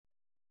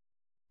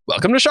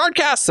Welcome to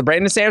Shardcast, the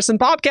Brandon Sanderson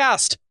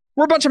podcast.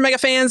 We're a bunch of mega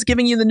fans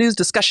giving you the news,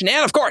 discussion,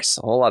 and of course,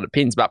 a whole lot of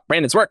opinions about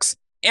Brandon's works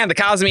and the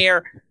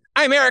Cosmere.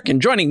 I'm Eric, and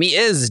joining me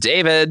is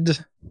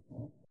David.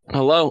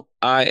 Hello,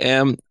 I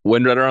am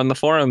Windrunner on the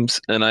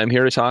forums, and I'm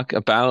here to talk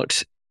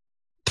about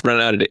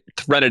Threnody.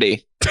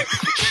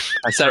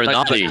 I said it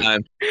right this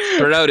time.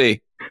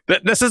 Threnody.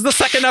 This is the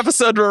second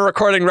episode we're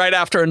recording right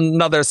after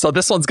another, so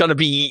this one's going to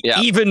be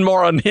even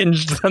more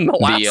unhinged than the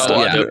last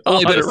one.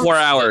 Only been 4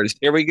 hours.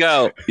 Here we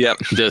go. Yep.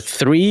 The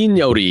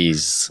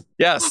Threnodies.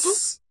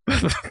 Yes.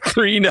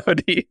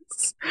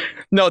 Threnodies.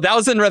 No, that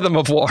was in Rhythm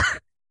of War.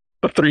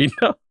 The three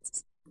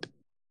notes.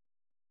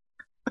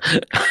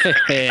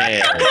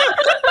 I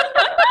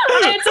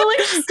had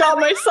to stop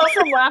myself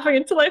from laughing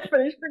until I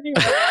finished freaking.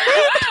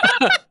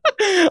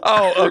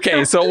 Oh,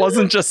 okay. So it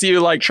wasn't just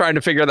you trying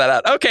to figure that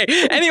out. Okay.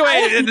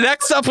 Anyway,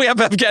 next up we have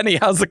Evgeny.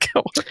 How's it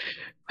going?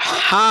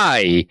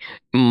 Hi,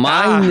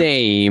 my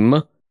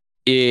name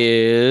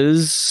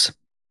is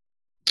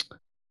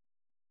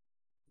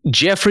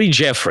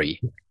Jeffrey.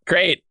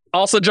 Great.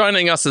 Also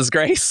joining us is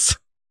Grace.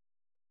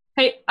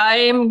 Hey,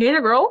 I'm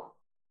Gator Girl.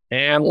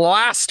 And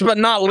last but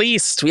not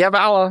least, we have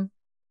Ala.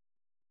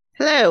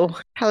 Hello,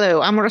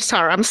 I'm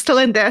Rasar. I'm still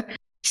in the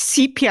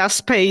sepia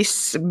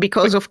space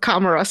because of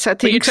camera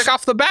settings. But you took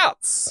off the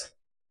bats.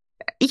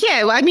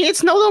 Yeah, I mean,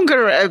 it's no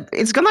longer,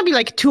 it's gonna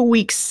be 2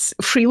 weeks,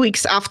 3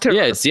 weeks after.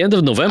 Yeah, it's the end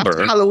of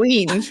November.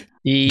 Halloween.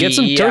 Get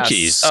some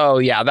turkeys. Oh,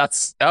 yeah,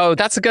 that's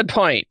a good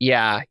point.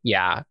 Yeah.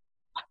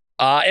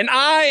 And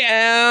I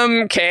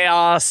am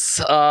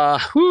Chaos.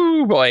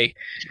 Whoo, boy.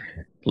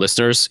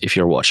 Listeners, if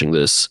you're watching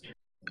this,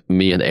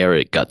 me and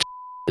Eric got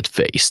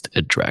faced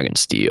at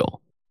Dragonsteel.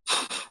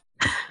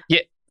 Yeah,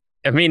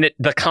 I mean,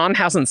 the con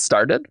hasn't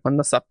started when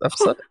this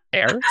episode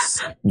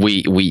airs.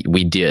 We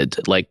did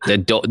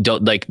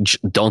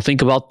don't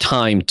think about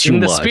time too much.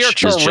 In the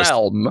spiritual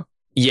realm.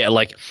 Yeah,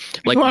 we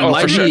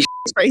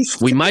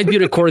might be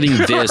recording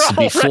this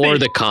before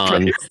the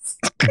con,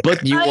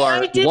 but you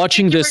are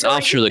watching this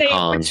after the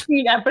con.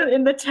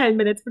 In the 10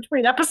 minutes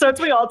between episodes,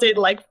 we all did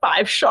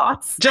 5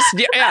 shots. Just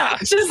which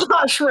is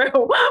not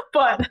true,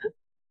 but.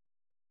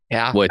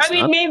 Yeah, well,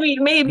 maybe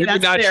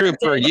that's not true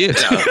for you.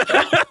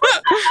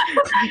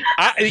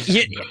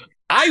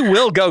 I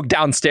will go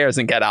downstairs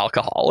and get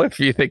alcohol if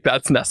you think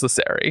that's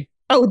necessary.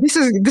 Oh, this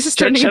is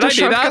turning into a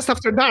Shardcast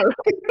After Dark.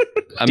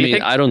 I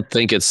mean, I don't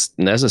think it's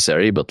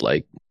necessary, but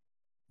I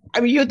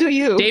mean, you do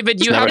you.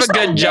 David, you have a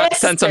good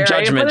sense of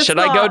judgment. Should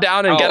I go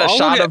down and get a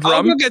shot of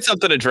rum? I'll go get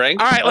something to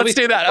drink. All right, let's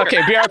do that.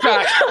 Okay, be right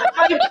back.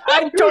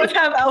 I don't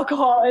have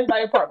alcohol in my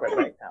apartment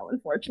right now,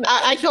 unfortunately.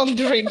 I don't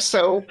drink,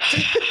 so.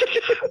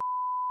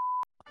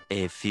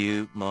 A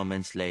few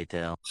moments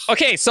later.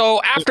 Okay, so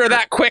after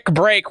that quick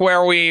break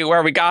where we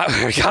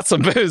got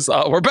some booze,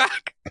 we're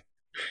back,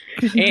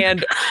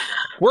 and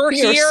we're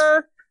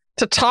here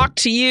to talk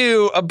to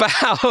you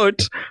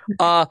about.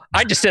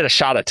 I just did a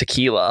shot at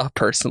tequila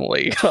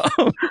personally.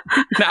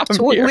 Now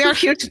we are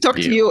here to talk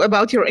to you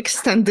about your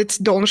extended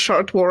Dawn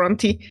Shard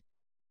warranty.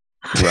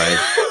 Right.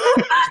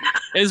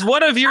 Is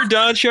one of your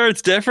Dawn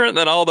Shards different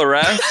than all the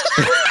rest?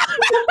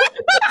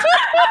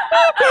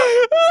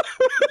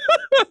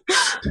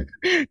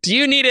 Do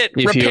you need it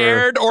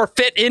repaired or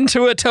fit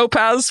into a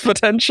topaz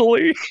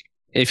potentially?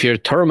 If your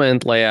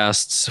torment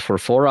lasts for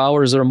 4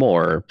 hours or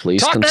more,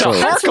 please consult.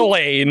 That's what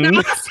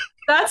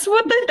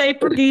the Night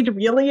Brigade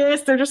really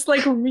is. They're just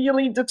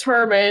really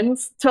determined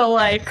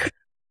to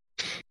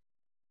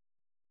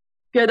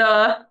get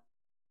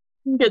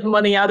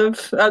money out of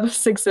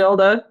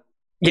Sigzilda.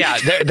 Yeah,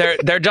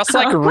 they're just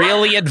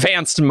really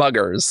advanced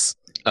muggers.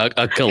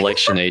 A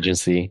collection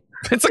agency.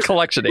 It's a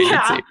collection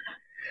agency. Yeah.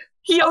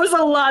 He owes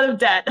a lot of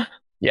debt.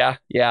 Yeah.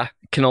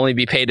 Can only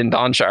be paid in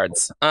Dawn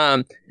Shards.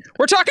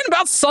 We're talking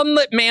about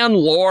Sunlit Man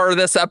lore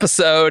this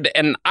episode,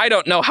 and I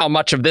don't know how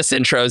much of this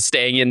intro is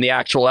staying in the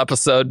actual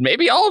episode.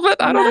 Maybe all of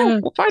it. I don't know.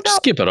 We'll find out.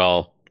 Skip it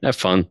all. Have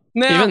fun.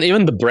 No.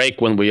 Even the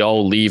break when we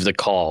all leave the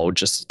call,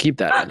 just keep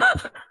that in.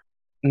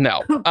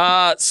 No.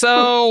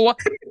 So,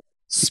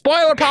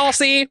 spoiler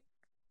policy.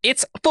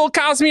 It's full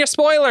Cosmere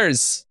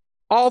spoilers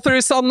all through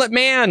Sunlit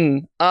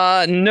Man.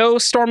 No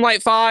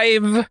Stormlight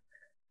 5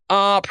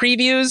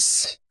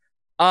 previews.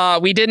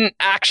 We didn't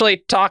actually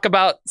talk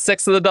about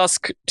Six of the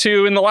Dusk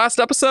 2 in the last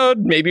episode.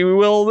 Maybe we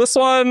will this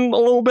one a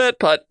little bit,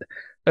 but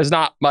there's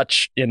not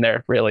much in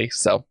there really.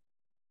 So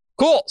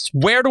cool.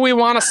 Where do we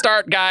want to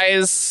start,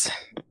 guys?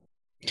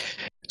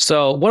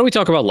 So what did we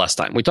talk about last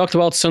time? We talked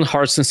about Sun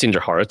Hearts and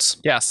Cinder Hearts.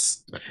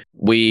 Yes.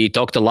 We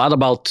talked a lot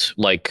about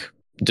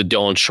the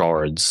Dawn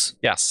Shards.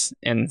 Yes,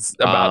 and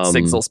about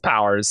Sigzil's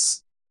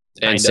powers.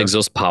 And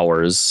Sigzil's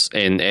powers.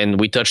 And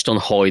we touched on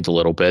Hoyd a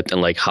little bit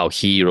and how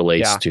he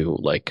relates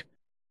to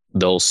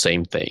those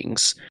same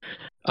things.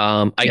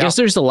 I guess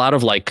there's a lot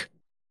of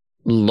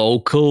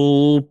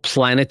local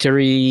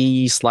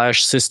planetary /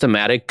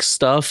 systematic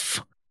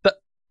stuff.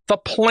 The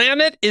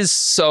planet is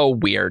so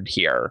weird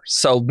here.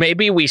 So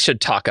maybe we should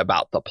talk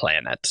about the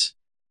planet.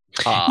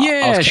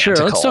 Yeah, sure.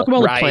 Let's talk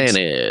about the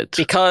planet.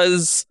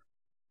 Because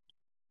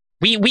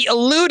we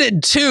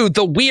alluded to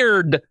the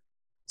weird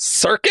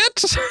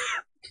circuit?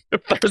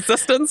 The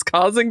resistance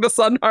causing the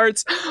sun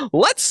hearts?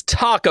 Let's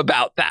talk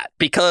about that,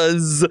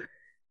 because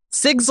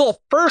Sigzil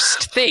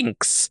first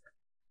thinks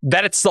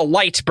that it's the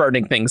light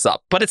burning things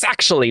up, but it's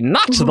actually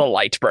not the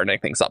light burning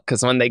things up,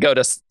 because when they go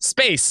to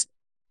space,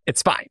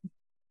 it's fine,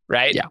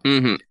 right? Yeah.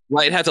 Mm-hmm.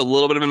 Light has a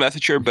little bit of a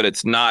messenger, but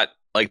it's not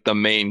like the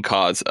main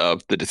cause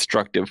of the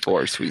destructive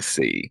force we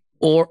see.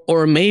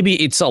 Or maybe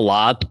it's a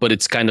lot, but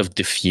it's kind of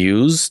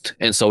diffused,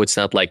 and so it's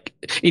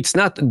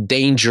not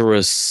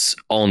dangerous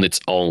on its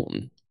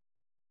own.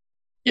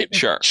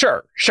 Sure.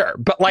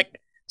 But like,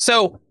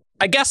 so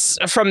I guess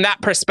from that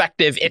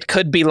perspective, it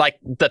could be like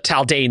the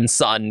Taldane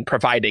sun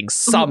providing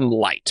some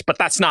light, but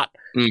that's not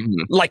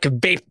like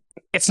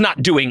it's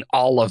not doing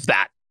all of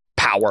that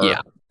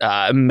power,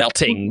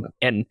 melting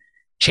and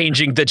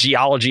changing the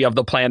geology of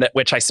the planet,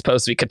 which I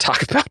suppose we could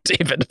talk about,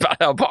 David, about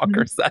how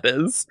bonkers that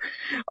is.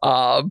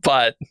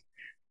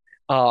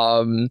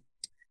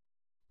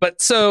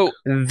 But so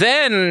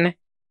then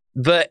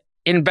the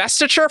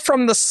investiture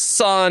from the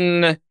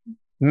sun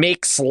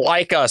makes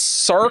like a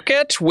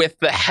circuit with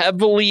the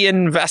heavily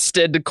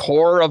invested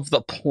core of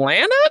the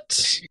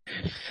planet,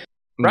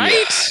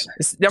 right?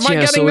 Am I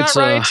getting that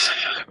right?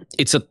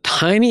 It's a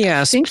tiny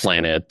ass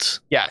planet.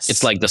 Yes,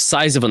 it's like the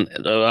size of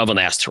an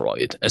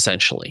asteroid,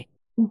 essentially.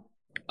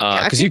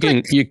 Because you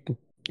can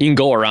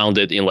go around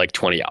it in like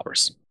 20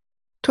 hours.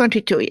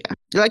 22, yeah.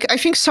 Like I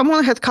think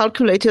someone had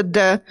calculated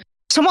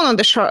someone on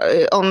the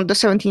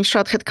 17th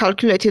shot had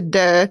calculated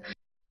the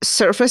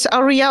surface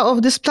area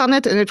of this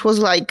planet, and it was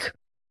like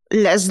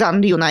less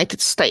than the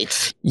United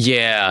States.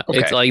 Yeah, okay.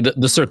 It's like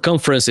the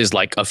circumference is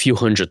like a few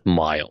hundred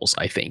miles,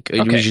 I think,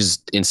 which is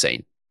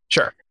insane.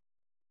 Sure.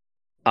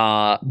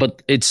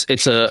 But it's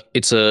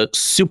a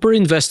super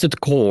invested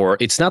core.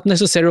 It's not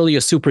necessarily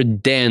a super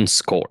dense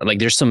core. Like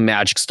there's some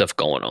magic stuff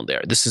going on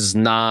there. This is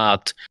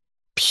not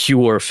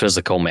pure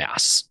physical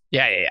mass.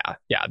 Yeah.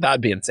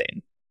 That'd be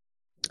insane.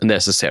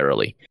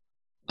 Necessarily.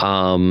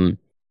 And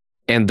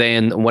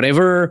then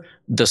whenever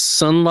the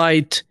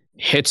sunlight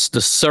hits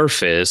the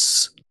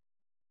surface,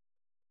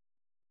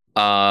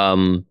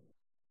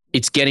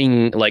 it's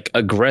getting like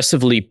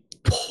aggressively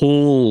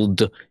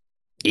pulled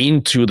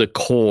into the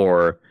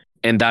core,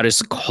 and that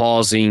is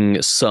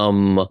causing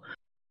some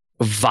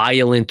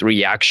violent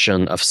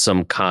reaction of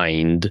some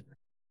kind.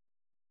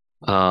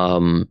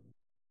 I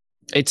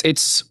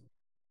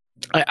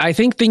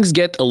think things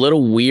get a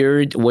little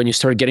weird when you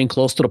start getting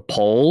close to the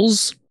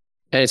poles,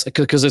 and it's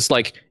because it's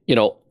like,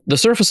 the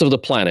surface of the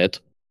planet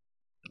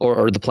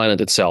or the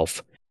planet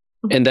itself,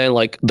 and then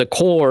like the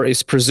core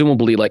is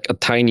presumably like a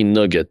tiny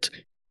nugget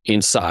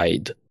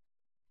inside,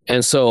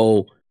 and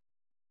so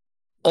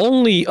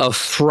only a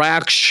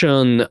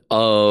fraction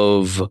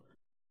of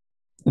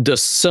the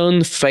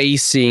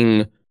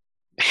sun-facing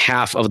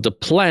half of the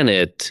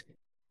planet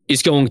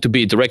is going to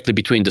be directly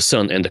between the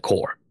sun and the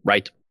core,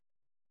 right?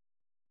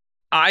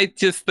 I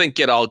just think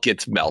it all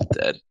gets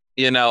melted.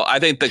 I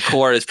think the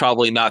core is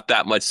probably not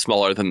that much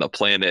smaller than the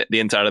planet,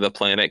 the inside of the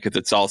planet, because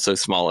it's all so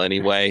small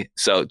anyway.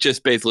 So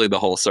just basically the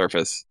whole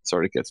surface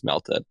sort of gets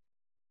melted.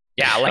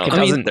 Yeah, like it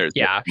doesn't. There's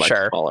a much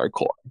smaller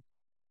core.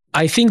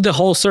 I think the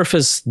whole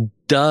surface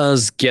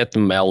does get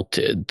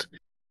melted.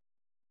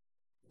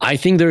 I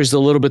think there's a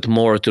little bit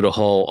more to the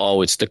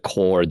whole, it's the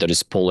core that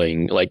is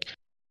pulling. Like,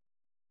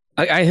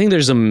 I think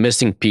there's a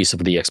missing piece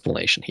of the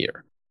explanation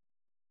here.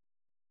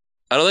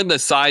 I don't think the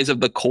size of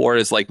the core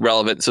is like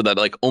relevant so that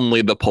like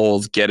only the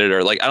poles get it,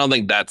 or like I don't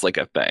think that's like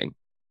a thing.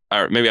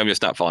 Or maybe I'm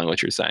just not following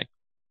what you're saying.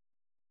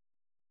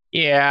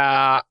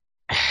 Yeah.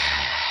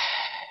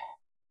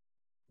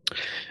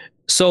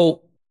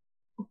 So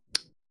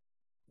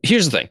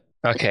here's the thing.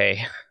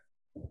 Okay.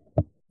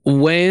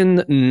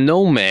 When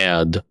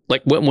Nomad,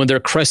 like when they're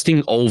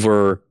cresting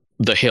over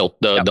the hill,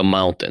 the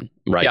mountain,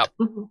 right?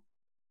 Yep.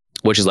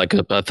 Which is like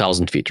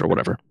 1,000 feet or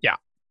whatever. Yeah.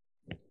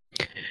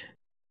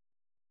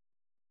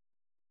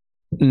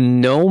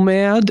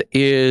 Nomad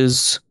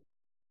is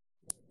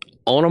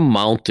on a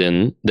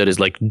mountain that is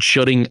like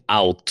jutting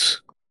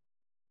out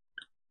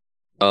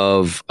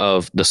of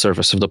the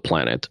surface of the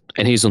planet,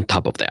 and he's on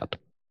top of that.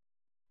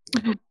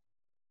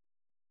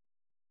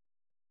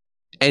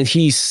 And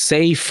he's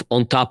safe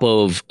on top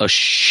of a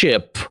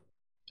ship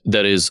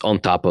that is on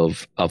top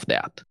of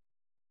that.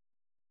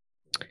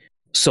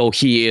 So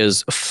he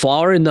is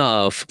far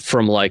enough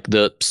from like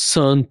the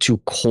sun to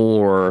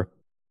core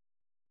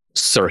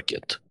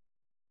circuit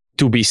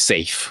to be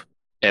safe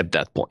at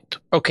that point.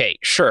 Okay,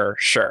 sure.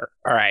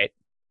 All right.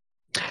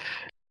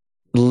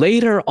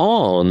 Later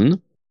on,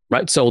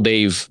 right? So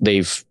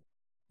they've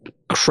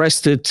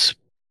crested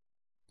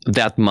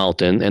that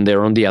mountain and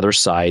they're on the other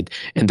side,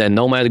 and then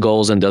Nomad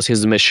goes and does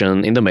his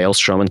mission in the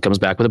Maelstrom and comes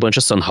back with a bunch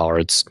of sun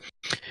hearts.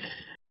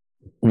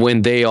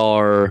 When they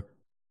are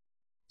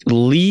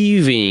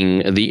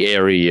leaving the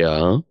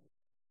area,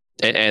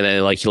 and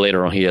then like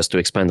later on he has to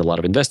expend a lot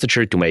of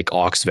investiture to make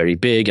Ox very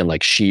big and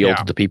like shield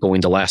the people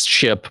in the last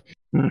ship.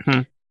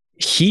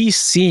 He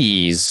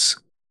sees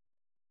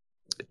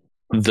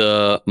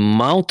the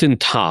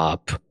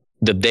mountaintop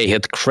that they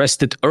had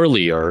crested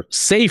earlier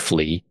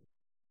safely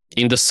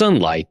in the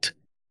sunlight,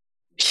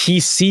 he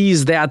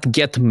sees that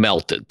get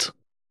melted.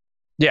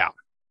 Yeah.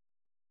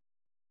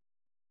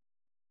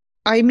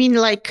 I mean,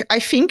 like, I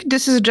think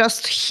this is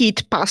just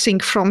heat passing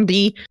from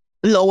the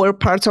lower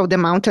parts of the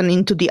mountain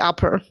into the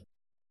upper.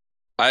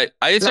 I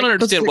just don't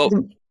understand what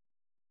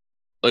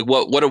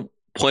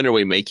point are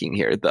we making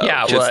here, though?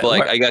 Yeah, just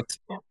what- I guess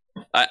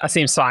That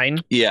seems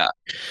fine. yeah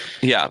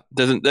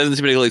doesn't seem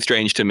particularly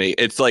strange to me.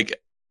 It's like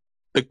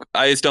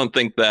I just don't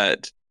think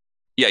that.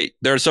 Yeah,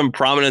 there are some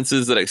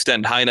prominences that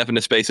extend high enough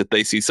into space that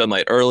they see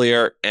sunlight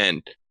earlier,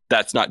 and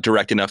that's not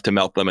direct enough to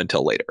melt them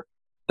until later.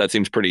 That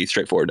seems pretty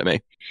straightforward to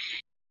me.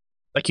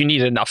 Like you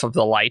need enough of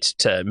the light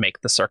to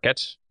make the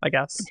circuit, I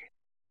guess.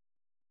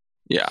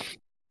 Yeah.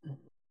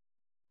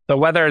 So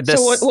whether this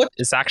So what-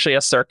 is actually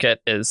a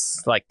circuit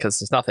is like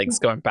because nothing's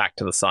going back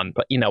to the sun,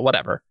 but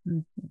whatever.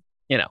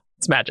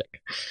 It's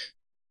magic.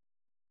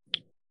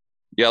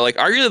 Yeah, like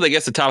arguably, I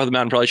guess the top of the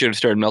mountain probably should have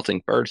started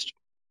melting first.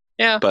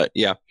 Yeah. But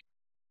yeah.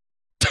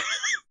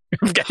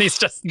 He's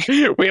just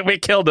we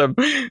killed him.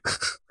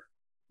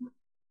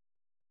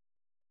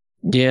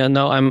 Yeah,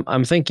 no,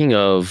 I'm thinking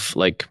of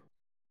like,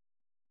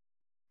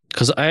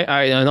 because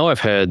I know I've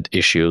had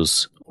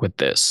issues with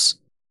this.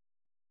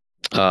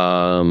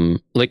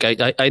 Like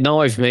I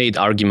know I've made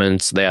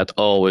arguments that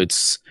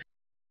it's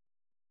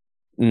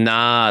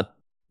not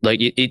like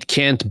it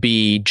can't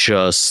be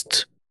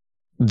just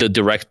the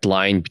direct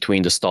line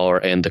between the star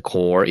and the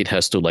core. It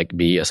has to like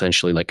be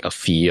essentially like a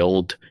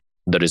field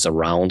that is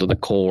around the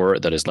core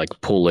that is like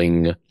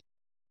pulling.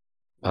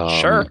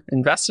 Sure,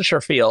 investiture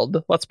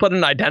field. Let's put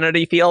an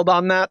identity field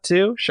on that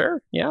too.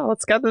 Sure, yeah,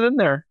 let's get it in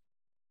there.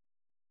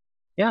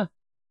 Yeah.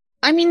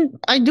 I mean,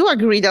 I do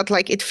agree that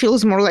like it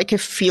feels more like a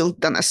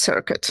field than a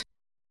circuit.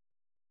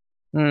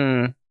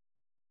 Hmm.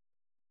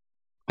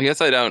 I guess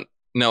I don't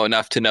know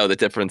enough to know the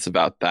difference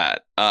about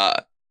that.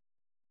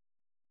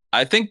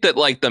 I think that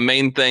like the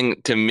main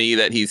thing to me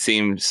that it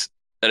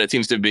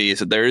seems to be is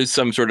that there is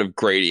some sort of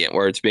gradient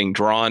where it's being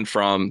drawn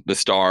from the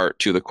star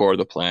to the core of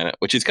the planet,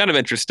 which is kind of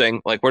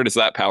interesting. Like, where does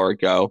that power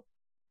go?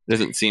 It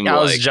doesn't seem Yeah,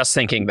 I was like just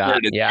thinking that.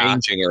 it's Yeah.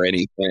 changing or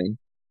anything.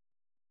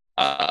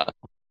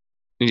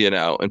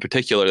 In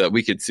particular, that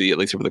we could see at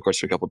least over the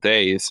course of a couple of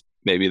days.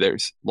 Maybe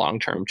there's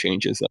long-term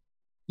changes.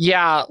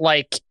 Yeah,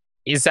 like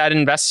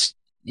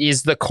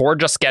is the core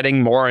just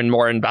getting more and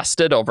more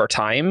invested over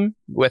time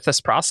with this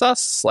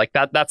process? Like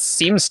that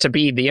seems to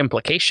be the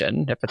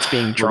implication if it's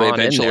being Will drawn they in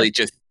there. eventually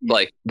just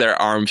like their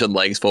arms and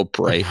legs will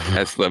break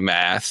as the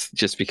mass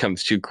just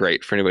becomes too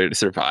great for anybody to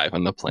survive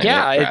on the planet?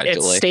 Yeah, it's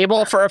gradually.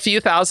 stable for a few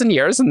thousand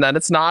years and then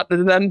it's not,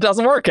 and then it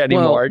doesn't work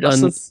anymore.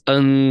 Unless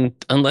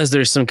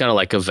there's some kind of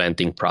like a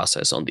venting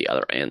process on the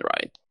other end,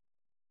 right?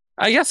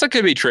 I guess that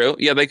could be true.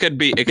 Yeah, it could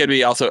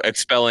be also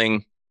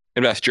expelling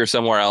investiture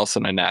somewhere else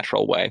in a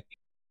natural way.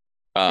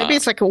 Maybe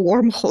it's like a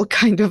wormhole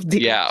kind of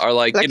deal. Yeah, or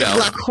like a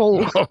black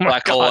hole. Oh my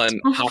black hole God.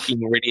 and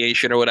Hawking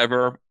radiation or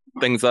whatever,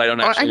 things that I don't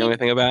actually know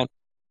anything about.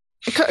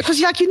 Because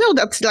like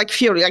that's like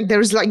theory. Like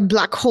there's like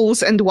black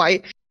holes and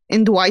white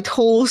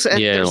holes, and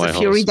Yeah, there's a white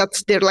theory holes.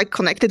 that they're like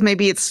connected.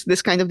 Maybe it's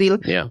this kind of deal.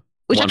 Yeah.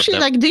 Which One of actually,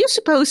 them. like, do you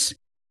suppose?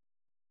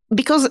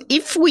 Because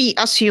if we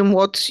assume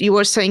what you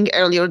were saying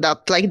earlier,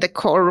 that like the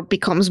core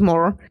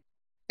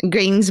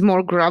gains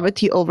more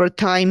gravity over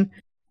time,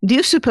 do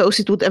you suppose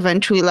it would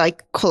eventually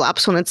like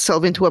collapse on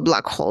itself into a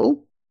black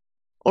hole,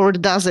 or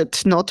does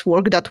it not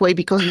work that way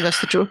because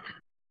investiture?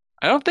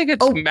 I don't think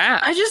it's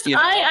math. I just you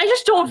know? I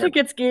just don't think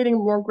it's gaining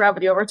more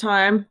gravity over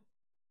time.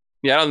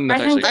 Yeah, I don't think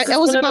that's I think actually.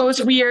 this is one of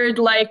those weird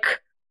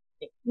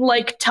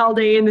like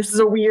Taldane, this is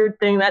a weird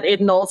thing that ad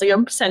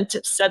nauseum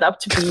set up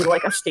to be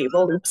like a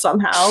stable loop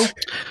somehow.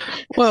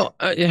 Well,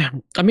 yeah.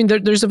 I mean,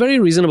 there's a very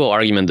reasonable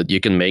argument that you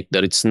can make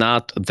that it's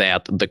not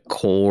that the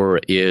core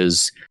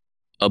is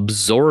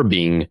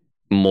absorbing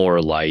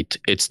more light,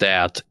 it's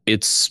that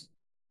it's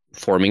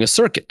forming a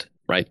circuit,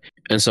 right?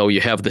 And so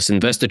you have this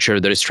investiture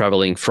that is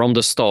traveling from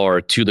the star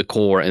to the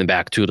core and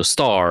back to the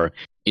star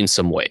in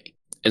some way.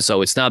 And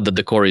so it's not that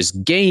the core is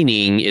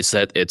gaining, it's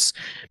that it's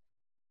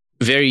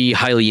very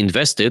highly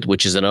invested,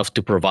 which is enough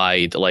to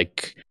provide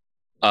like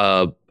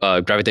a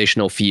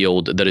gravitational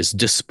field that is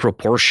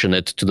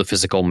disproportionate to the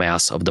physical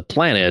mass of the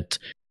planet,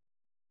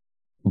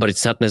 but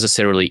it's not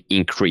necessarily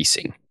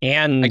increasing.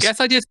 And I guess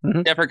I just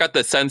never got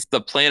the sense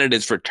the planet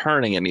is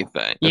returning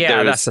anything.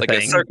 Yeah, that's the like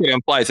thing. a circuit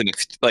implies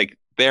like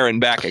there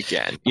and back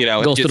again. You know,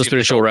 It it goes to just the seems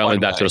spiritual so realm one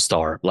and back to way. the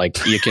star.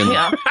 Like you can.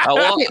 Yeah. Oh,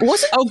 well, Okay,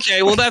 was it?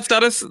 okay, well that's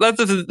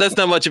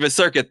not much of a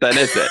circuit then,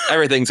 is it?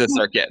 Everything's a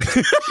circuit.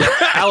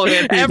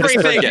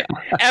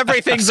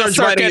 everything's a Starts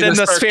writing circuit in in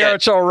the the circuit.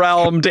 spiritual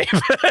realm,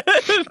 David.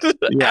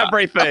 Yeah.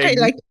 Everything. Okay,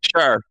 like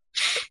Sure.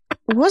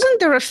 wasn't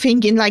there a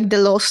thing in like the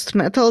Lost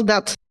Metal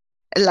that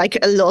like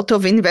a lot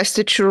of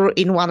investiture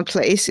in one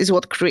place is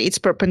what creates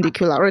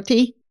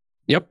perpendicularity?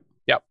 Yep.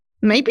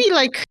 Maybe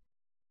like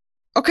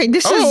okay,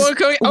 this is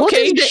okay, what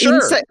is the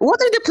sure.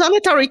 what is the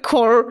planetary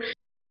core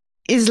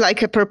is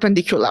like a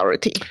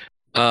perpendicularity.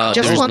 Just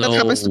There's one that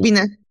happens to be in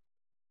a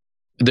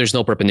There's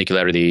no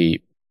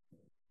perpendicularity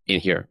in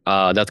here.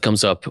 That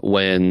comes up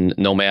when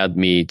Nomad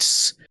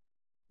meets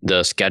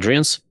the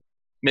Scadrians.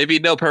 Maybe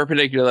no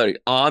perpendicularity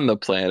on the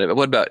planet, but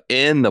what about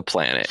in the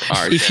planet?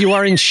 If you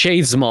are in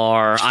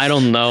Shadesmar, I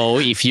don't know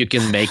if you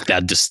can make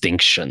that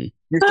distinction.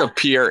 You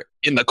appear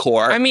in the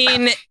core. I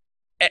mean,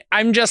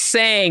 I'm just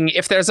saying,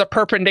 if there's a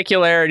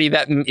perpendicularity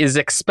that is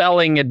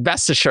expelling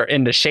investiture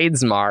into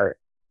Shadesmar,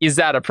 is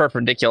that a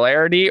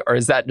perpendicularity, or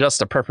is that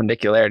just a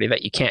perpendicularity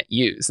that you can't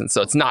use? And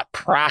so it's not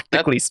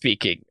practically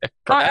speaking.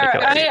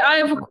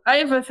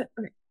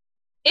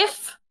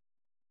 If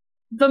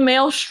the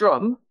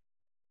maelstrom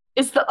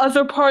is the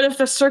other part of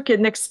the circuit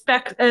and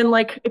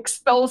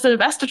expels an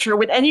investiture,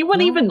 would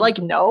anyone even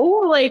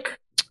know?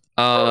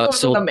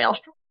 So the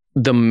maelstrom?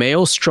 The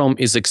maelstrom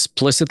is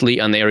explicitly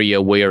an area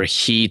where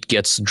heat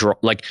gets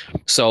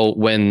so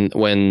when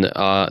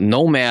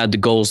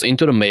Nomad goes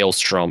into the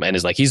maelstrom and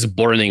is like, he's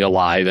burning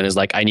alive and is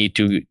like, I need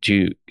to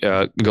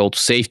go to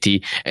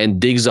safety,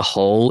 and digs a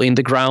hole in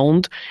the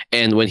ground,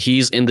 and when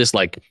he's in this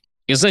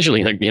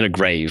essentially in a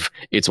grave,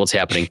 it's what's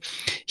happening,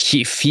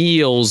 he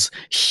feels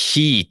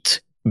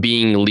heat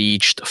being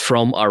leached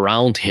from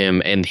around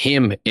him and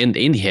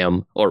in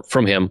him or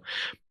from him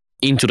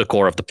into the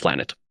core of the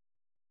planet.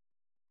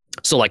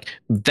 So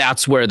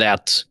that's where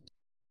that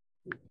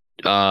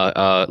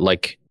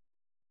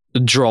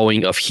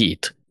drawing of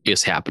heat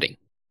is happening.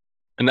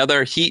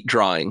 Another heat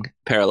drawing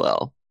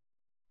parallel.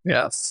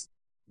 Yes.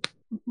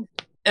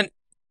 And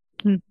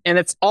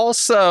it's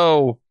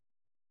also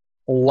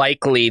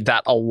likely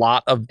that a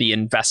lot of the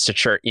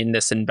investiture in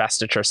this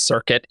investiture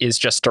circuit is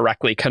just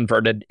directly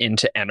converted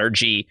into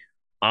energy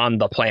on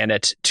the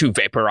planet to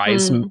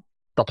vaporize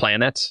the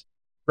planet.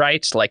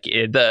 Right?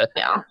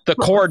 The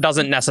core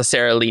doesn't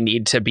necessarily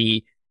need to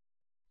be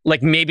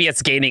maybe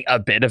it's gaining a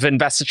bit of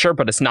investiture,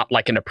 but it's not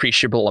an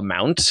appreciable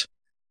amount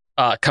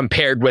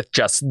compared with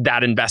just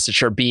that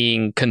investiture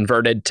being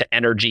converted to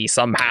energy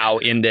somehow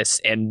in this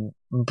and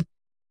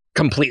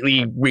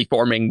completely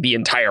reforming the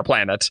entire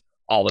planet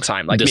all the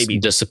time. Maybe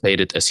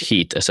dissipated as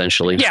heat,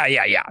 essentially.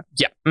 Yeah.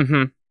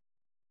 Mm-hmm.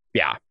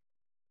 Yeah.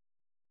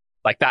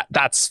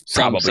 That's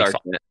probably fine.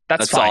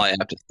 That's fine. All I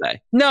have to say.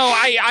 No,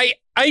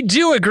 I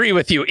do agree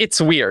with you. It's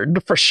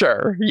weird for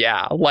sure.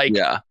 Yeah.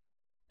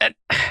 And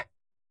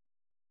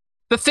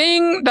the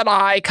thing that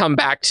I come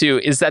back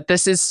to is that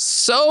this is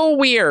so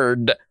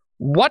weird.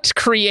 What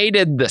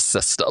created this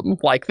system?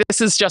 This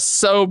is just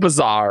so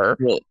bizarre.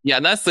 Well, yeah,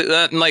 that's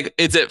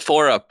is it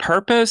for a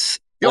purpose?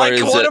 What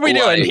are we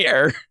doing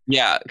here?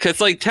 Yeah, because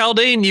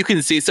Taldane, you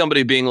can see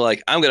somebody being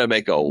like, I'm going to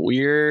make a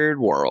weird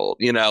world,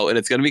 and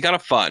it's going to be kind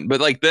of fun.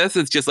 But this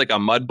is just a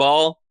mud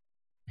ball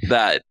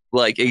that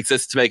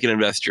exists to make an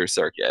investiture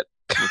circuit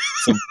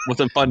with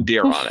some fun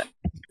deer on it.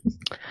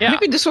 Yeah.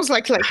 Maybe this was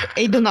like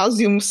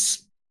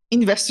Adonalsium's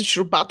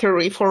investiture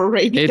battery for a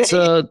rainy day.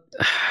 The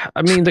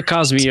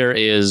Cosmere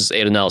is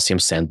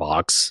Adonalsium's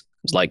sandbox.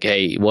 It's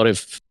hey, what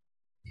about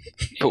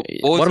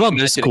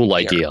this cool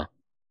idea?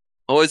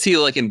 What was he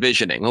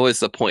envisioning? What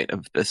was the point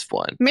of this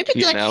one? Maybe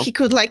he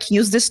could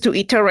use this to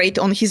iterate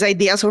on his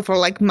ideas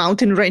for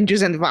mountain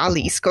ranges and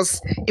valleys,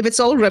 because if it's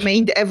all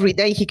remained every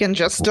day, he can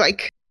just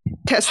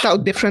test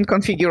out different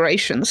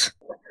configurations.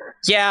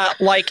 Yeah,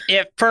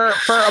 if for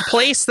a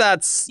place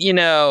that's,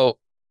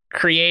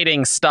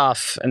 creating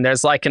stuff and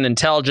there's an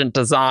intelligent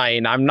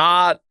design, I'm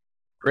not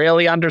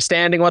really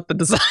understanding what the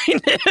design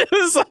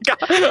is.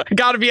 I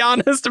gotta be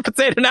honest, if it's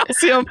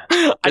Adonalsium,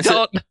 I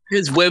don't.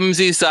 His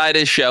whimsy side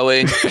is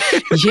showing.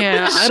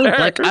 Yeah,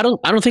 I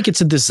don't think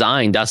it's a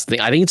design. That's the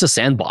thing. I think it's a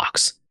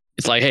sandbox.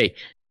 It's hey,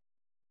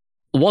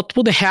 what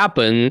would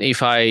happen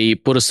if I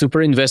put a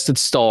super invested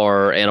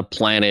star and a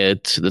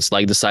planet that's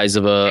the size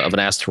of an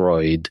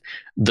asteroid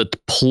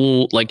that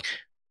pull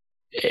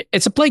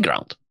it's a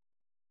playground.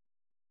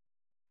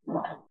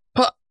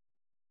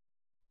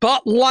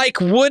 But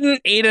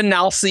wouldn't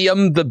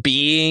Adonalsium the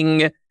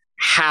being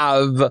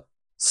have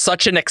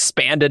such an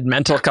expanded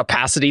mental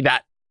capacity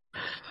that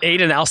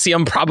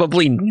Adonalsium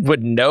probably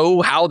would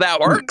know how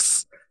that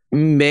works?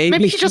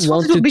 Maybe he just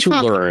wanted to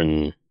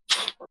learn.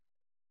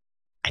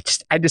 I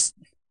just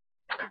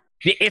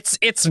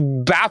it's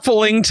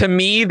baffling to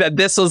me that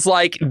this was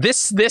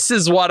this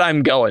is what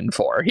I'm going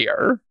for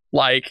here.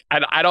 I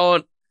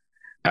don't.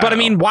 But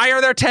why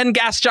are there 10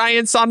 gas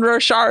giants on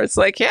Roshar? It's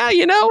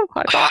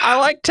I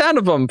like 10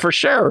 of them for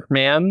sure,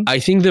 man. I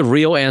think the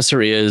real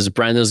answer is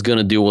Brandon's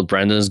gonna do what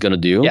Brandon's gonna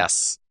do.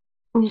 Yes,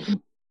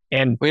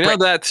 and we know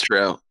that's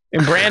true.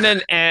 And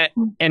Brandon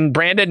and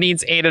Brandon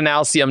needs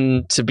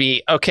Adonalsium to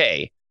be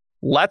okay.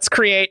 Let's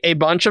create a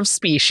bunch of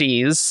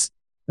species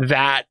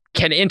that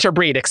can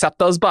interbreed, except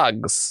those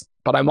bugs.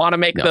 But I want to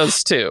make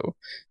those too.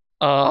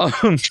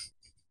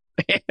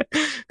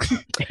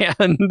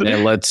 And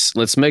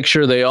let's make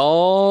sure they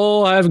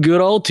all have good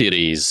old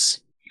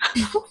titties.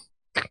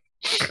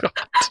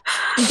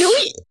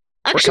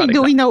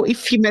 Do we know if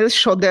female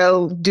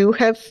Shodel do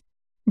have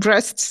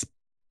breasts?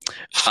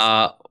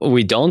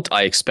 We don't.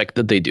 I expect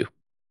that they do.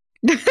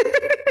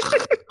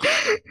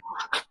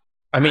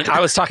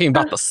 I was talking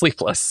about the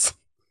sleepless.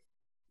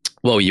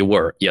 Well, you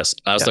were. Yes,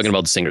 I was talking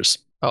about the singers.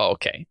 Oh,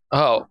 okay.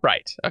 Oh,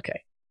 right.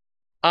 Okay.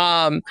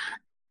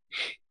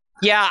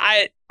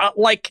 Aiden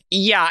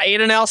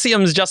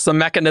Alcium's just a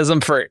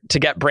mechanism to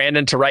get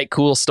Brandon to write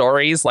cool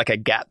stories. Like, I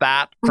get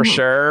that for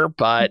sure,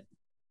 but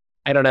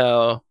I don't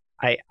know.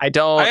 I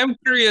don't. I am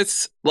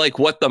curious, like,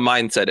 what the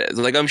mindset is.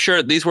 Like, I'm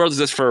sure these worlds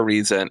exist for a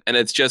reason, and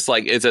it's just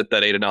like, is it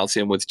that Aiden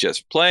Alcium was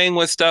just playing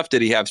with stuff?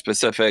 Did he have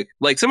specific,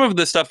 like, some of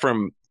the stuff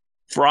from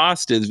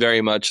Frost is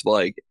very much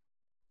like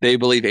they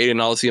believe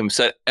Aiden Alcium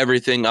set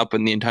everything up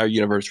in the entire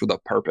universe with a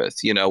purpose,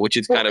 which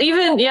is kind of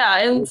even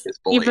and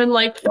even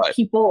like the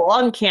people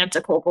on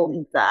Canticle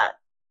believe that.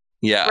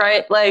 Yeah.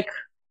 Right? Like,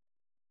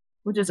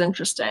 which is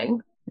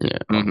interesting. Yeah.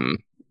 Mm-hmm.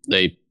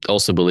 They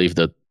also believe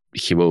that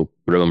he will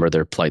remember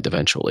their plight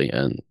eventually,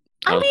 and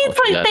I mean, like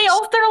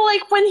they're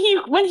like when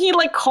he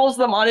like calls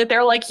them on it,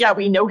 they're like, yeah,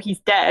 we know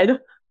he's dead.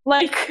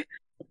 Like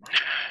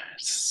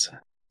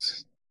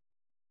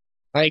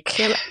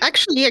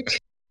actually,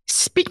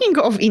 speaking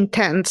of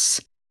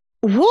intents,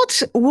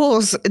 what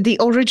was the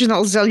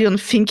original Zelion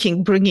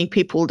thinking bringing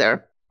people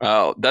there?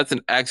 Oh, that's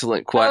an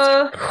excellent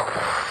question.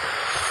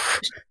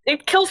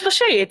 It kills the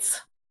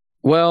shades.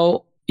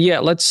 Well, yeah,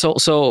 let's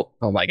oh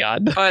my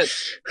god. But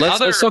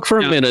let's talk for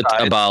a minute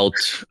about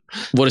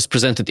what is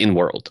presented in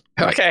world.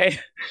 Okay.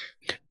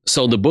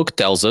 So the book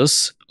tells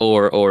us,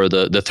 or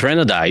the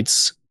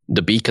Threnodites,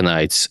 the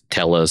Beaconites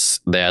tell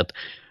us that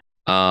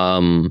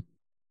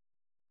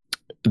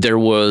there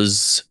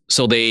was,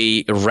 so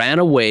they ran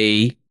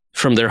away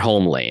from their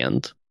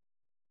homeland,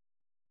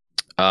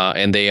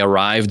 and they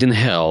arrived in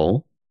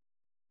hell,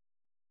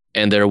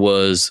 and there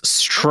was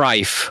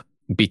strife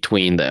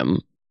between them.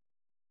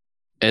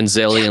 And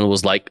Zelion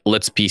was like,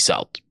 let's peace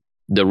out.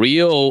 The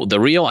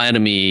real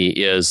enemy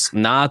is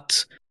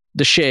not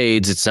the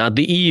shades, it's not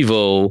the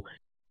evil,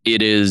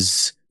 it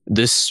is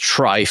this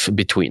strife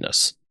between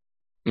us.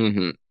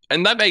 Mm-hmm.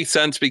 And that makes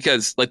sense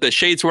because like the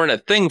shades weren't a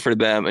thing for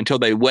them until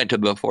they went to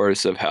the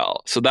forests of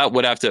hell. So that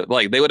would have to,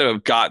 like, they would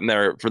have gotten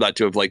there for that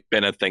to have like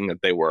been a thing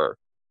that they were,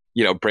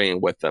 bringing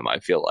with them, I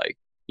feel like.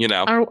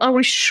 Are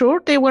we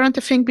sure they weren't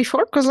a thing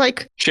before? Because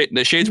like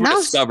the shades were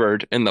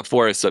discovered in the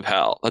forests of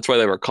hell. That's why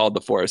they were called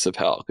the forests of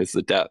hell, because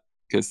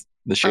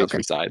the shades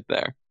reside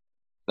there.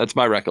 That's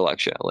my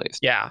recollection, at least.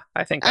 Yeah,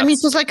 I think. I mean,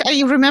 it was like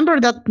I remember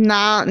that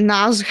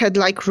Naz had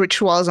like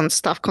rituals and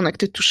stuff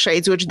connected to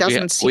shades, which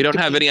doesn't seem. We don't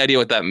have any idea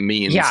what that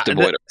means.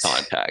 Devoid of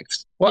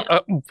context.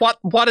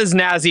 What is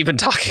Naz even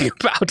talking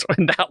about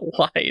in that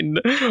line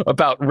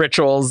about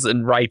rituals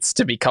and rites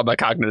to become a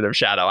cognitive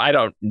shadow? I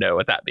don't know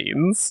what that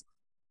means.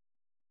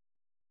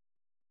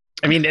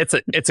 I mean,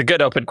 it's a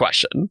good open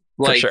question,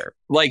 for sure.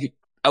 Like,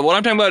 what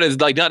I'm talking about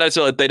is like not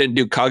necessarily that they didn't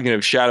do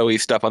cognitive shadowy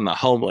stuff on the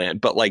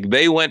homeland, but like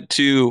they found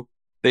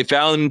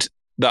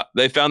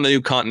the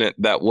new continent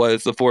that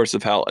was the Forest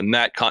of Hell, and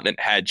that continent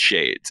had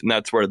shades, and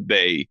that's where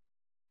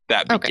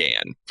that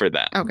began for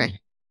them. Okay,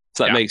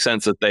 so that makes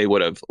sense that they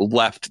would have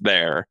left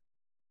there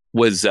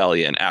with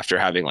Zelion after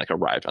having like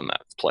arrived on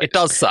that place. It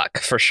does suck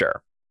for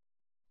sure.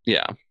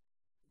 Yeah,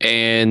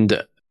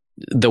 and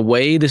the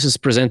way this is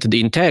presented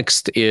in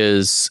text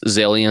is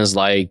Zelion's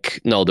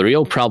like, no, the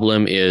real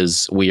problem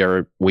is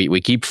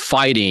we keep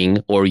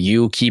fighting, or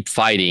you keep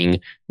fighting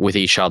with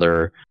each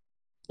other.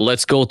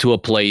 Let's go to a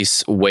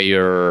place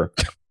where,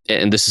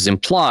 and this is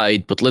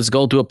implied, but let's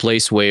go to a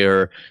place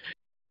where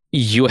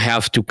you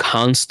have to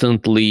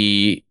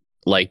constantly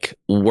like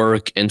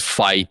work and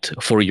fight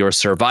for your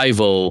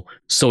survival,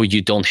 so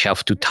you don't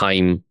have the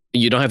time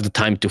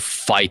to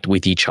fight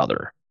with each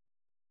other.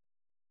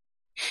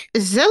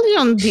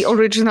 Zelion, the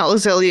original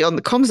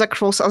Zelion, comes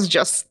across as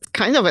just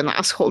kind of an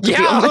asshole. To be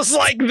honest. I was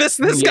like, this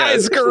guy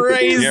is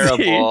crazy.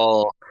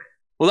 Terrible.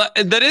 Well,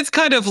 that is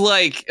kind of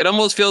like, it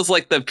almost feels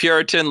like the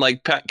Puritan,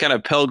 like kind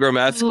of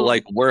pilgrim-esque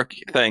like work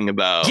thing,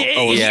 though.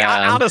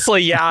 Yeah,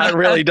 honestly, it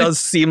really does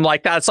seem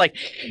like that. It's like,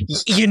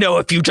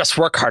 if you just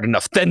work hard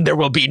enough, then there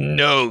will be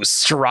no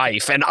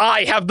strife, and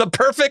I have the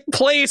perfect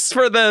place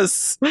for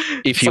this.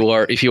 If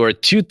you are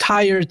too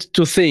tired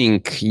to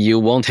think, you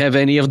won't have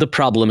any of the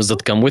problems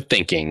that come with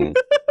thinking.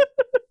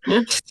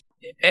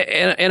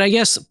 and I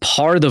guess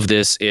part of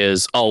this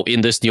is,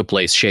 in this new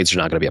place, shades are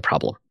not going to be a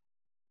problem.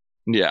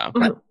 Yeah,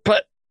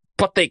 but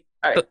the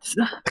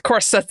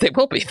chorus says they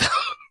will be, though.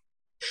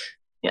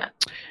 Yeah.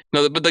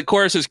 No, but the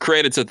chorus is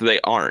created so that they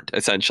aren't,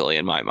 essentially,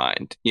 in my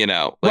mind.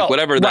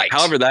 However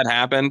that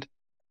happened.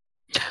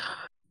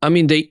 I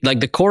mean,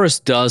 the chorus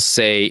does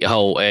say,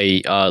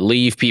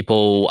 leave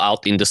people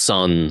out in the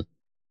sun.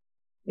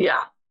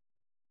 Yeah.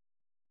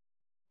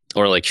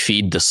 Or like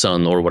feed the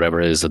sun, or whatever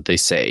it is that they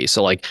say.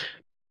 So like,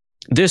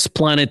 this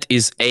planet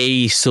is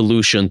a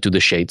solution to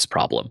the shades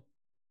problem.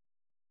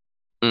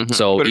 Mm-hmm.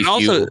 So, but it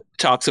also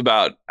talks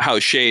about how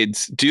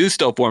shades do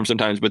still form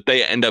sometimes, but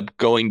they end up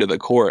going to the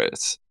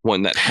chorus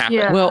when that happens.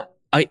 Yeah. Well,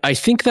 I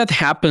think that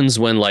happens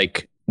when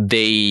like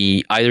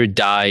they either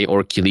die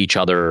or kill each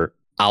other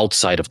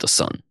outside of the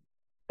sun.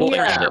 Well,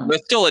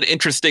 that's still an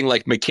interesting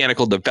like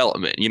mechanical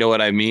development. You know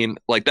what I mean?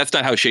 Like that's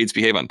not how shades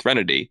behave on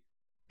Threnody.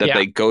 That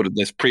they go to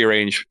this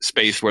prearranged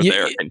space where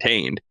they're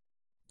contained.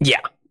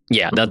 Yeah,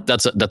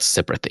 that's a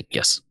separate thing.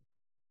 Yes.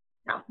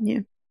 Yeah.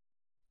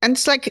 And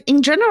it's like,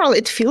 in general,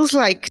 it feels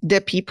like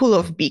the people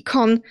of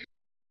Beacon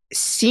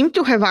seem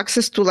to have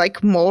access to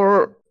like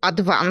more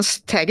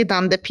advanced tech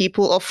than the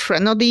people of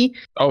Threnody.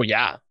 Oh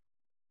yeah.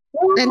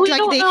 And We like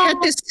don't they know,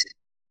 had this.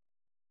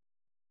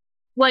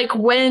 like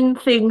when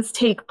things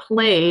take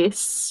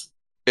place.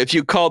 If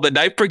you call the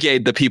Night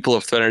Brigade the people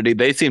of Threnody,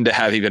 they seem to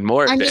have even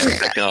more I mean,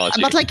 advanced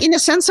technology. but like in a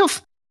sense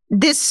of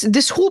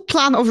this whole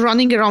plan of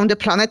running around the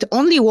planet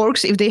only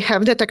works if they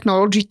have the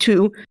technology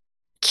to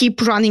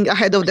keep running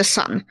ahead of the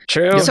sun.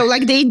 True. So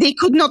like they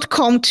could not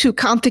come to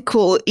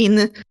Canticle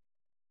in,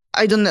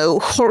 I don't know,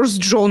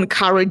 horse-drawn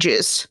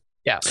carriages.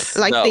 Yes.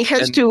 Like No, they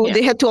had and- to Yeah.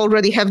 they had to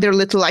already have their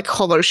little like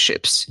hover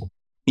ships.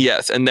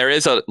 Yes, and there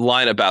is a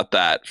line about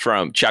that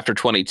from chapter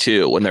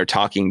 22 when they're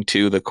talking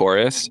to the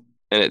chorus.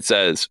 And it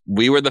says,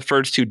 "We were the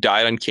first who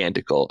died on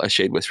Canticle," a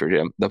shade whispered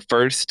him, "the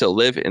first to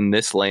live in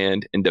this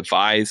land and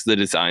devise the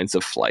designs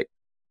of flight,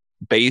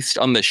 based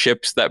on the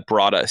ships that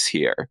brought us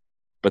here.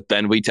 But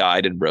then we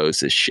died and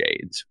rose as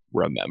shades,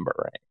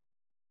 remembering."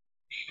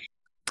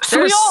 So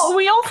There's-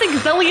 we all think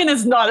Zillion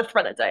is not a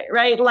Threnody,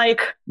 right?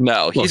 Like,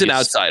 No, he's Well, an he's-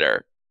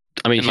 outsider.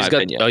 I mean, In he's my got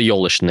opinion. a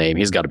Yolish name.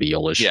 He's got to be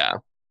Yolish. Yeah.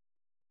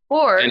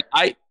 or And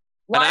I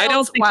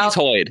don't think he's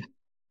Hoyd.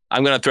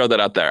 I'm going to throw that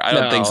out there. I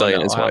don't think No, Zillion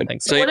no, is I don't Hoyd.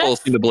 think so. Some What people if-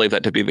 seem to believe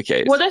that to be the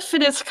case. What if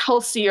it is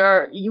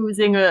Kelsier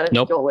using a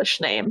Nope.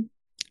 Yolish name?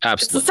 It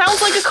Absolutely.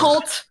 sounds like a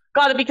cult.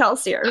 Gotta be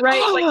Kelsier,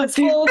 right? Like this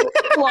whole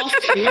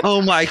philosophy.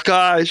 Oh my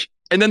gosh.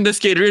 And then the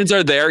Skadrians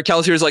are there.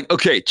 Kelsier's like,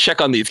 "Okay, check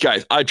on these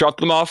guys. I dropped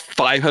them off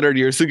 500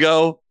 years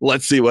ago.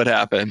 Let's see what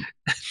happened."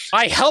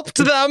 I helped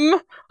them.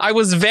 I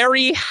was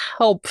very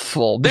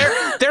helpful.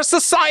 Their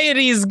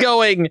society's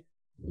going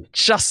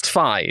just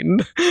fine.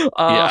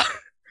 Yeah.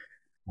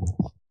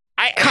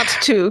 Cut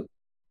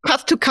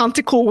to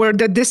Canticle where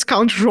the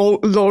discount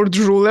lord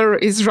ruler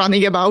is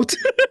running about.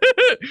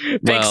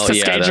 Thanks Well, to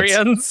yeah, that's-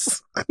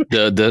 Skadrians.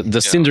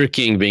 The Cinder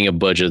King being a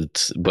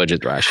budget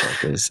ration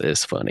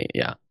is funny.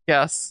 Yeah.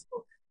 Yes.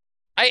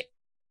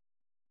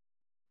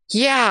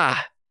 Yeah.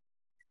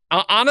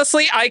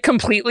 Honestly, I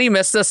completely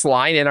missed this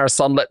line in our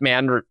Sunlit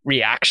Man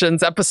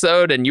reactions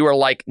episode, and you were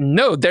like,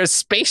 "No, there's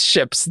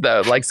spaceships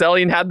though." Like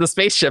Zillion had the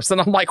spaceships, and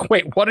I'm like,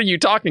 "Wait, what are you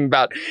talking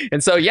about?"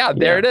 And so, yeah,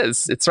 there it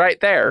is. It's right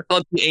there.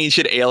 Not the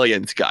ancient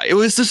aliens guy. It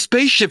was the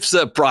spaceships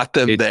that brought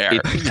them there.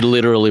 It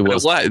literally It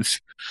was.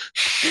 was.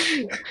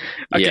 Okay,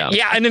 Yeah.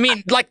 yeah, and I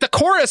mean, like the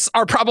chorus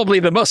are probably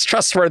the most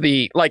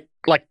trustworthy. Like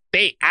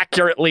they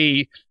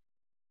accurately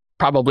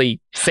probably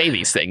say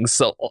these things.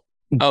 So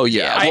Oh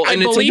yeah. I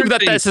and it's believe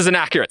that interesting- this is an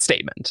accurate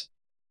statement.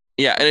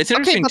 Yeah, and it's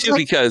interesting but too like-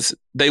 because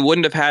they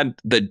wouldn't have had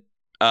the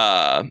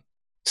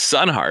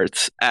sun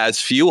hearts as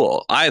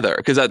fuel either,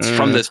 because that's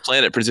from this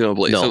planet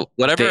presumably. No, so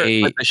whatever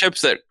they- like, the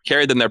ships that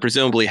carried them there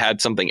presumably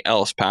had something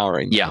else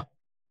powering them. Yeah.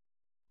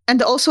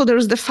 And also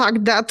there's the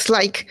fact that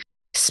like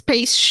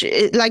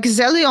like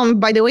Zelion,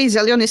 by the way,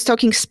 Zelion is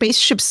talking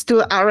spaceships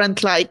still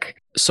aren't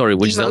like Sorry,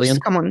 which the most Zillion?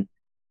 common.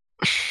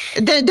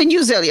 The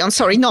new Zelion,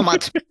 sorry,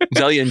 Nomad.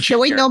 Zillion The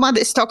way Jr. Nomad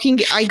is talking,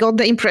 I got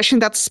the impression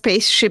that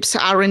spaceships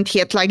aren't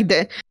yet like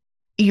the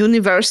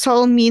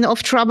universal mean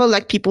of travel,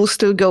 like people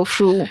still go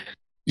through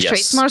Yes.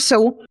 Straightmar.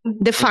 So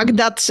the fact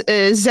that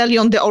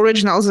Zelion, the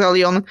original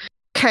Zelion,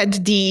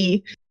 had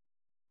the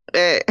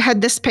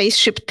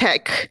spaceship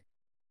tech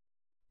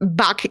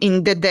back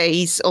in the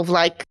days of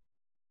like,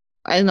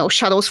 I don't know,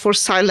 Shadows for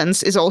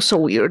Silence is also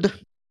weird.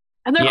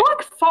 And they're Yeah.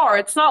 going far.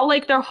 It's not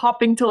like they're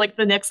hopping to like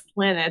the next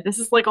planet. This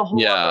is like a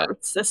whole Yeah. other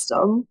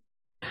system.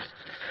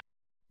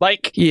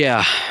 Like,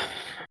 Yeah.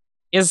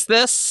 is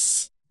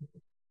this?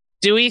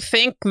 Do we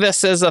think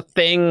this is a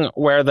thing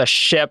where the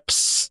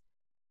ships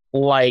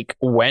like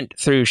went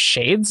through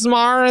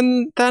Shadesmar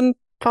and then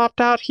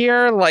popped out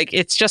here? Like,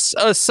 it's just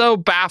so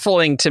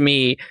baffling to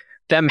me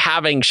them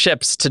having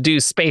ships to do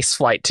space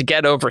flight to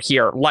get over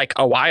here like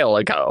a while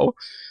ago.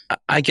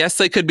 I guess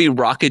they could be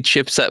rocket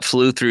ships that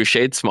flew through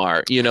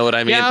Shadesmar. You know what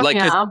I mean? Yeah. Like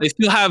Yeah. they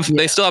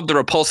still have the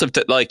repulsive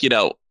like, you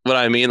know what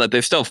I mean? Like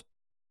they still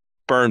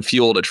burn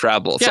fuel to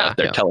travel. It's not Yeah. like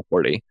they're Yeah.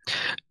 teleporting.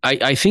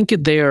 I think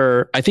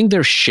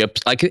their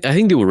ships. I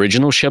think the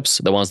original ships,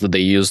 the ones that they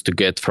used to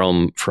get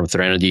from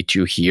Threnody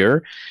to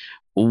here,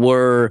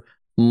 were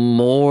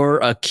more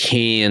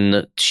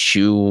akin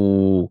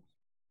to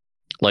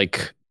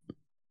like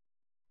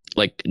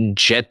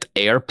jet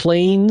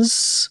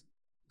airplanes.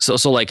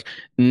 So like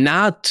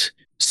not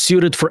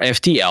suited for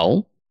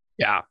FTL,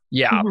 Yeah,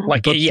 Mhm.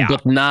 like but yeah,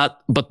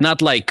 but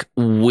not like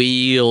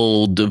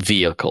wheeled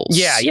vehicles.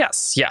 yeah,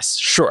 yes,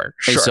 sure.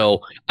 And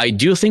so I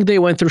do think they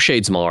went through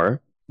Shadesmar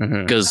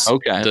Mhm. because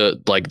Okay.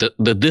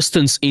 the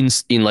distance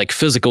in like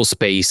physical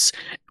space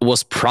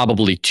was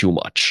probably too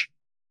much.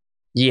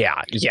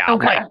 Yeah.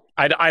 Okay.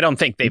 Like, I don't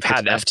think they've had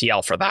Interesting.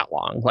 FTL for that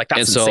long. Like that's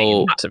And so-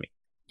 insane to me.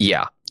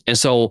 Yeah. And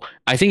so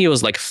I think it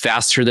was like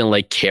faster than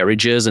like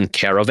carriages and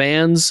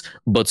caravans,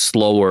 but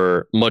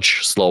slower,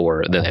 much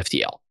slower than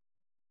FTL.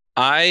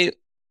 I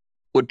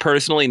would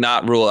personally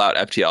not rule out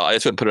FTL. I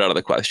just wouldn't put it out of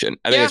the question.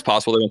 I think Yeah. it's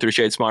possible they went through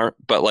Shadesmar,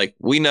 but like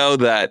we know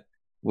that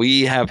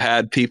We have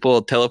had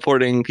people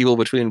teleporting people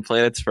between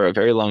planets for a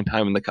very long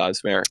time in the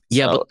Cosmere.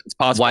 Yeah, so but it's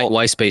possible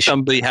why spaceship?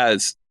 somebody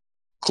has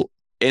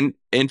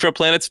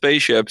intraplanet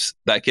spaceships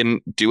that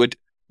can do it.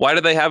 Why do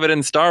they have it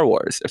in Star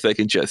Wars if they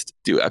can just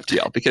do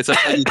FTL? Because that's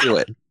how you do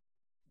it.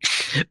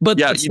 But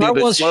Yeah, you Star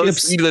do Wars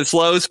ships. the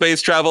slow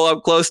space travel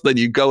up close, then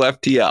you go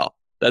FTL.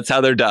 That's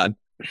how they're done.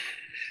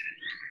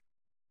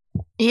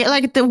 Yeah,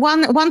 like the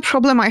one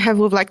problem I have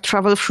with like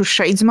travel through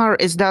Shadesmar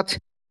is that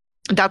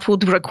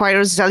would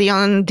require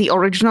Zelion, the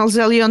original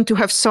Zelion, to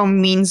have some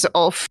means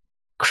of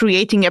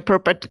creating a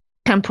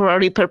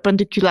temporary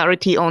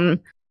perpendicularity on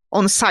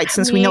site,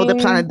 since we know the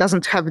planet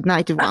doesn't have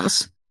native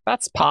ones.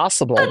 That's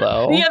possible,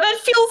 though. Yeah, that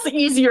feels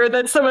easier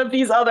than some of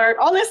these other.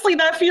 Honestly,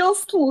 that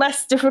feels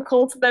less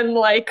difficult than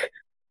like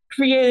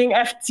creating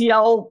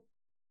FTL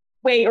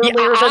way earlier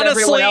than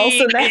everyone else.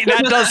 Honestly,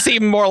 that does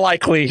seem more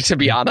likely, to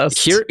be honest.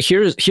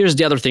 Here's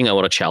the other thing I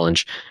want to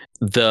challenge.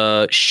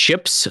 The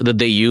ships that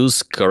they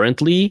use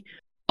currently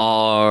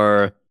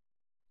are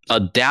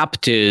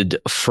adapted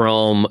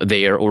from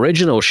their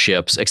original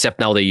ships, except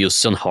now they use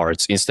sun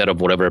hearts instead of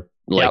whatever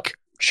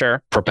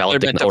Sure. propeller.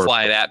 They're meant to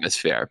fly in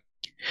atmosphere.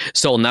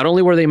 So not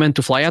only were they meant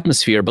to fly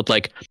atmosphere, but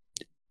like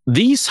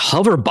these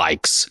hover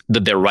bikes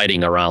that they're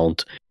riding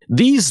around,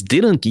 these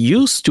didn't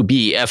used to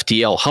be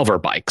FTL hover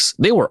bikes.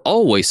 They were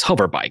always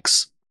hover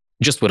bikes,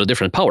 just with a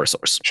different power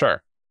source.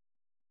 Sure.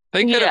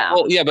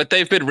 But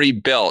they've been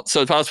rebuilt,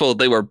 so it's possible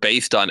they were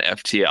based on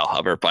FTL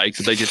hover bikes.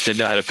 They just didn't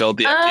know how to build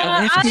the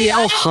FTL.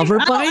 FTL hover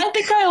bike? I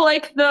think I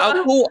like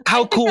the.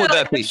 How cool would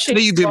that be? Should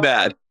you do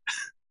that?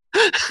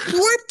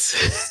 What?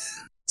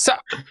 So,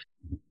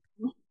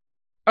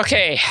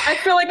 okay. I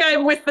feel like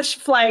I'm with the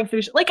flying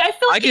through. Like I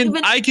feel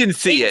like I can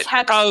see it.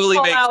 text Probably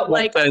call makes out, more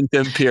like- sense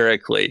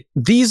empirically.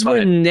 These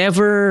were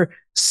never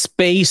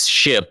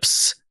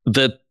spaceships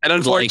that. And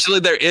unfortunately,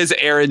 there is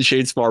air in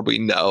Shadesmar. We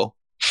know.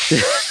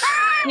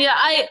 Yeah,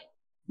 I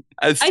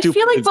As feel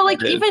stupid like, as but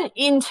like it is. even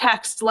in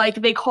text, like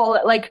they call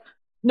it like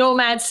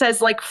Nomad says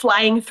like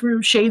flying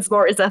through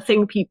Shadesmar is a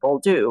thing people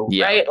do,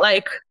 Yeah. right?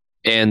 Like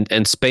And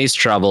space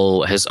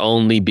travel has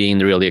only been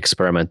really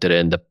experimented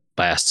in the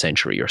past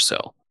century or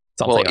so.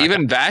 Something Well, like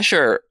even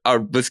Vasher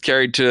was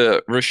carried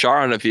to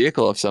Rashar on a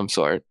vehicle of some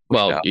sort.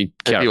 Well, Yeah. you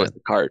Maybe can't. it was a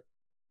cart.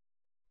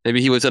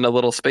 Maybe he was in a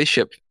little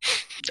spaceship.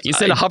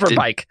 he's in a hover did-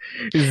 bike.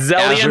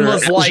 Zelian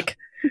was like,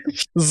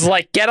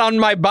 get on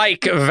my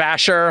bike,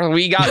 Vasher.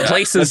 We got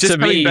places to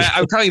be.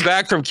 I'm coming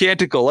back from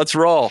Canticle. Let's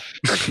roll.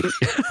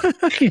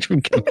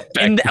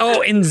 And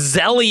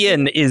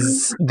Zelian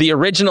is the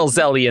original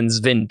Zelian's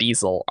Vin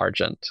Diesel,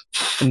 Argent.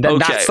 And then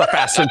Okay. that's the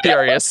Fast and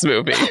Furious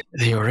movie.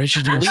 The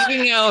original.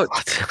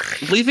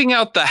 Leaving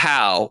out the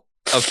how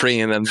of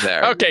bringing them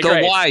there. Okay, the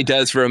great. why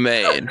does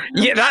remain.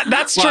 Yeah,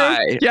 that's true.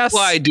 Why? Yes.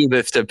 Why do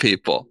this to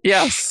people?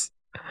 Yes.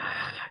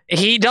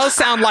 He does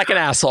sound like an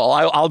asshole.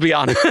 I'll be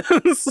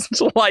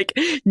honest. Like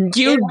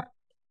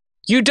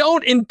you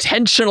don't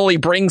intentionally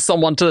bring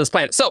someone to this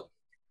planet. So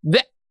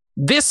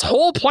this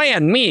whole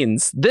plan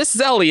means this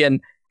Zelian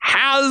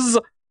has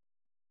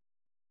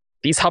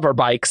these hover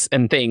bikes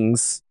and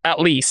things, at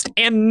least,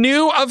 and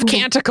knew of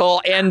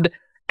Canticle and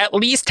at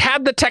least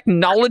had the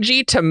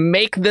technology to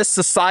make this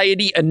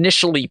society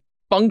initially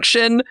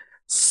function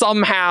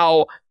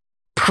somehow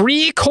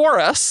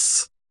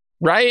pre-chorus,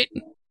 right?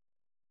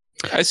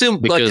 I assume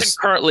Because-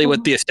 concurrently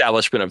with the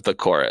establishment of the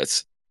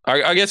chorus.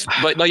 I guess,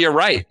 but no, you're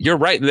right. You're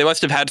right. They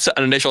must have had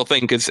an initial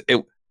thing because they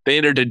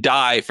needed to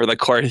die for the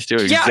chorus to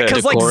exist. Yeah,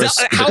 because like,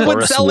 chorus- how the would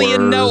chorus Zelian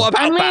were- know about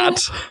I mean-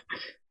 that?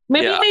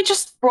 maybe Yeah. they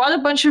just brought a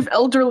bunch of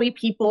elderly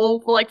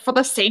people like for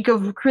the sake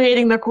of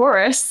creating the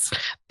chorus.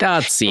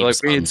 That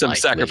seems we need some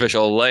unlikely.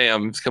 sacrificial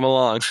lambs. Come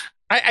along.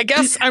 I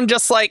guess I'm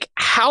just like,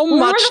 how We were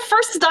much? the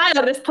first to die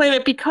on this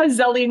planet because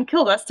Zelian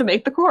killed us to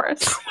make the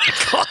chorus.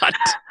 God.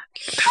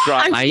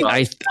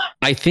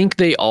 I think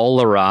they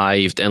all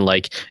arrived and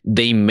like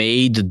they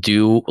made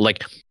do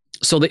like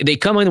so they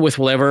come in with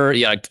whatever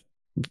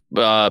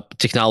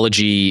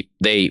technology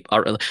they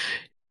are.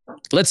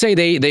 Let's say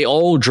they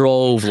all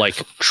drove like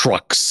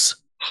trucks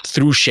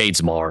through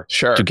Shadesmar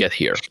Sure. to get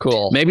here.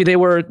 Cool. Maybe they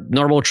were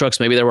normal trucks,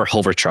 maybe they were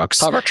hover trucks.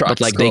 Hover trucks.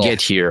 But like cool. they get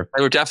here.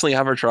 They were definitely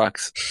hover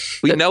trucks.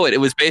 We know it. It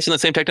was based on the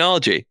same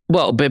technology.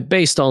 Well,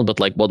 based on, but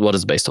like what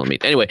is based on mean?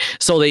 Anyway,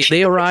 so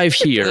they arrive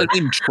here. I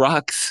mean,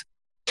 trucks.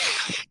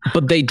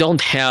 But they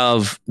don't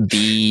have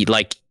the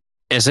like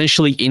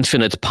essentially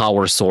infinite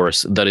power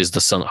source that is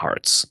the sun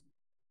hearts.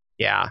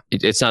 Yeah.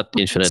 It's not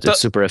infinite, So- it's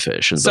super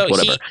efficient, So but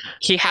whatever.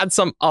 he had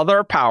some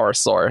other power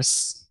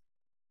source.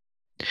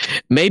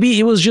 Maybe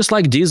it was just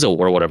like diesel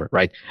or whatever,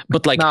 right?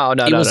 But like No,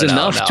 it was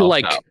enough to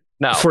like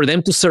no. for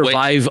them to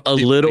survive a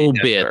little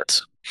wait,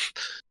 bit.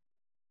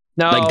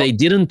 No. Like they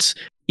didn't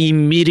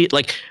immediately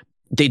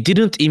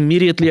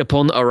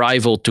upon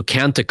arrival to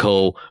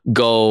Canticle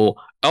go,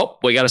 oh,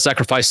 we got to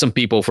sacrifice some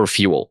people for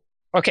fuel.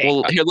 Okay.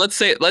 Well, here, let's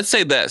say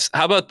this.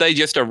 How about they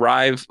just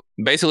arrive?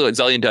 Basically, what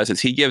Zelian does is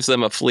he gives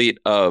them a fleet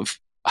of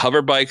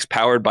hover bikes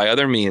powered by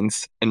other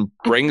means and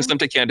brings them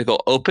to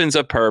Canticle, opens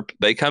a perp,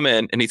 they come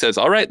in, and he says,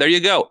 all right, there you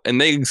go.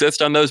 And they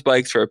exist on those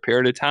bikes for a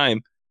period of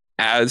time.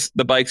 as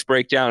the bikes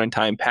break down and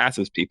time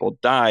passes, people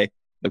die.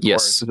 The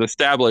Yes. course is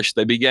established.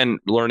 They begin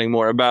learning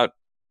more about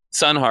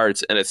Sun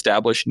Hearts and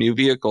establish new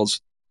vehicles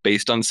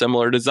based on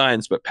similar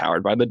designs, but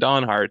powered by the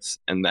Dawn Hearts.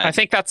 And then I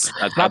think that's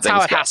how things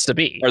it go. has to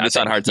be. Or I the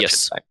Sun think. Hearts. I should Yes.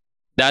 say.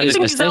 That You is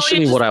think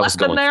essentially Zellion what just I was left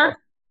them going there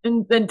for.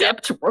 and then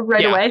dipped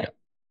right Yeah. away?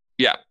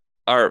 Yeah.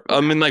 Or I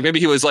mean, like maybe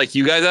he was like,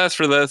 "You guys asked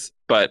for this,"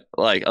 but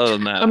like other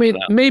than that, I mean,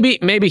 no.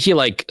 maybe he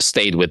like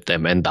stayed with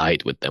them and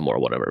died with them or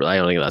whatever. I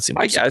don't think that's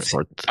I super guess.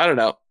 important. I don't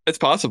know. It's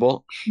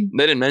possible.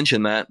 They didn't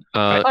mention that.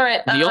 All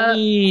right.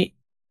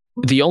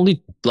 The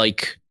only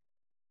like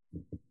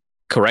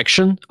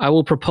correction I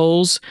will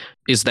propose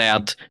is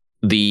that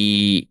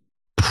the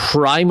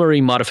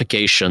primary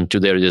modification to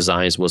their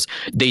designs was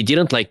they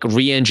didn't like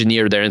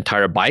re-engineer their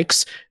entire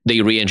bikes.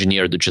 They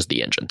re-engineered just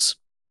the engines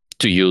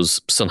to use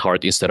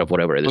Sunheart instead of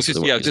whatever it is. Just,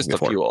 they were yeah, using just the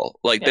before. fuel.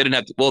 Like Yeah. they didn't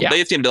have to. Well, Yeah. they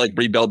just needed to like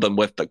rebuild them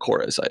with the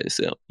chorus, I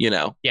assume.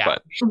 Yeah.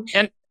 But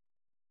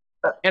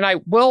And I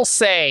will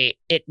say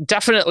it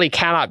definitely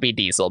cannot be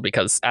diesel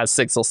because, as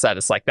Sigil said,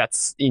 it's like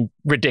that's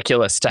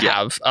ridiculous to Yeah.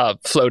 have a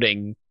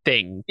floating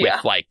thing with Yeah.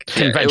 like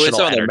yeah, it was conventional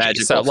some other energy.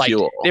 magical So like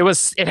fuel.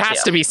 it has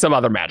Yeah. to be some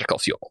other magical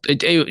fuel.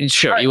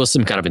 Sure, Alright. it was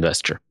some kind of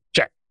investor.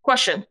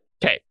 Question.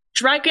 'Kay.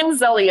 Dragon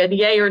Zellion,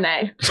 yay or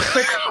nay?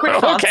 Quick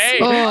thoughts. Okay.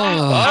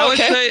 I would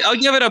okay. say I'll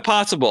give it a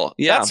possible.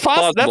 Yeah, That's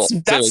possible.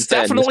 plausible. That's So,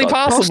 definitely it's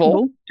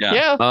possible. Yeah.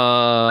 Yeah.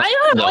 I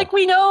don't know, No. like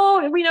we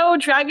know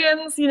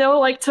dragons,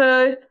 like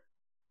to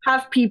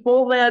have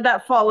people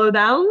that follow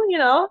them,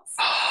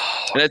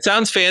 And it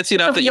sounds fancy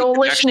enough a that you could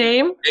Yolish actually,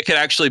 name. it could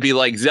actually be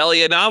like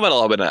Zelia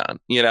Nominalbanon.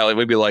 It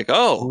would be like,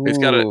 oh, it's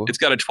Ooh.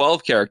 got a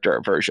 12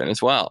 character version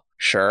as well.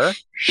 Sure.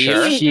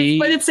 Sure. He-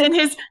 But it's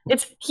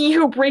he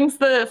who brings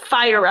the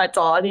fire at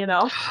dawn,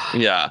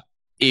 Yeah.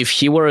 If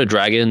he were a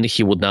dragon,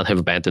 he would not have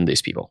abandoned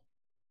these people.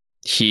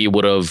 He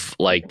would have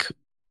like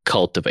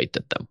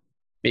cultivated them.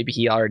 Maybe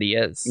he already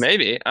is.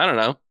 Maybe. I don't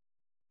know.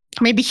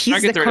 Maybe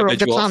he's the Dragons are core of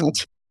the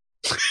individuals.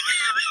 planet.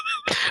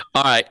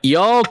 All right,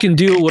 y'all can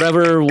do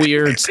whatever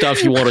weird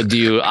stuff you want to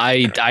do.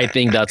 I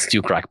think that's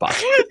too crackpot.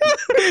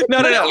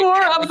 No. The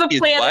core of the He's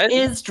planet what?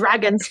 is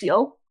dragon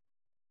steel.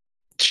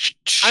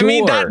 Sure. I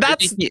mean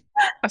that's Maybe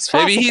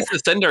possible. he's the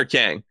Cinder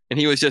King, and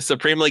he was just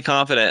supremely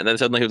confident, and then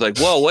suddenly he was like,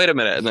 "Whoa, wait a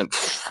minute!" And then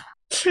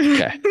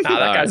okay. Nah,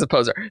 that All guy's a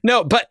poser.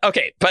 No, but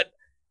okay, but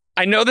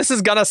I know this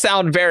is gonna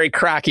sound very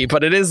cracky,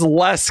 but it is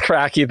less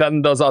cracky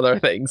than those other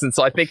things, and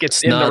so I think it's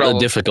It's in the not realm a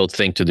of- difficult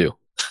thing to do.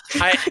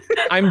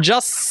 I'm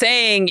just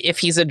saying, if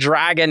he's a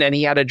dragon and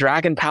he had a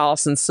dragon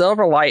palace in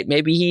Silverlight,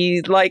 maybe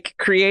he like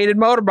created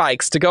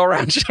motorbikes to go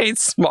around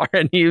Shadesmar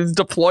and he's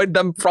deployed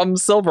them from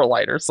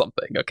Silverlight or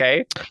something.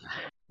 Okay,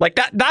 like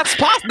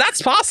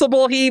that's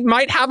possible. He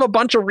might have a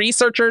bunch of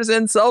researchers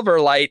in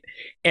Silverlight,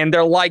 and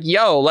they're like,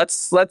 "Yo,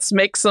 let's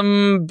make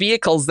some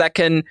vehicles that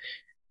can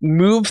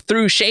move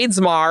through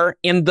Shadesmar,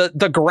 and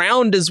the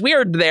ground is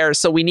weird there,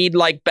 so we need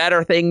like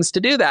better things to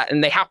do that,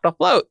 and they have to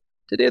float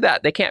to do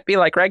that. They can't be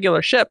like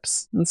regular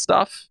ships and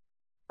stuff."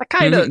 I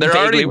kind of they're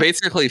already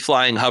basically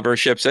flying hover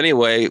ships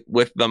anyway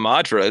with the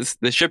Madras.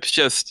 The ships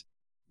just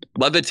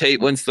levitate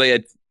once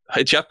they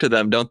hitch up to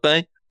them, don't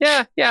they?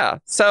 yeah.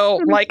 So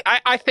like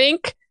I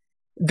think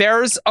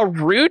there's a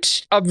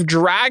root of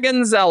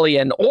Dragon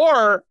Zellion,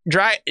 or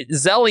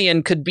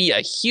Zellion could be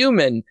a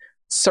human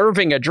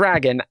serving a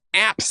dragon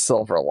at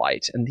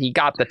Silverlight, and he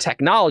got the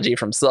technology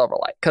from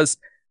Silverlight. Because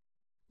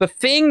the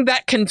thing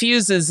that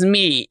confuses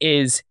me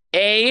is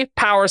A,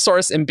 power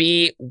source, and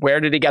B, where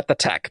did he get the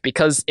tech?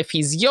 Because if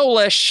he's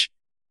Yolish,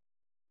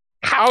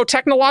 how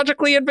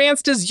technologically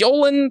advanced is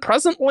Yolan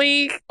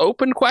presently?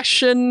 Open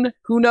question.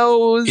 Who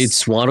knows?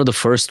 It's one of the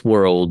first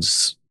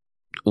worlds.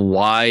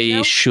 Why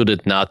No. should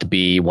it not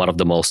be one of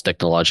the most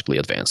technologically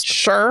advanced?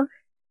 sure.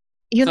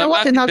 You know I'm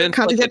what? not Another convinced,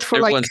 like, candidate that for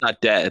like everyone's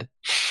not dead.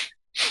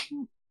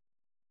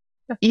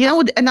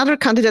 another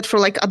candidate for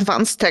like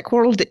advanced tech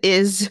world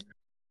is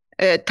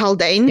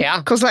Taldane. Yeah.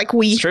 Because like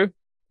It's true.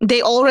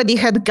 they already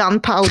had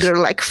gunpowder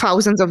like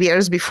thousands of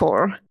years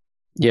before.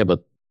 Yeah,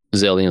 but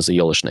Zellion is a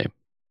Yolish name.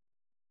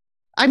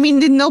 I mean,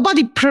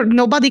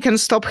 nobody can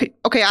stop him.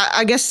 Okay,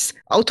 I guess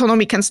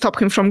autonomy can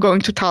stop him from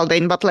going to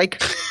Taldane, but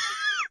like,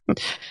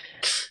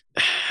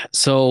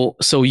 So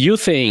you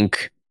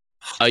think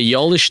a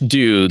Yolish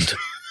dude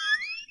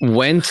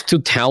went to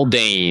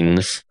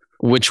Taldane,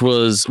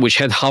 which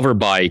had hover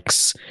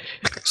bikes,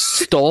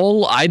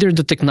 stole either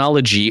the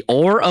technology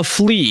or a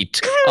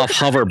fleet of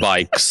hover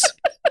bikes,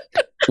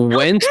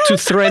 went to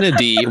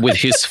Threnody with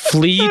his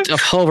fleet of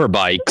hover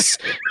bikes,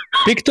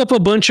 picked up a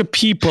bunch of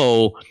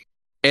people,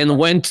 and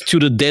went to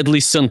the deadly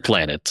sun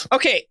planet.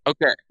 Okay.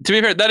 Okay. To be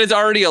fair, that is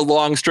already a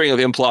long string of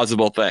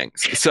implausible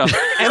things. So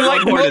And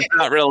like it's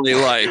not really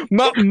like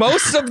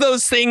most of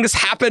those things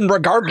happen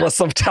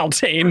regardless of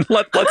Taldane.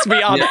 Let's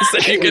be honest.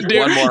 Yeah, You could do.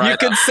 one more You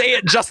item. could say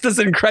it just as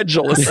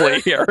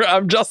incredulously here.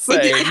 I'm just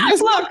saying.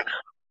 Look,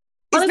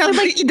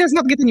 it does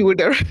not get any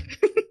weirder.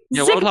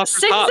 Yeah, World Hopper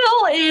top.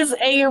 Sigil is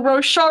a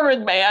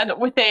Rosharan man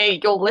with a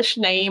Yolish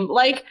name.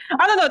 Like,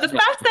 I don't know, the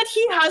fact that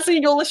he has a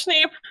Yolish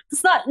name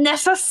does not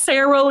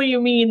necessarily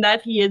mean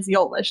that he is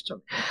Yolish.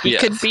 He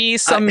Yes. could be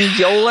some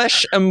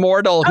Yolish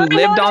immortal who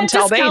lived on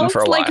Taldane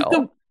for a while.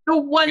 Like the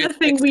one It's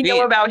thing we know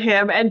 16. about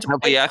him, and No,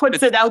 but it yeah, puts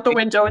it's it out the 16.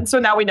 window, and so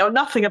now we know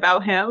nothing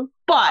about him.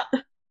 But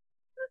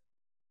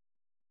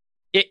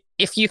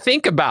If you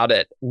think about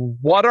it,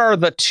 what are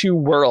the two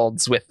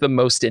worlds with the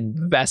most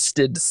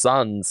invested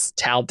suns?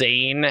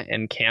 Taldane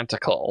and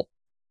Canticle.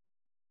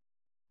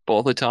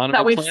 Both autonomous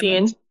that we've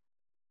planets? seen.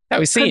 That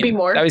we've seen. be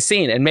more. That we've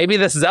seen. And maybe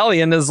this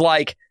Zellion is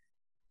like,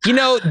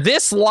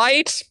 this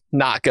light,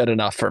 not good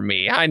enough for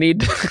me. I need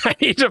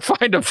to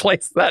find a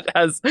place that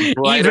has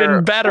Brighter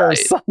even better light.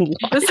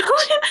 sunlight.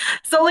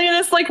 Zillion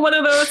is like one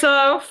of those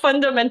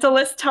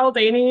fundamentalist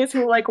Taldanis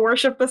who like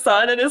worship the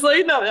sun and is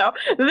like, no,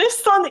 this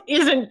sun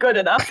isn't good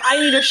enough. I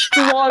need a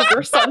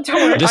stronger sun to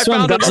worship. This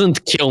one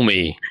doesn't kill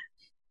me.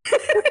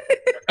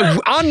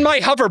 On my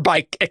hover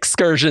bike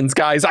excursions,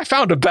 guys, I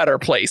found a better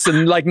place,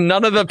 and like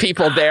none of the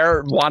people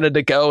there wanted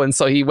to go, and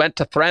so he went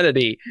to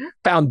Threnody,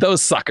 found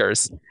those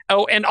suckers.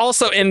 Oh, and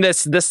also in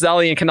this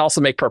Zellion can also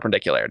make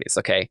perpendicularities.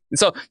 Okay,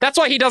 so that's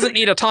why he doesn't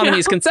need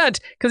autonomy's consent,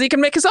 because he can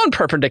make his own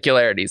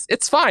perpendicularities.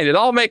 It's fine. It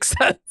all makes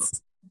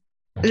sense.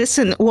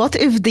 Listen, what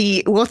if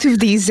the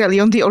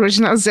Zellion, the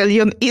original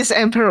Zellion, is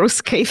Emperor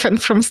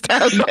Skaven from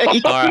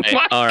Stargate?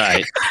 All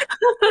right.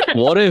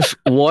 What if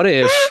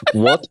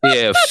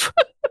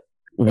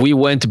we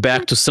went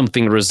back to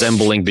something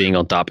resembling being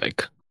on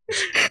topic?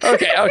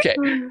 Okay.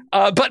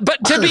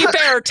 But to be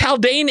fair,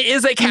 Taldane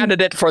is a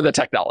candidate for the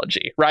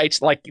technology, right?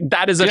 Like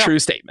that is a true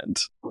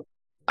statement.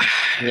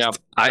 Yeah,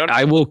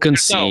 I will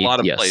concede. not a lot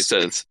of yes.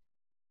 places.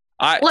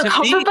 Look, To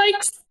hover me-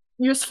 bikes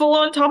useful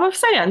on top of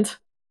sand.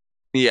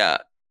 Yeah.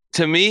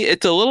 To me,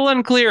 it's a little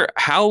unclear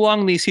how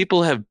long these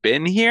people have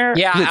been here.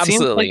 Yeah, 'Cause it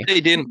absolutely. seems like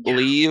they didn't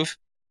leave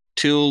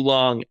too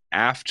long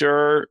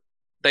after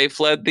they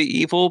fled the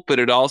evil, but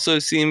it also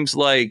seems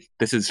like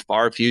this is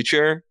far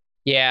future.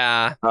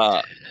 Yeah.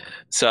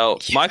 So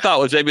my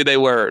thought was maybe they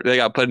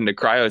got put into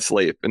cryo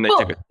sleep and they Well,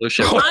 took a cruise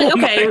ship.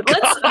 Okay,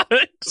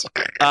 let's.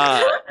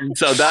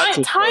 So that's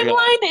what's going on.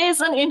 Timeline is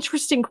an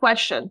interesting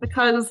question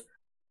because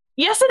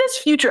yes, it is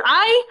future.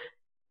 I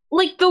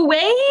like the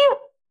way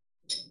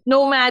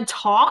Nomad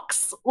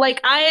talks.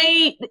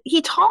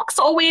 He talks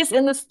always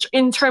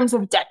in terms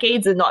of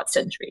decades and not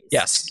centuries.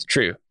 Yes,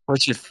 true.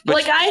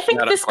 I think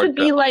this could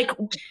be like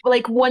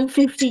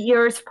 150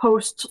 years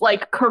post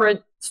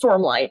current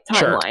Stormlight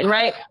timeline,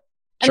 right?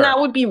 And Sure. that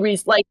would be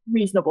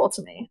reasonable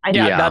to me.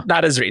 Yeah.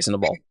 That is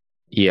reasonable.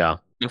 Yeah.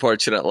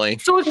 Unfortunately.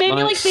 So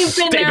maybe they've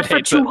been there David for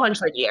hates it.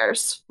 200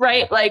 years,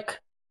 right?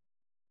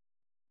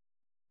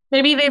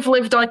 Maybe they've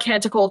lived on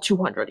Canticle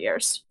 200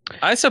 years.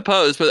 I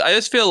suppose, but I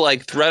just feel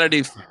like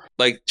Threnody,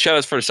 like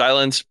Shadows for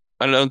Silence,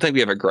 I don't think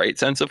we have a great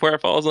sense of where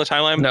it falls in the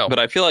timeline. No. But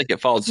I feel like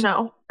it falls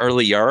No.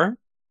 earlier.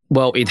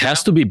 Well, it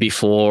has to be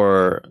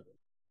before,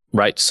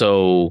 right?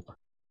 So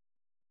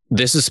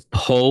this is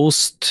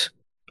post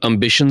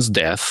Ambition's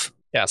death,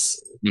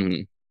 Yes.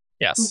 Mhm.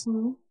 Yes.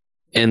 Mhm.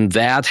 and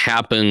that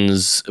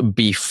happens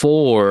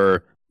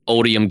before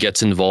Odium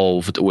gets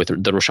involved with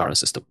the Roshara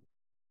system.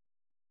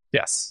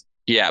 Yes.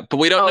 Yeah, but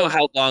we don't know Oh.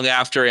 how long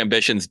after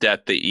Ambition's death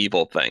the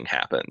evil thing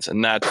happens,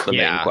 and that's the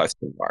Yeah. main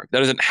question mark. That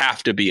doesn't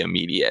have to be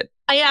immediate.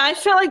 Yeah, I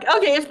feel like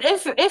okay,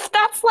 if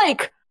that's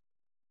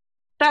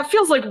that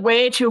feels like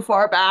way too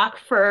far back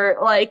for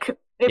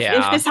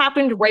if this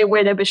happened right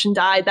when Ambition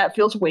died, that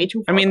feels way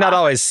too I far mean, back. that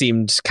always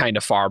seemed kind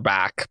of far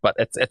back, but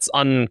it's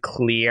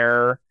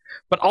unclear.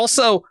 But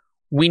also,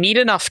 we need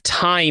enough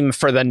time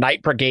for the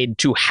Night Brigade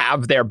to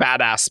have their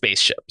badass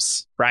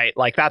spaceships, right?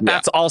 Like that. Yeah.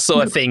 That's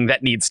also a thing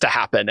that needs to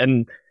happen,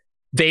 and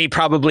they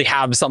probably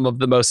have some of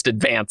the most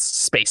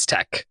advanced space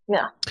tech.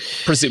 Yeah.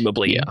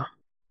 Presumably. Yeah.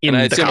 In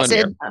And I the assume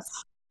Cosmere.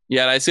 Yes.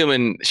 Yeah, and I assume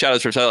in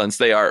Shadows for Silence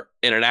they are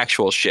in an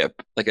actual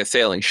ship, like a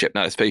sailing ship,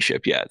 not a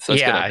spaceship yet. So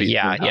it's Yeah. gonna be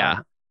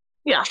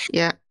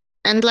Yeah.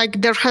 And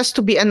there has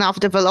to be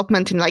enough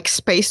development in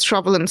space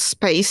travel and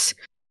space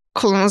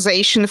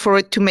colonization for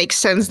it to make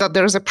sense that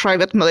there's a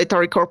private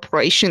military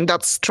corporation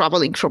that's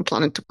traveling from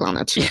planet to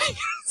planet.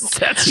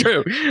 That's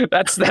true.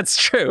 That's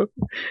true.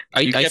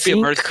 You can't be a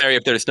mercenary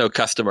if there's no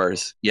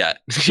customers yet.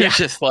 You're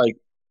just flying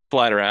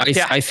around.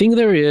 I think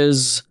there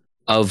is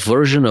a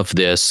version of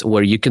this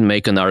where you can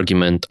make an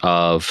argument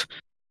of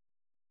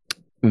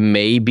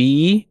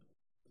maybe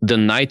the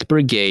Night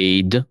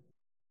Brigade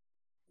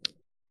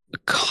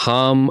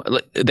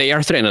they are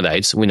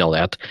Threnodites, we know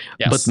that.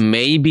 Yes. But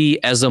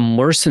maybe as a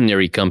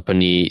mercenary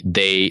company,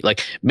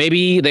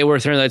 maybe they were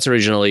Threnodites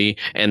originally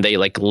and they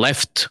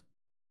left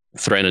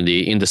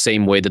Threnody in the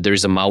same way that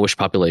there's a Maoish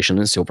population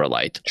in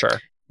Silverlight. Sure.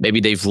 Maybe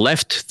they've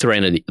left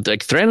Threnody.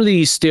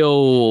 Threnody is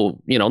still,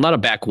 not a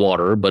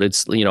backwater, but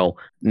it's,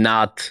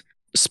 not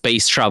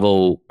space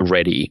travel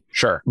ready.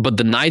 Sure. But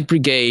the Night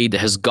Brigade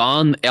has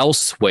gone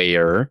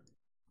elsewhere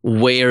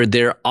where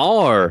there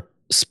are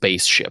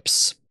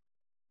spaceships.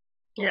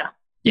 Yeah.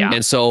 Yeah.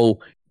 And so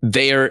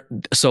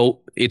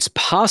it's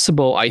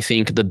possible, I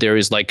think, that there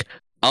is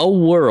a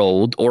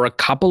world or a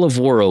couple of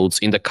worlds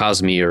in the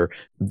Cosmere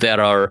that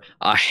are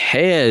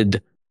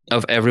ahead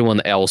of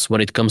everyone else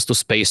when it comes to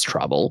space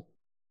travel.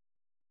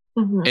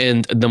 Mhm.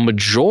 And the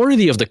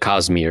majority of the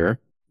Cosmere,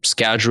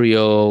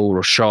 Scadrio,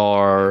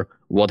 Roshar,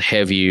 what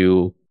have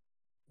you,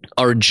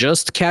 are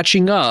just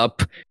catching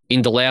up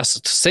in the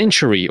last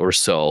century or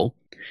so.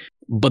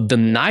 But the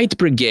Night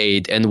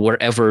Brigade and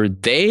wherever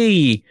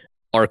they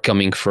are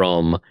coming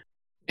from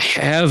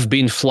have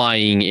been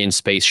flying in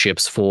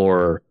spaceships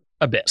for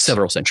A bit.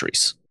 several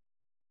centuries.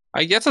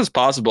 I guess it's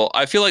possible.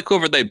 I feel like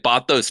whoever they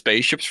bought those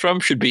spaceships from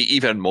should be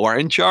even more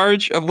in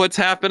charge of what's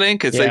happening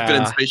because they've been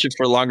in Yeah. spaceships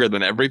for longer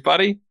than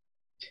everybody.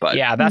 But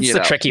Yeah, that's you the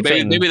know, tricky maybe,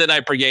 thing. Maybe the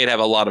Night Brigade have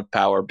a lot of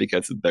power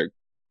because of their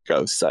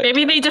ghost side.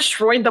 Maybe they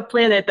destroyed the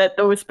planet that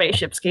those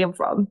spaceships came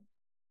from.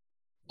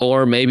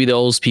 Or maybe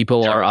those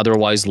people are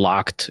otherwise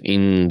locked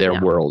in their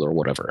Yeah. world or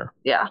whatever.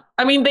 Yeah,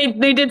 I mean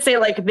they did say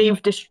like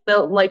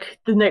like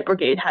the Night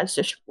Brigade has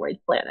destroyed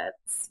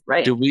planets,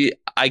 right? Do we?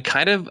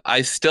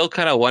 I still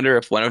kind of wonder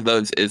if one of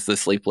those is the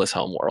Sleepless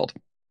Homeworld.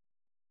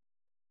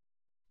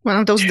 One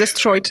of those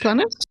destroyed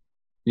planets.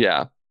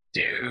 Yeah,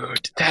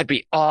 Dude, that'd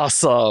be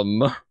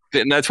awesome.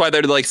 and that's why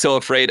they're like so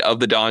afraid of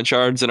the Dawn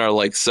Shards and are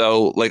like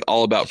so like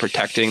all about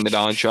protecting the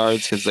Dawn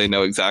Shards because they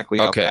know exactly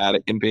how Okay. bad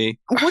it can be.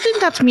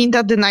 Wouldn't that mean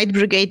that the Night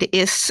Brigade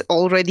is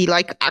already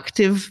like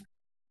active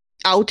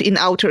out in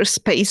outer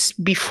space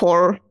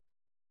before?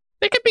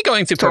 They could be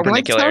going through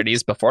Stormlight stuff?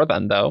 perpendicularities before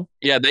then, though.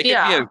 Yeah, they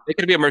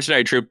could be a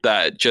mercenary troop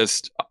that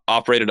just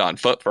operated on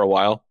foot for a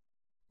while.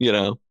 You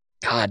know,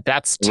 God,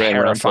 that's Ran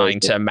around terrifying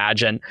places. to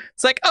imagine.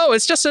 It's like, oh,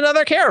 it's just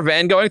another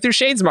caravan going through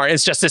Shadesmar.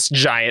 It's just this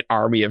giant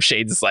army of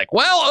shades. It's like,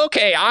 well,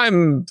 okay,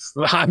 I'm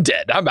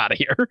dead. I'm out of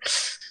here.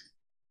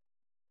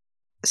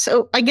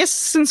 So I guess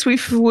since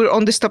we're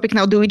on this topic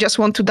now, do we just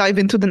want to dive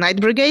into the Night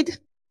Brigade?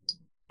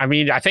 I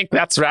mean, I think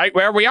that's right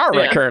where we are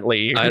Yeah.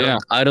 currently. I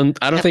don't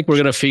think we're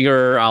gonna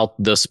figure out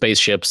the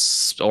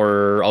spaceships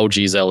or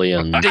OG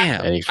Zellion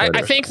Damn. any further.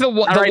 I think the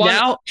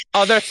one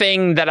other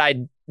thing that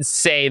I'd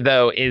say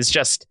though is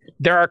just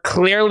there are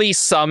clearly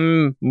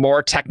some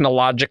more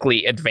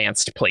technologically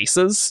advanced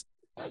places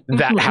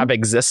that Mhm. have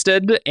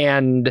existed,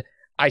 and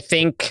I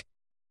think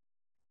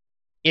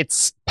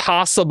it's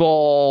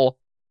possible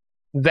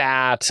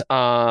that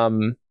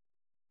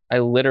I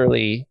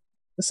literally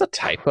is this a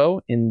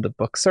typo in the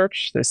book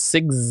search? There's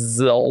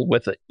Sigzil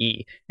with an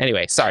E.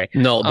 Anyway, sorry.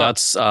 No,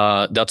 that's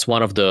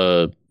one of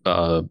the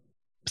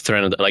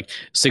Threnody. Like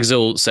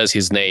Sigzil says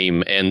his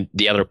name, and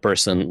the other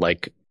person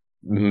like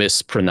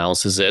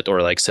mispronounces it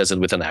or like says it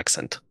with an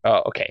accent.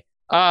 Oh, okay.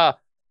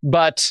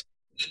 But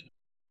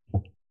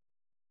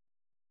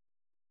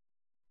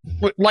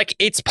like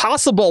it's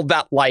possible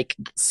that like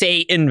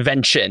say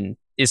invention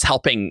is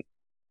helping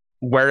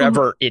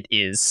wherever it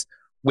is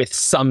with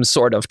some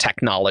sort of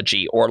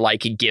technology or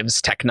like it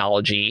gives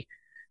technology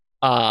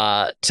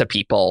to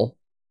people.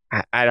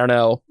 I don't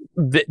know.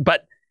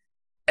 But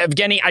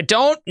Evgeny, I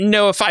don't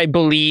know if I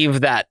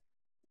believe that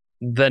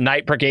the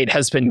Night Brigade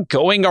has been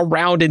going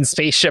around in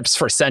spaceships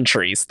for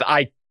centuries.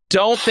 I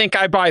don't think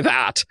I buy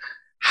that.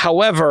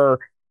 However,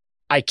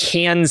 I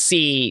can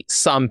see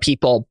some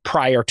people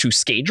prior to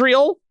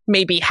Scadrial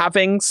maybe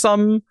having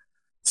some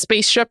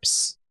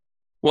spaceships.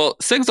 Well,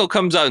 Sigzil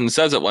comes out and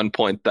says at one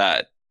point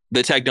that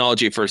the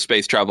technology for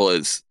space travel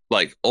is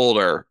like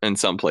older in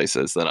some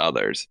places than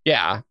others.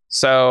 Yeah.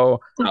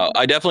 So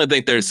I definitely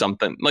think there's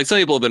something like some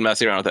people have been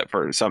messing around with it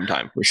for some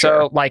time. For so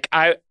sure. like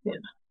I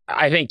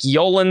think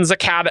Yolan's a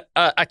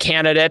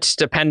candidate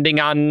depending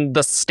on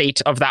the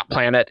state of that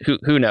planet.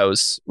 Who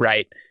knows,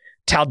 right?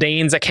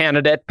 Taldane's a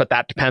candidate, but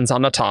that depends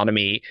on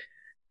autonomy.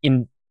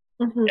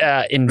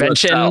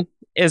 Invention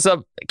is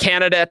a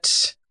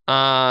candidate.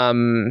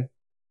 And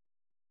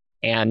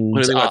What do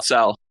you think about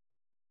Sal?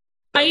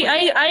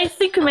 I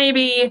think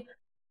maybe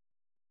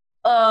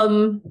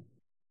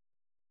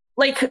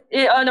like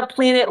on a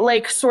planet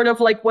like sort of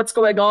like what's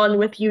going on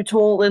with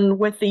Utol and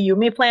with the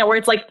Yumi planet, where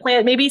it's like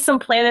maybe some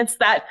planets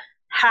that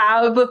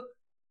have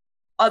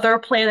other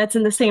planets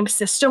in the same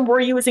system. We're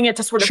using it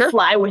to sort of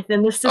fly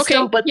within the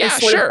system, but this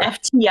sort of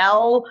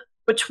FTL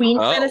between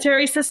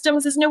planetary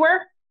systems is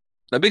newer.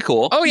 That'd be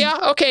cool. Oh yeah,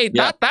 okay.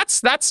 Yeah.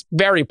 That's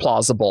very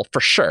plausible for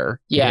sure.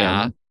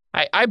 Yeah.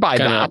 I buy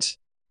that.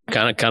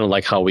 Kind of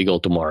like how we go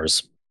to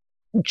Mars.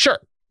 Sure.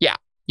 Yeah.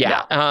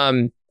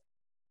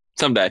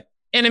 Someday.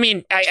 And I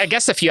mean, I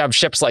guess if you have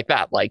ships like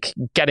that, like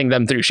getting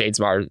them through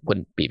Shadesmar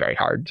wouldn't be very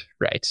hard,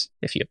 right?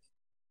 If you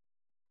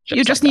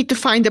just need to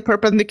find a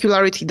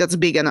perpendicularity that's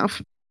big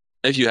enough.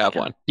 If you have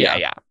one.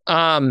 Yeah.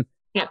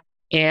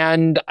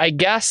 And I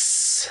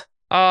guess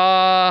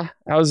I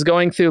was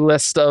going through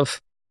list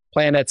of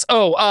planets.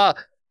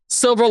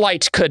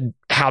 Silverlight could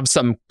have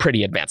some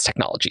pretty advanced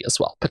technology as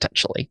well,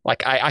 potentially.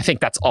 Like I think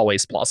that's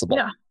always plausible,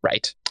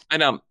 right? I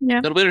know. Yeah.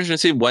 It'll be interesting to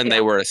see when they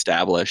were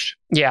established.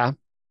 Yeah.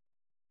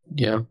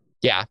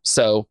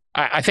 So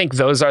I think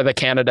those are the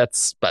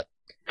candidates. But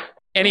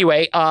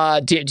anyway,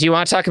 do you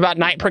want to talk about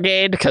Night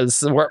Brigade?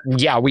 Because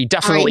we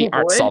definitely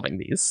aren't solving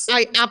these.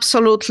 I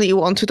absolutely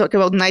want to talk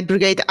about Night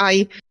Brigade.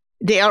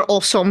 They are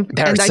awesome,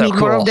 and I need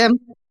more of them.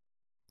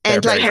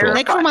 And like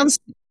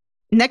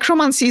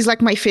necromancy is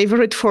like my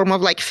favorite form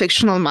of like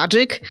fictional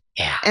magic.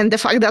 Yeah. And the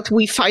fact that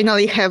we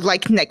finally have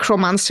like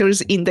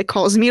necromancers in the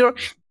Cosmere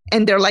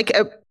and they're like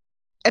a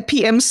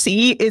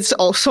PMC is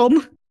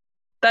awesome.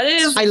 That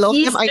is I love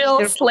them.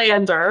 still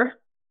slander.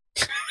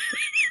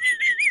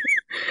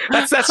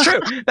 That's true.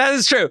 That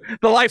is true.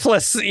 The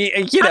lifeless, you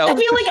I know.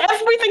 feel like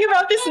everything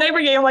about this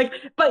Sniper game, like,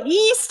 but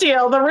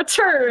Steal, the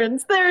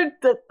returns, I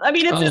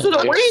mean, is it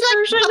a worse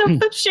version of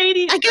the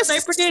shady I guess-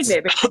 Sniper game?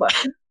 Maybe.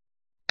 But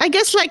I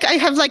guess like I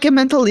have like a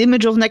mental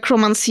image of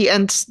necromancy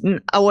and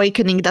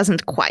awakening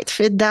doesn't quite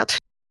fit that.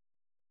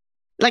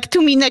 Like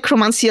to me,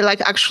 necromancy like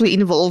actually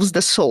involves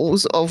the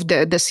souls of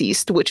the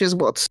deceased, which is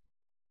what.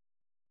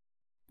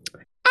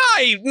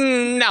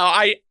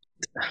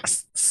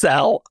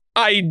 Sell.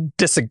 I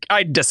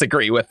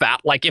disagree with that.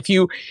 Like if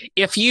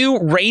you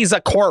raise a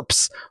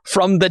corpse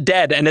from the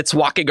dead and it's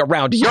walking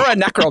around, you're a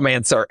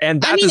necromancer,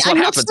 and that is what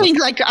I'm happens. not saying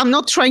like I'm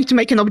not trying to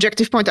make an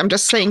objective point. I'm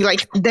just saying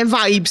like the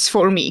vibes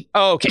for me.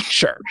 Oh, okay,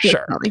 sure.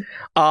 Definitely.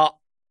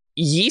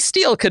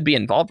 Yeasteel could be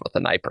involved with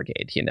the Night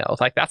Brigade, you know,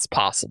 like that's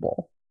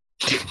possible.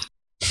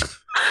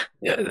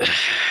 He's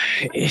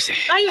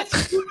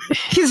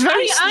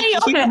very.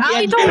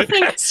 I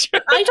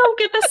don't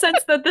get the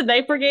sense that the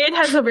Night Brigade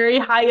has a very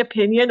high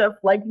opinion of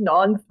like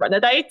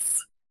non-Threnodites.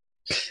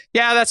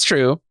 Yeah, that's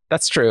true.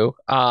 That's true.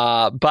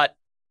 But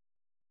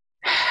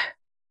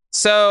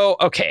so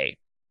okay.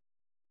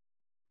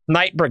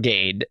 Night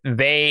Brigade,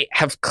 they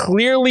have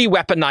clearly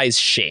weaponized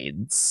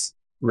shades,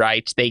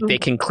 right? They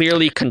can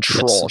clearly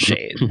control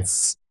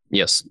shades.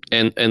 Yes,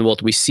 and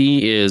what we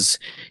see is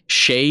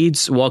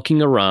shades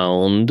walking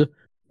around,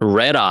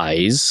 red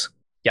eyes.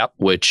 Yep.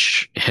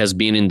 Which has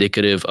been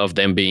indicative of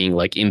them being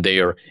like in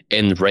their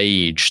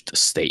enraged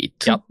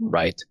state. Yep.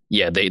 Right.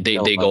 Yeah. They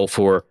go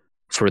for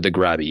the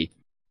grabby.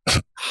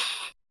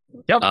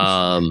 Yep.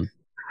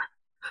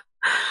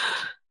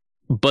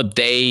 But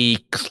they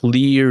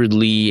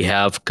clearly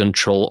have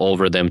control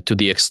over them to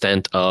the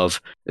extent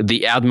of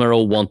the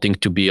Admiral wanting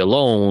to be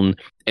alone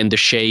and the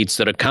shades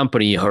that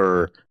accompany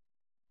her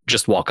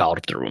just walk out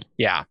of the room.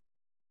 Yeah.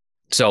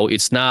 So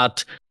it's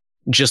not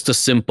just a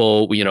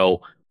simple,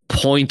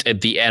 point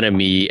at the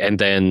enemy and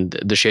then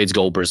the shades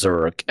go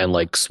berserk and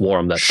like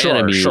swarm that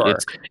enemy. Sure.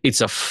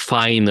 It's a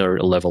finer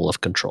level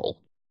of control.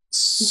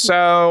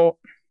 So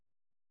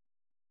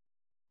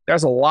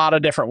there's a lot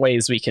of different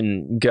ways we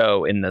can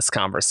go in this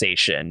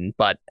conversation,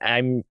 but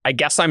I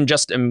guess I'm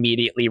just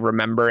immediately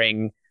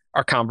remembering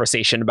our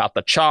conversation about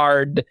the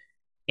Chard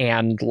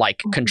and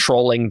like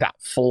controlling that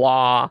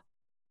flaw,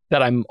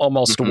 that I'm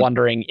almost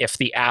wondering if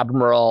the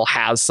Admiral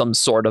has some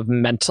sort of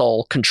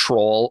mental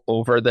control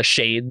over the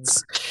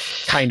shades,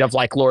 kind of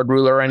like Lord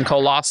Ruler and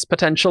Kolos,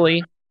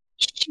 potentially.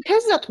 She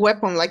has that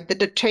weapon, like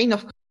the chain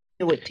of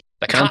continuity.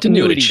 The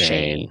continuity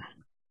chain.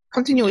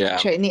 Continuity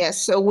chain,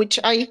 yes. So which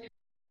I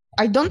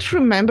don't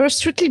remember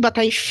strictly, but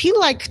I feel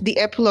like the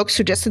epilogue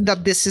suggested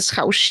that this is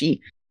how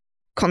she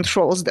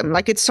controls them.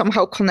 Like it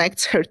somehow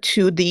connects her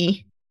to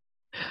the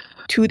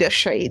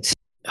shades.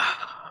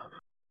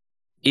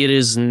 It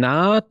is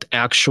not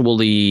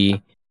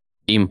actually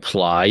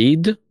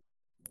implied,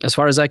 as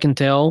far as I can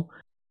tell,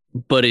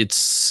 but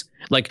it's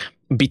like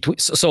between.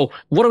 So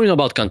what do we know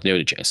about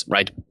continuity chains,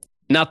 right?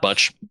 Not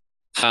much.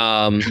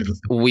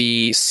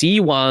 We see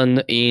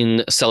one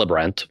in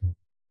Celebrant.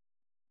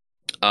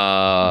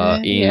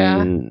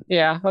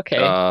 Yeah. Okay.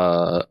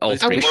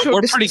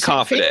 We're pretty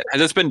confident. Has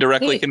this been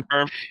directly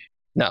confirmed?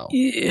 No.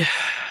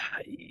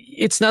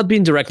 It's not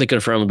been directly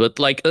confirmed, but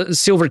like a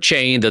silver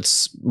chain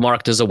that's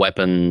marked as a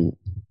weapon.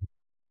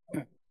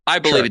 I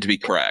believe it to be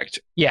correct.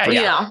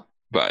 Yeah.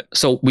 But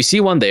so we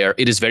see one there.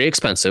 It is very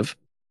expensive,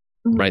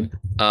 right?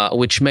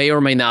 Which may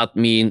or may not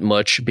mean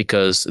much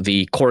because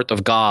the Court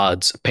of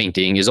Gods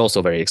painting is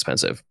also very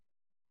expensive.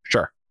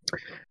 Sure.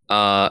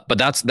 But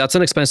that's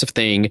an expensive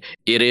thing.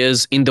 It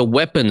is in the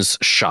weapons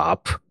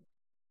shop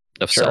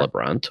of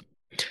Celebrant.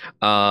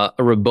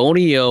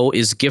 Rabonio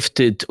is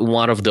gifted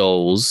one of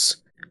those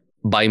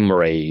by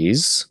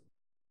Mraze,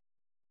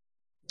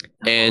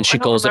 and she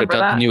calls it a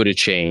continuity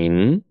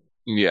chain.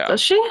 Yeah. Does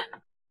she?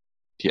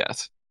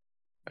 Yes.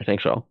 I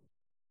think so.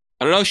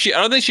 I don't know.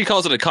 I don't think she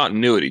calls it a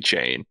continuity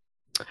chain.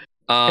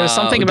 There's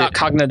something about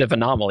cognitive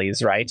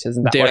anomalies, right?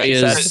 Isn't that what it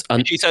says?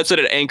 She says that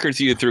it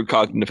anchors you through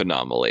cognitive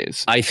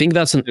anomalies. I think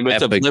that's an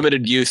It's epic. of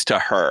limited use to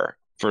her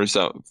for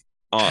some.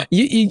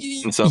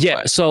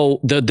 Yeah. So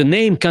the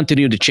name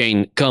continuity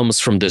chain comes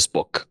from this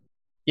book.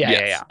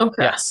 Yeah.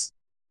 Okay.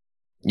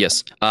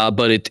 Yes.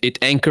 But it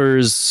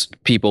anchors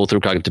people through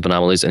cognitive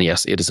anomalies, and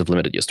yes, it is of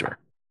limited use to her.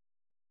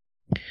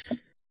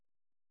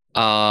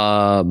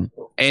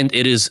 And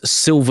it is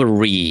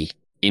silvery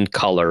in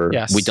color.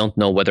 Yes. We don't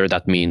know whether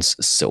that means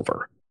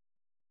silver.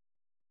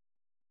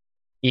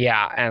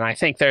 Yeah, and I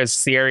think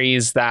there's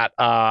theories that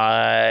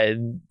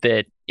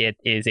that it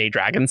is a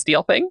dragon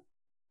steel thing.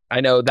 I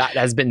know that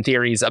has been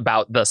theories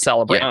about the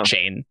Celebrant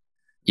chain.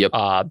 Yep.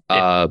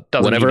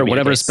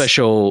 Whenever a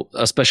special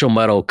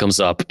metal comes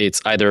up,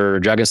 it's either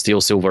dragon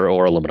steel, silver,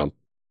 or aluminum,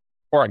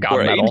 or a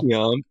god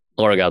metal.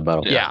 or a god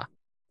metal. Yeah.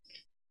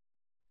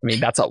 I mean,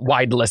 that's a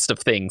wide list of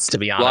things, to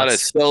be A lot of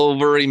honest.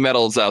 silvery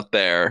metals out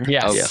there.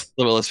 Yes. Of Yeah.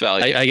 limitless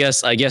value. I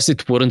guess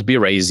it wouldn't be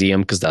Raysium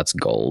because that's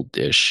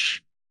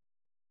goldish.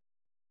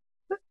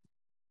 I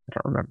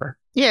don't remember.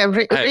 Yeah, I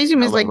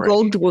radium is like remember.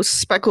 gold was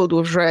speckled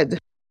with red.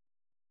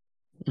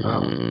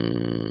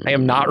 Mm, I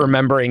am not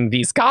remembering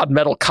these god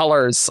metal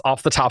colors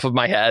off the top of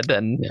my head,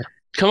 and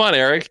Come on,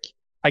 Eric.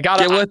 I Get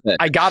gotta with it.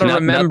 I gotta Not-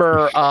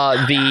 remember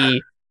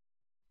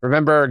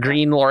remember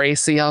green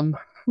Lauraceum.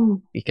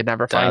 You could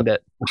never find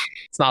it.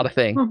 It's not a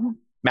thing. Mhm.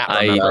 Matt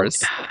I-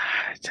 remembers.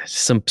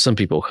 Some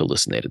people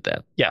hallucinated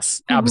that.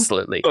 Yes, Mhm.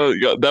 absolutely. Oh,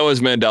 yeah, that was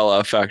Mandela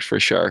effect for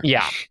sure.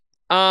 Yeah.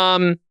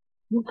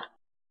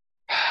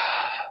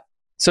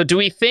 So do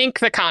we think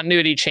the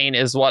continuity chain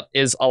is what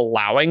is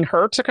allowing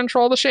her to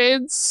control the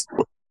shades?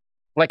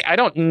 Like, I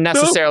don't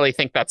necessarily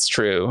think that's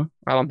true.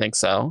 I don't think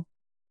so.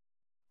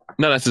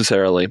 Not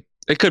necessarily.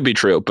 It could be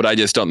true, but I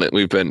just don't think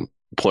we've been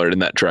pointed in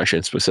that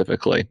direction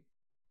specifically.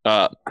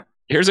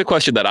 Here's a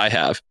question that I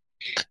have.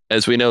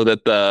 As we know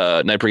that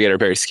the Night Brigade are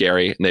very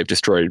scary and they've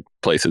destroyed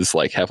places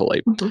like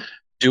heavily. Mhm.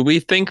 Do we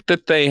think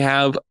that they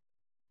have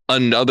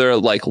another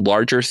like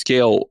larger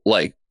scale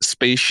like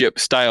spaceship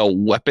style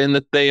weapon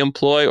that they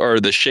employ, or are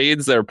the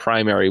shades their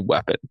primary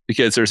weapon?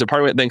 Because there's a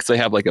part of me that thinks they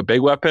have like a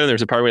big weapon,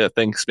 there's a part of me that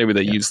thinks maybe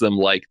they use them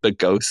like the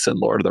ghosts in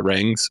Lord of the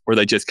Rings, where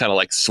they just kind of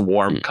like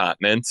swarm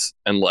continents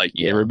and like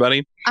eat Yeah.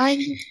 everybody.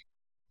 I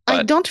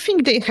But- don't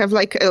think they have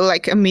like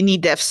a mini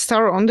Death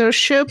Star on their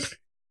ship,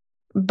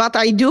 but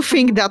I do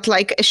think that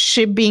like a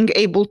ship being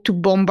able to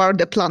bombard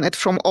the planet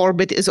from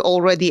orbit is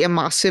already a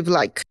massive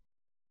like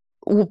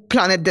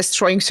planet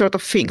destroying sort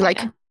of thing. Like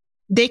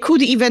they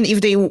could even, if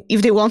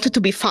they wanted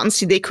to be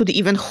fancy, they could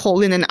even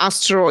haul in an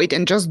asteroid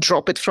and just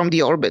drop it from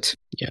the orbit.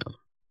 Yeah,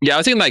 I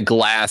was thinking like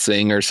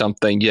glassing or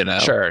something, you know.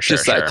 Sure,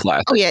 Just that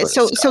classic. Oh yeah,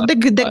 so stuff. the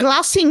but-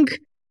 glassing,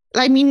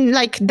 I mean,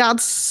 like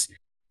that's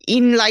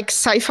in like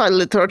sci-fi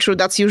literature.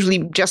 That's usually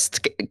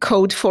just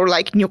code for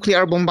like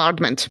nuclear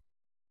bombardment.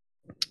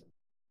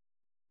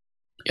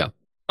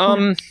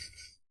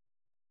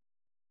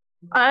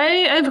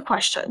 I have a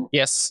question.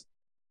 Yes.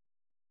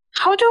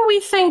 How do we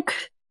think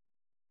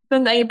the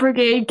Night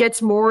Brigade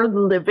gets more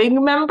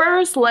living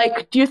members?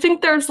 Like, do you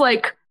think there's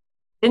like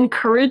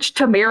encouraged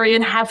to marry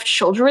and have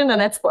children,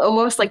 and that's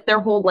almost like their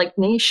whole like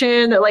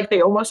nation, or like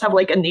they almost have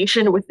like a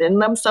nation within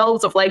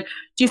themselves of like,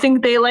 do you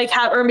think they like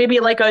have, or maybe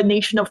like a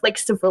nation of like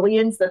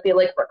civilians that they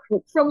like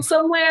recruit from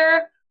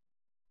somewhere?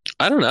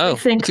 I don't know. I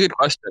think- It's a good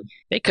question.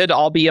 They could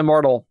all be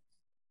immortal.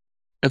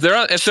 If they're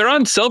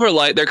on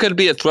Silverlight, there could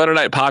be a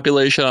Threnodite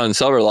population on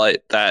Silverlight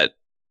that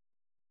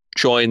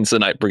joins the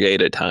Night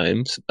Brigade at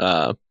times.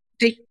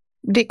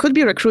 They could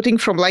be recruiting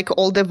from like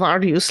all the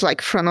various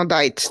like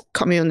Threnodite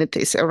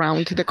communities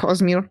around the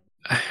Cosmere.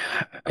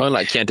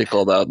 Unlike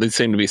Canticle, though, they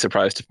seem to be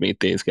surprised to meet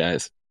these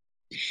guys.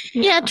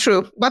 Yeah,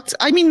 true. But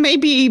I mean,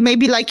 maybe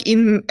like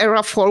in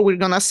Era 4, we're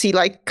gonna see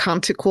like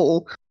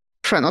Canticle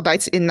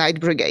Threnodites in Night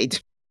Brigade.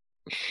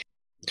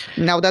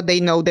 Now that they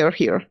know they're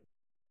here.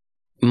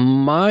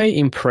 My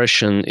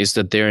impression is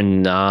that they're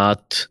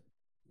not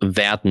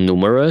that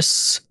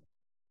numerous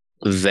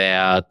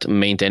that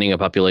maintaining a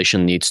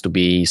population needs to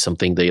be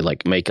something they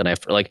like make an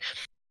effort. Like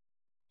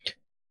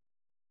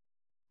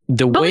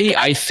the But way like,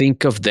 I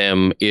think of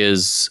them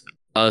is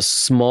a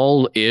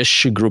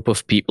small-ish group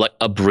of people, like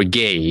a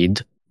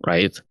brigade,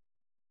 right?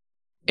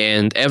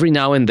 And every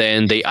now and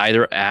then they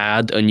either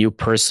add a new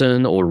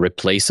person or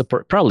replace a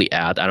probably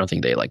add. I don't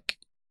think they like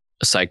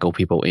cycle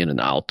people in and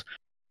out.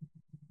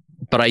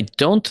 But I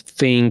don't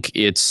think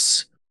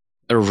it's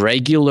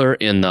irregular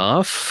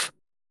enough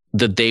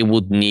that they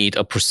would need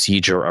a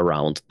procedure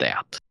around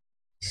that.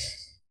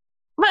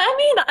 But I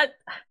mean,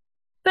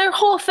 their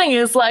whole thing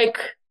is like,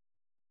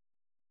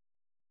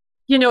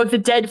 you know, the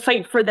dead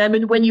fight for them,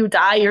 and when you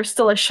die, you're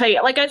still a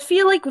shite. Like, I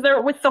feel like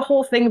they're with the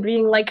whole thing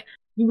being like,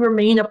 you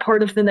remain a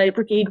part of the Night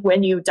Brigade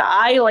when you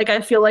die. Like,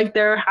 I feel like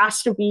there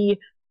has to be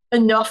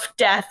enough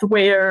death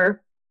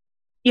where,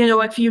 you know,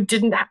 if you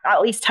didn't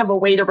at least have a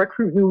way to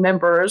recruit new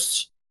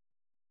members,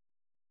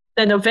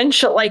 then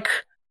eventually, like,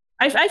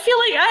 I feel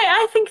like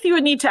I think you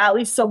would need to at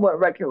least somewhat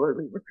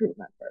regularly recruit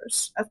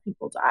members as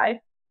people die.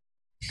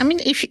 I mean,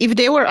 if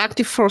they were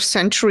active for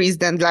centuries,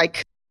 then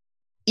like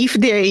if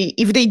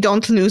they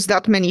don't lose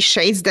that many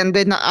shades, then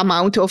the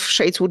amount of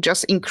shades would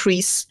just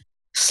increase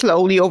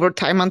slowly over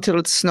time until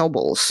it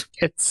snowballs.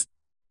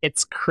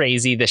 It's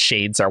crazy the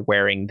shades are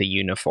wearing the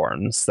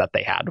uniforms that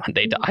they had when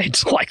they died.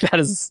 Like, that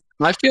is...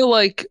 I feel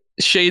like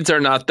shades are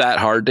not that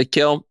hard to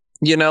kill.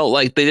 You know,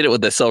 like they did it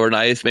with the Silver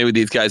Knights. Maybe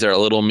these guys are a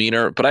little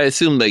meaner, but I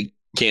assume they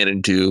can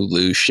and do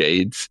lose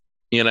shades,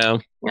 you know?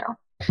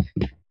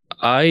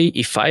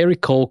 If I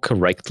recall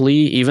correctly,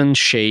 even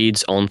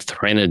shades on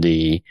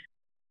Threnody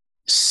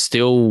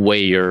still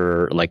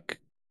wear like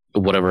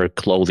whatever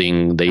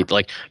clothing they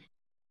like.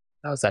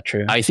 How is that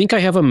true? I think I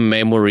have a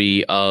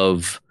memory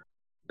of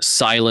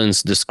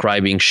Silence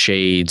describing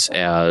shades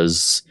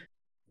as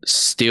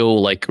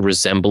still like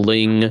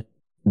resembling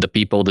the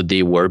people that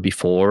they were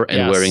before and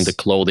Yes. wearing the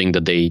clothing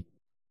that they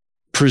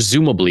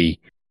presumably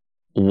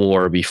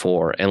war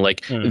before, and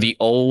like the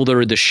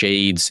older the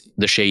shade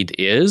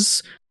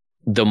is,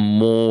 the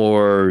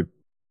more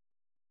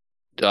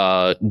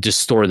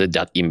distorted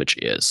that image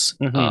is,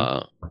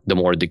 the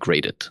more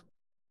degraded.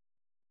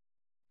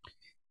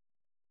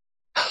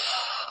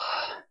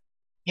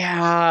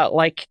 Yeah,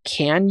 like,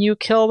 can you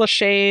kill the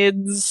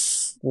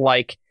shades?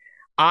 Like,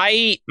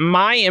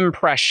 my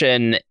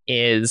impression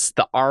is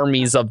the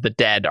armies of the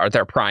dead are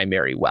their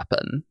primary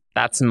weapon.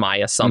 That's my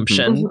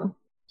assumption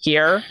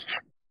here.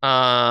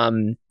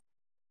 And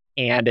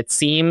it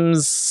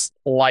seems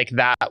like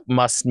that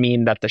must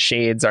mean that the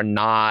shades are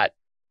not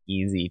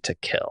easy to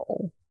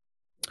kill.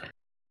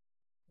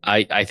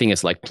 I think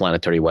it's like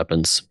planetary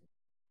weapons,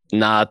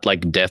 not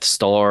like Death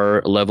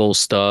Star level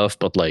stuff,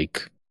 but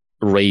like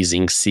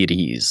raising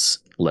cities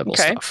level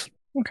stuff.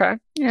 Okay.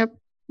 Yep.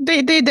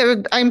 They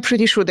I'm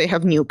pretty sure they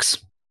have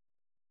nukes.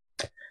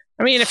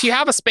 I mean, if you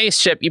have a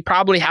spaceship, you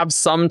probably have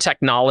some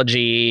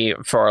technology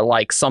for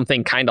like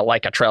something kind of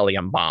like a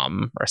trillium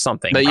bomb or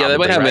something. But yeah, they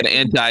might have right? an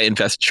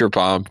anti-investiture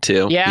bomb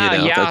too.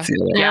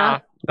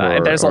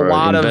 There's a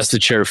lot of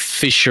investiture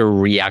fissure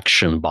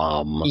reaction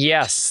bomb.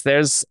 Yes,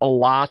 there's a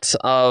lot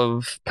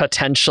of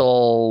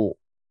potential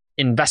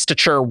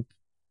investiture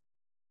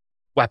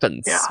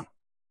weapons. Yeah.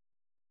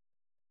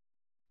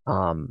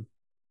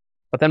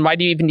 But then why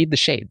do you even need the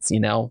shades? You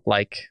know,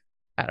 like,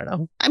 I don't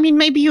know. I mean,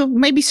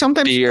 maybe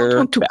sometimes you don't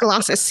want to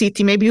glass a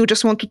city. Maybe you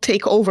just want to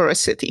take over a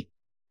city.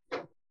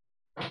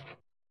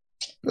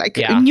 Like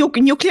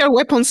nuclear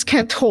weapons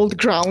can't hold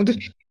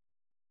ground.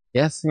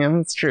 Yes, yeah,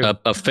 that's true.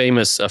 A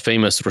famous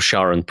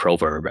Rosharan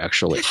proverb,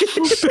 actually.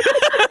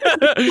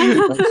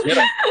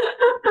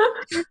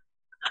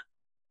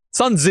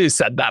 Sun Tzu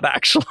said that,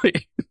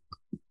 actually.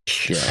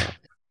 Yeah,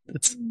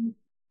 it's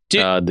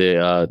not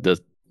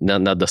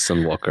the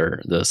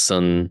Sunwalker, the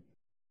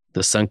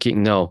Sun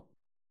King. No,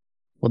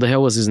 what the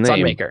hell was his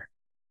name? Sunmaker.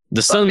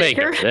 The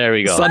Sunmaker. There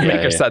we go.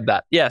 Sunmaker said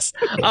that. Yes.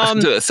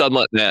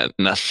 Sunlit.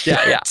 No.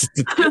 Yeah.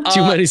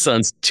 Too many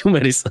suns.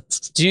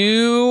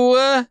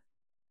 Do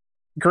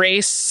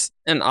Grace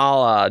and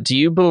Allah, do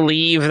you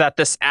believe that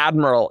this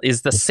admiral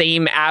is the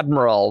same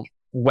admiral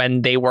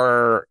when they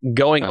were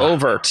going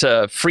over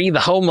to free the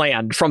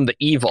homeland from the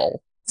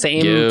evil?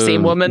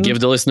 Same woman? Give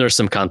the listeners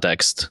some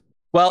context.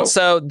 Well,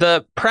 so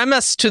the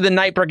premise to the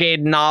Night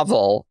Brigade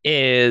novel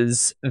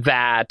is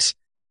that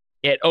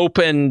it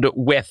opened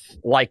with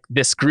like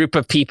this group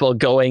of people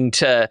going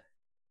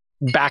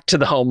back to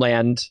the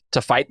homeland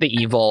to fight the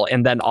evil,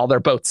 and then all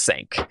their boats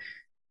sank.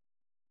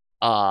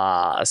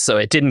 So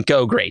it didn't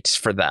go great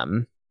for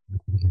them.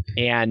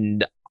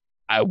 And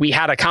we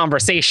had a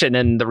conversation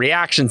in the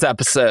reactions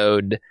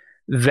episode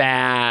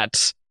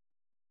that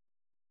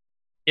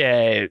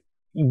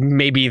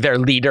maybe their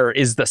leader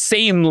is the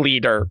same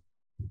leader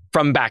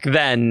from back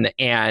then,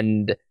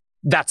 and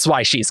that's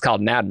why she's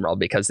called an admiral,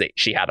 because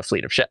she had a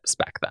fleet of ships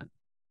back then.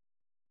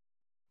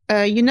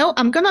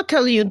 I'm gonna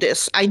tell you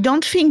this. I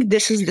don't think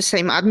this is the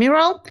same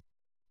admiral.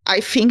 I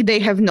think they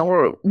have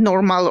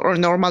normal or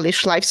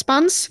normalish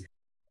lifespans.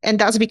 And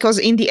that's because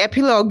in the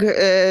epilogue,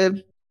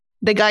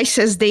 the guy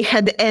says they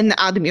had an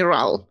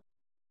admiral.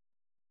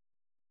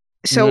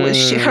 So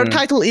her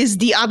title is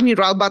the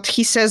admiral, but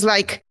he says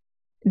like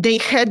they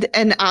had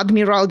an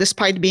admiral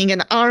despite being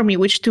an army,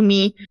 which to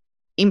me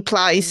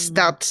implies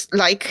that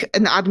like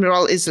an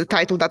admiral is a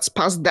title that's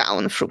passed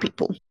down through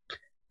people.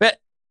 But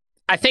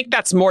I think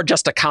that's more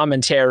just a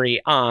commentary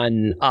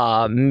on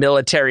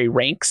military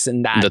ranks,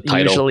 and that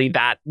usually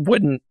that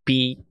wouldn't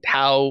be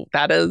how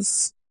that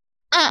is.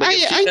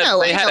 I know.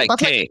 They had a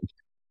king.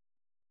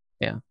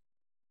 Yeah.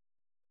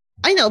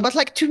 I know, but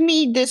like to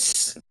me,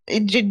 this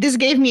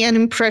gave me an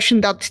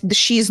impression that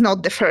she's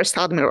not the first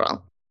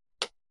admiral.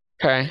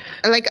 Okay.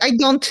 Like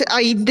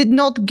I did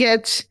not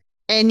get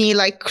any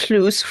like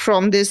clues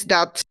from this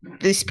that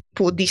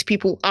these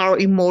people are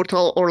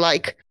immortal or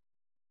like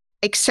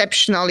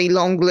exceptionally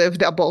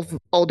long-lived above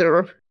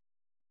other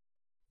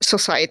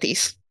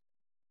societies.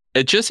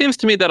 It just seems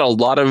to me that a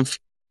lot of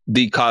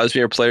the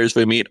Cosmere players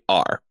we meet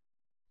are,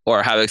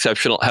 or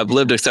have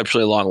lived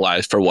exceptionally long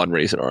lives for one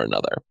reason or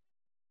another.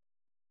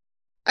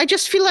 I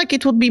just feel like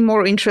it would be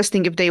more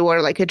interesting if they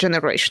were like a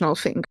generational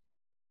thing.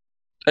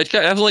 It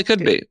definitely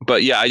could be.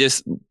 But yeah, I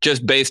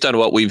just based on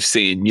what we've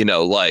seen,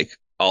 like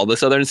all the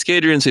Southern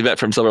Scadrians we've met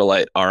from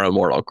Silverlight are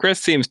immortal. Chris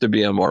seems to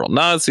be immortal.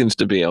 Nas seems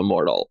to be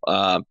immortal.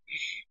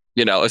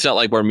 It's not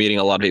like we're meeting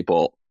a lot of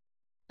people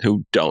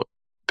who don't.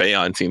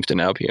 Bayon seems to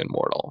now be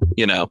immortal,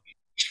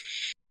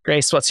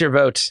 Grace, what's your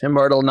vote?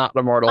 Immortal, not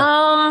immortal?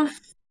 I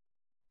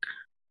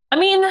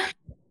mean,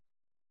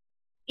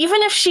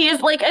 even if she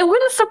is, like, it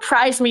wouldn't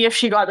surprise me if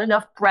she got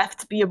enough breath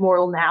to be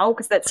immortal now,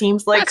 because that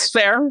seems like that's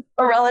fair.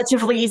 A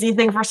relatively easy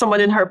thing for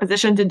someone in her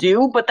position to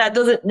do, but that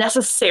doesn't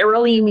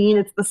necessarily mean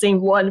it's the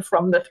same one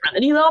from the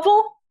Threnody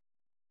novel.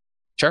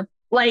 Sure.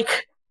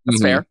 Like,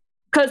 that's fair.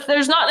 Because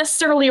there's not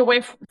necessarily a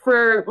way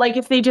for, like,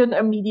 if they didn't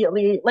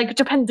immediately, like,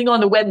 depending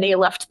on when they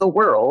left the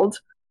world,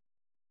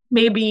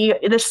 maybe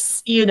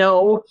this,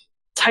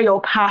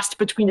 title passed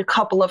between a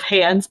couple of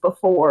hands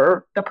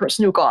before the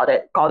person who got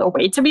it got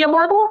away to be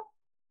immortal.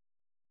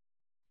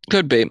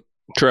 Could be.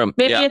 True.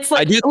 Maybe yeah. it's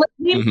like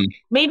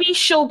maybe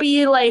she'll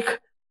be like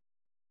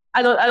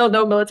I don't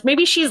know military.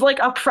 Maybe she's like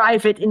a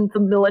private in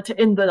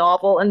the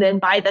novel, and then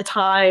by the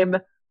time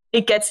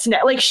it gets to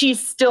like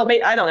she's still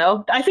I don't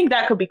know. I think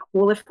that could be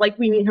cool if like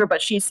we meet her,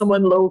 but she's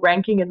someone low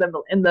ranking in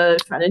the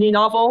Threnody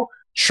novel.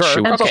 She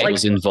Okay.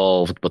 was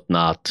involved, but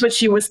not. But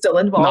she was still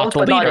involved, Not the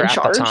but not leader in at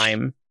charge. the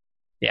time.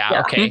 Yeah.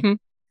 Yeah. Okay.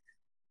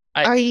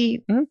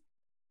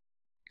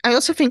 I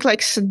also think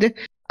like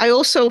I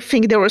also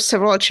think there were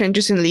several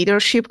changes in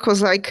leadership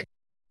because like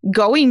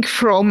going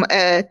from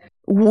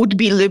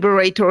would-be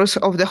liberators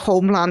of the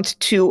homeland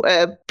to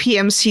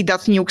PMC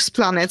that nukes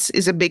planets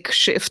is a big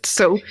shift.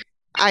 So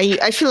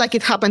I feel like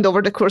it happened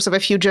over the course of a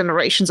few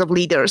generations of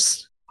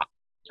leaders.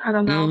 I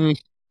don't know.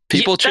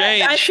 People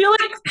change. I feel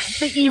like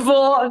the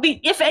evil.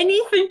 If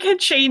anything can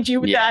change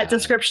you, that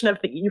description of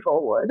the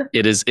evil would.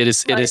 It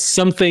is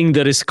something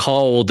that is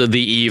called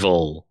the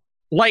evil.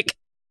 Like,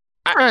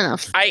 Fair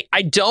enough.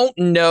 I don't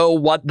know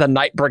what the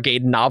Night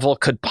Brigade novel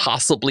could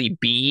possibly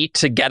be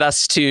to get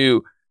us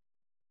to,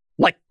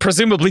 like,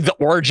 presumably the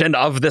origin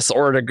of this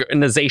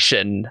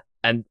organization,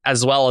 and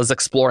as well as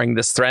exploring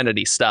this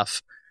Threnody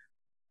stuff.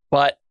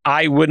 But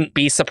I wouldn't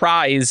be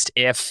surprised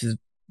if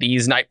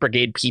these Night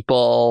Brigade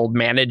people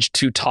managed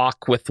to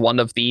talk with one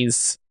of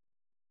these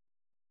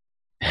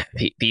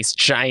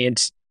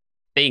giant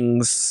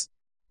things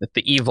with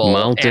the evil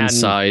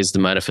mountain-sized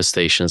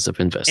manifestations of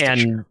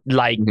investigation, and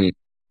like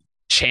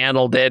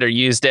channeled it or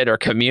used it or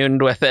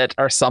communed with it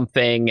or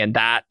something, and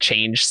that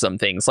changed some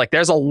things. Like,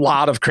 there's a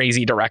lot of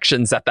crazy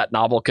directions that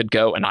novel could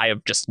go, and I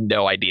have just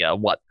no idea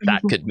what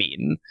that could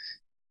mean.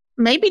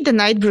 Maybe the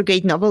Night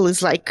Brigade novel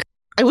is like,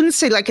 I wouldn't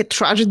say like a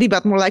tragedy,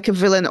 but more like a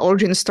villain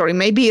origin story.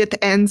 Maybe it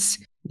ends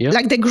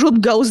like the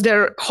group goes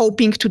there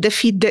hoping to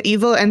defeat the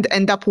evil and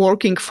end up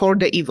working for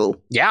the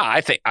evil. Yeah,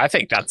 I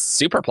think that's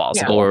super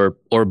plausible.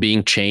 or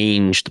being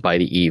changed by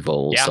the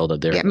evil, so that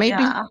they're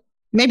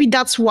maybe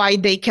that's why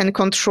they can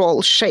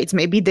control shades.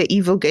 Maybe the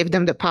evil gave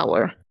them the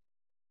power.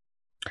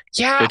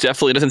 Yeah, it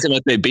definitely doesn't seem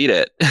like they beat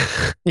it.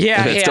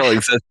 It still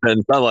exists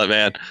in Sunlit,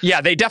 man.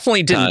 Yeah, they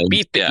definitely didn't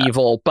beat the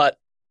evil, but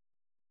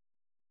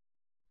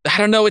I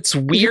don't know. It's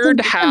weird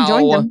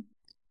how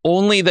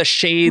only the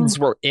shades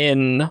were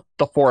in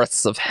the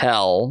forests of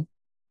hell,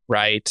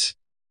 right?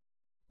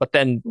 But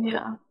then,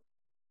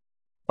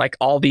 like,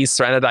 all these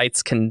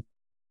Threnodites can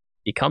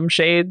become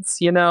shades.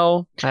 You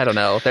know, I don't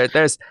know.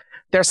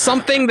 There's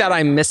something that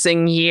I'm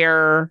missing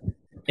here.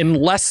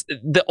 Unless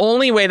the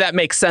only way that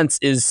makes sense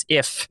is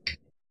if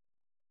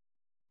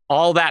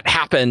all that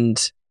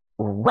happened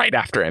right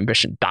after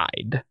Ambition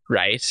died,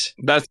 right?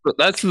 That's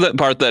the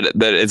part that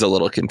is a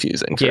little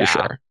confusing for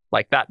sure.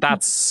 Like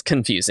that's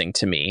confusing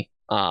to me.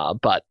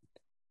 But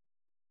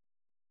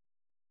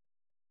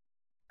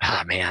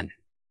man,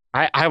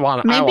 I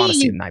want to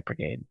see the Night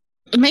Brigade.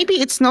 Maybe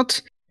it's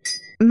not.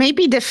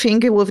 Maybe the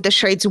thing with the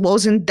shades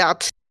wasn't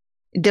that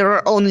there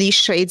are only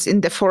shades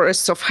in the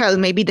forests of hell.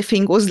 Maybe the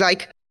thing was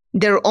like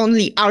there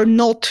only are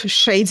not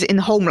shades in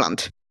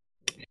Homeland.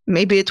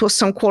 Maybe it was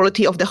some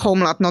quality of the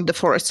Homeland, not the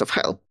forests of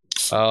hell.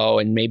 Oh,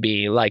 and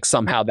maybe like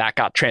somehow that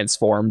got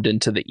transformed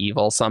into the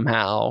evil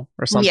somehow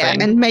or something. Yeah,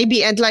 and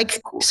maybe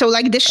so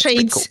like the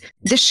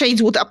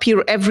shades would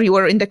appear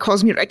everywhere in the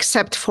Cosmere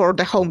except for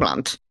the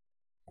Homeland.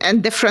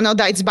 And the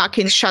Threnodites back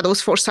in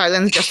Shadows for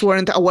Silence just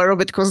weren't aware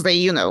of it because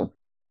they,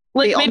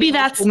 like maybe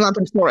that's Homeland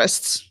and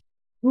forests.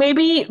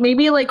 Maybe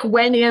like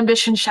when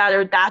Ambition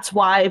shattered, that's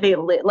why they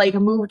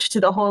moved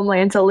to the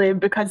Homeland to live,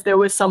 because there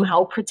was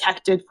somehow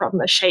protected from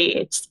the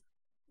shades.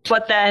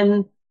 But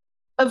then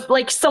of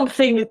like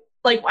something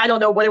like, I don't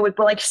know what it would,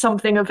 but like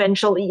something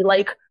eventually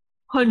like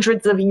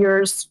hundreds of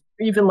years,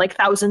 even like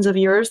thousands of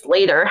years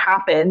later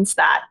happens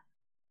that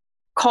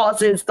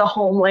causes the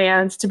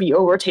Homeland to be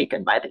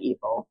overtaken by the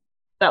evil.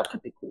 That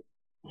could be cool.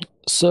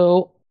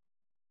 So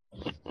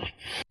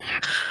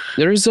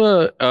there's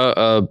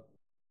a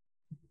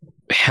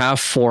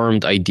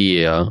half-formed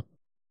idea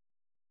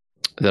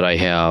that I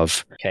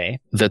have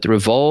that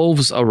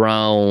revolves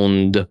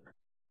around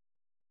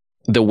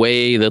the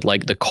way that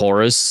like the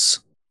chorus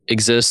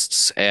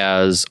exists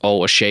as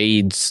a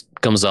shade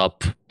comes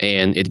up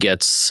and it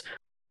gets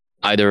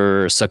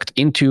either sucked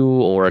into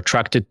or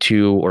attracted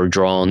to or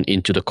drawn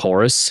into the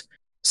chorus,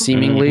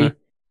 seemingly.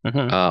 We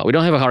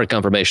don't have a hard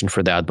confirmation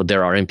for that, but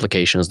there are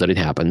implications that it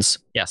happens.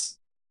 Yes.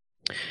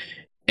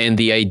 And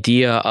the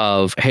idea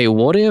of, hey,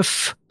 what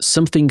if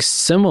something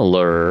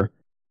similar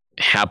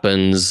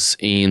happens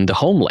in the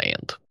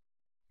Homeland?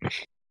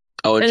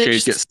 Oh, and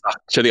shades get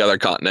stuck to the other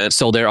continent.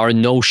 So there are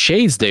no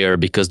shades there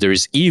because there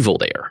is evil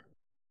there.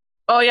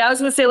 Oh yeah, I was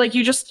gonna say, like,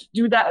 you just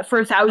do that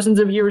for thousands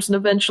of years and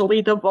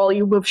eventually the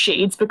volume of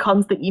shades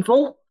becomes the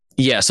evil.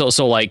 Yeah,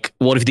 so like,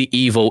 what if the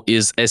evil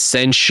is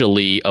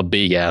essentially a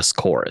big ass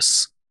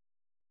chorus?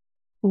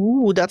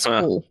 Ooh, that's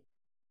cool.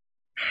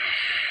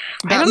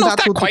 I don't know if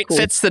that quite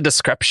fits the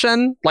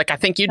description. Like, I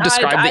think you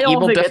described the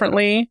evil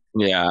differently.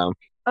 Yeah.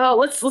 Oh,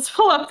 let's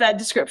pull up that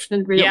description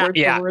and read it word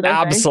for word.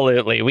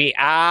 Absolutely. We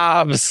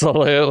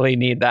absolutely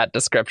need that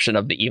description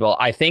of the evil.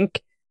 I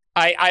think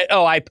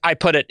I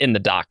put it in the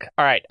doc.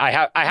 All right,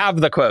 I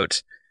have the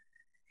quote.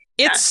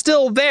 It's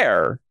still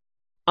there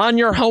on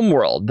your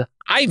homeworld.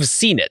 I've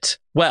seen it.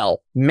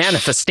 Well,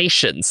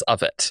 manifestations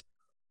of it.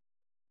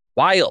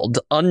 Wild,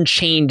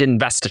 unchained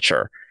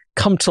investiture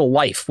come to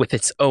life with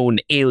its own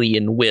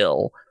alien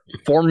will,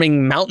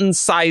 forming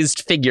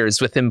mountain-sized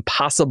figures with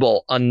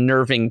impossible,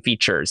 unnerving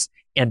features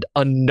and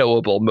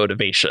unknowable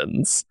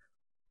motivations.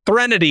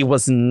 Threnody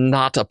was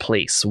not a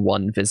place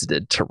one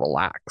visited to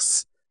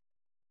relax.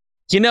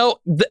 You know,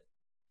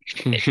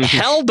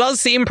 hell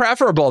does seem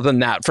preferable than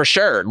that for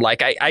sure.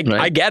 Like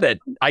I get it.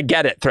 I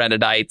get it,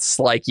 Threnodites.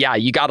 Like, yeah,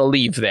 you got to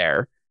leave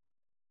there.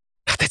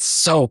 God, that's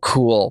so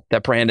cool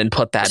that Brandon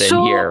put that in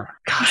here.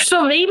 God.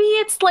 So maybe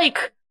it's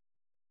like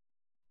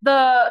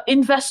the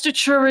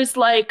investiture is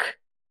like,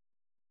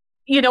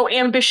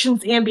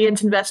 ambition's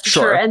ambient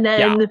investiture, and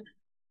then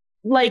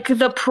like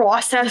the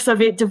process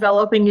of it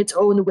developing its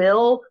own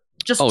will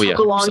just took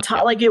a long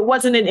time. Like it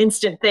wasn't an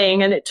instant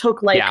thing, and it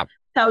took like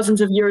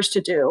thousands of years to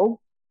do.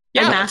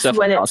 Yeah, and that's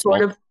when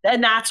it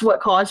and that's what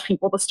caused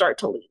people to start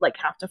to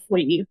have to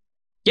flee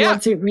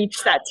once it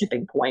reached that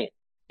tipping point.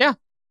 Yeah.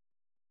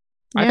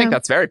 I think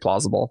that's very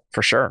plausible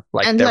for sure.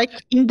 In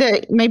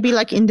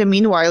the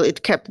meanwhile,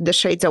 it kept the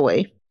shades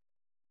away.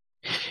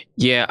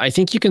 Yeah, I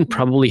think you can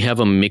probably have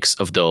a mix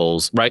of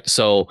those, right?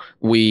 So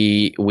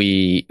we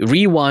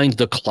rewind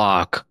the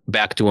clock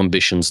back to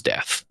Ambition's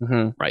death,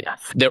 right?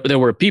 Yes. There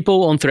were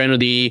people on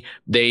Threnody.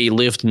 They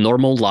lived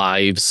normal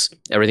lives.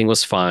 Everything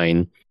was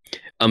fine.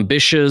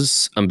 Ambition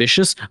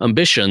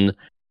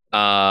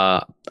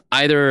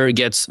either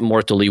gets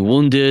mortally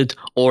wounded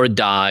or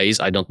dies.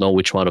 I don't know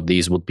which one of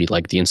these would be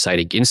like the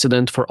inciting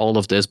incident for all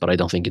of this, but I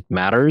don't think it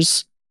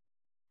matters.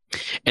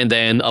 And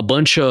then a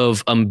bunch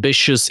of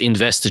ambitious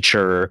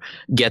investiture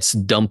gets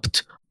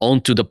dumped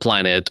onto the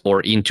planet or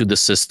into the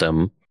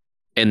system.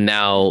 And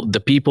now the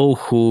people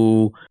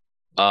who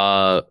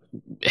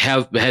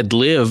had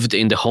lived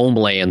in the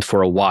homeland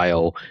for a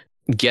while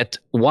get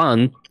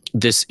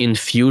this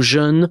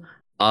infusion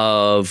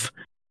of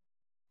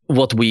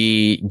what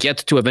we get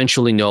to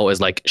eventually know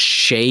as like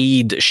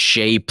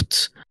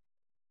shade-shaped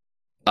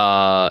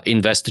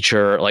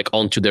investiture like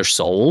onto their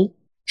soul.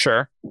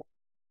 Sure.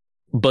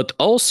 But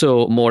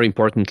also, more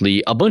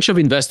importantly, a bunch of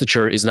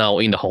investiture is now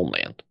in the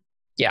homeland.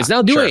 Yeah, it's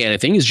not doing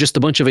anything. It's just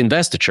a bunch of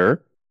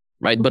investiture,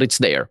 right? But it's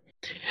there.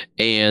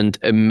 And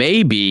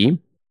maybe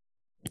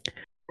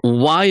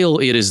while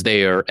it is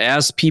there,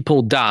 as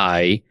people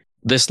die,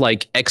 this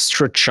like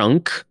extra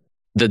chunk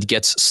that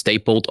gets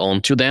stapled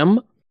onto them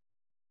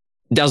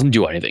doesn't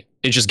do anything.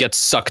 It just gets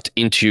sucked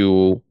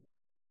into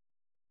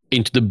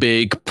the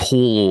big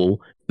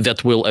pool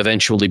that will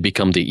eventually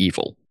become the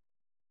evil.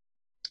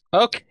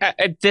 Okay,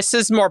 this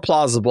is more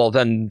plausible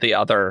than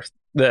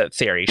the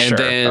theory.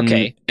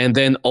 And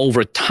then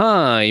over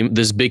time,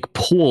 this big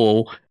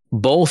pool,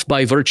 both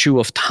by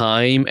virtue of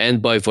time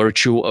and by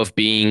virtue of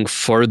being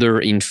further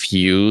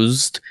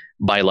infused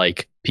by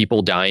like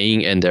people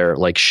dying and their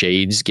like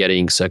shades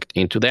getting sucked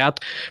into that,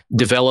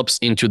 develops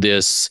into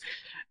this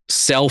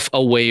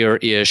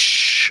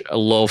self-aware-ish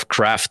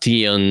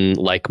Lovecraftian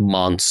like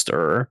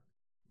monster.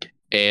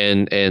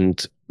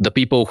 And the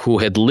people who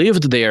had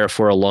lived there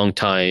for a long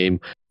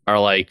time are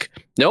like,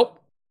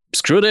 nope,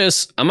 screw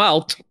this, I'm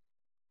out.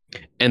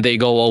 And they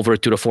go over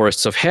to the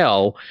forests of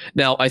hell.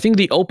 Now, I think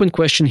the open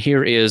question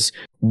here is,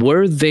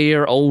 were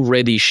there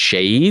already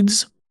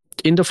shades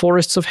in the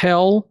forests of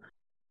hell?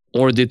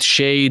 Or did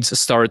shades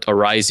start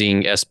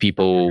arising as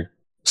people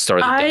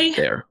started getting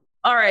there?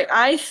 All right,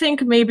 I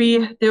think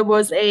maybe there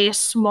was a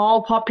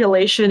small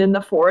population in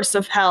the forests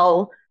of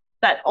hell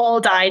that all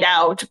died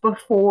out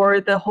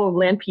before the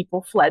homeland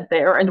people fled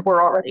there and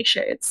were already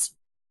shades.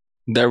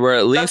 There were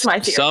at least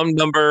some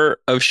number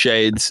of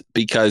shades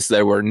because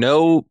there were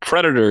no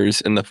predators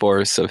in the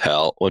forests of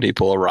hell when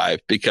people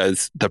arrived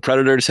because the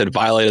predators had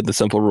violated the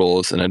simple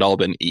rules and had all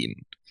been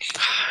eaten.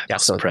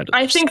 Yes, so predators.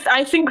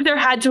 I think there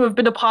had to have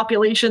been a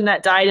population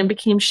that died and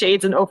became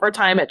shades, and over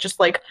time it just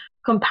like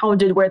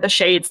compounded where the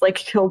shades like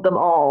killed them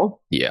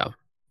all. Yeah.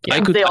 I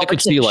could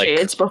see like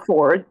shades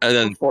before,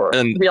 and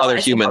other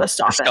humans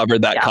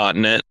discovered that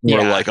continent.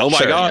 We're like, oh my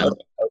god,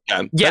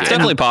 okay. That's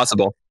definitely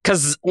possible.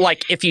 Because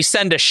like if you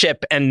send a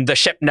ship and the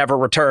ship never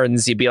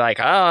returns, you'd be like,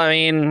 oh, I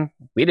mean,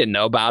 we didn't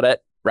know about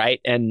it, right?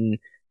 And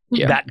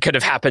that could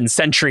have happened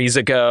centuries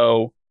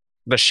ago.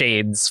 The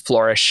shades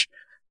flourish.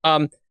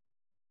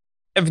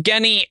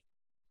 Evgeny,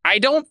 I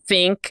don't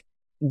think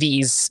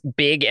these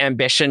big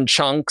ambition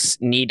chunks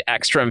need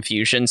extra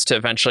infusions to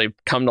eventually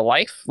come to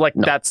life. Like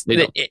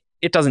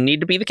it doesn't need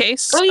to be the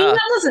case. Well,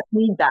 that doesn't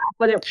need that,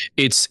 but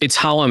it's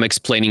how I'm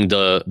explaining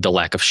the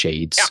lack of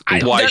shades.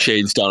 Why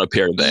shades don't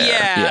appear there.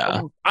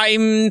 Yeah,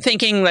 I'm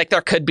thinking like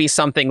there could be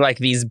something like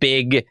these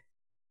big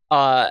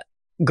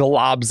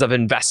globs of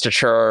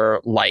investiture,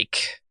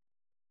 like,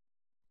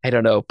 I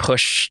don't know,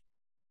 push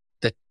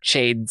the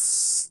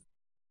shades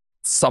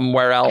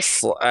somewhere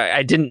else.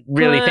 I didn't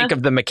really think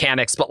of the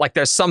mechanics, but like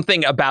there's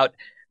something about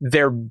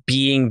there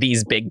being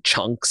these big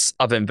chunks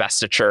of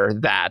investiture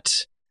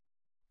that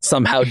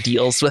somehow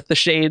deals with the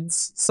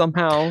shades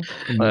somehow,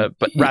 but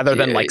rather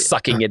than like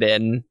sucking it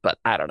in. But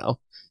I don't know.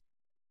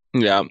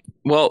 Yeah.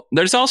 Well,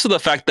 there's also the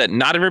fact that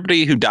not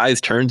everybody who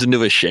dies turns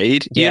into a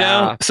shade, you know?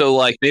 Yeah. So,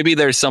 like, maybe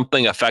there's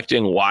something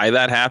affecting why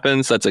that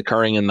happens that's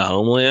occurring in the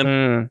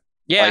homeland.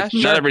 Yeah, Like,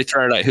 sure. not every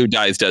Threnodite who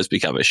dies does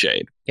become a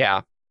shade.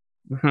 Yeah.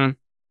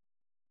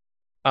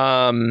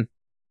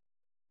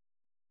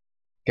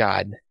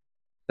 God,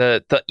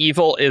 the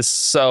evil is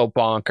so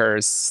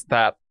bonkers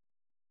that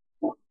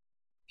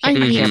I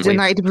need can't the wait.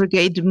 Night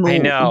Brigade book. I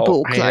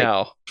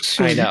know.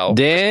 soon. I know.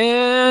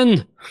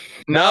 Dan!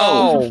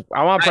 No,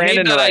 I want I hate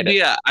Brandon to that write it.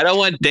 idea. I don't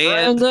want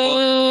Dan's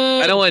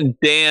book. I don't want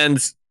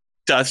Dan's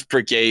Dust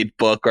Brigade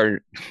book,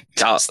 or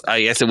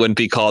I guess it wouldn't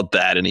be called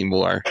that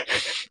anymore,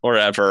 or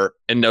ever.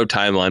 In no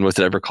timeline was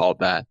it ever called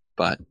that.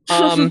 But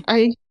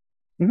I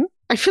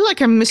feel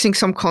like I'm missing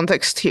some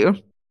context here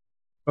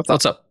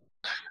What's up?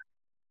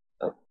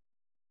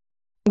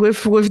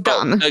 with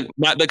Dan.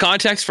 the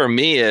context for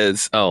me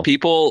is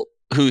people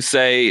who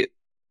say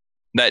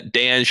that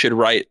Dan should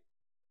write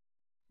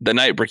the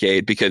Night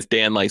Brigade because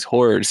Dan likes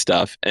horror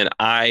stuff, and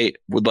I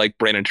would like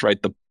Brandon to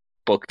write the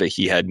book that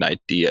he had an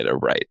idea to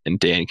write, and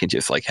Dan can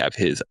just like have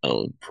his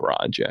own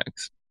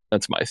projects.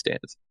 That's my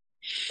stance.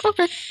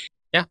 Okay.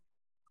 Yeah.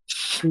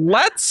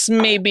 Let's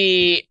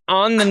maybe,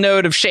 on the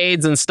note of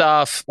shades and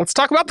stuff, let's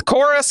talk about the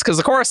chorus, because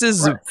the chorus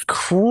is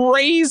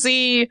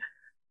crazy.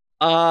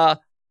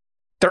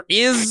 There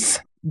is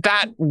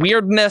that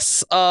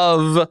weirdness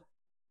of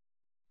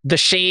the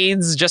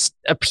shades just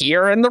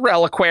appear in the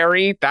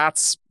reliquary.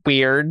 That's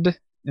weird.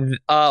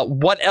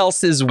 What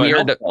else is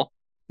weird? Helpful.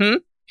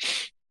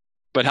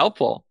 But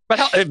helpful.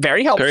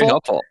 Very helpful. Very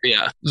helpful.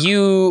 Yeah.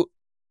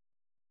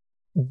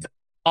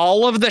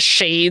 All of the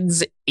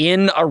shades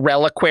in a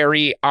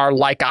reliquary are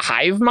like a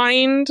hive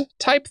mind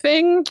type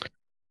thing.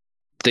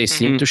 They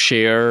seem to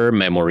share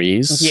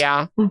memories.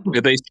 Yeah.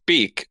 They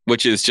speak,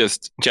 which is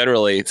just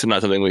generally it's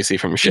not something we see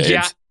from shades.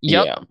 Yeah.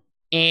 Yep. Yeah.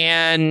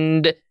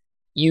 And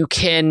you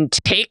can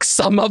take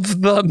some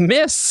of the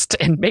mist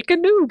and make a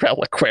new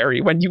reliquary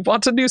when you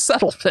want a new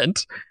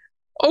settlement.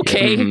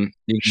 Okay,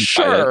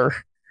 sure.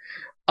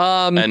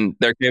 And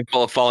they're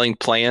capable of following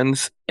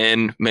plans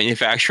and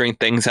manufacturing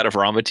things out of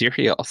raw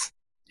materials.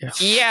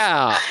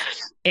 Yeah.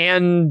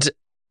 And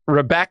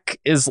Rebecca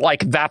is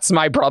like, that's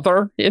my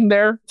brother in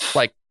there.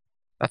 Like,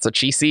 that's what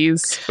she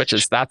sees, which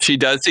is that. She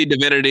does see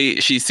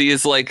Divinity. She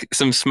sees like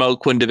some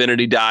smoke when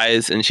Divinity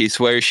dies, and she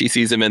swears she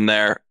sees him in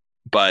there.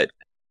 But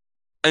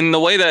in the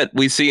way that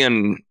we see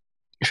in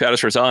Shadows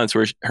for Silence,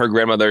 where her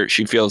grandmother,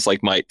 she feels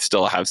like might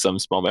still have some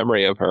small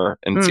memory of her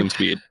and seems to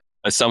be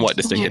a somewhat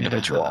distinct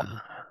individual.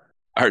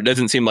 Or it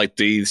doesn't seem like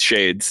these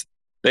shades,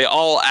 they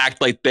all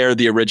act like they're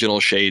the original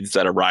shades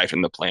that arrived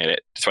on the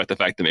planet, despite the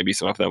fact that maybe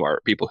some of them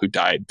are people who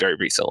died very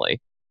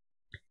recently.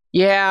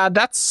 Yeah,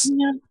 that's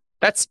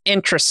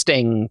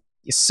interesting.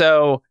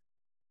 So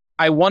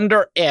I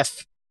wonder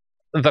if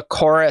the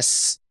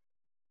chorus,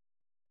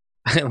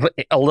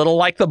 a little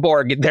like the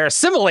Borg, they're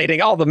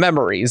assimilating all the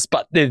memories,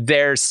 but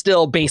they're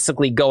still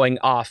basically going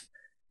off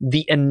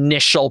the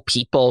initial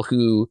people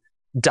who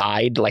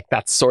died. Like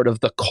that's sort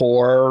of the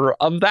core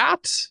of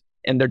that.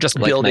 And they're just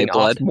like building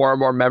off more and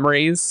more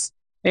memories,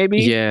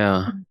 maybe?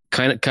 Yeah.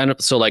 Kind of.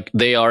 So like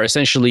they are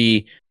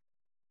essentially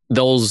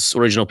those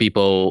original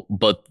people,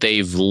 but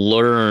they've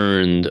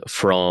learned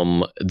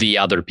from the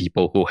other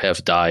people who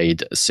have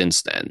died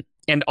since then.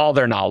 And all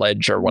their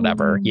knowledge or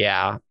whatever.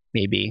 Yeah,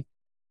 maybe.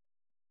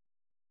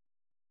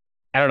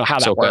 I don't know how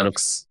that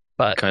works.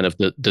 But kind of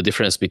the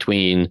difference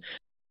between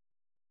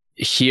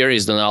here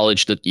is the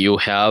knowledge that you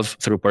have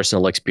through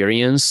personal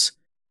experience,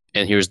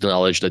 and here's the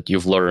knowledge that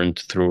you've learned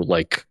through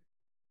like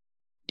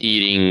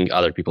eating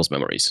other people's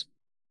memories.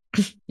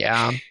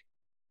 Yeah.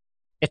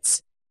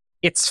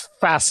 It's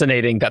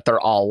fascinating that they're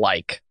all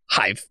like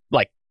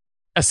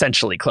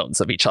essentially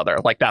clones of each other.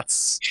 Like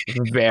that's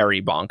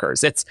very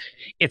bonkers.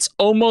 It's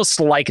almost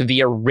like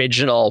the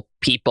original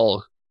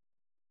people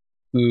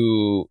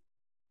who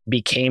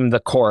became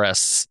the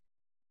chorus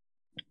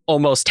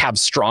almost have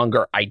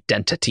stronger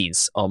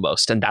identities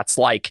almost. And that's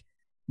like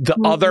the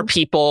other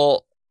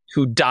people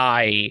who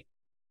die,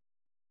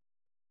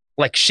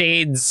 like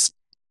shades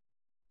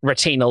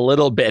retain a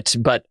little bit,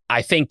 but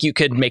I think you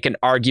could make an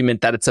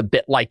argument that it's a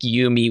bit like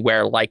Yumi,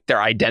 where like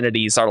their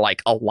identities are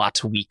like a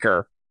lot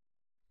weaker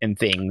in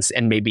things,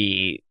 and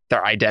maybe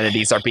their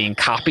identities are being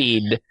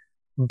copied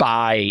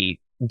by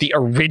the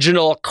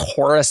original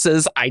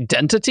chorus's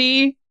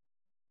identity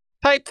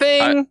type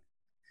thing.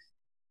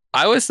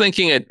 I was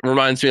thinking it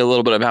reminds me a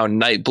little bit of how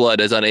Nightblood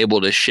is unable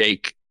to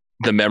shake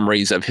the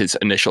memories of his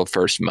initial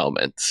first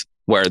moments,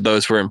 where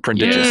those were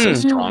imprinted just so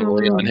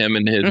strongly on him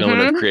in his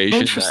moment of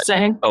creation.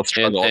 Interesting.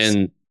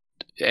 That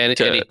and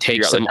it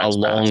takes him a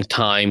long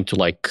time to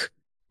like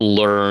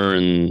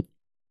learn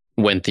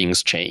when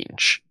things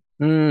change.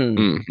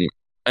 And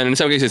in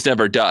some cases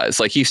never does.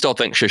 Like he still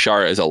thinks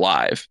Shashara is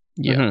alive.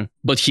 Yeah.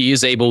 But he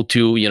is able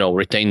to,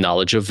 retain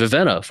knowledge of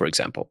Vivenna, for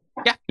example.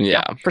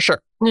 Yeah, for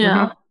sure.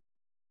 Yeah.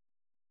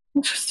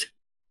 Interesting.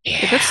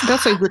 Yeah,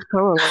 that's a good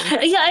parallel.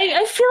 Yeah,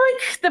 I feel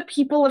like the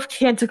people of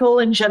Canticle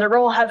in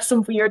general have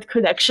some weird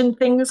connection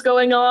things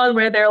going on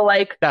where they're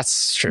like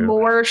That's true.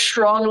 more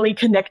strongly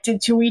connected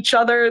to each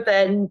other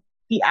than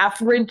the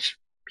average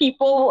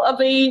people of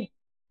a,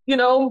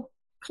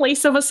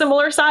 place of a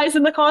similar size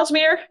in the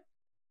Cosmere.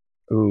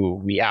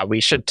 Ooh, yeah, we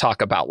should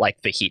talk about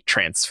like the heat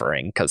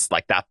transferring because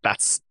like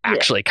that's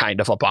actually kind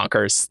of a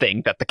bonkers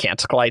thing that the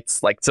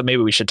Canticleites like. So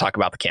maybe we should talk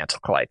about the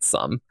Canticleites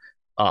some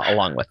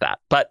along with that.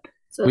 But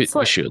So We, it's we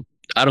like, should.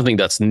 I don't think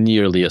that's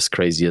nearly as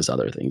crazy as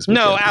other things. but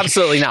no, yeah.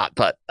 absolutely not.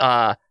 But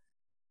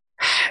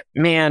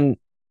man,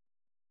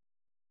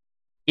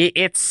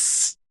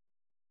 it's.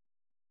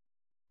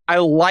 I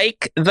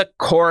like the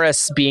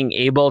chorus being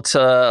able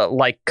to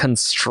like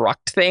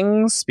construct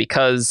things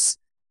because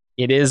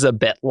it is a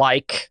bit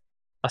like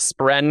a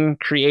spren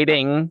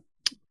creating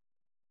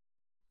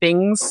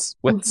things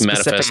with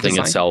specific Manifesting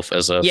design. itself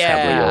as a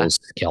Yeah. Fabrial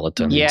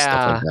skeleton and Yeah.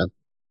 stuff like that.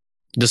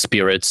 The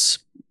spirits,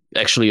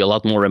 actually a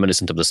lot more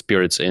reminiscent of the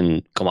spirits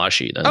in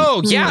Komashi than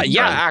Oh yeah, Mm.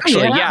 yeah, Right.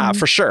 actually, Yeah. yeah,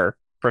 for sure.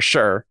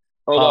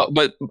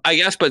 But I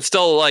guess, but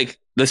still, like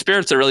the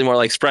spirits are really more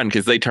like Spren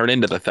because they turn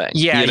into the thing.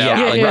 Yeah, you know?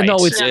 yeah, Like, right. No,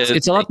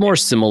 it's a lot more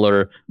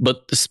similar.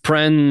 But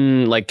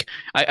Spren, like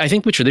I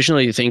think we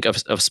traditionally think of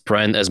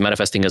Spren as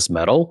manifesting as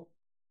metal,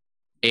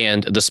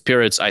 and the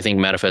spirits I think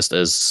manifest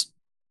as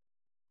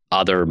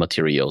other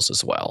materials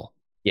as well.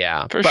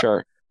 Yeah, for but,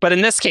 sure. But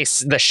in this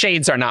case, the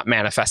shades are not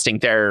manifesting;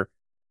 they're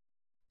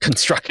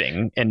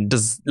constructing and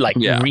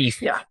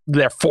Yeah.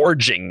 they're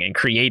forging and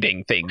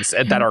creating things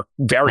that are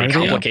very Are they?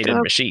 complicated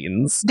Yeah.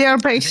 machines. They are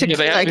basically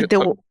they have like to the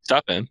put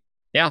stuff in.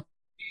 yeah. Alright,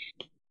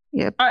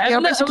 They are I'm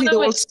gonna- basically I'm the gonna-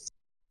 world's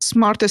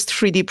smartest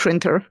 3D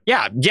printer.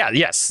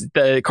 Yes.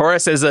 The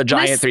chorus is a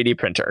giant This- 3D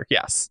printer.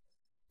 Yes.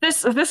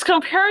 this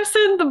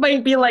comparison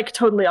might be like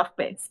totally off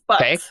base,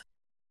 but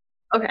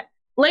okay.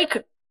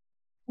 Like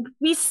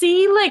we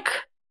see like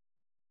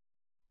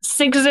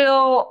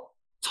Sigzil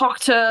talk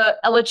to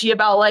Elegy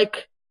about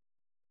like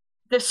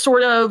this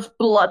sort of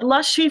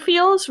bloodlust she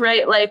feels,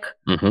 right? Like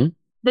Mm-hmm.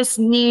 this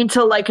need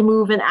to like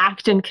move and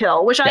act and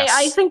kill, which Yes.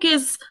 I think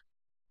is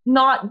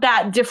not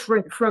that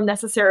different from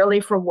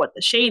necessarily from what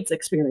the Shades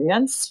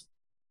experience.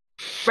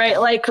 Right?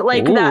 Like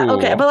that.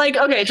 Okay, Ooh. but like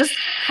okay, just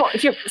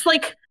if you're it's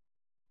like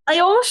I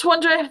almost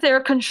wonder if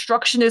their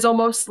construction is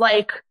almost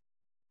like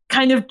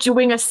kind of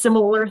doing a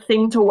similar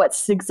thing to what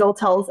Sigzil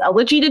tells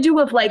Elegy to do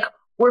of like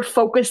we're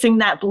focusing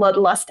that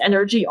bloodlust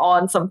energy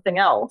on something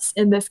else.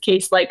 In this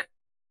case, like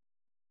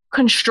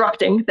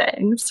constructing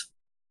things.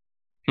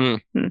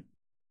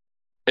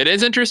 It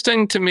is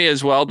interesting to me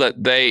as well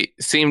that they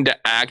seem to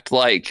act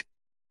like,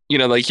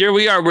 like here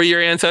we are, we're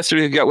your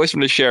ancestors who got wisdom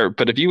to share,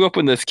 but if you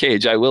open this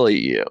cage, I will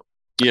eat you.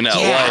 Like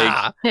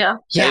Yeah.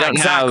 they don't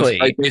exactly.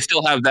 have, like they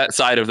still have that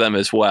side of them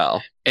as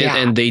well.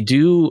 And they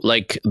do,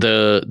 like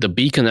the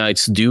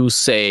Beaconites do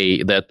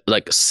say that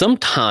like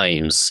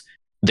sometimes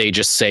they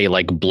just say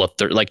like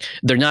like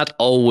they're not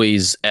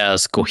always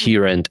as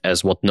coherent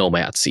as what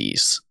Nomad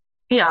sees.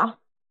 Yeah.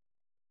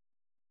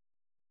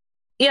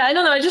 Yeah, I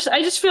don't know. I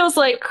just feels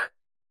like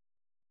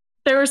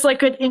there's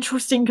like an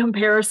interesting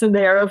comparison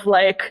there of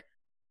like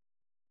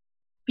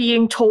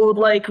being told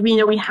like we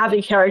have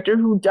a character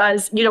who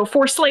does,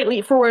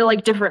 for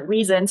like different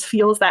reasons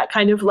feels that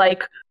kind of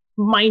like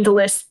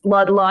mindless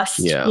bloodlust,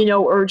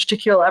 urge to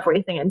kill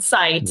everything in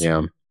sight.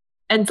 Yeah.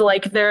 And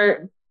like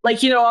they're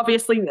like,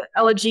 obviously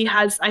Elegy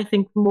has, I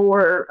think,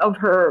 more of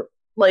her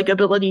like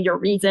ability to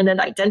reason and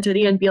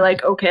identity and be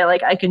like, okay,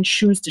 like I can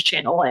choose to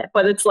channel it.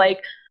 But it's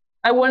like,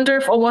 I wonder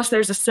if almost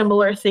there's a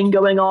similar thing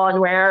going on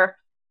where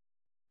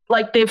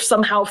like they've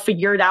somehow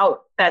figured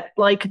out that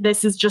like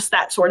this is just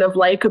that sort of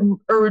like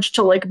urge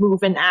to like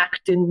move and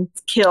act and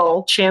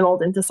kill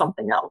channeled into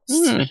something else.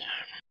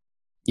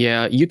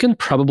 Yeah, you can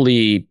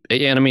probably,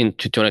 and I mean,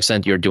 to an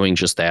extent, you're doing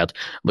just that,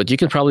 but you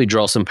can probably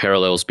draw some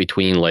parallels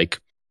between like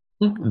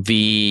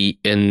the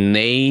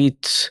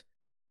innate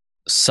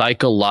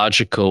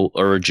psychological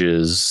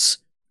urges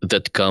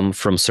that come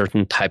from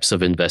certain types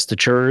of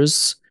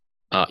investitures.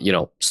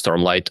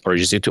 Stormlight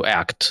urges you to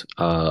act.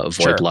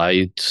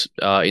 Voidlight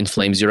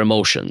inflames your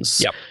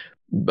emotions. Yep.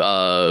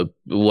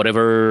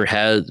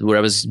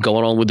 Whatever's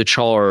going on with the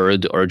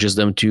Charred urges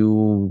them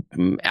to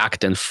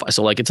act and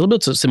so like it's a little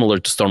bit similar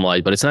to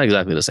Stormlight, but it's not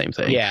exactly the same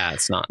thing. Yeah,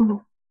 it's not.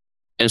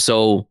 And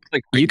so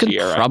Like you can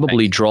Gear, I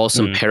probably think. draw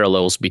some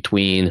parallels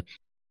between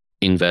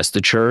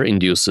investiture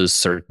induces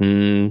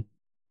certain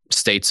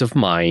states of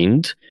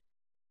mind.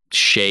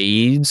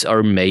 Shades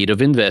are made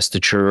of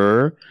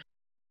investiture.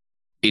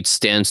 It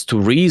stands to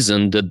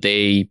reason that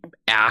they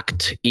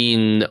act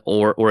in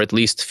or at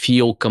least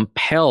feel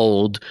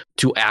compelled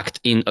to act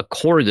in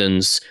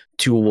accordance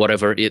to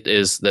whatever it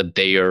is that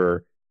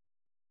their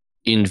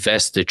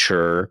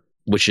investiture,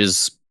 which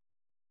is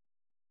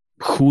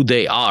who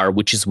they are,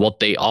 which is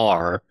what they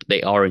are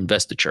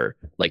investiture,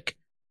 like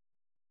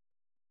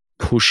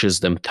pushes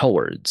them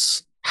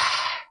towards.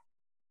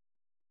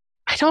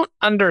 I don't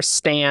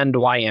understand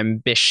why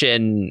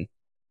ambition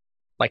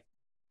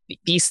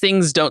these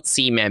things don't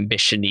seem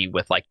ambition-y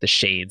with like the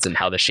shades and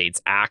how the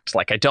shades act.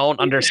 Like I don't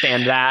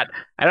understand that.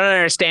 I don't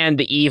understand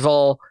the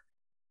evil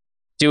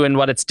doing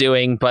what it's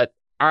doing, but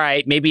all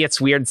right, maybe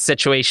it's weird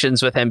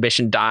situations with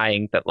ambition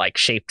dying that like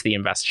shaped the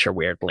investiture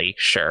weirdly.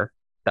 Sure.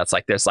 That's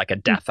like there's like a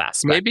death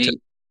aspect.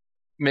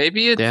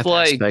 Maybe it's Death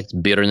like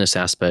aspect, bitterness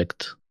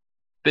aspect.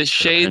 the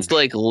shades Revenge.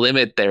 like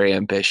limit their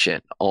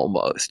ambition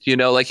almost.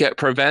 Like it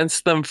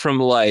prevents them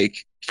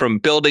from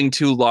building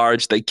too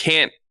large. They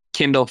can't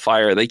kindle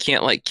fire. They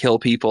can't like kill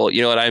people.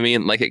 You know what I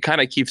mean? Like it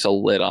kind of keeps a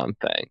lid on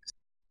things.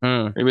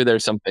 Maybe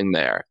there's something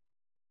there.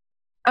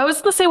 I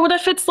was gonna say, what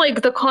if it's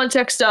like the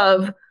context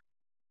of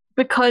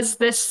because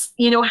this,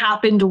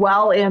 happened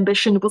while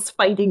ambition was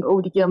fighting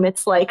odium,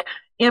 it's like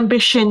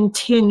ambition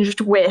tinged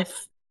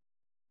with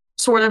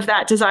sort of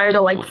that desire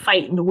to like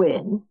fight and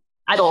win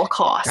at all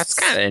costs. That's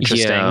kind of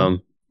interesting. Yeah,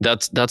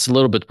 that's a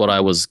little bit what I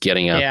was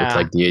getting at with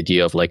like the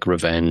idea of like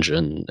revenge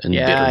and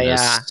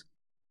bitterness. Yeah.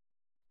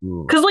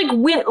 Because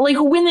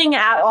winning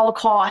at all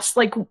costs,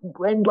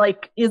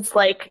 is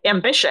like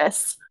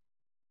ambitious,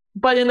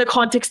 but in the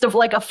context of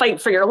like a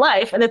fight for your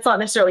life, and it's not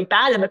necessarily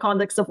bad in the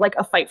context of like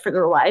a fight for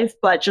your life,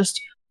 but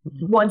just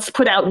once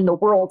put out in the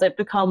world, it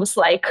becomes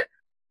like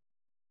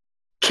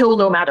kill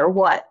no matter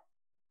what,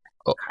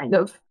 kind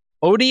of.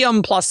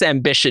 Odium plus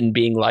ambition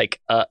being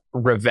like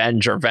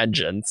revenge or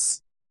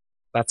vengeance.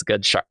 That's a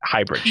good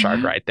hybrid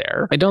shard right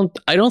there. I don't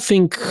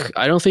think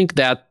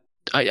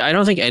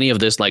any of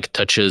this like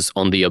touches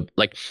on the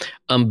like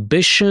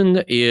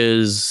ambition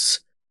is,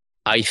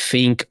 I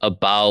think,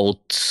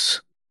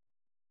 about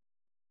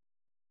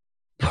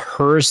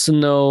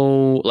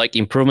personal like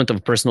improvement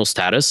of personal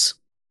status,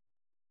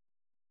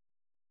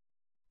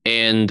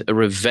 and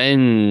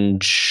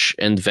revenge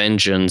and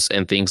vengeance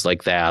and things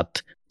like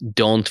that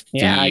don't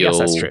feel. Yeah, I guess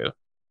that's true.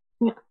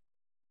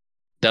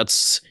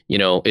 That's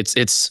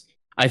it's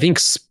I think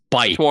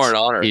spite Sworn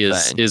honor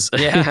is thing. is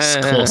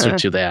closer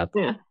to that.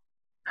 Yeah.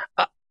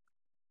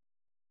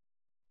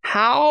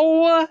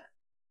 How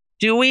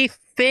do we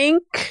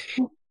think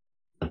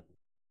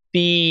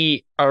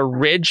the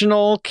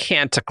original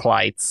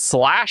Canticlites /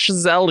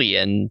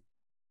 Zellion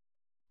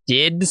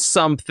did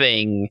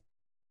something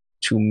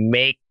to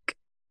make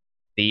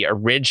the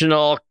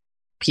original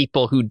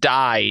people who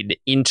died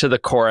into the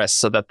chorus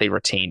so that they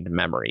retained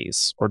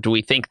memories? Or do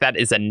we think that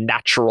is a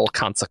natural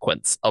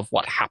consequence of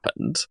what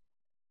happened?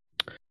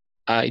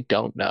 I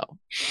don't know.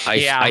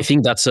 I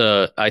think that's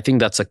a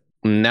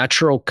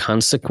natural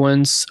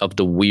consequence of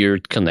the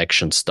weird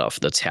connection stuff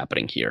that's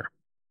happening here.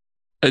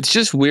 It's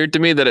just weird to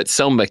me that it's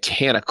so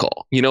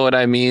mechanical. You know what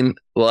I mean?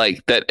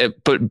 Like that.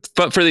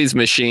 But for these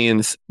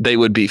machines, they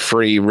would be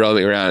free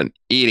roaming around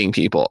eating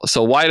people.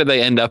 So why do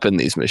they end up in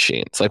these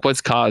machines? Like,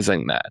 what's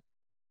causing that?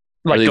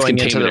 Like going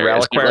into the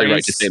reliquaries?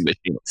 Right to say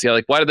machines. Yeah,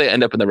 like why do they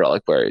end up in the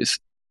reliquaries?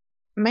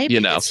 Maybe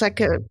it's like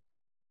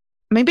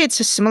maybe it's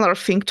a similar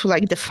thing to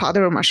like the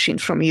father machine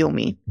from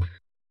Yumi.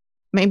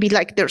 Maybe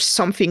like there's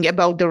something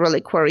about the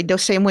reliquary, the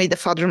same way the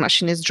father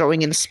machine is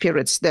drawing in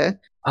spirits. The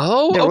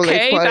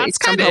okay, that's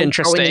kind of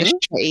interesting.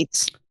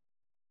 Shades.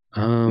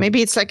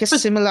 Maybe it's like a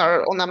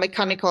similar on a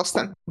mechanical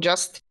stand.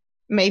 Just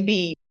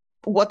maybe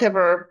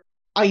whatever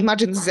I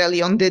imagine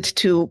Zellion did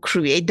to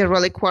create the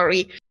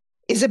reliquary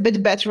is a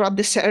bit better at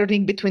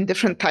discerning between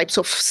different types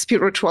of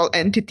spiritual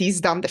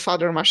entities than the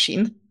father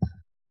machine.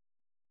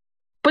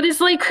 But it's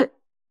like,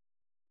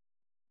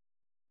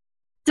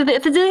 do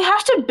they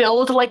have to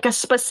build like a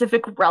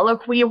specific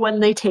reliquary when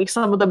they take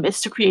some of the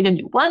myths to create a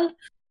new one?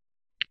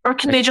 Or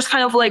can they just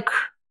kind of like...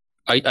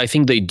 I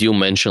think they do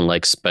mention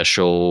like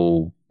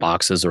special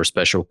boxes or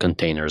special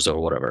containers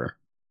or whatever.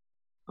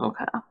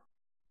 Okay. At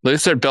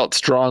least they're built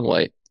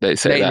strongly. They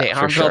say that they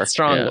for are sure. built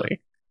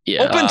strongly.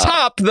 Yeah. Open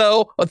top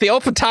though. The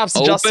open top's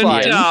just Open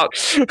fine. top.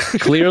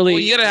 Clearly,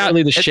 Well, you gotta have,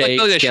 clearly the it's like shades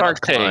building a cannot shark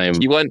tank. climb.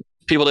 You want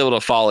people able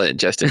to fall in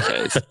just in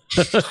case.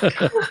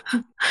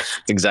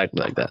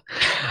 Exactly like that.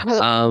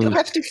 Well, you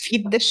have to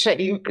feed the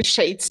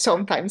shades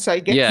sometimes,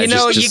 I guess. Yeah,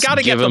 you got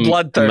to get the give 'em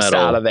bloodthirst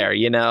metal. out of there.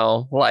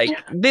 Like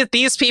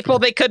these people,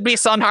 they could be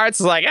sun hearts.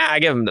 It's like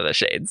give them to the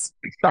shades.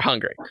 They're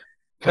hungry.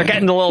 They're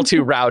getting a little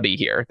too rowdy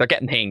here. They're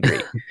getting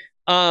hangry.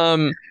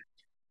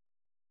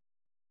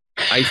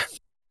 I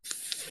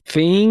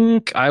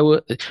think I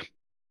was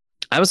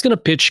going to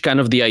pitch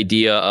kind of the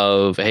idea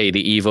of, hey,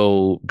 the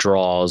Evo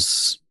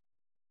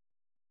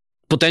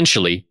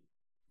potentially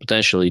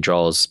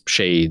draws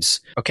shades.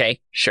 Okay,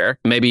 sure.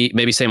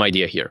 Maybe same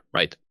idea here,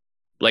 right?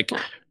 Like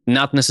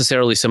not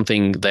necessarily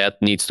something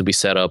that needs to be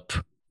set up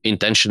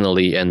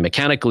intentionally and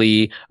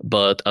mechanically,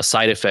 but a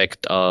side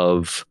effect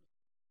of,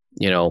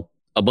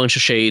 a bunch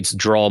of shades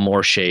draw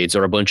more shades,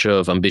 or a bunch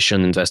of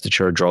ambition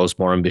investiture draws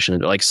more ambition,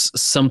 like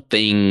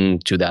something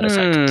to that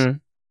effect.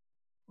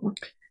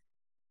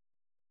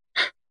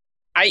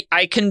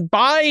 I can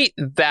buy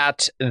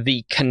that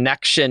the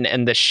connection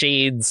and the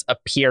shades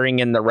appearing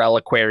in the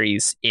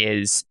reliquaries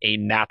is a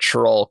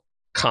natural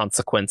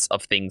consequence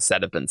of things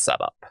that have been set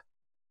up.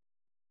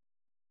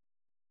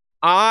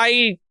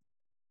 I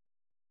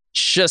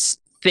just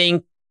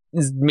think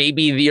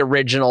maybe the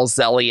original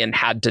Zellian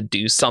had to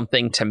do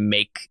something to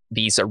make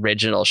these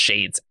original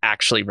shades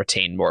actually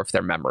retain more of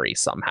their memory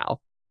somehow.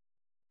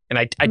 And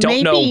I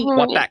don't know Maybe-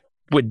 what that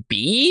would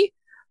be,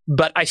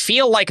 but I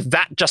feel like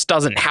that just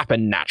doesn't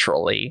happen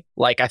naturally.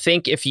 Like, I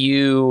think if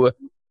you,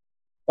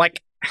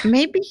 like,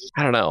 Maybe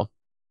I don't know.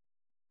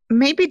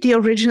 maybe the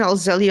original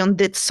Zelion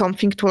did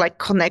something to like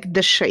connect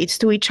the shades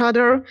to each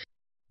other,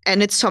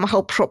 and it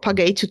somehow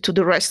propagated to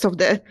the rest of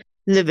the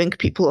living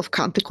people of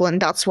Canticle,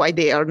 and that's why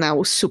they are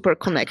now super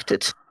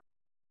connected.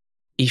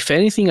 If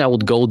anything, I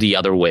would go the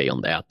other way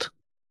on that.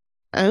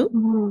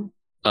 Oh,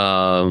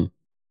 Um,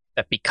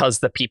 That because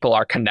the people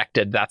are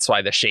connected, that's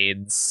why the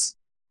shades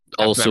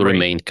have also memory.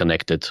 remain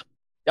connected.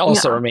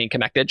 Also Yeah. remain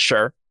connected,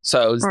 sure.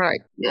 So all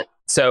right.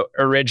 so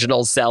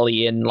original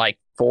Zellian like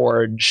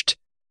forged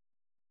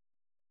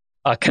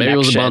a connection. Maybe it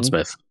was a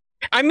bondsmith.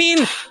 I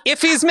mean,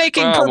 if he's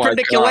making Oh my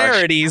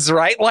perpendicularities,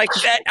 right? Like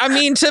that, I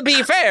mean, to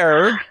be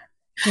fair,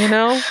 you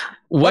know,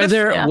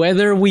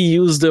 Whether we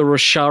use the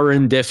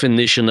Rosharan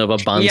definition of a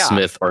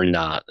bondsmith or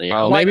not, you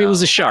know, Oh, maybe it no.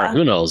 was a shard.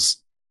 Who knows?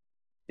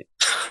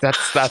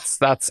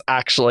 that's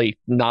actually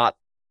not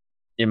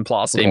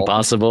implausible.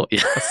 Impossible.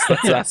 Yeah.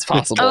 That's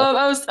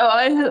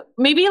possible.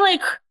 Maybe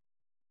like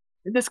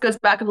this goes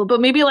back a little bit.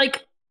 Maybe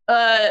like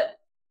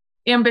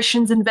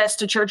Ambition's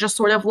investiture just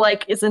sort of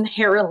like is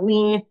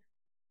inherently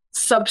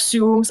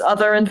subsumes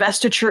other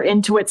investiture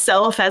into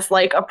itself as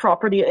like a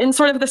property in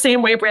sort of the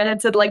same way Brandon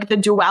said like the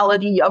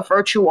duality of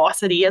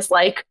virtuosity is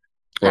like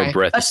Or Okay.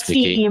 breath a is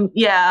sticky. theme,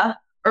 yeah,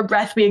 or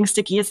breath being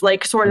sticky is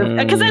like sort of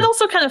because that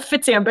also kind of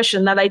fits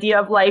Ambition, that idea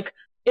of like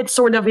it's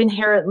sort of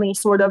inherently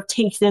sort of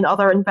takes in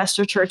other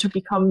investiture to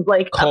become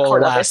like a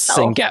part of Coalesce itself.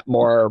 and get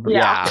more.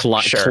 Yeah. Yeah,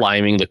 sure.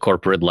 Climbing the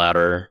corporate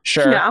ladder.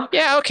 Sure.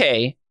 Yeah.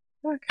 Okay.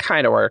 That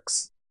kind of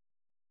works.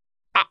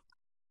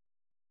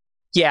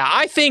 Yeah,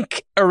 I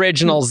think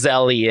original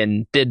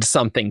Zellian did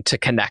something to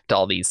connect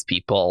all these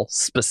people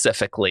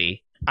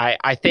specifically.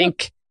 I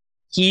think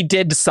he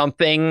did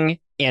something,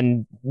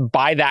 and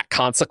by that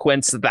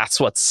consequence, that's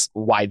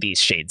why these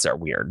shades are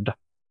weird.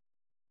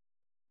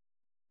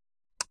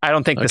 I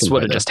don't think I this can would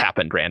buy have that. just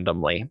happened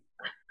randomly.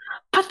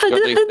 But the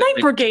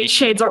Night Brigade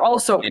shades are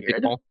also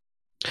weird.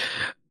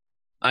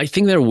 I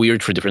think they're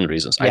weird for different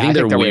reasons. Yeah, I think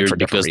they're weird weird for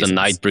different because the reasons.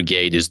 Night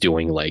Brigade is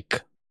doing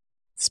like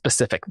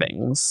Specific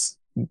things.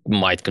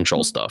 mind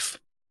control stuff.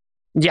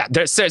 Yeah,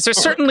 there's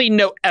certainly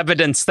no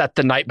evidence that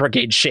the Night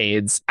Brigade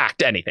shades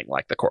act anything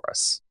like the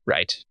chorus,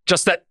 right?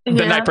 Just that the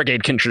Yeah. Night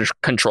Brigade can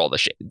control the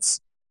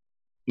shades.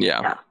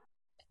 Yeah.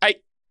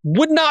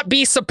 Would not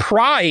be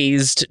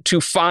surprised to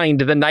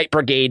find the Night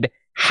Brigade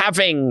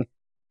having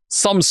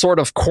some sort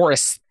of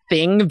chorus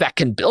thing that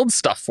can build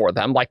stuff for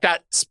them. Like,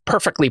 that's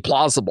perfectly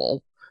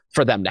plausible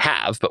for them to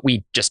have, but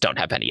we just don't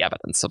have any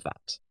evidence of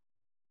that.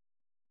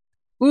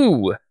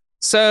 Ooh,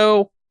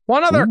 so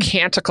one other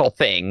Canticle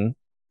thing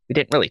we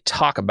didn't really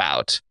talk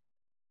about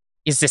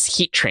is this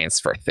heat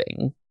transfer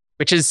thing,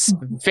 which is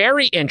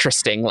very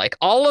interesting. Like,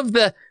 all of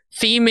the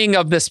theming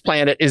of this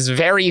planet is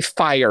very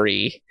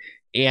fiery,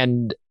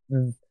 and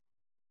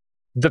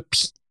the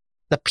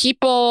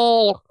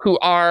people who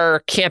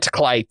are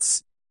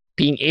Canticleites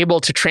being able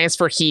to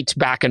transfer heat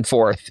back and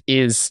forth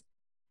is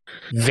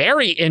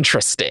very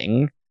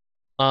interesting.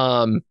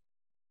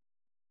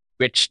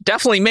 Which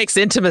definitely makes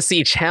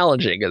intimacy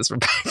challenging. That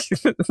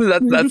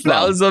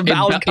was a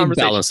valid It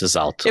conversation. balances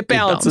out. It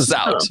balances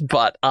out,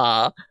 but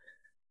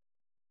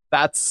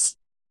that's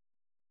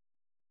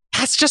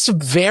just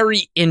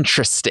very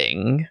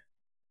interesting.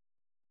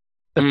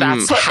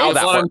 That's how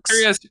that well, I'm works.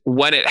 curious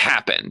when it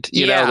happened.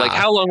 You know, Yeah. like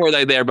how long were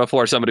they there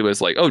before somebody was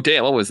like, "Oh,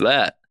 damn, what was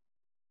that?"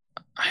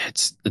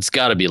 It's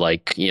got to be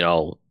like, you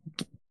know,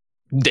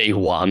 day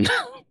one.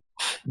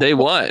 They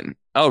won.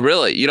 Oh,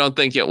 really? You don't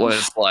think it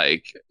was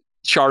like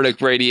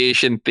Chardic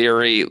radiation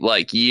theory,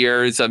 like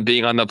years of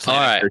being on the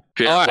planet?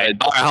 All right,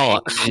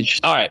 hold on.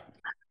 All right,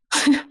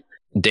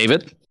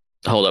 David,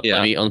 hold up. Yeah.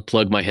 Let me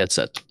unplug my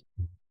headset.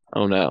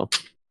 Oh no.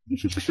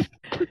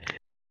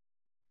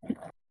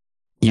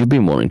 You've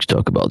been wanting to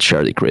talk about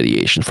Chardic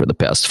radiation for the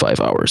past 5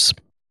 hours.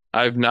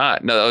 I've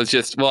not. No, that was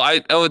just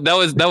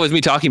that was me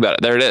talking about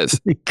it. There it is.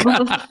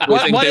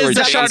 What is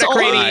the Chardic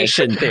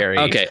radiation theory?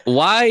 Okay,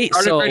 why?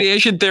 Chardic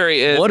radiation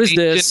theory is what is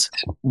this?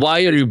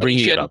 Why are you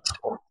bringing it up?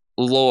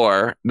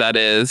 Lore that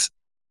is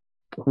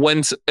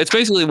it's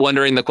basically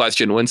wondering the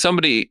question if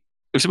somebody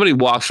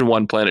walks from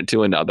one planet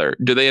to another,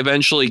 do they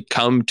eventually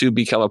come to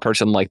become a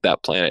person like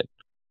that planet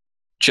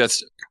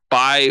just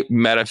by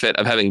benefit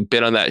of having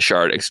been on that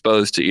shard,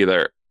 exposed to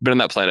either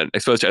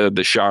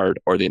the shard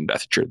or the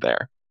investiture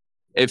there?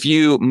 If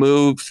you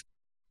move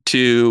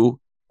to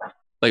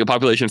like a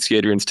population of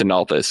Scadrians to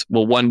Nalthus,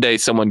 will one day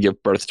someone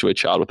give birth to a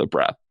child with a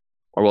breath,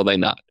 or will they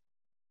not?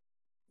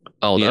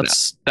 Oh, You know,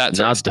 that's that's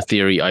not the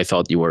theory I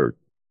thought you were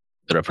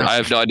referencing. I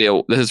have no idea.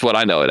 This is what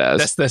I know it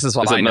as. This is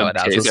what Is it I know not it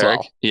the as case, as well.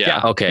 Eric?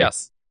 Yeah. Okay.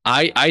 Yes.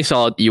 I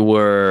thought you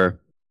were,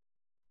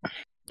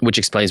 which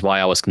explains why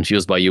I was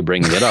confused by you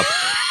bringing it up.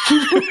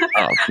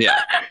 Oh,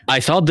 yeah. I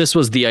thought this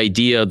was the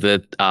idea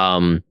that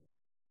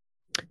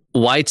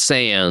white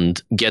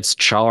sand gets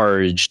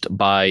charged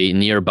by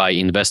nearby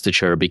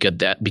investiture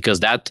because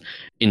that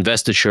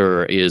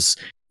investiture is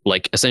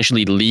like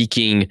essentially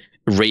leaking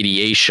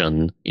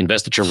radiation,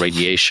 investiture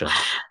radiation.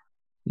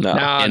 No,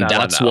 And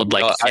that's no. what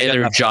like No, I got nothing about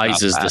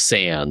energizes the that.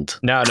 sand.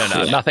 No,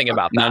 Yeah. nothing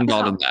about not that.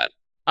 involved in that.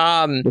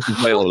 Um, This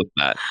is way older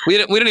than that. We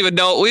didn't even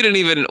know. We didn't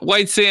even.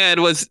 White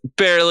sand was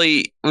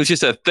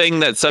just a thing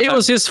that It sometimes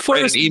was his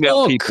write first and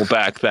email book. people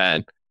back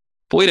then.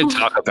 But we didn't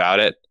talk about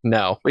it.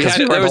 no, We because had,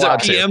 we there weren't was a allowed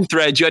to. PM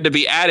thread you had to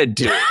be added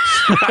to.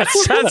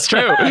 That's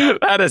true.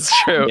 That is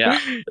true. Yeah.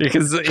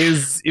 Because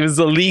it was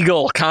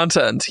illegal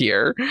content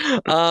here.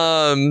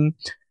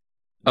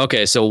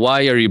 Okay, so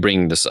why are you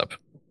bringing this up?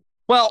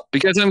 Well,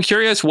 Because I'm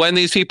curious when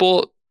these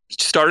people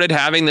started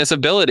having this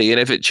ability and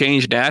if it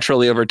changed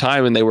naturally over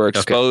time and they were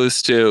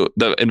exposed to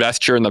the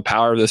investiture and the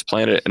power of this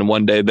planet and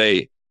one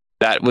day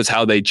that was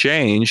how they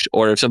changed,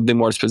 or if something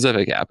more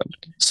specific happened.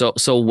 So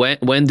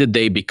when did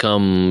they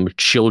become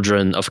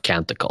children of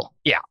Canticle?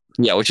 Yeah,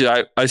 which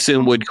I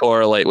assume would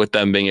correlate with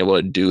them being able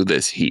to do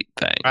this heat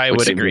thing. I which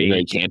would seems agree. a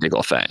very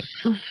Canticle thing.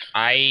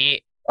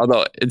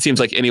 Although it seems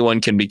like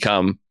anyone can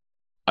become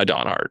a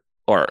Dawnheart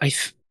or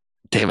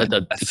damn it,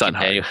 a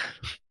Sunheart.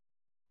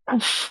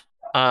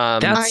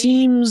 That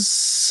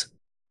seems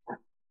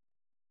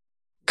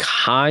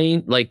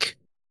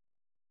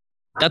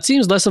that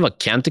seems less of a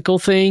Canticle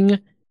thing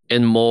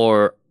and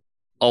more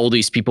all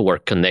these people were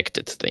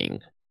connected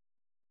thing.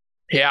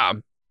 yeah.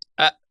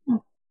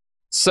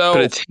 So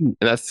But it's heat, and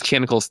that's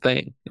Canticle's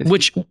thing.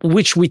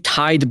 Which we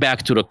tied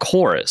back to the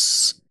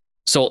chorus.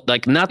 So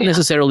like not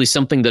necessarily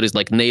something that is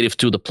like native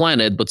to the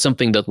planet, but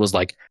something that was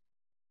like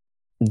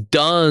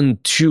done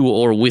to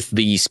or with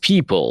these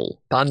people.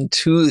 done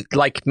to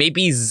like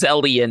maybe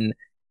Zellian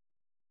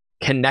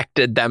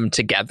connected them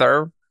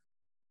together.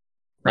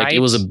 Like Right? it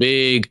was a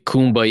big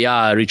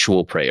kumbaya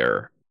ritual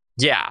prayer.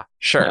 Yeah,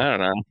 sure. I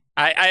don't know.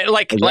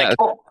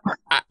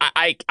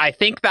 I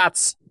think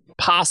that's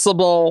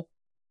possible.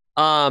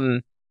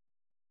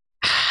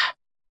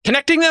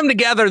 Connecting them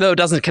together though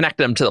doesn't connect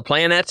them to the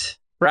planet,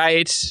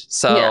 right?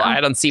 So Yeah. I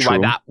don't see why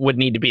True. that would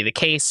need to be the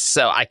case.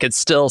 So I could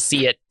still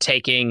see it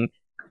taking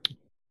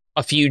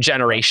a few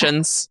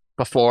generations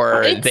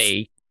before It's-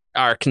 they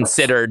are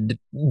considered.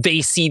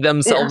 They see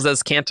themselves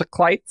as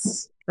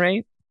Canticlites,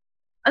 right?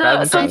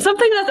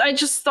 Something that I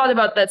just thought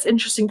about that's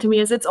interesting to me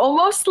is it's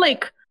almost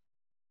like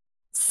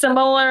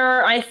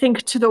similar, I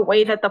think, to the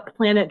way that the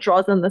planet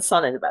draws in the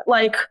sun and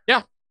like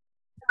Yeah.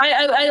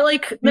 I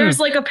like there's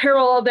like a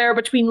parallel there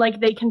between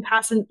like they can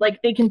pass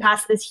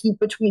this heat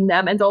between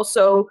them and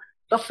also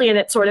the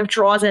planet sort of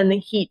draws in the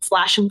heat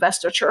 /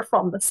 investiture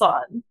from the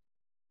sun.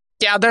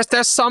 Yeah, there's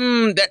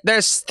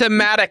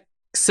thematic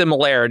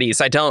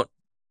similarities. I don't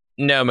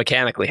know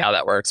mechanically how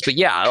that works, but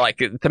yeah, like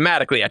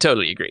thematically, I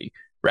totally agree.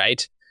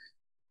 Right?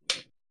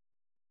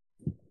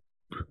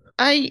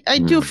 I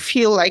do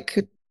feel like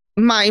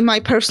my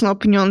personal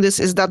opinion on this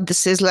is that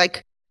this is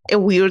like a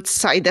weird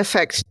side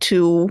effect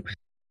to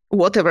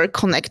whatever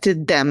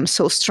connected them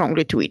so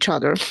strongly to each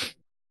other.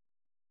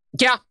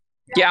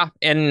 Yeah,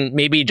 and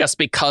maybe just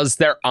because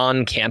they're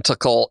on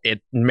Canticle,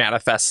 it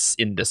manifests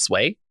in this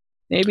way.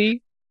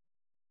 Maybe.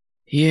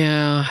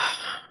 Yeah.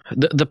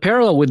 The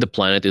parallel with the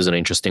planet is an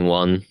interesting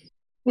one.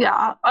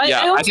 Yeah, I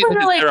I almost think wonder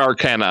this is like their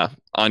Arcana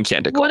on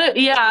Canticle.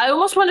 I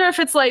almost wonder if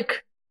it's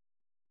like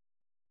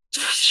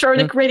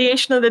Shardic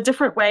radiation in a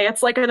different way.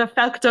 It's like an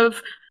effect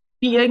of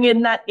being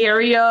in that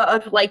area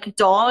of like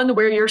dawn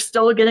where you're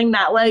still getting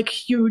that like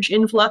huge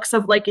influx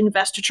of like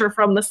investiture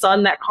from the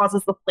sun that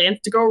causes the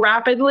plants to grow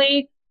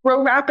rapidly.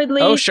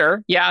 Oh,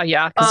 sure.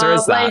 Yeah, because there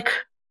is that.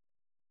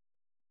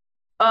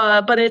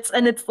 But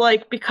it's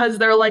like because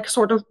they're like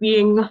sort of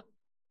being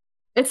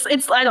it's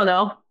I don't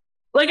know.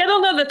 Like I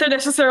don't know that they're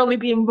necessarily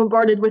being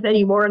bombarded with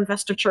any more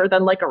investiture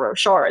than like a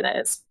Rosharan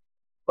is.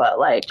 But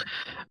like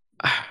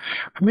I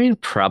mean,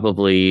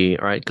 probably,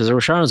 right? Because the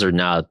Rosharans are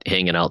not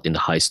hanging out in the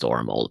high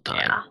storm all the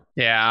time.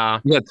 Yeah.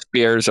 You got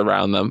spears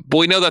around them, but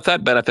we know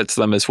that benefits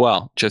them as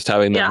well. Just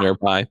having them Yeah.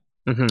 nearby.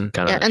 Mm-hmm.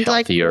 Kind of And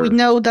like healthier. we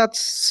know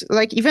that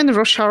like even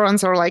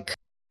Rosharans are like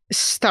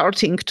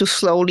starting to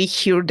slowly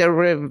hear their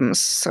rhythms,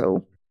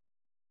 so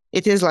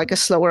it is like a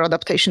slower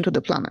adaptation to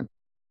the planet.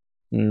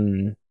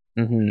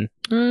 Mm-hmm.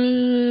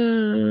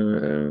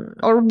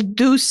 Or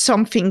do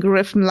something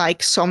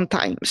rhythm-like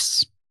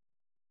sometimes.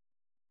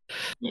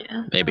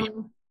 yeah. Maybe.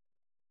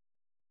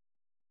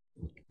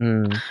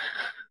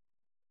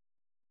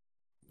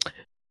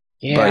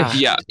 Yeah.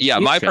 But yeah.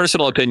 My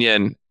personal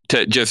opinion,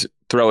 to just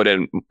throw it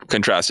in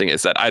contrasting,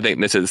 is that I think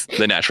this is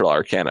the natural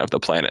arcana of the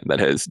planet that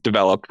has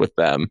developed with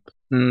them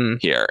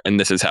here, and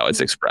this is how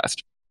it's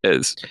expressed: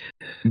 is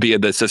via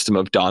the system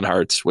of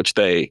Dawnhearts, which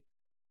they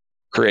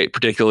create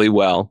particularly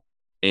well,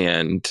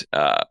 and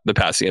the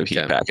passing of heat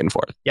Okay. back and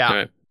forth. Yeah. All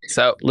right.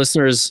 So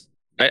Listeners,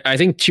 I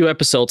think 2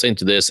 episodes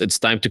into this, it's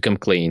time to come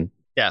clean.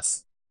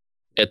 yes.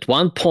 At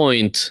one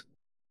point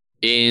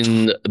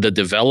in the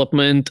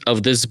development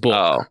of this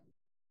book,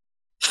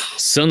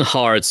 Sun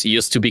Hearts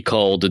used to be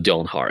called the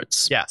Dawn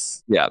Hearts.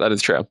 Yes. Yeah, that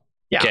is true.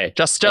 Yeah. Okay,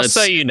 Just so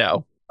let's- you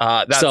know.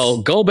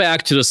 So go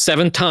back to the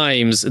 7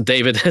 times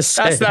David has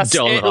said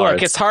don't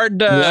look, it's hard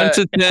to 1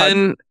 to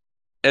 10.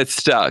 It's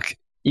stuck.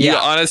 Yeah. You,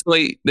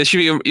 honestly, this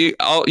should be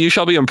you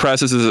shall be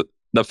impressed. This is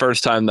the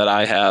first time that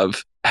I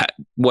have had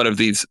one of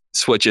these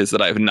switches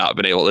that I've not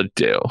been able to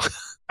do.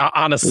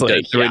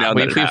 Honestly, Yeah,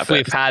 we've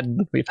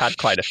had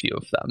quite a few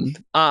of them.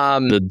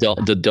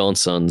 The don't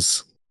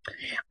sons.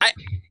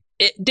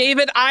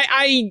 David,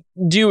 I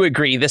do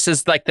agree. This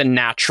is like the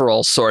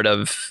natural sort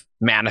of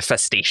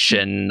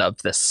manifestation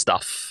of this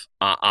stuff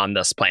on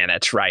this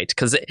planet, right?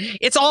 Because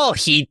it's all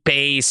heat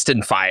based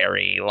and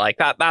fiery. Like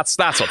that's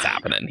what's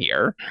happening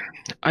here.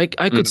 I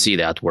could see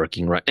that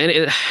working, right?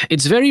 And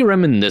it's very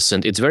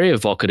reminiscent. It's very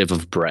evocative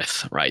of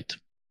breath, right?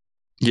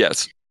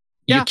 Yes.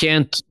 Yeah. You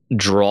can't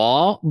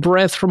draw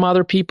breath from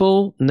other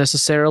people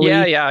necessarily.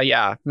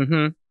 Yeah.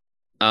 Mm-hmm.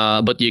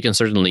 But you can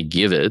certainly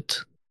give it.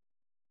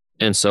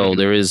 And so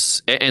there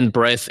is, and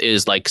breath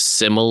is like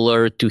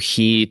similar to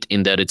heat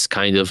in that it's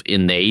kind of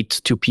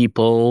innate to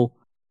people.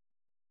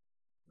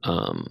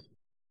 Yeah,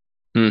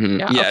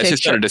 okay, it's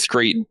just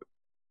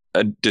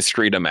a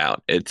discrete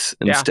amount. It's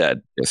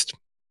instead just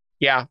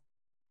you.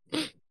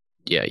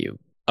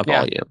 a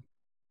volume.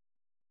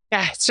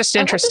 Yeah, it's just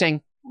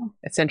interesting.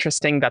 It's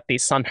interesting that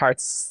these sun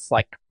hearts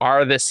like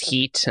are this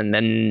heat, and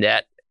then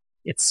that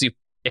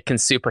it can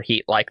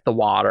superheat like the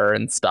water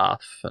and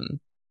stuff. And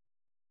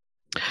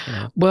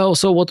well,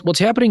 so what's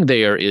happening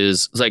there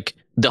is like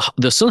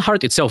the sun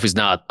heart itself is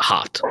not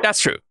hot. That's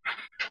true.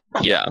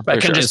 Yeah, But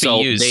it can sure. just So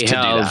be used they to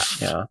have-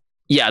 do that.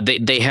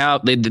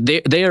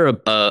 they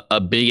are a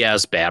big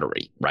ass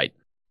battery, right?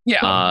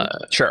 Yeah.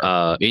 Sure.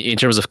 In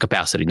terms of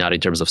capacity, not in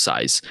terms of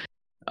size.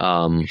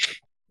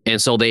 And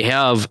so they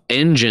have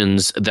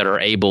engines that are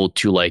able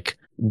to like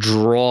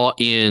draw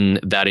in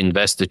that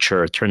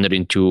investiture, turn it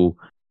into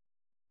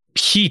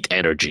heat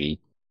energy,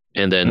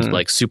 and then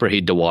like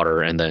superheat the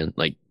water, and then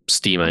like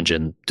steam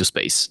engine to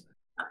space.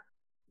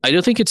 I do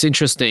think it's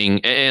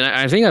interesting, and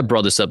I think I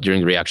brought this up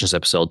during the reactions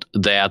episode,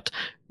 that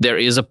there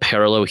is a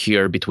parallel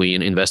here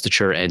between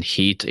investiture and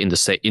heat in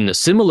a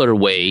similar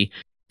way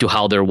to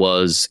how there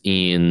was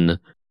in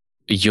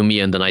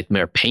Yumi and the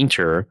Nightmare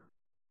Painter,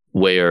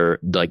 where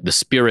like the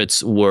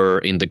spirits were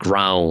in the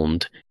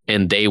ground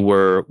and they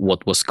were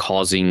what was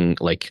causing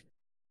like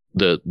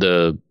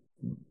the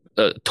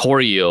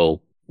Torio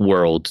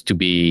world to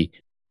be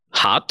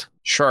hot.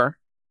 Sure.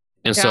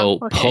 And Yeah, so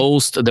okay.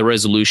 post the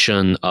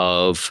resolution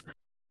of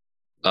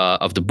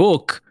the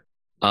book,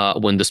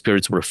 when the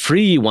spirits were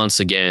free once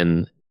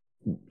again,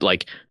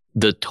 like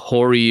the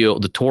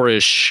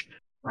Torish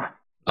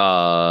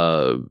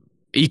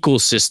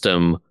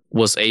ecosystem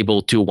was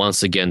able to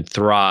once again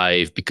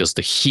thrive because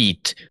the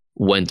heat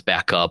went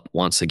back up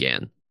once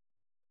again.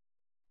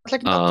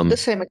 Like not the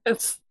same,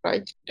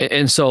 right?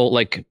 And so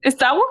like Is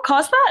that what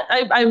caused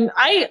that?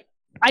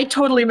 I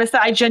totally missed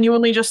that. I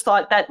genuinely just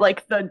thought that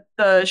like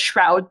the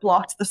shroud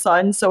blocked the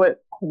sun, so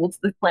it cooled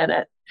the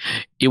planet.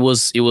 it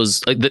was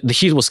like the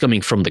heat was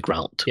coming from the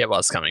ground. It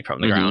was coming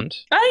from the Mhm. ground.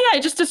 Oh yeah,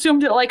 I just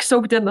assumed it like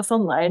soaked in the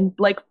sunlight, and,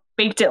 like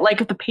baked it.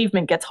 Like if the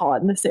pavement gets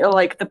hot and or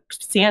like the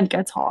sand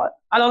gets hot.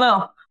 I don't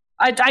know.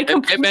 I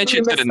completely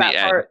mentions it missed in the that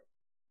end. part.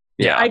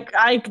 Yeah.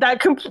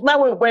 That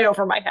went way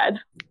over my head.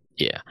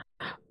 Yeah.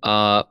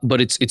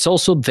 But it's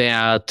also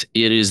that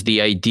it is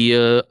the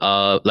idea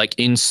like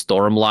in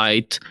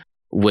Stormlight,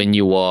 when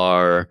you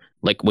are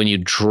like when you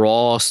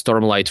draw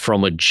Stormlight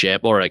from a gem,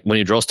 or like when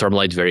you draw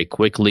Stormlight very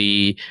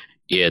quickly,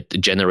 it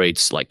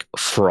generates like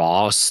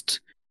frost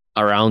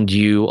around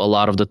you a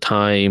lot of the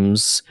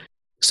times.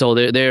 So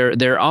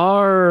there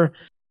are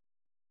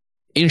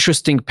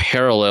interesting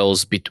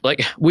parallels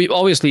like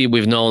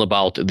we've known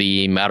about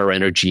the matter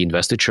energy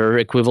investiture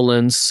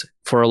equivalents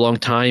for a long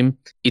time.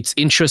 It's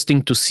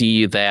interesting to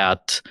see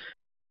that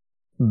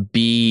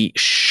be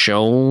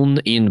shown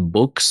in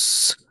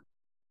books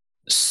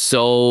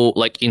so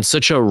like in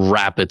such a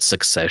rapid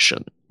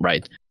succession,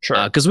 right?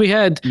 Sure. Because we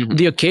had Mhm.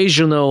 the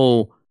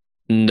occasional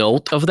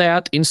note of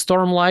that in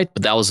Stormlight,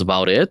 but that was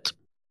about it.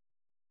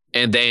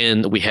 And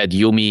then we had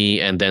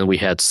Yumi, and then we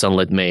had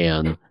Sunlit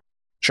Man.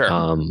 Sure.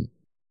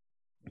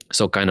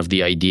 So kind of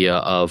the idea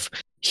of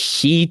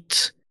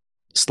heat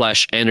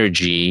 /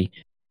 energy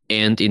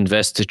and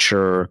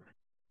investiture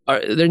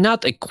they're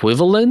not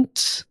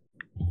equivalent,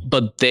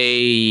 but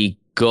they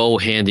go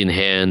hand in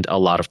hand a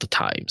lot of the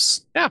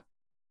times.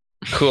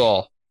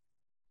 Cool.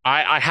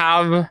 I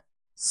have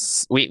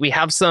we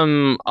have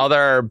some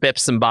other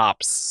bips and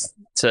bops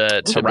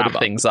to wrap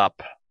things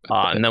up,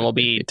 and then we'll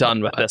be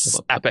done with this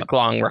epic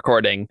long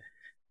recording.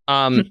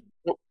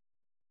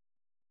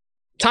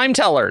 Time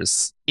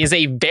Tellers is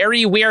a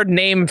very weird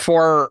name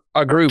for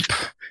a group,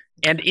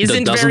 and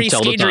isn't doesn't very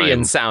tell the time.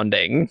 Skadrian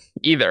sounding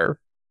either.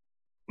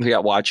 We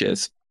got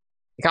watches.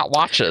 We got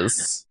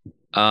watches.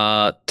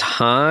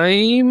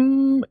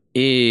 Time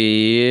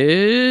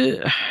is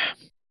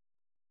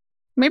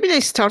Maybe they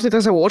started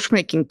as a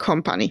watchmaking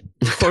company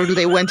before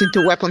they went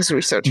into weapons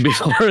research.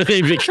 before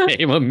they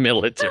became a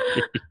military.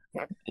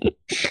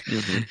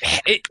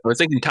 I was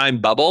thinking time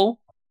bubble.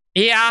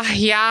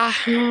 Yeah,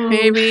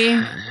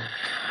 maybe.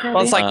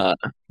 Well, it's like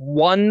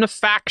one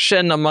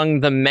faction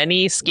among the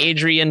many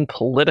Scadrian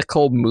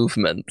political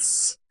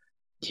movements.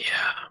 Yeah.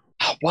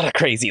 Oh, what a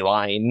crazy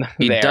line.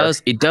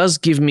 It does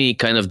give me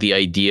kind of the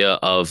idea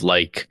of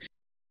like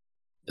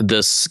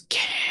the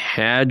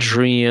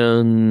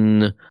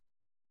Scadrian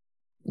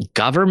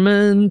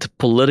government,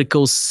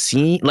 political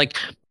scene. Like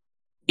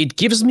it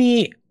gives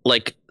me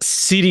like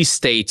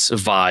city-states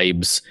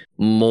vibes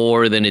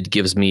more than it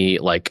gives me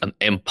like an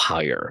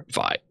empire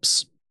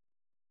vibes.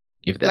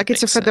 If that Like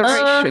it's a makes sense.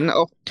 federation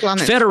of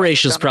planets.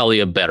 Federation is probably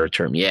a better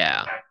term.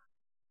 Yeah.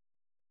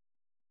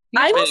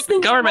 I was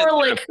thinking government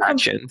more like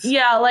factions.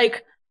 yeah,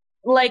 like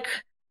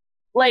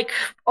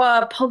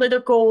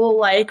political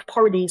like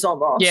parties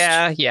almost.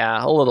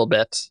 Yeah, a little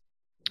bit.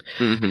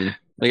 Mm-hmm.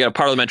 They got a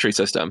parliamentary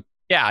system.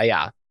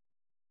 Yeah.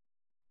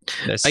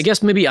 I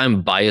guess maybe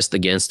I'm biased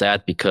against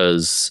that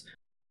because,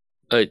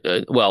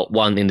 well,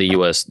 one, in the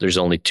US, there's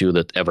only two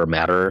that ever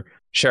matter.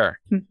 Sure.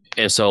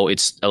 And so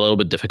it's a little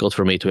bit difficult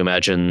for me to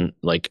imagine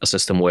like a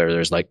system where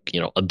there's like,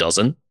 a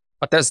dozen.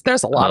 But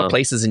there's a lot of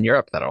places in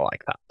Europe that are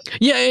like that.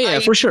 Yeah,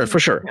 for sure.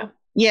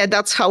 Yeah,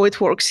 that's how it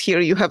works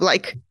here. You have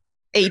like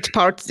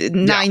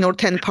 9 or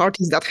 10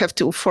 parties that have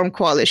to form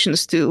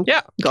coalitions to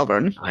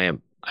govern. I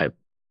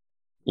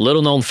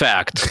little known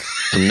fact,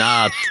 I'm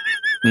not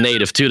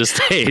native to the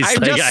States.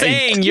 I'm just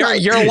saying,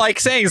 you're like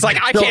saying, it's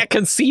like, I can't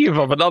conceive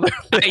of another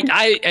thing.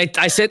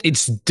 I said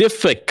it's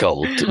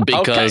difficult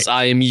because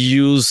I am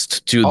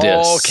used to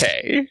this.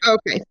 Okay.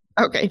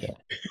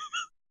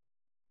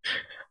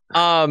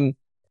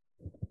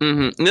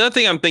 Mm-hmm. The other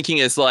thing I'm thinking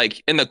is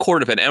like in the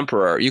court of an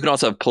emperor, you can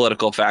also have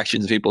political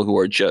factions, people who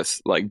are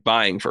just like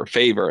vying for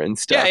favor and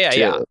stuff.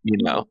 Yeah.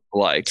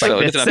 Like so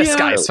it it's doesn't this have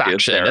to guy's be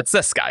faction. It's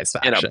this guy's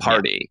faction in a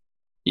party.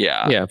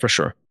 Yeah, for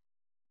sure.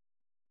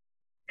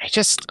 I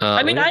just,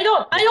 I mean, I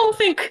don't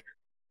think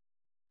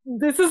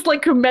this is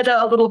like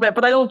meta a little bit,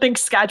 but I don't think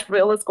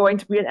Scadrial is going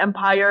to be an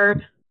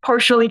empire.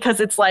 Partially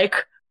because it's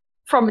like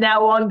from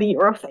now on the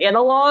Earth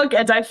analog,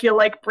 and I feel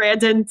like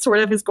Brandon sort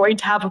of is going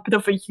to have a bit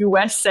of a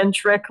US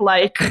centric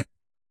like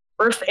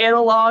Earth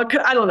analog.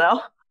 I don't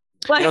know.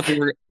 Like, you don't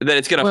think that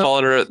it's going to fall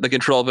under the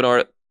control of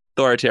an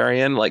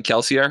authoritarian like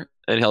Kelsier,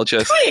 and he'll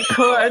just. It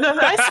could,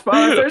 I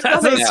suppose. There's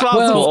nothing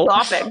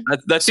stopping.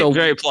 That seems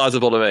very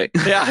plausible to me.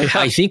 Yeah.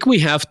 I think we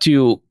have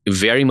to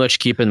very much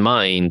keep in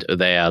mind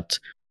that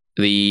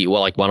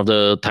one of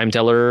the time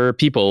teller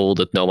people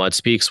that Nomad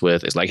speaks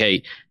with is like,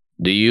 hey,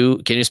 can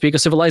you speak a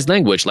civilized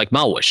language like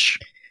Malwish?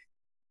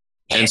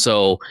 And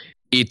so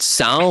it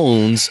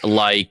sounds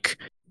like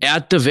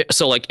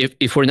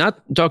if we're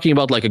not talking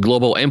about like a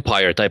global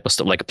empire type of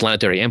stuff, like a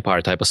planetary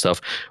empire type of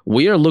stuff,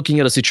 we are looking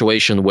at a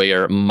situation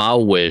where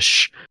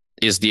Malwish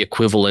is the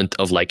equivalent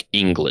of like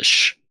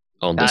English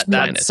on this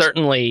planet.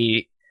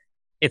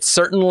 It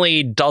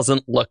certainly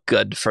doesn't look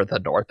good for the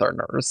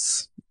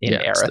Northerners in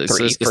Era 3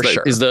 for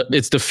sure.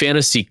 It's the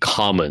fantasy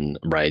common,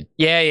 right?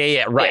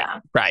 Yeah.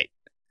 Right.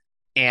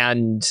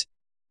 And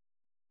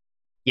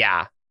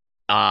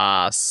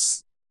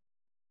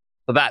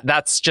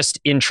that's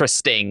just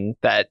interesting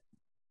that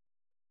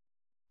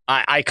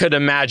I could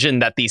imagine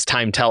that these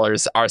time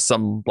tellers are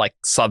some like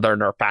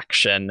Southerner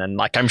faction, and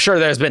like I'm sure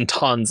there's been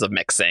tons of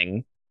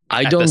mixing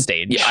at this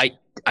stage.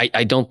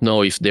 I don't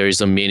know if there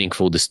is a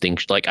meaningful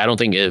distinction. Like I don't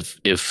think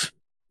if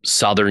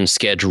Southern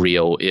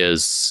Scadrial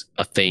is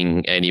a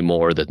thing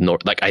anymore.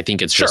 I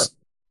think it's just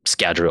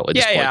Scadrial at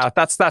this point. Yeah,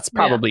 that's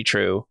probably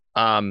true.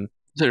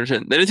 They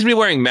didn't be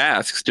wearing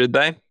masks, did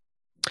they?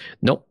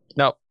 Nope.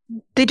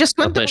 They just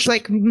put those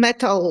like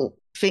metal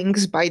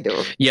things by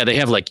their. Yeah, they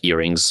have like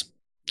earrings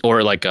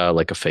or like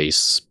a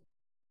face.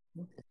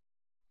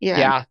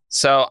 Yeah.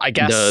 So I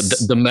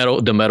guess the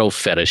metal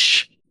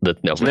fetish.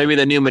 Maybe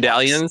the new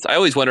medallions. I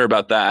always wonder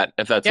about that.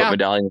 If that's what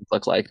medallions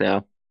look like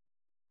now.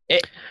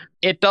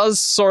 It does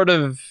sort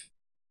of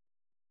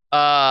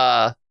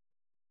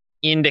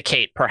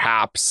indicate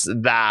perhaps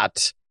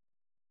that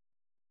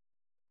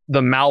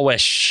the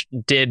Malwish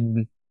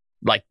did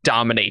like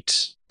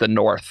dominate the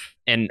North,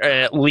 and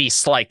at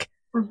least like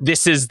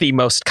this is the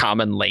most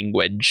common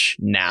language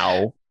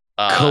now.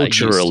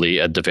 Culturally,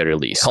 at the very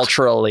least.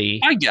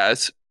 Culturally, I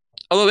guess.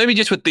 Although maybe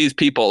just with these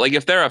people, like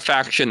if they're a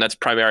faction that's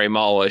primary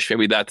Malwish,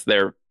 maybe that's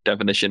their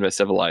definition of a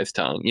civilized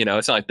tongue.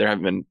 It's not like there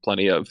haven't been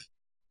plenty of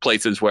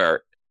places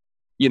where,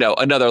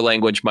 another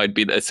language might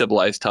be a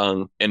civilized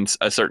tongue in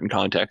a certain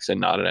context and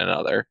not in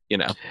another,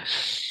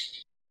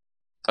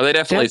 They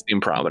definitely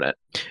seem prominent.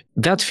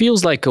 That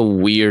feels like a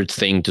weird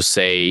thing to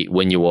say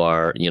when you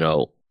are,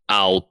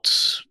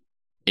 out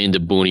in the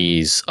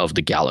boonies of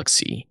the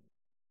galaxy.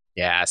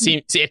 Yeah,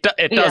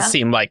 it does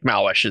seem like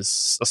Malwish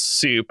is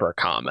super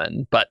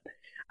common, but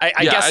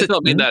I guess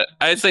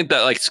I think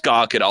that like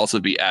Ska could also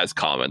be as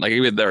common. Like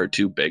maybe there are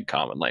two big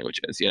common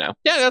languages, Yeah,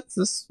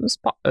 that's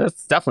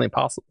definitely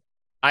possible.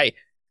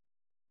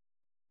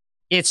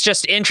 It's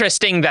just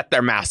interesting that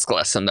they're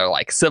maskless and they're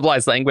like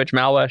civilized language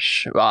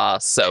Malwish.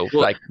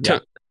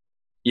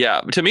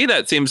 To me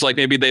that seems like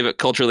maybe they've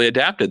culturally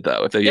adapted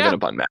though if they've given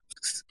up on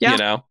masks.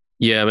 Yeah.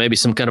 Yeah, maybe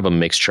some kind of a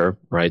mixture,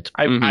 right?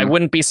 I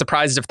wouldn't be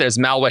surprised if there's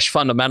Malwish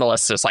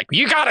fundamentalists just like,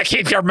 you gotta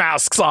keep your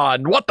masks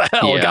on. What the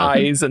hell, Yeah.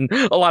 guys? And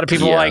a lot of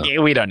people are Yeah. like, hey,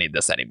 we don't need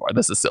this anymore.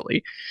 This is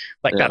silly.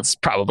 Like, Yeah. that's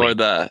probably Or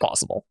the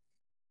possible.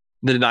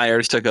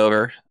 deniers took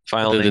over The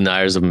finally.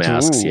 deniers of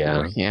masks, Ooh,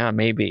 yeah. Yeah,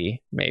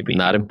 maybe.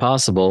 Not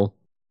impossible.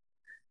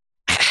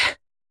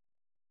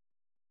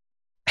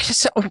 I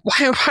just,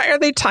 why are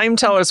they time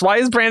tellers? Why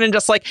is Brandon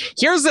just like,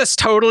 here's this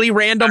totally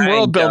random I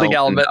world building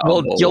don't element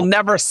know. you'll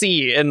never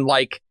see in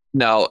like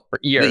No,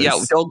 years. yeah,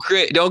 don't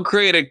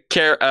create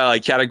a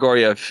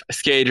category of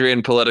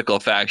Scadrian political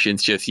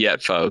factions just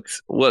yet,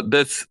 folks.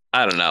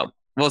 I don't know.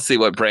 We'll see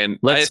what Brandon.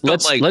 Let's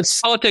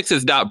Politics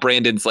is not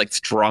Brandon's like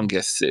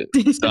strongest suit,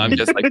 so I'm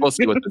just like, we'll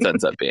see what this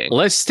ends up being.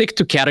 let's stick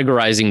to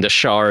categorizing the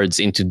shards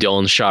into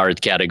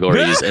non-shard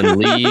categories and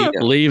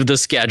leave the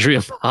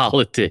Scadrian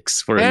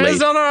politics for I just later.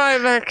 don't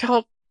know how to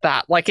help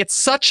that. Like, it's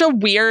such a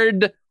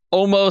weird,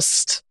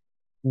 almost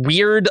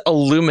weird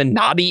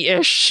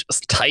Illuminati-ish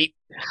type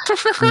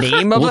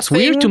name of What's a thing.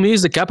 weird to me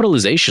is the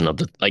capitalization of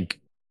the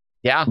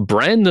Yeah.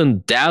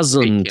 Brandon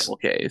doesn't Camel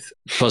case.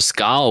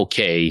 Pascal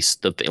case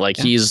the thing like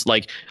Yeah. he's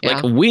like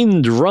Yeah.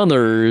 Wind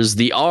Runners,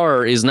 the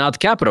R is not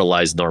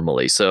capitalized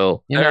normally,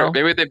 so You know?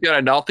 Maybe they've got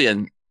a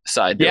Nalthian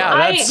side to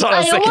Yeah. it. that's what I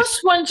was I thinking.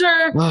 almost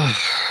wonder.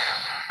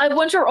 I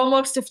wonder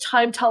almost if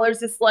time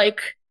tellers is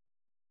like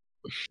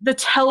the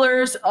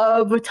tellers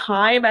of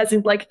time, as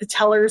in like the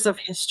tellers of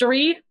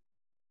history.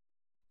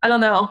 I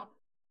don't know.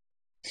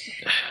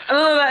 I don't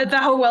know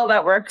that how well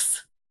that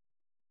works.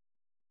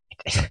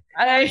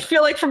 I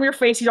feel like from your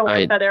face you don't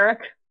like that, Eric.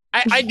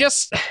 I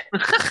just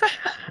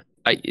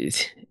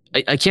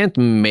I can't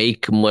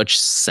make much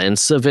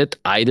sense of it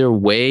either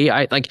way.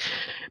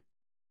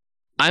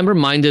 I'm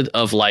reminded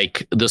of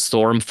like the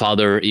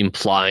Stormfather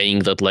implying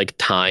that like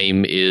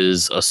time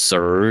is a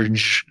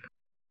surge.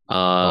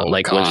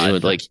 Like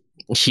God. when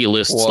he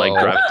lists like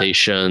Whoa.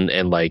 gravitation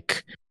and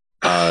like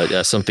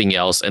something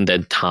else, and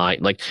then time.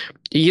 Like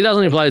he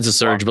doesn't imply it's a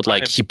surge, but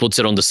like he puts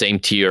it on the same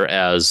tier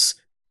as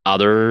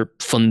other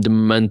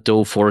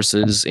fundamental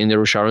forces in the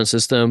Rusharan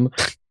system.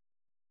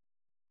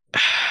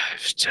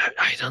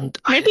 I don't.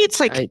 Maybe it's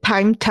like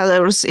time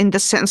tellers in the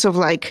sense of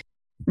like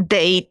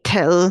they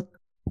tell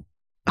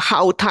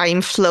how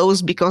time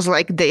flows because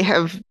like they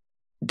have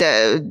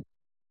the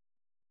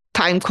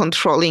time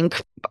controlling.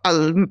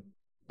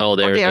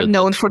 They are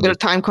known for their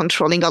time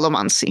controlling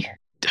allomancy.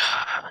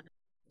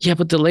 Yeah,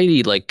 but the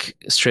lady like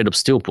straight up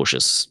still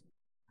pushes.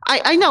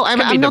 I know. Could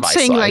be I'm not device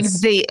saying like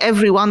size.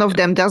 every one of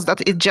them does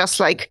that. It's just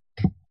like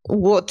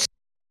what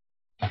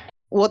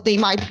they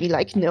might be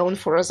like known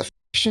for as a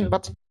faction,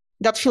 but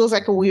that feels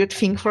like a weird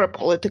thing for a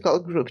political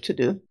group to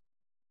do.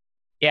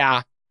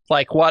 yeah.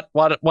 Like what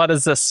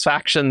is this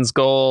faction's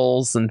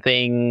goals and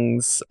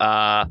things?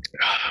 I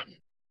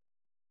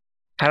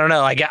don't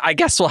know. I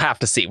guess we'll have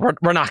to see.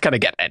 We're not going to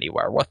get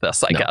anywhere with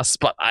this, I guess.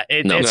 But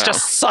it's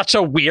just such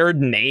a weird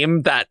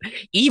name that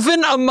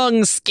even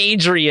among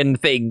Scadrian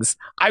things,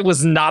 I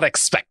was not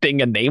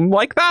expecting a name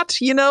like that.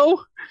 You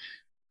know?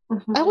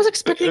 I was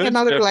expecting It's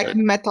another like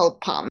different. metal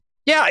pun.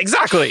 Yeah,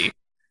 exactly.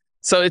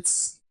 So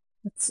it's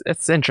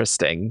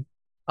interesting.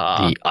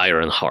 The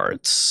Iron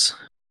Hearts.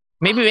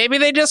 Maybe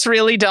they just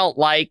really don't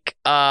like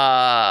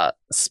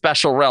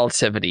special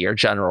relativity or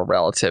general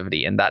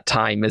relativity, and that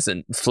time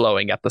isn't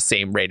flowing at the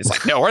same rate. It's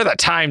like, no, we're the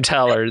time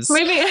tellers.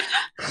 Maybe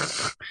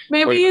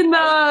in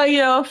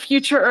the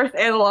future Earth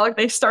analog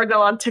they started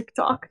on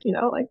TikTok.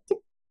 Like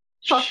TikTok.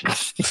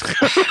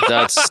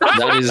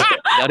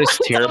 That is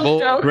terrible,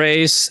 joke.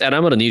 Grace. And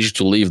I'm gonna need you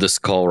to leave this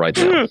call right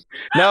now.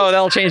 No,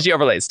 they'll change the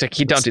overlays. Don't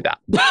do that.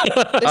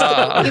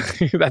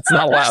 That's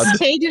not allowed.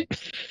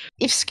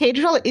 If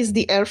Scadrial is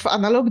the Earth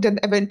analog, then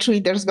eventually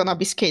there's gonna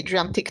be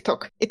Scadrian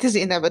TikTok. It is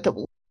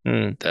inevitable.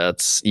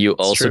 That's you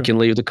also true. can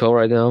leave the call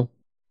right now.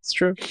 It's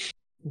true.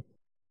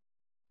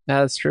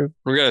 That's true.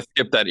 We're gonna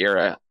skip that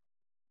era.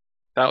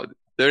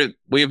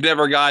 We've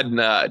never gotten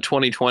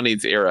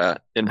 2020's era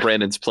in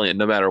Brandon's plan,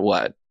 no matter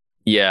what.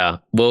 Yeah,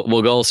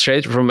 we'll go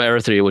straight from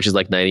Era 3, which is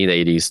like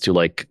 1980s, to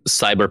like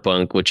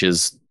Cyberpunk, which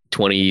is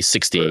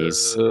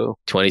 2060s,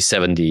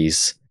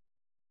 2070s,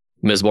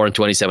 Mistborn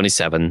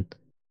 2077,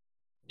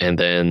 and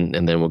then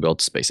we'll go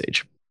to Space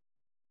Age.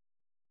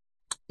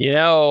 You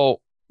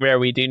know where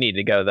we do need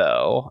to go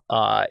though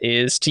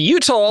is to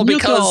Utah,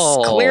 because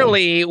Utah.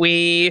 clearly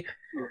we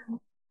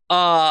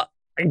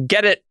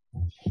get it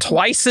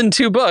twice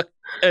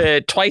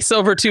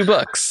over 2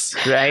 books,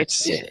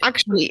 right?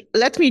 Actually,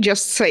 let me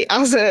just say,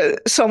 as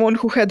someone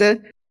who had a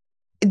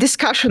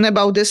discussion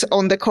about this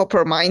on the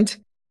Coppermind,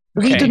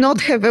 we Okay. do not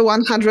have a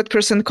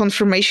 100%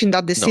 confirmation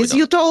that this No, we is don't.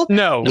 Utah.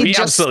 No, we It's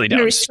just absolutely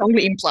very don't.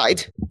 strongly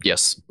implied.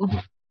 Yes.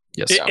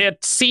 Yes.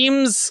 It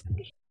seems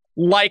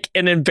like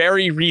a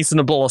very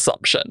reasonable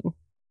assumption.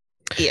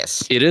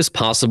 Yes. It is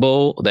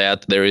possible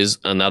that there is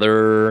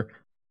another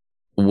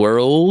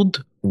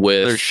world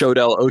with There's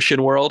Shodell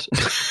Ocean World.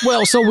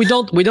 well, so we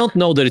don't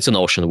know that it's an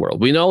ocean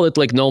world. We know that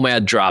like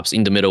Nomad drops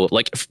in the middle of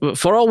like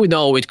for all we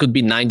know, it could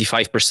be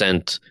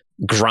 95%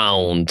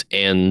 ground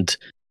and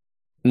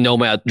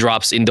Nomad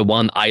drops in the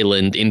one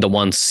island in the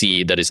one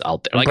sea that is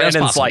out there. Like, that's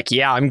Brandon's possible. like,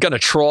 yeah, I'm gonna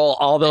troll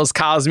all those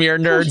Cosmere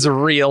nerds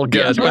real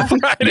good Yeah.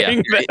 with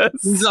writing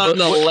He's this. on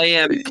the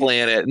land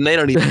planet, and they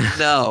don't even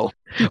know.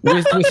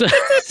 with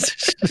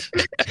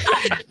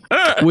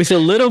with a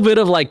little bit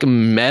of like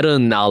meta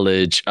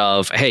knowledge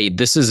of, hey,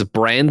 this is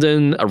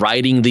Brandon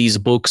writing these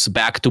books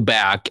back to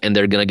back, and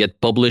they're gonna get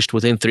published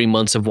within 3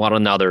 months of one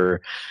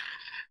another.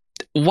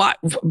 Why,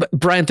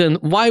 Brandon?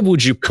 Why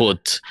would you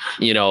put,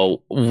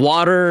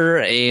 water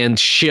and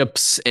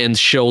ships and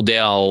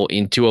Shodell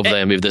in two of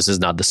them if this is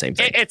not the same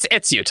thing?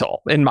 It's Utah,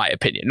 in my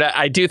opinion.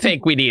 I do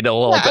think we need a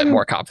little bit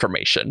more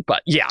confirmation,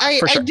 but yeah,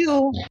 for sure.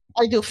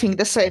 I do think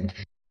the same.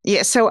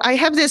 Yeah, so I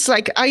have this,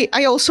 like,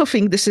 I also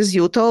think this is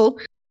Utah,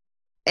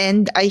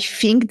 and I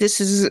think this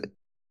is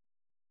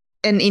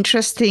an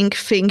interesting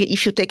thing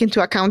if you take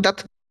into account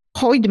that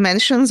Hoyt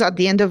mentions at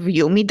the end of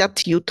Yumi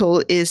that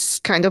Utah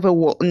is kind of a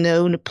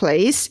known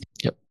place.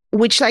 Yep.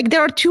 Which, like, there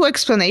are two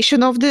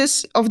explanations of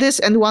this,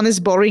 and one is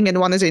boring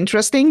and one is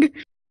interesting.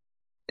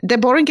 The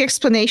boring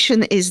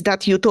explanation is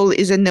that Utah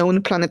is a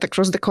known planet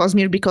across the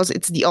Cosmere because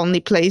it's the only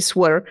place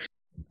where,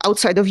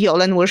 outside of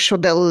Yolen, where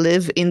Shodell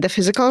live in the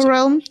physical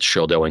realm.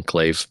 Shodell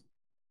Enclave.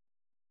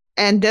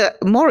 And the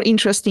more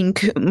interesting,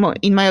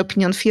 in my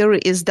opinion,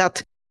 theory is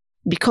that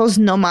because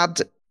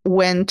Nomad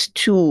went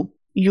to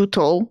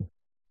Utah,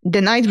 the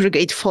Night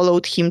Brigade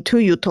followed him to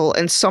Utah,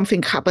 and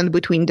something happened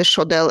between the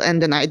Shodell and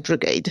the Night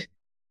Brigade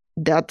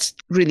that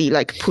really,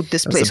 like, put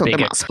this place a on big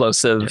the map.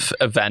 explosive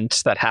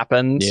event that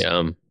happened.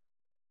 Yeah.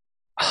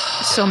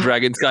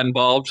 Dragons got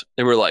involved.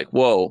 They were like,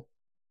 "Whoa,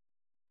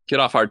 get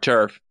off our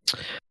turf."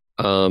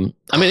 I mean,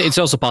 it's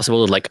also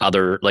possible that, like,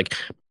 other, like,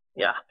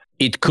 Yeah.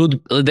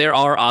 there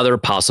are other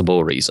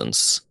possible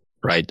reasons,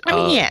 right? I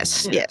mean,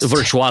 yes.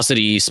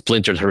 Virtuosity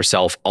splintered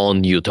herself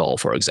on Utah,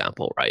 for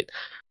example, right?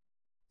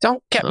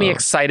 Don't get me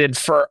excited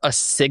for a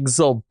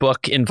Sigil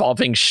book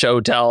involving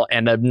Shodell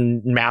and a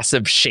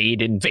massive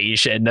Shade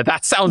invasion.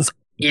 That sounds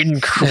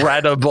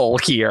incredible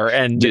here.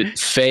 And Dude,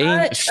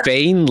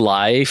 Fane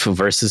Life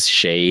versus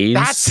Shades.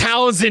 that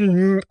sounds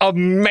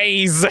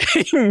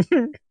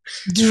amazing.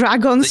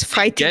 Dragons Like,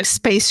 fighting get-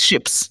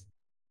 spaceships.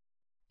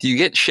 Do you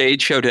get Shade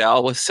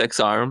Shodell with 6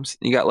 arms?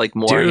 You got like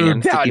more Dude,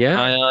 hands to that- keep an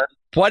yeah. eye on.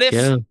 What if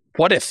Yeah.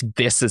 what if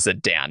this is a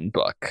Dan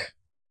book?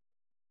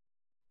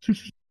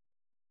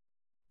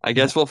 I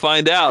guess we'll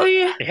find out.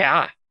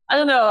 Yeah. I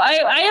don't know.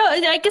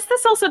 I guess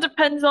this also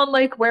depends on,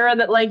 like, where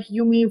that, like,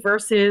 Yumi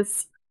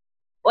versus,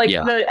 like,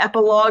 Yeah. the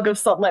epilogue of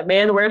Sunlit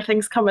Man, where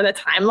things come in a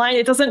timeline.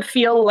 It doesn't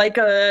feel like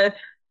a,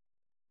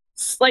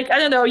 like, I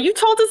don't know.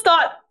 Utah does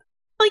not,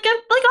 like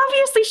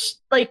obviously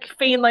like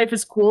Fane Life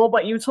is cool,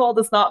 but Utah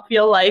does not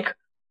feel like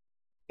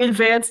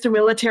advanced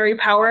military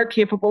power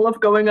capable of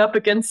going up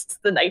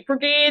against the Night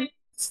Brigade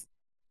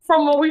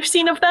from what we've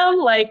seen of them.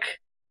 Like,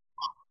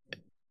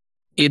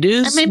 It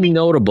is maybe-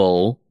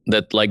 notable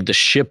that, like, the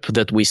ship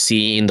that we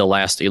see in the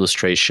last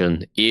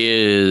illustration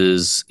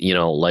is,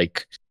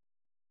 like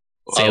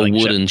a Sailing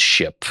ship. wooden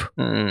ship.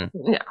 Mm.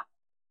 yeah.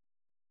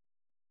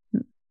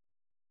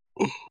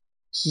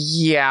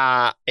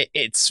 Yeah,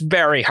 it's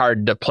very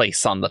hard to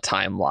place on the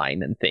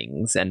timeline and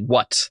things, and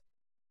what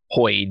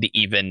Hoyd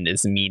even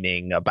is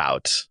meaning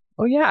about.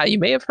 Oh yeah, you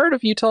may have heard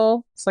of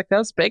Utah. It's like that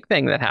was a big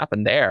thing that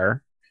happened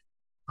there.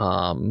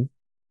 God.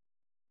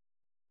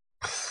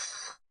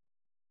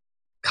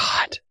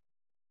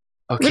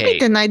 Okay. Maybe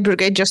the Night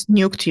Brigade just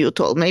nuked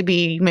Utah.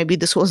 Maybe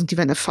this wasn't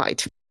even a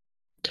fight.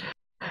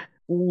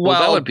 Well,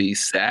 that Well, would be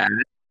sad.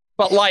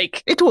 but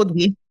like, It would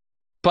be.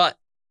 but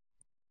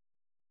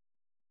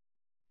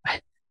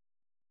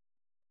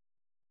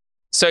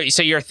so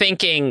you're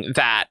thinking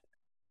that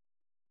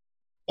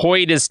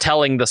Hoyd is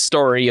telling the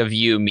story of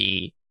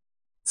Yumi.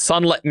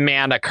 Sunlit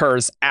Man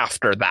occurs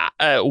after that,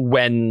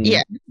 when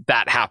Yeah.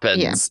 that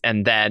happens, Yeah.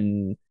 and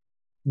then,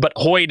 but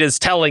Hoyd is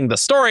telling the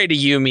story to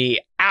Yumi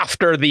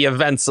after the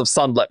events of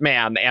Sunlit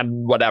Man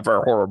and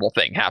whatever horrible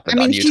thing I happened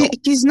mean, on Utah.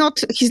 he's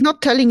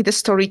not telling the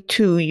story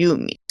to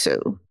Yumi.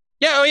 So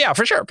Yeah, oh yeah,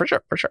 for sure.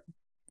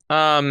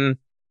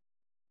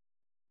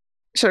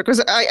 sure, because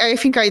I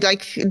think I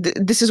like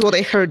this is what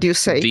I heard you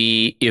say.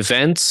 The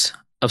events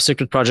of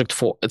Secret Project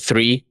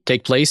 3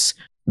 take place.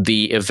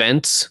 The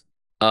events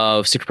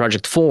of Secret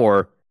Project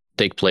 4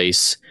 take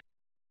place.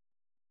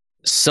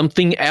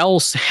 Something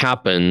else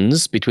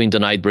happens between the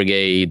Night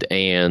Brigade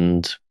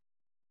and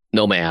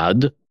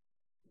Nomad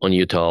on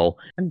Utah.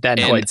 And then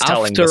And Hoyd's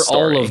telling the after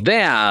story all of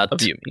that, of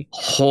Yumi,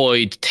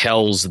 Hoyd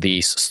tells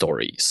these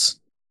stories.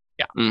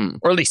 Mm.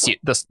 or at least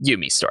the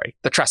Yumi story.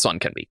 The Tress one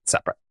can be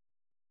separate,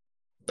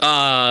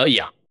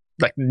 Yeah.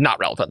 like not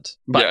relevant.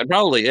 But Yeah, it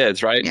probably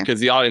is, right? Yeah. Because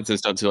the audiences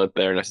don't feel like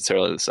they're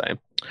necessarily the same.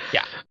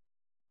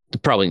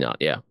 Probably not,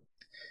 yeah.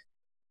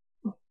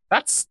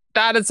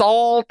 that is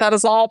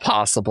all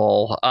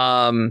possible.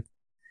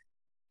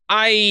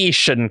 I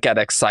shouldn't get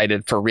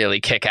excited for really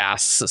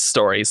kick-ass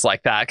stories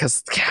like that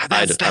because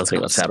I don't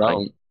think that's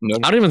happening. No.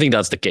 I don't even think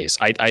that's the case.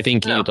 I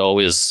think No. Utah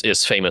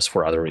is famous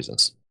for other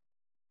reasons.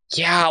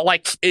 Yeah,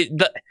 like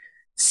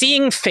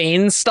seeing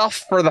Fane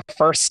stuff for the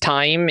first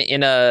time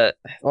in a,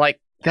 like,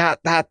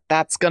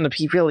 That's gonna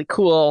be really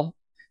cool.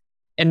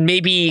 And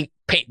maybe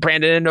paint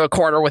Brandon into a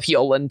corner with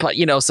Yolan, but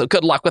so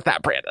good luck with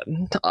that,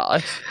 Brandon.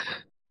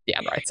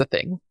 Dan writes a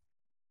thing.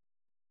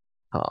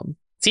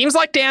 Seems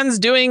like Dan's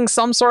doing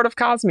some sort of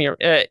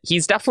Cosmere.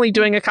 He's definitely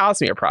doing a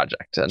Cosmere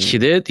project. And He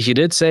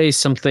did say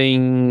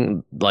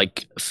something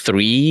like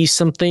 3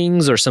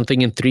 somethings or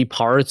something in 3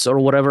 parts or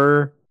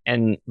whatever.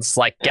 And it's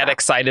like, get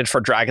excited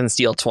for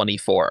Dragonsteel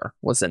 24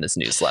 was in his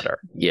newsletter.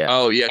 Yeah.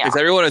 Oh yeah, because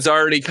everyone is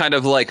already kind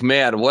of like,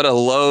 man, what a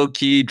low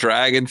key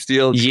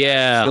Dragonsteel.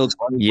 Yeah. Steel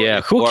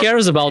Yeah. Who 24.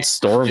 cares about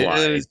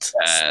Stormlight?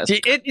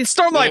 It's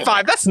Stormlight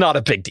 5. That's not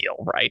a big deal,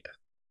 right?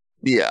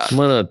 Yeah. I'm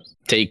gonna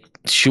take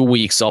 2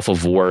 weeks off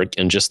of work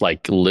and just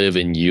like live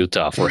in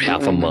Utah for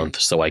half a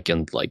month so I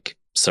can like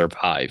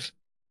survive.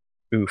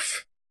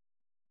 Oof.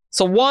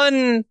 So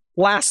one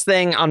last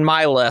thing on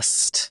my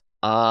list,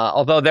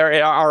 although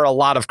there are a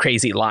lot of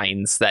crazy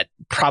lines that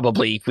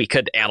probably we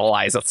could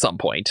analyze at some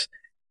point,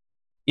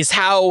 is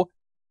how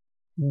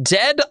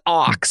Dead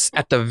Ox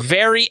at the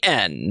very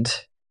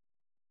end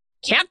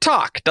can't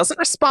talk, doesn't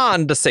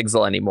respond to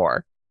Sigil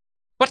anymore,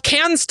 but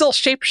can still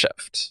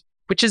shapeshift,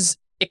 which is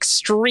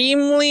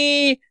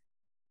extremely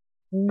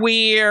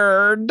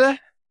weird.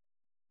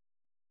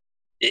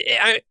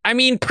 I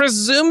mean,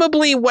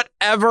 presumably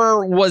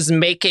whatever was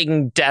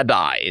making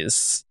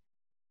Deadeyes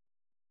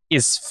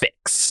is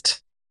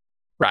fixed,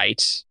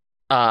 right?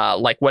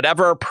 Like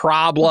whatever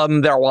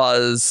problem there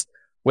was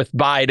with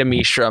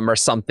Bidemishram or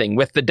something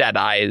with the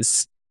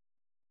Deadeyes,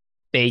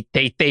 they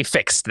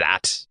fixed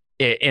that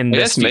in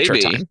this future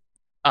maybe.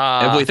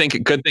 time. If we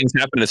think good things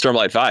happen in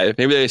Stormlight 5,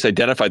 maybe they just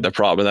identified the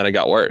problem and then it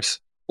got worse.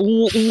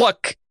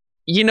 Look,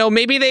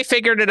 maybe they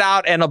figured it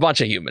out and a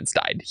bunch of humans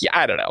died. Yeah,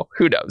 I don't know.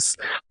 Who knows?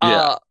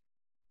 Yeah.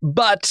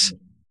 But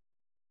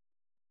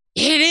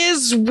it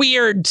is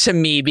weird to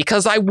me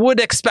because I would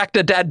expect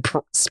a dead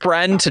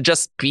Spren to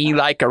just be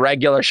like a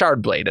regular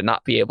shard blade and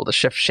not be able to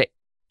shift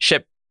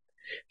shapes.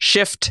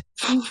 Shape?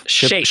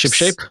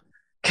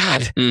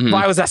 God,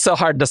 why was that so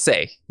hard to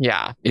say?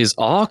 Yeah. Is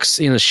Ox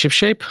in a ship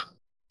shape?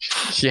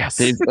 Yes.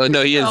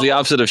 No, he is the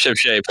opposite of ship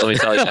shape. Let me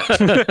tell you.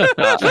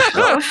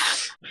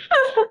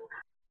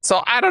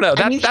 So I don't know.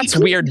 That's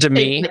weird to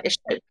me.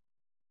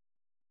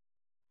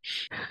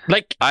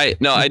 Like I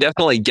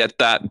definitely get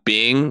that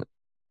being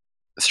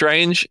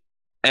strange,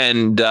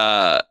 and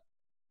part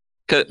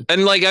of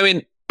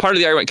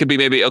the argument could be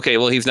maybe, okay,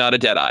 well, he's not a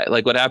Deadeye.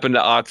 Like what happened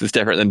to Ox is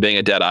different than being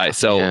a Deadeye,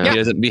 so he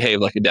doesn't behave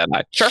like a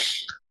Deadeye. Sure.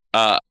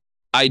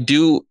 I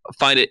do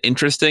find it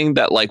interesting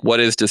that like what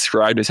is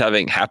described as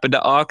having happened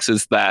to Ox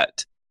is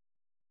that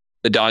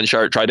the Dawn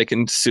Shard tried to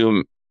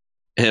consume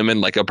him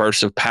in like a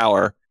burst of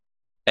power.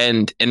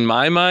 And in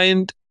my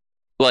mind,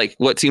 like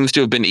what seems to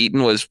have been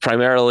eaten was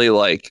primarily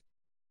like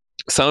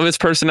some of his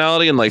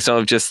personality and like some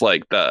of just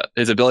like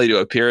his ability to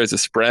appear as a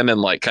Spren and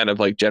like kind of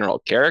like general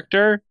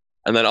character.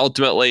 And then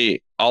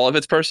ultimately all of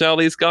its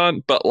personality is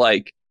gone. But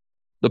like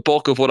the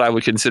bulk of what I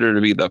would consider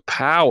to be the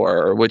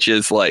power, which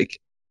is like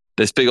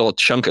this big old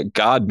chunk of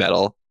god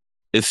metal,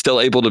 is still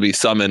able to be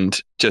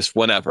summoned just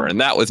whenever. And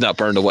that was not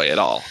burned away at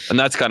all. And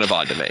that's kind of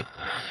odd to me.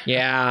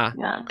 Yeah.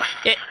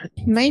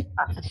 Maybe,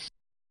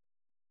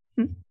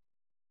 Go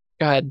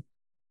ahead.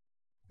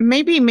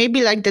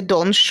 maybe like the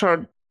Dawn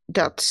Shard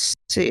that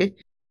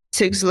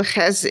Sigil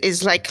has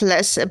is like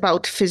less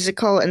about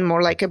physical and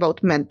more like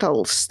about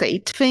mental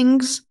state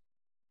things.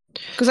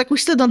 Because like we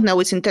still don't know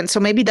its intent, so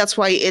maybe that's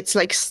why it's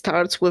like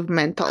starts with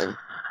mental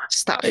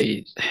stuff.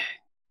 I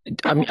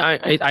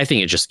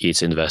think it just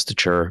eats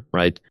investiture,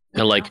 right?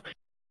 And like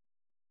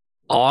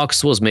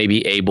Ox was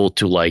maybe able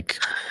to like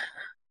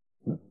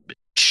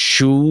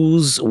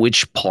choose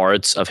which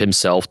parts of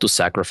himself to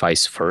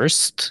sacrifice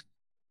first.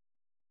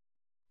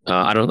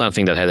 I don't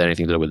think that had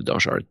anything to do with the Dawn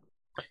Shard.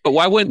 But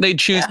why wouldn't they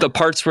choose the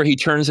parts where he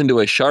turns into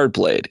a shard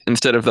blade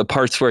instead of the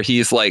parts where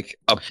he's like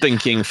a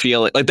thinking,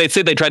 feeling? Like they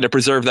say they tried to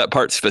preserve that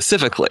part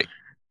specifically,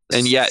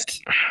 and yet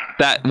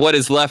that what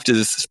is left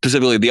is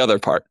specifically the other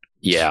part.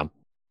 Yeah.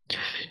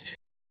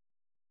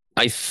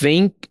 I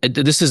think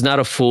this is not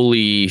a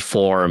fully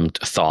formed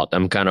thought.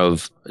 I'm kind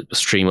of a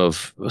stream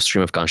of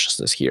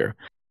consciousness here.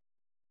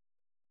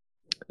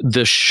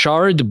 The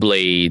shard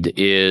blade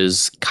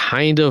is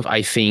kind of,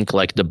 I think,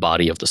 like the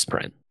body of the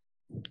Spren.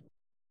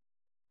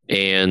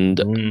 And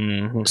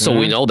so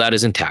we know that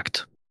is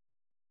intact.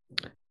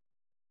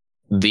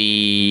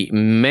 The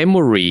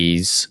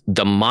memories,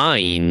 the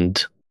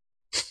mind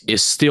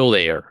is still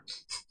there.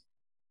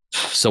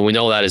 So we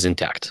know that is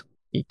intact.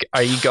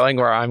 Are you going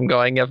where I'm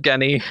going,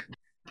 Evgeny?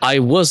 I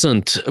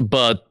wasn't,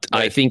 but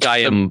I think I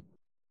am.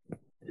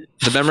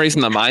 The memories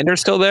in the mind are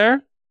still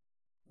there?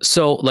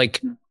 So,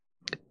 like...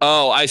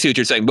 Oh, I see what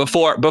you're saying.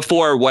 Before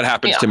what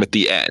happens to him at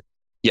the end.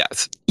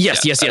 Yes.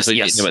 Yes.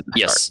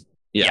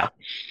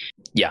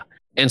 Yeah.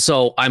 And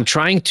so I'm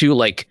trying to,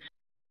 like,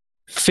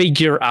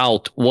 figure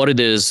out what it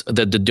is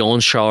that the Dawn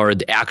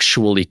Shard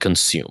actually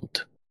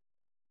consumed.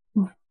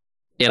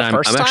 And I'm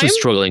actually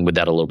struggling with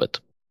that a little bit.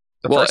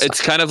 Well,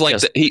 it's kind of like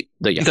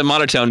he's a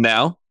monotone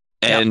now,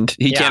 and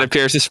he can't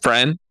appear as his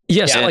friend.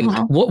 Yes, Yeah. like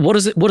Mhm. what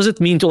does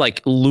it mean to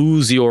like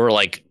lose your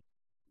like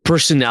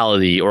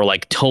personality or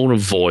like tone of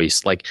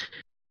voice? Like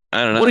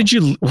I don't know. what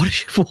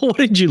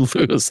did you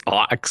lose,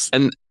 Ox?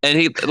 And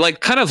he like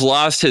kind of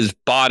lost his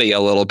body a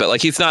little bit.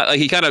 Like he's not like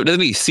he kind of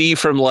doesn't he see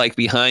from like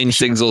behind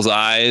Sigzel's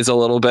eyes a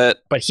little bit.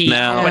 But he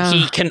Now- but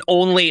he can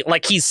only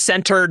like he's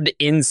centered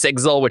in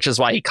Sigzel, which is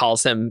why he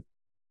calls him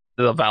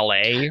the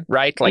valet,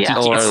 right? Like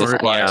Yeah. he Or can't, the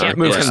squire. can't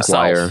move Yeah. himself.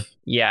 Squire.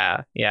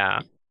 Yeah.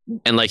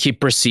 And like he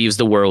perceives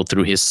the world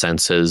through his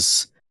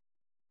senses,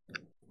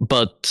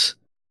 but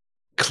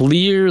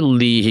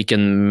clearly he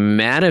can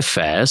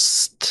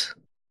manifest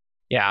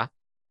Yeah.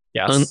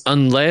 Yes.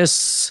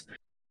 unless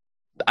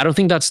I don't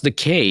think that's the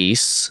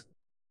case,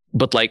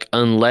 but like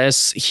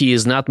unless he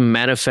is not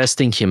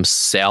manifesting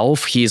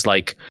himself, he's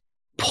like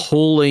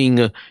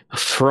pulling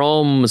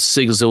from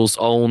Sigzel's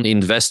own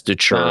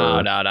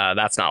investiture. No,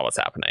 that's not what's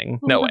happening.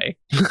 No way.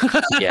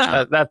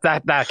 Yeah.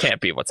 That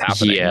can't be what's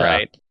happening, Yeah.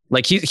 right?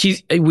 Like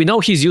he we know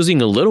he's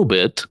using a little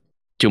bit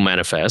to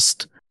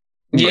manifest.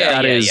 But Yeah,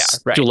 that is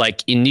right. to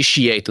like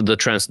initiate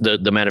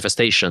the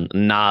manifestation,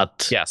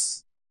 not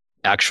Yes.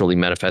 actually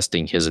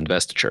manifesting his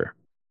investiture.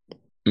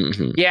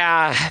 Mhm.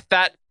 Yeah,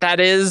 that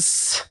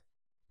is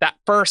that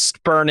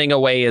first burning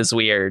away is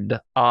weird.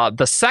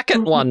 The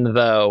second one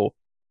though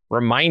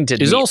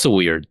reminded Is me also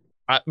weird.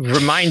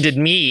 reminded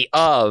me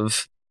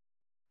of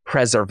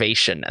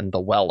preservation and the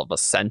well of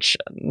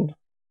ascension.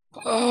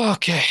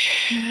 Okay.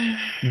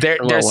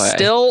 There's way.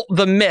 still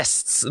the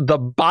mists, the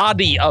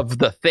body of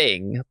the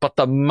thing, but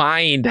the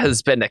mind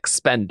has been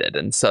expended,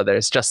 and so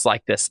there's just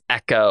like this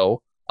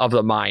echo of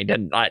the mind,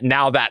 and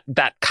now that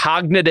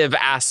cognitive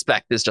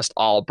aspect is just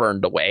all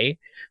burned away.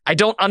 I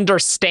don't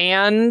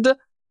understand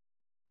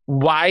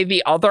why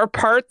the other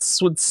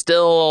parts would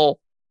still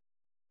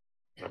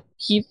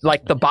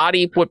like the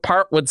body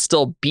part would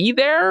still be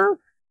there.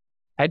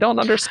 I don't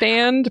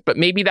understand, but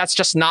maybe that's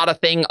just not a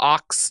thing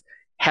Ox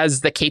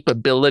has the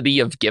capability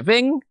of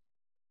giving.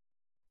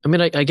 I mean,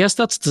 I guess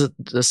that's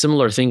the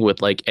similar thing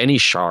with like any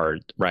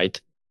shard, right?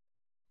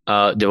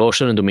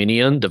 Devotion and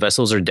Dominion, the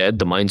vessels are dead,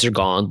 the minds are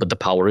gone, but the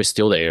power is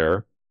still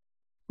there.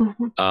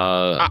 Mhm.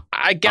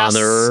 I guess.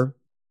 Honor,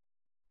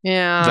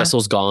 Yeah.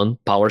 vessels gone,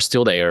 power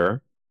still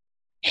there.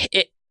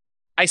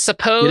 I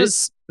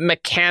suppose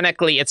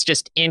mechanically it's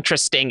just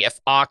interesting if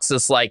Ox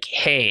is like,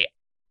 hey,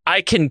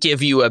 I can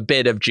give you a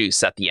bit of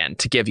juice at the end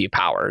to give you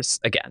powers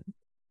again.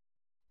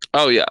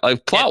 Oh yeah,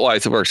 like plot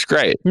wise, it works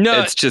great.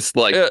 No, it's just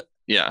like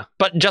yeah.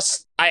 But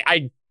just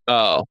I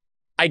Oh,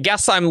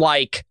 guess I'm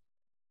like,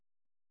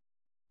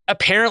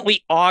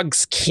 apparently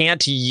Oggs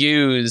can't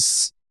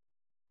use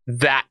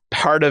that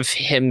part of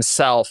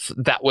himself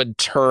that would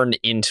turn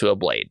into a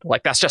blade.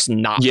 Like that's just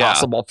not Yeah.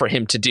 possible for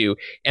him to do.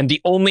 And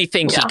the only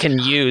thing he Yeah. can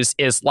use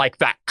is like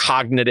that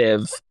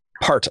cognitive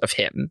part of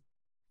him.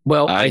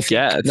 Well, I think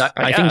guess.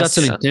 I think that's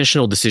an guess.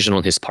 intentional decision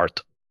on his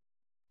part.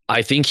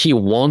 I think he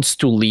wants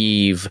to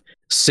leave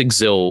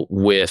Sigzel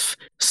with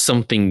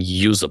something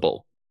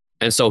usable.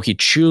 And so he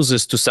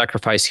chooses to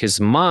sacrifice his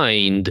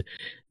mind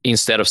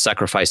instead of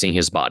sacrificing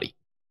his body,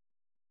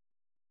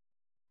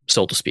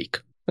 so to speak.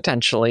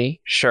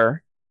 Potentially,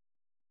 sure.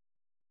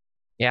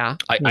 Yeah.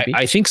 maybe.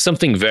 I think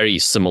something very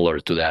similar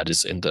to that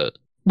is in the...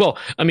 Well,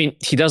 I mean,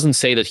 he doesn't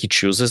say that he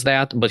chooses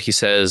that, but he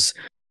says,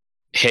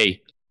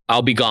 hey,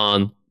 I'll be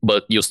gone,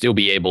 but you'll still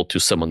be able to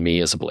summon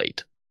me as a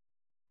blade.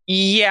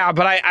 Yeah,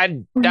 but I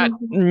that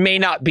may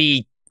not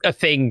be a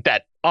thing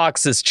that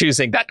Ox is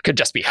choosing. That could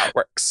just be how it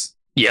works.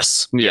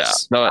 Yes. yeah.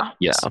 Yes. No,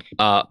 yeah.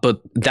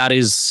 But that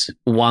is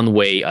one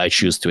way I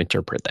choose to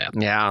interpret that.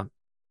 Yeah.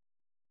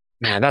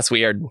 Man, that's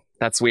weird.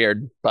 That's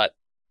weird. But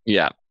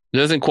Yeah. It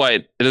doesn't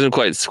quite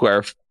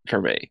square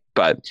for me,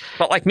 but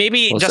like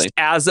maybe We'll just see.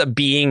 as a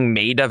being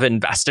made of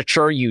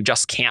investiture, you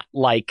just can't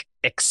like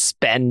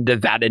expend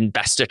that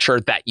investiture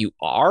that you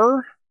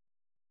are.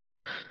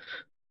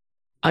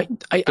 I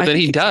but then think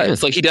he it does.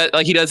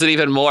 can. He does it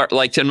even more.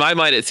 Like in my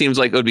mind, it seems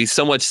like it would be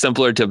so much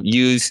simpler to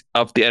use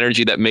up the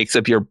energy that makes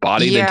up your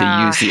body than to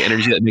Yeah. use the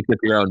energy that makes up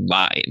your own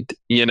mind.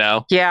 You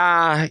know?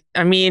 Yeah,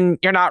 I mean,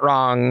 you're not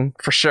wrong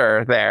for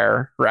sure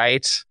there,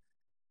 right?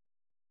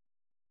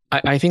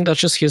 I think that's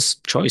just his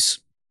choice.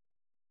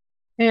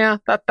 Yeah,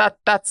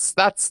 that's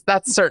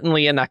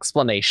certainly an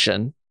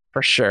explanation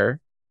for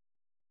sure.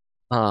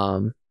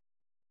 Yeah,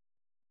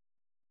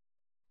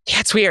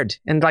 it's weird.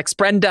 And like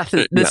Spren death,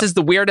 this is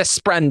the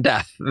weirdest Spren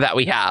death that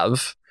we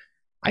have,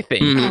 I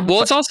think. Mhm.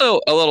 Well, it's also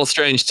a little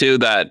strange too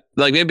that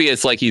like maybe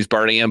it's like he's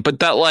burning him, but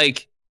that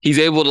like he's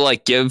able to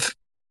like give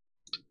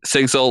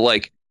Sigzel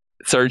like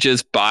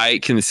surges by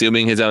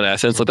consuming his own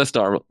essence. Like that's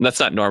normal. That's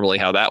not normally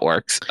how that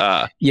works.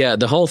 Yeah,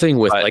 the whole thing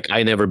with But- like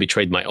I never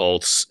betrayed my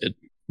oaths, it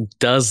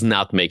does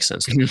not make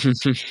sense. To me.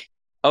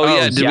 Oh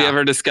yeah, did we yeah.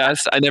 ever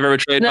discuss I never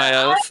betrayed my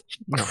No,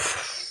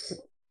 oath?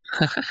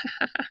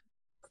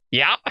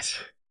 Yeah.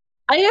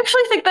 I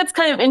actually think that's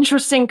kind of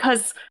interesting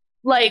because,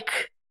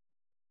 like,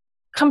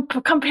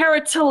 compare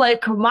it to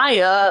like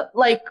Maya,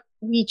 like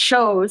we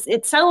chose.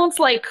 It sounds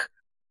like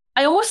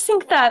I almost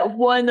think that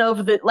one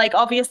of the like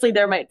obviously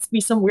there might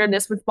be some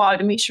weirdness with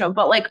Bottomishra,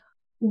 but like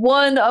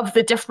one of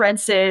the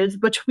differences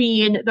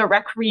between the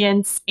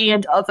Recreants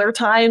and other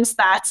times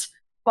that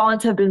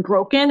bonds have been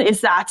broken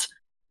is that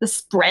the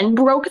Spren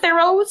broke their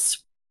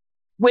oaths,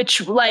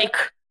 which I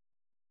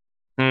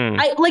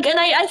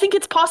think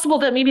it's possible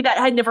that maybe that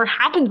had never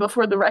happened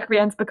before the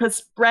Recreants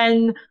because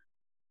Spren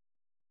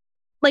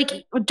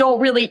don't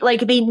really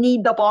they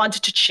need the bond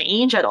to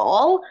change at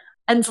all.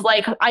 And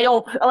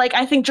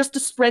I think just a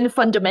Spren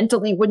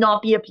fundamentally would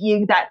not be a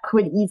being that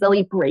could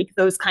easily break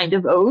those kind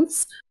of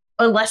oaths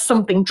unless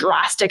something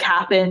drastic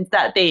happened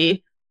that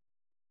they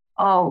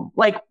I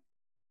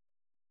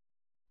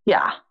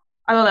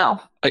don't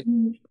know.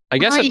 I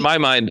guess in my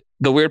mind,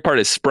 the weird part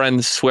is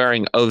Spren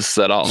swearing oaths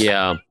at all.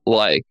 Yeah.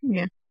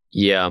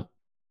 Yeah.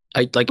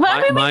 We've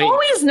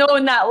always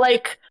known that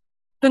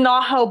the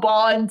Naho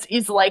bond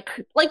is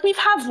we've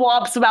had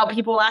WOPs about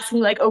people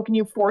asking oh, can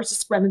you force a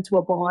Spren into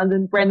a bond?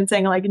 And Brandon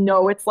saying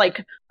no, it's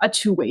a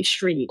two-way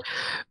street.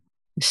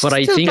 But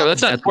I think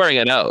that's not swearing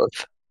an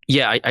oath.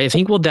 Yeah, I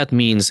think what that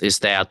means is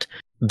that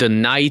the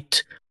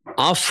knight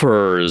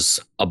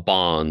offers a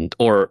bond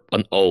or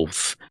an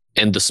oath,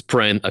 and the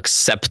Spren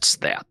accepts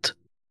that.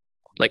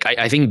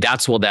 I think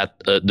that's what that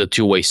the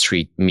two-way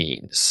street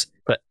means.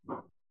 But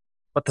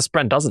the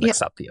Spren doesn't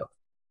accept the oath.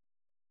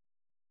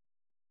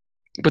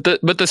 But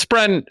the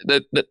Spren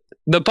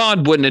the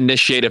bond wouldn't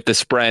initiate if the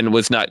Spren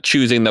was not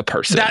choosing the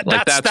person.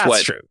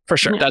 That's true for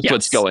sure. That's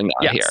what's going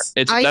on here.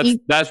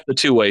 That's the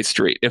two-way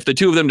street. If the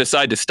two of them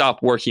decide to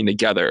stop working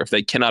together, if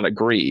they cannot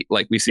agree,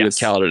 like we see with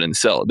Kaladin and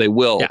Syl, they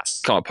will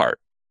come apart.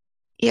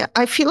 Yeah,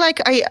 I feel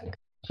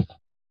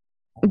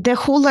the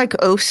whole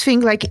oath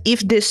thing, if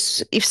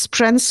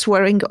Spren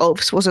swearing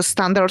oaths was a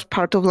standard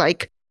part of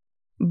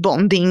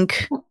bonding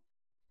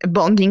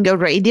a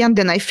Radiant,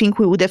 then I think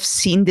we would have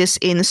seen this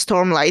in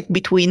Stormlight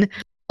between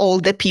all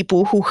the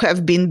people who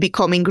have been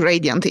becoming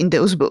Radiant in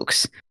those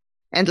books.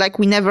 And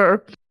we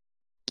never,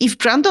 if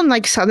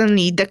Brandon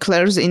suddenly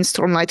declares in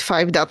Stormlight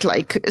 5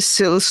 that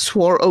Syl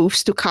swore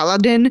oaths to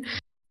Kaladin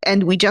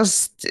and we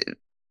just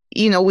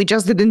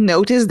didn't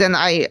notice, then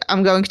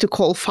I'm going to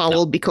call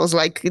foul because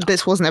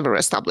this was never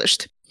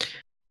established.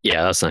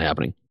 Yeah, that's not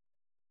happening.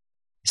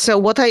 So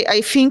what I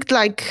think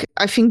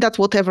that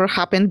whatever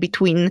happened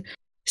between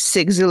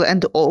Sigzil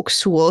and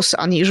Ox was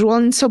unusual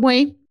in some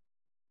way.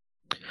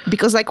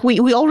 Because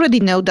we already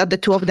know that the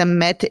two of them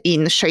met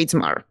in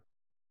Shadesmar.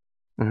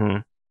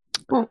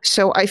 Mm-hmm.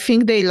 So I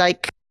think they I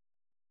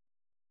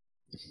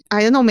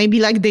don't know, maybe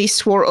they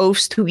swore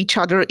oaths to each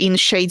other in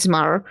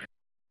Shadesmar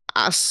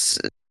as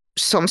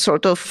some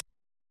sort of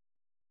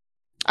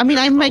I'm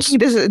making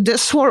the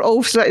swore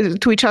oaths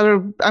to each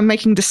other. I'm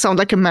making this sound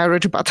like a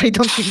marriage, but I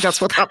don't think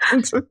that's what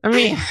happened.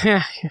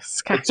 Yeah, it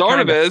sort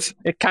of is.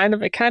 It kind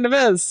of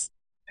is.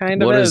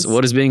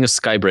 What is being a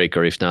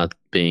skybreaker if not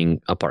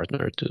being a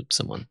partner to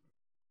someone?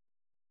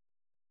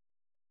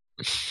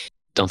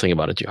 Don't think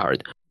about it too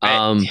hard.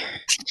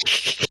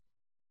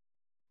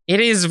 It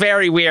is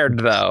very weird,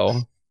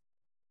 though.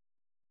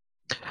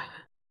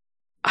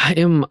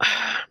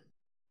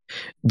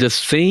 The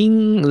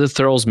thing that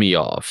throws me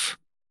off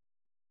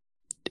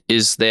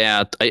is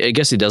that I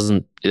guess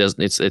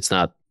it's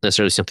not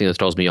necessarily something that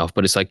throws me off,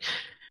 but it's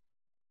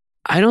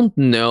I don't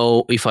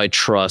know if I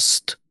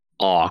trust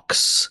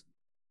Ox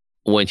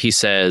when he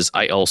says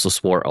I also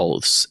swore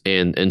oaths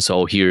and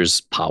so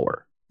here's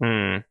power.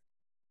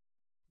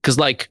 Because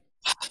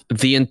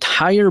the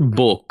entire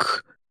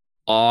book,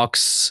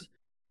 Ox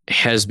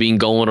has been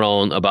going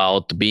on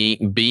about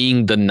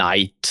being the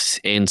knight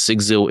and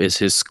Sigzil is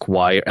his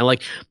squire,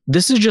 and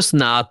this is just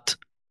not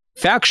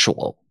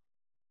factual.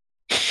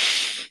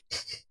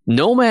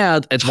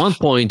 Nomad at one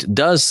point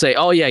does say,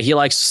 oh yeah, he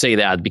likes to say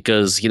that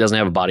because he doesn't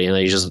have a body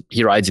and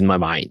he rides in my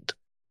mind.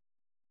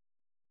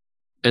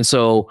 And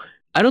so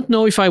I don't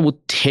know if I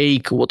would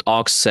take what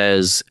Ox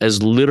says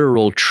as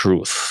literal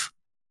truth.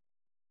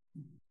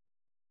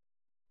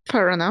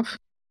 Fair enough.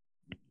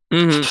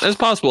 Mm-hmm. It's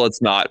possible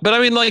it's not. But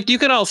you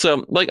can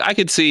also, I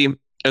could see,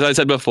 as I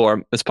said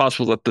before, it's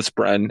possible that the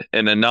Spren,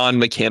 in a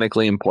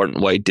non-mechanically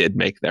important way, did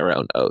make their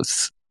own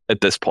oaths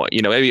at this point.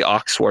 Maybe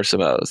Ox swore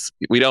some oaths.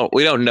 We don't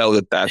know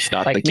that that's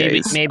not the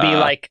case. Maybe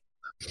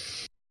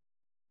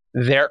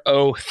their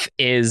oath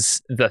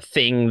is the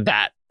thing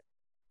that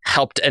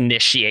helped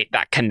initiate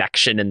that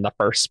connection in the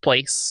first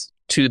place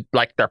to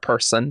their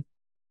person,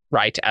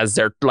 right? As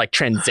they're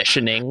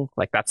transitioning,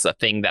 that's the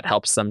thing that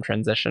helps them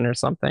transition or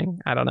something.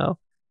 I don't know.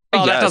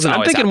 Oh, that doesn't.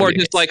 I'm thinking more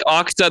just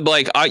Ox said,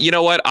 you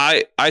know what?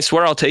 I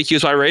swear I'll take you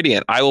as my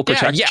Radiant. I will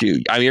protect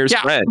you. I'm your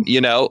friend.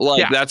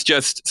 That's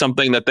just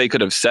something that they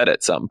could have said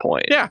at some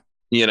point. Yeah.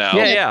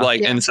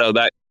 And so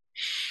that,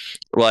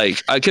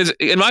 because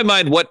in my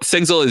mind, what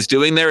Sigzil is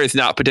doing there is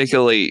not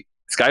particularly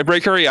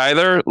skybreakery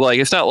either.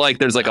 It's not like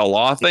there's a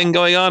law thing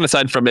going on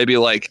aside from maybe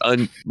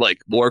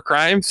war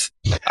crimes,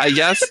 I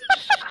guess.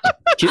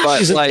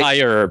 His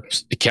entire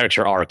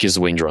character arc is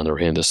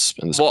Windrunner in this.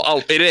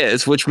 Well, it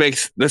is, which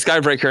makes the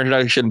skybreaker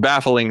introduction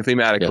baffling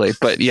thematically. Yes.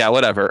 But yeah,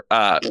 whatever.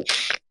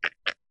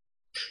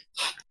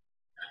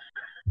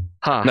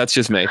 That's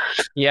just me.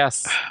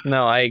 Yes.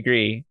 No, I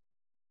agree.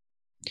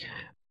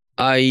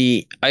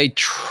 I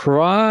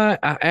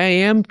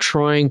am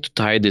trying to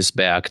tie this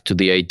back to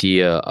the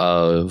idea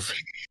of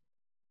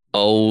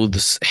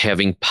oaths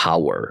having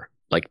power,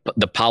 like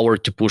the power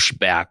to push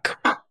back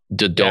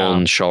the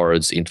Dawn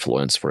Shard's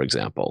influence, for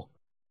example.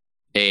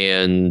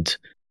 And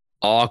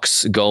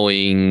Ox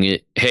going,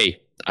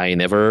 hey, I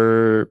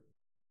never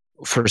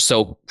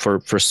forsaken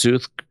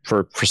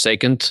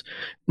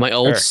my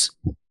oaths.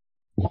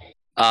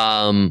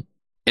 And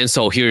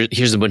so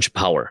here's a bunch of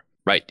power,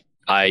 right?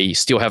 I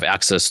still have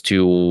access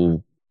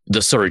to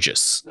the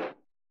surges.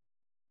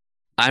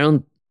 I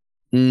don't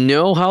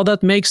know how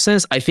that makes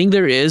sense. I think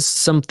there is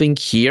something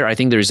here. I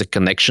think there is a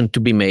connection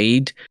to be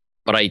made,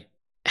 but I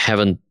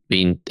haven't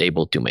been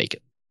able to make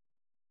it.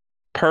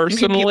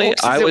 Personally,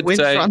 I would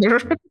say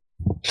Windrunner.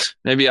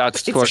 maybe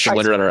Ox course and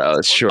Windrunner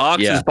oath. Sure,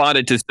 Ox yeah. is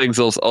bonded to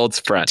Sigzil's old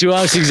friend. To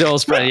Ox's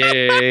old friend,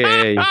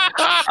 yeah.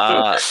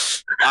 I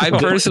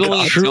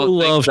personally True don't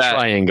love think that,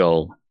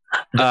 triangle.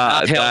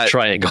 Hell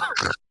triangle.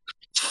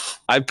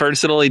 I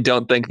personally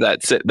don't think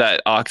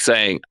that Ox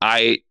saying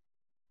I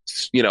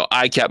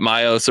kept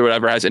my oaths or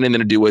whatever has anything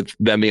to do with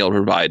them being able to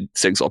provide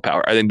Sigzil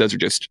power. I think those are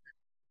just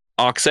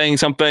Ox saying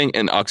something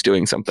and Ox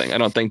doing something. I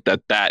don't think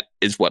that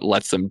is what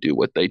lets them do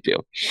what they do.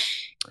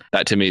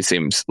 That to me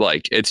seems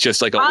like it's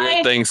just like a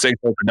weird thing.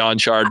 Sigzil for Dawn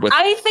Shard with.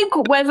 I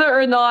think whether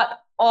or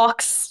not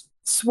Ox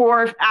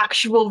swore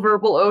actual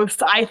verbal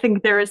oaths, I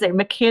think there is a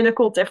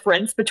mechanical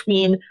difference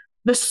between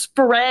the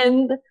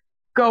Spren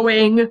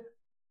going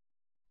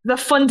the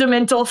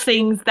fundamental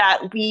things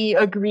that we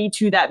agree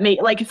to that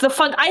make like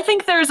I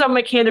think there's a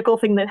mechanical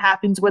thing that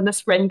happens when the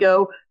Spren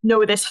go,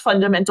 no, this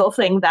fundamental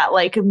thing that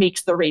like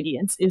makes the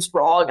Radiance is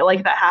wrong.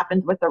 Like that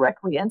happened with the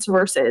Recreants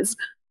versus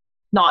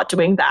not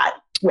doing that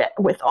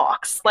with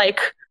Ox. Like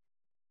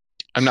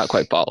I'm not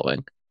quite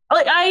following.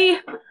 Like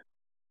I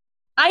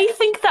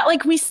think that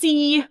like we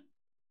see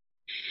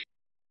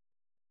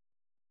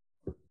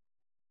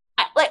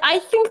I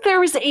think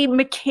there is a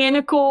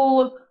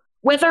mechanical,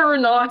 whether or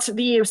not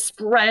the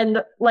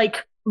Spren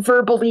like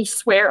verbally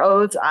swear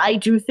oaths, I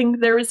do think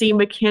there is a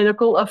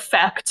mechanical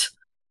effect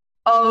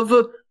of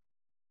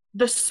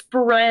the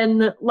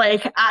Spren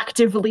like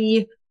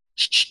actively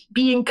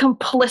being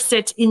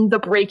complicit in the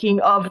breaking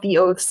of the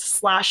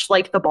oaths /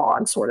 like the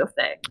bond sort of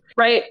thing,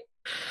 right?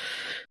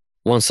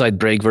 One side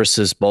break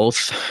versus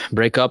both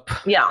break up.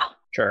 Yeah.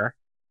 Sure.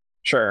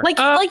 Like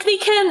they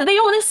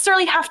don't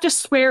necessarily have to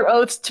swear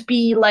oaths to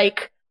be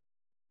like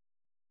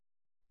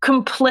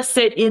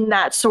complicit in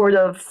that sort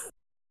of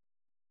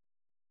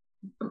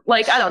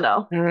like, I don't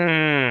know.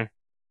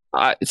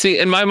 See,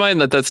 in my mind,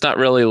 that's not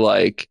really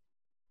like,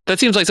 that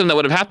seems like something that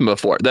would have happened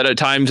before. That at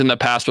times in the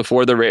past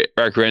before the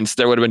Recreants,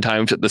 there would have been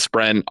times that the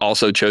Spren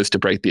also chose to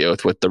break the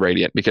oath with the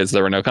Radiant because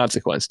there were no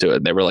consequence to it.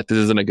 And they were like, this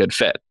isn't a good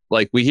fit.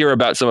 Like we hear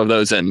about some of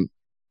those in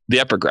the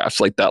epigraphs,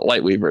 like that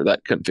Lightweaver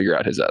that couldn't figure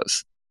out his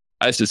oaths.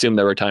 I just assume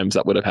there were times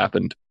that would have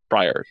happened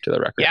prior to the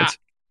Recreants.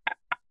 Yeah.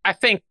 I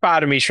think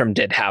Bottomishram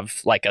did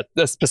have like a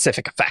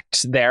specific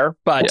effect there,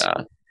 but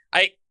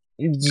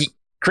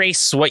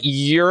Grace, what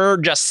you're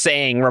just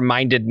saying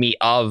reminded me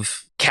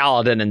of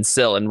Kaladin and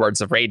Syl in Words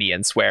of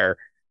Radiance, where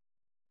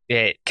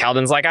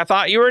Kaladin's like, I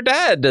thought you were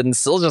dead, and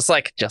Syl just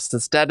like, just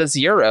as dead as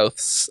your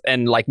oaths.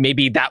 And like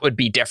maybe that would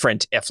be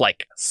different if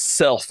like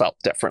Syl felt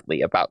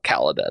differently about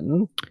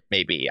Kaladin.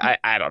 Maybe.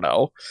 I don't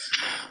know.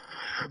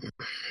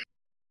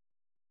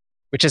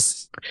 Which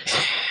is,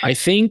 I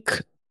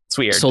think it's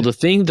weird. So the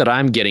thing that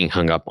I'm getting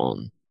hung up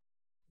on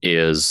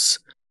is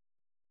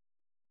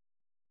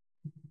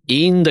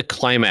in the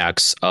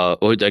climax, or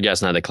I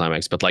guess not the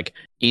climax, but like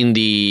in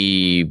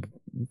the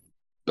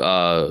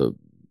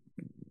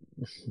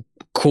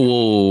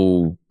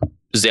cool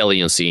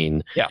Zelian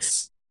scene.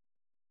 Yes.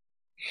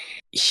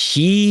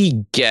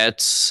 He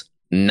gets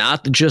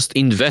not just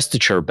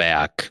investiture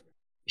back,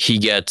 he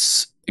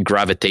gets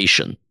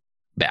gravitation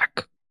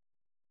back.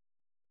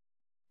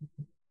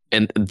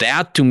 And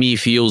that to me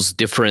feels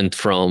different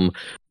from,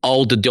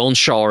 oh, the Dawn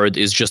Shard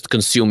is just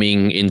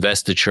consuming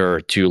investiture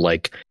to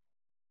like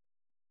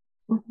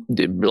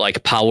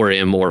power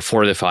him or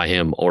fortify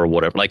him or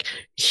whatever. Like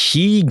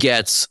he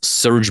gets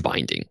surge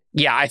binding.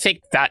 Yeah, I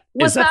think that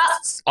Was is a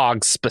that-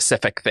 Og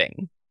specific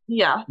thing.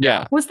 Yeah.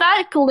 Yeah. Was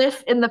that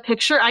glyph in the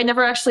picture? I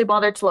never actually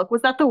bothered to look.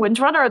 Was that the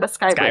Windrunner or the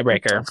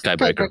Skybreaker?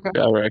 Skybreaker.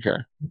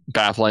 Skybreaker.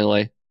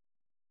 Bafflingly.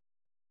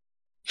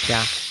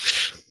 Yeah.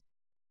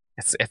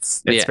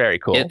 It's very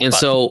cool. And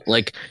so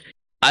like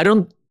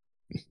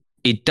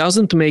it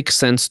doesn't make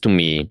sense to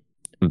me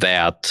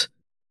that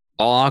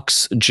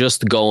Ox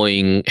just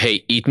going,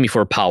 hey, eat me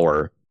for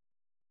power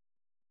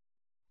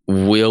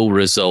will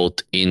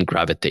result in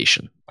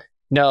gravitation.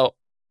 No,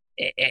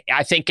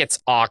 I think it's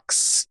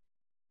Ox.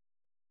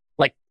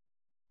 Like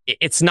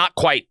it's not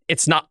quite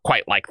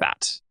like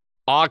that.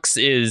 Ox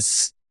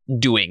is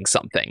doing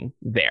something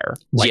there.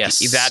 Like, yes.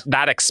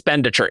 That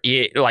expenditure,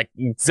 like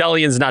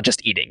Zelian's not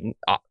just eating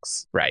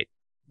Ox, right?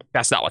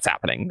 That's not what's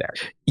happening there.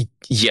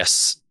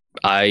 Yes,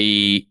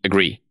 I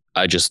agree.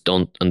 I just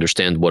don't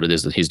understand what it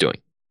is that he's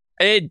doing.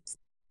 It's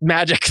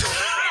magic.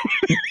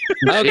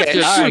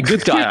 Okay, all right,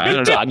 good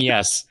talk.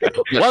 Yes,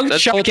 one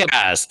That's shot both the-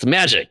 cast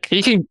magic.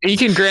 He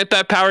can grant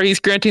that power. He's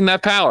granting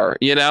that power.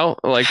 You know,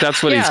 like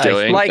that's what he's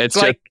doing. It's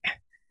just,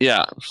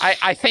 yeah.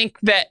 I think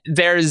that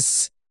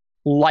there's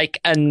like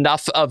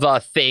enough of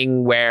a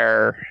thing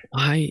where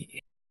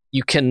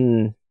you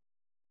can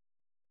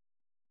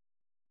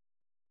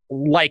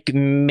like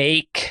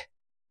make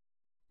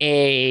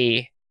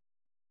a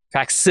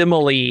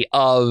facsimile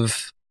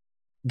of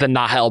the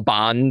Nahel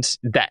bond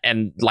that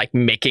and like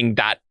making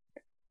that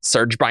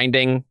surge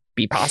binding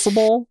be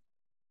possible,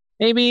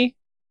 maybe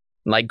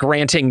like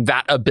granting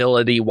that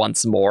ability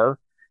once more,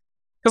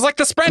 because like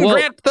the spread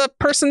grant the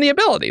person the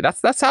ability.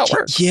 That's how it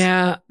works.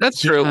 Yeah,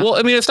 That's true. Well,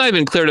 I mean, it's not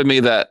even clear to me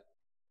that.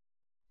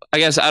 I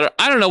guess I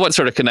don't know what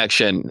sort of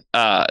connection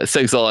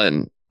Sigil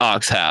and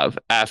Ox have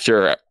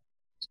after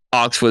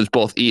Ox was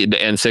both eaten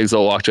and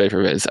Sigil walked away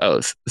from his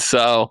oath.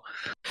 So,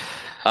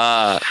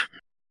 I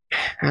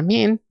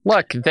mean,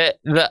 look,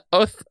 the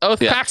oath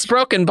pact's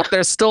broken, but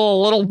there's still a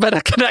little bit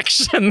of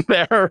connection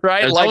there,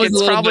 right? There's like always a it's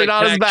little probably bit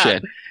of not as bad.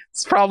 connection.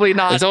 It's probably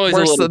not there's always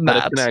worse a little than bit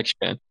that. of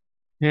connection.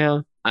 Yeah,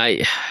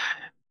 I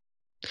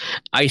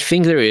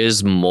think there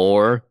is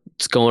more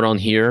that's going on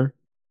here.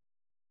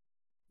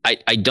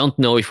 I don't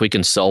know if we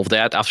can solve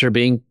that after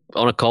being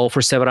on a call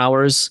for 7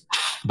 hours,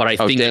 but I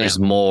think there's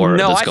more.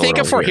 No, that's I going think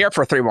on if we're here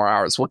for 3 more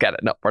hours, we'll get it.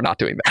 No, we're not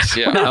doing that.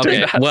 Yeah. We're not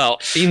doing Okay, that. well,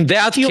 in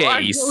that You are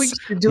case, going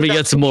to do we that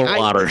get some more to me.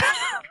 water.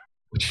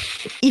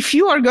 If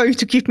you are going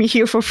to keep me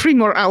here for 3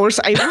 more hours,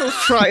 I will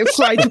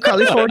fly to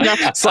California.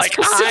 It's like,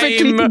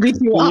 specifically to I'm beat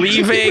you up.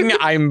 leaving.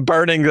 I'm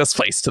burning this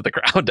place to the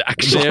ground.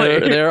 Actually,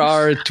 there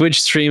are Twitch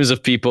streams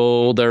of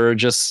people that are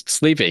just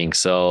sleeping,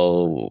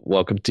 so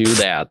welcome to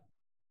that.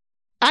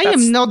 I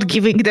am not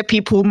giving the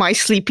people my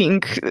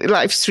sleeping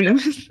live stream.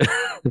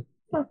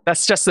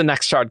 That's just the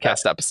next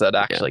Shardcast episode,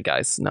 actually,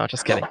 guys. No,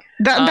 just kidding.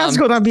 That's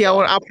gonna be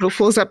our April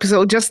Fool's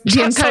episode. Just the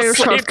Just entire us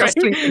shortcast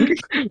sleeping.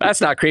 sleeping.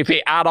 That's not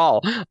creepy at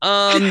all.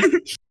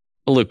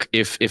 Look,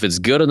 if it's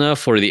good enough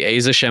for the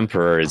Azish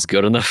Emperor, it's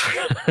good enough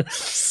for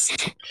us.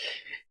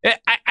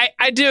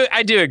 I do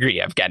agree,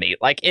 Evgeny.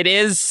 Like, it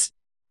is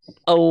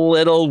a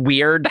little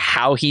weird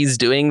how he's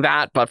doing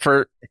that, but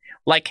for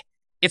like,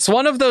 it's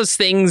one of those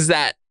things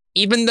that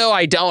even though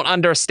I don't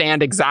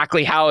understand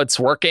exactly how it's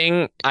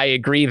working, I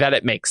agree that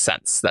it makes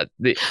sense that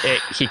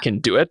he can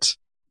do it.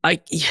 I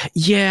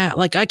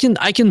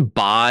can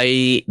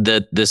buy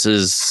that this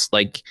is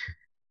like,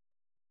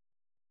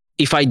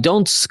 if I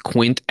don't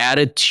squint at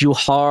it too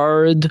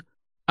hard,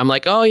 I'm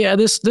like, oh yeah,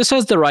 this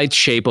has the right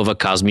shape of a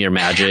Cosmere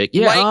magic.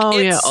 Yeah,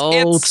 Like,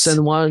 oaths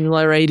and one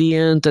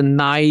radiant and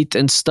night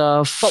and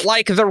stuff. But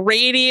like the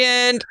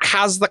radiant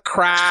has the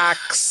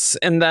cracks,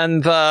 and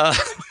then the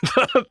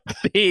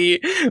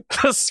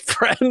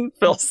spread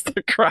fills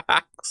the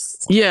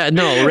cracks. Yeah,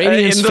 no,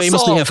 radiants in the famously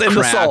souls, have in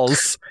the crack.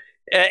 souls,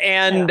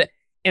 and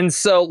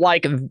so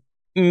like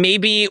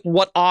maybe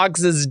what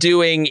Oggs is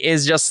doing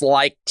is just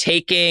like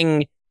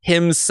taking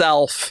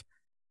himself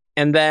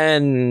and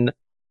then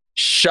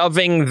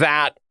shoving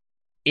that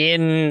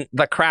in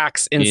the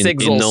cracks in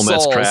Sigil's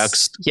Nomad's souls.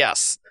 cracks.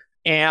 Yes.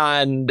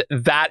 And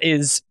that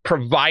is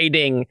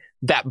providing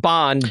that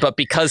bond, but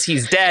because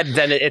he's dead,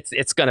 then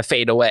it's going to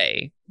fade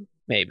away,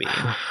 maybe.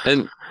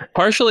 And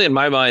partially in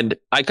my mind,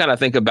 I kind of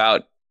think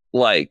about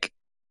like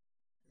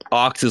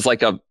Ox is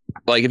like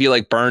if you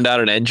like burned out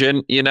an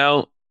engine, you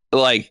know,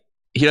 like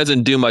he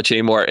doesn't do much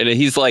anymore, and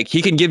he's like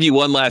he can give you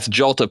one last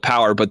jolt of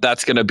power, but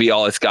that's going to be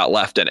all it's got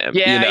left in him.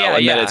 Yeah, you know, yeah,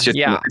 and yeah,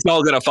 then it's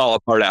all going to fall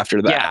apart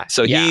after that. Yeah,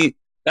 so yeah.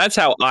 that's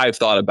how I've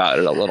thought about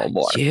it a little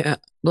more. Yeah,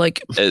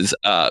 like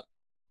But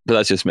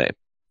that's just me.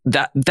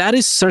 That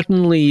is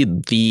certainly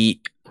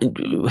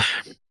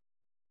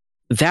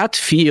that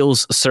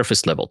feels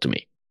surface level to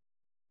me,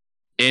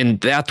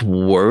 and that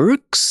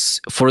works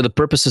for the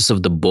purposes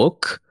of the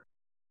book.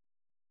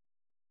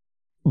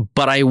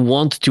 But I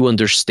want to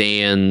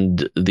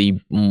understand the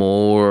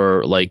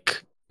more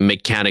like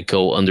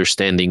mechanical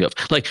understanding of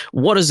like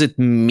what does it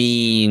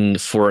mean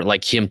for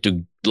like him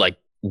to like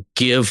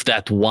give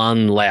that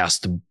one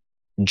last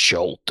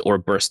jolt or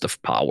burst of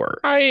power.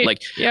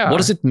 What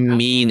does it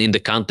mean in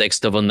the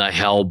context of a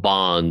Nahel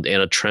bond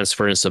and a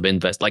transference of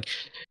invest? Like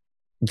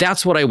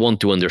that's what I want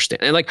to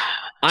understand. And like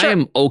I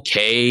am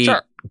okay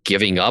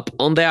giving up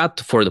on that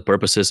for the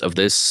purposes of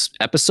this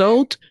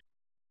episode.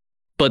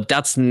 But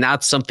that's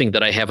not something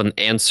that I have an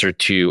answer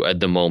to at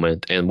the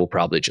moment, and we'll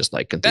probably just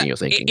like continue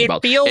thinking about.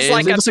 It feels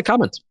like leave us a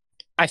comment.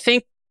 I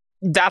think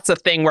that's a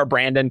thing where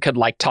Brandon could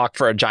like talk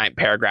for a giant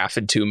paragraph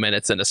in 2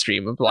 minutes in a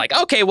stream of like,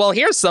 okay, well,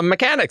 here's some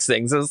mechanics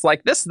things. It's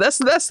like this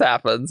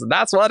happens, and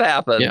that's what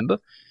happened. Yeah.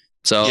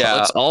 So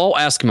let's all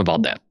ask him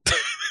about that.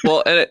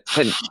 Well, and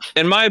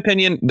in my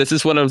opinion, this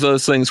is one of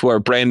those things where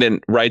Brandon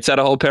writes out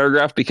a whole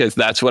paragraph because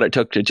that's what it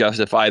took to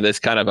justify this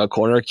kind of a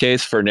corner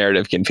case for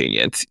narrative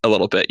convenience a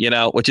little bit, you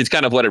know, which is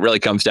kind of what it really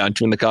comes down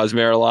to in the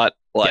Cosmere a lot.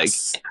 Like,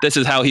 this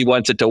is how he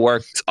wants it to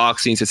work.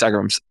 Ox needs to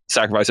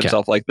sacrifice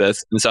himself like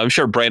this. And so I'm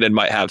sure Brandon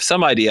might have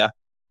some idea.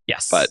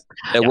 Yes. But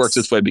it works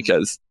this way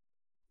because...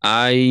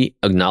 I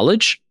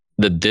acknowledge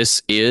that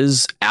this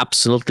is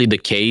absolutely the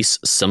case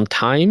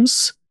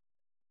sometimes,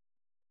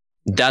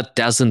 that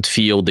doesn't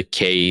feel the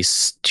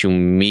case to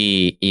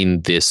me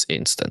in this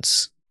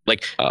instance.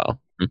 Like,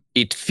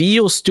 it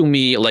feels to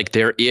me like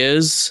there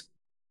is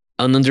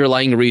an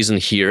underlying reason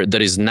here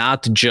that is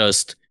not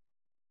just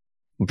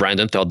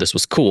Brandon thought this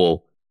was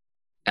cool,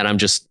 and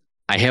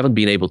I haven't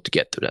been able to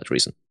get to that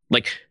reason.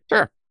 Like,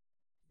 Sure.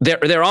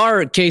 There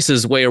are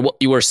cases where what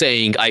you were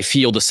saying, I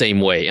feel the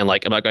same way, and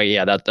like I'm like, oh,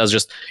 yeah, that's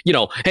just, hey,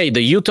 not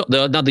the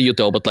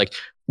Uto, but like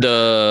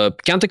the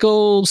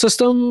Canticle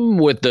system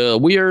with the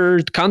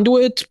weird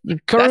conduit.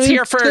 That's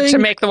here thing. to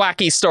make the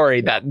wacky story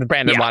that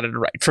Brandon wanted to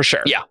write, for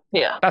sure. Yeah.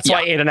 That's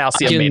why Aiden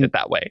Alcium made it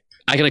that way.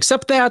 I can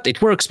accept that.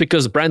 It works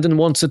because Brandon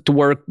wants it to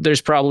work.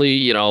 There's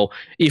probably,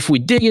 if we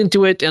dig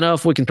into it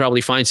enough, we can probably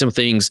find some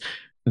things.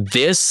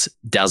 This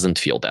doesn't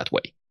feel that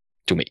way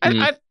to me.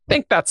 I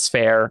think that's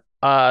fair.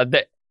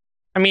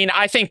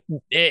 I think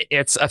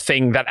it's a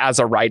thing that as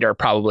a writer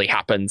probably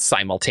happens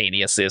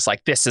simultaneously. It's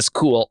like, this is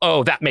cool.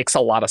 Oh, that makes a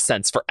lot of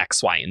sense for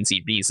X, Y, and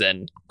Z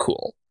reason.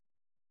 Cool.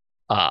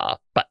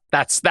 But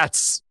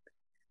that's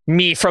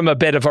me from a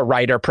bit of a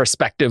writer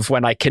perspective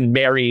when I can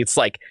marry. It's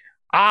like,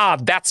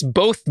 that's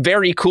both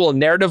very cool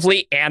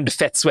narratively and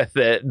fits with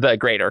the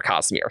greater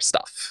Cosmere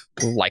stuff.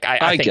 Like,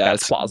 I think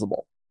that's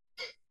plausible.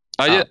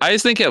 I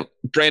just think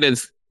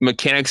Brandon's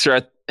mechanics are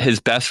at his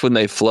best when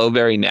they flow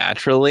very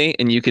naturally,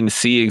 and you can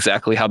see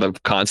exactly how the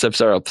concepts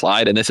are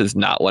applied. And this is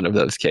not one of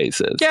those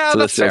cases. Yeah, so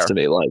that's this feels fair. to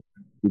me like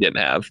you didn't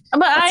have.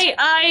 But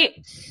I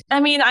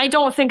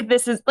don't think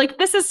this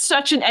is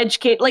such an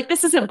edge case. Like,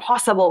 this is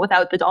impossible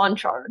without the Dawn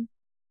Shard.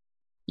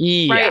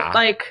 Yeah. Right?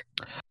 Like,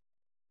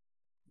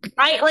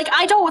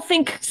 I don't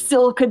think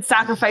Syl could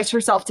sacrifice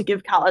herself to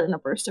give Kaladin a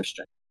burst of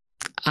strength.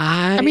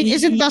 I mean,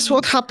 isn't that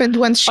what happened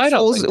when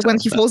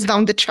he falls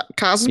down the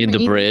chasm in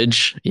the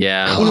bridge?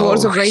 Yeah. In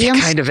Wars of It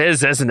Radiance? kind of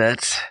is, isn't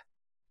it?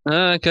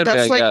 Could be, That's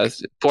I like,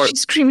 guess. she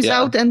screams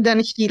out and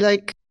then he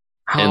like...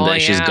 And then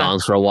she's gone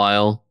for a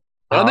while.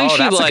 I don't think she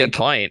that's a like. good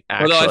point.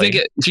 Actually, Although I think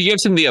she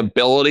gives him the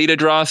ability to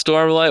draw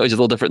Stormlight, which is a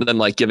little different than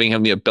like giving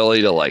him the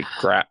ability to like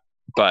grab.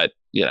 But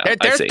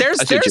there's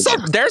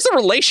a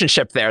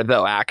relationship there,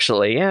 though.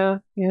 Actually, yeah.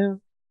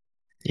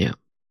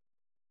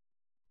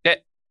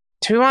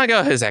 Do we want to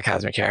go? Who's that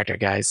Cosmic character,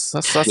 guys?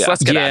 Let's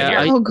get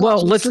out of here.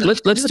 Well,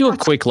 let's do a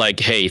quick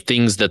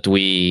things that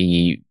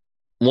we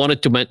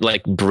wanted to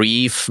like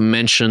brief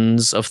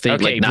mentions of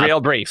things. Okay, like real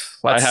brief.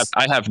 I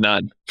have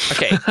none.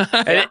 Okay.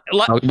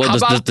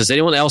 Does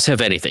anyone else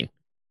have anything?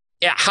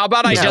 Yeah. How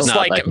about I just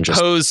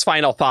pose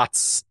final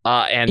thoughts?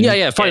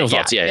 Final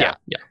thoughts. Yeah.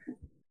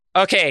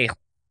 Okay.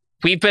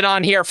 We've been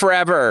on here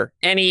forever.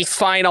 Any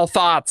final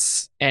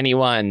thoughts?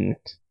 Anyone?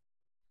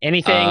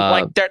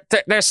 Anything?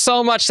 There's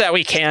so much that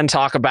we can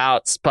talk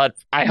about, but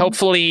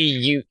hopefully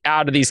you,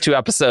 out of these 2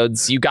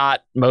 episodes, you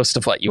got most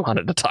of what you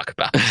wanted to talk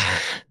about.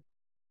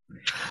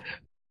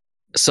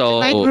 So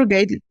Night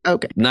Brigade.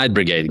 Okay. Night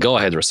Brigade. Go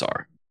ahead,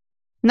 Rasar.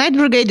 Night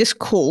Brigade is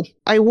cool.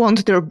 I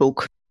want their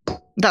book.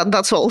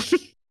 That's all.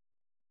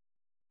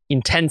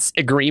 Intense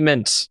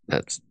agreement.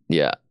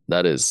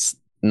 That is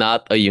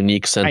not a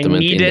unique sentiment. I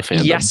need in it the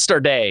fandom.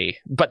 yesterday,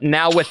 but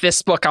now with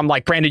this book, I'm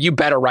like, Brandon, you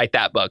better write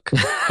that book.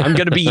 I'm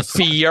going to be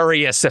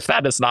furious if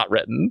that is not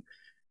written.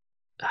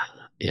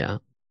 Yeah.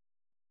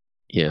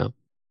 I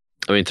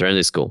mean, Threnody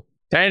is cool.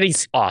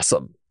 Threnidy's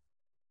awesome.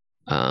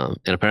 And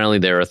apparently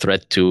they're a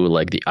threat to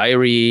like the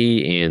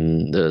Irie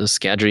in the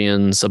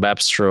Scadrian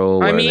Sub-Abstro,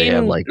 where they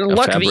have like a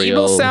look, Fabrial. the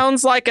Eagle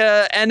sounds like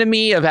an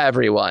enemy of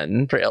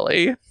everyone,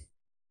 really.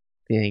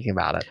 Thinking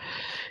about it.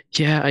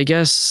 Yeah, I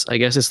guess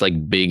it's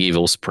like big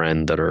evil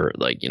spren that are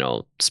like,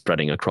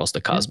 spreading across the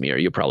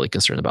Cosmere. You're probably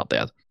concerned about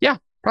that. Yeah,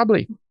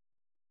 probably.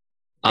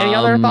 Any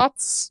other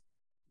thoughts?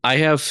 I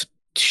have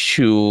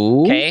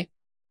 2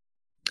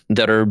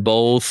 that are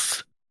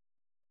both,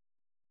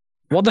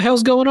 what the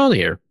hell's going on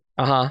here?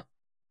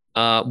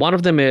 One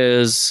of them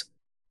is,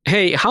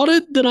 hey, how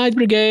did the Night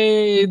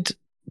Brigade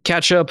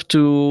catch up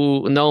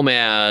to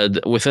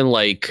Nomad within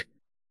like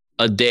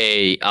a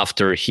day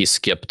after he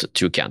skipped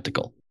to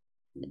Canticle?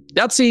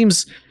 That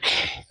seems,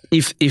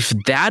 if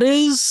that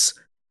is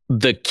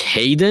the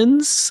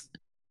cadence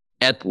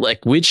at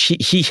like which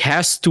he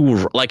has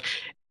to, like,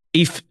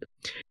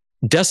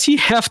 does he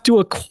have to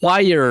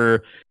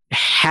acquire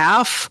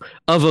half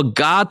of a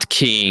God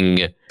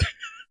King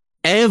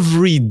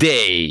every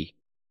day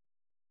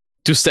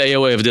to stay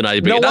away from the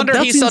Night Brigade? No wonder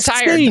that's he's so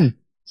insane. tired.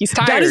 He's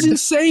tired. That is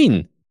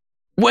insane.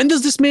 When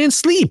does this man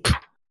sleep?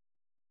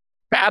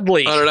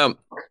 Badly. I don't know.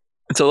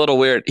 It's a little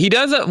weird. He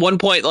does at one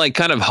point like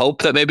kind of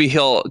hope that maybe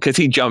because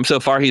he jumped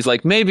so far, he's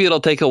like, maybe it'll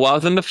take a while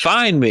for them to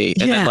find me.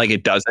 And then like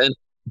it doesn't.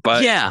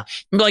 But yeah,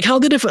 like how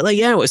did it like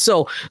anyway?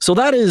 So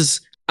that is,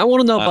 I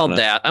want to know about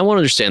that. I want to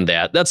understand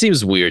that. That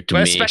seems weird to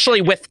me,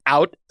 especially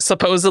without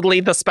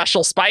supposedly the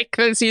special spike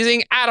that it's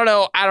using. I don't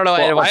know.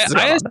 Well,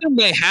 I assume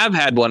they have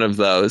had one of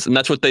those, and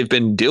that's what they've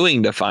been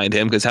doing to find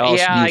him. Because how else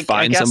do you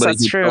find somebody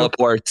who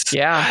teleports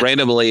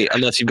randomly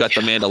unless you've got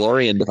the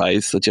Mandalorian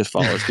device that just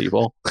follows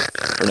people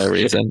for no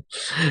reason?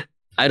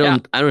 I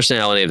don't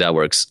understand how any of that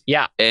works.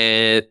 Yeah.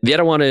 And the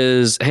other one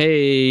is,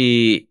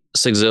 hey,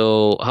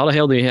 Sigzil, how the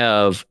hell do you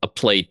have a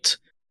plate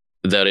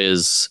that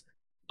is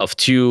of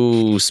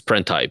 2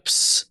 sprint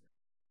types,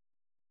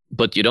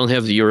 but you don't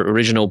have your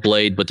original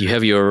blade, but you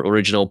have your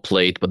original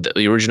plate, but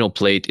the original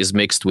plate is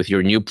mixed with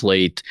your new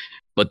plate,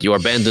 but you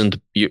abandoned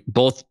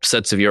both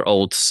sets of your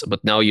oaths,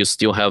 but now you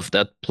still have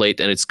that plate,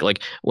 and it's like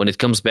when it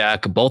comes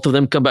back, both of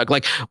them come back.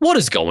 Like, what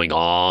is going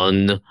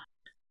on?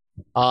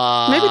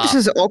 Maybe this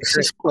is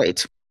Ox's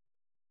plate.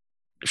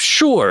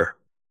 Sure.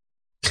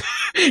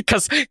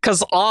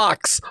 Because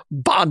Ox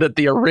bonded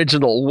the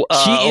original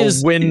He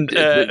is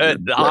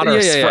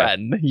Honor's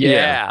friend.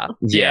 Yeah.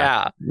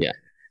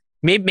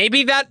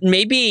 Maybe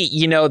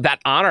that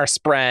Honor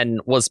Spren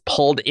was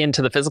pulled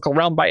into the physical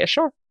realm by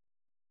Ashore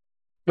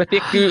with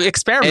the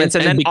experiments,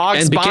 and then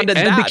Ox bonded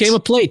that. And became a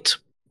plate.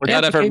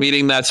 Without ever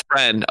meeting that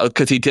friend,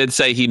 because he did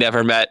say he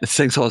never met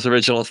Sigzil's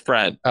original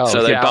friend. Oh,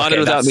 so they bonded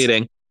without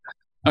meeting.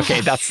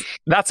 Okay,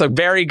 that's a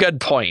very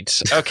good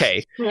point.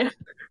 Okay.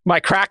 My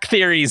crack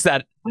theories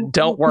that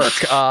don't work,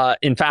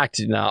 in fact,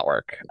 do not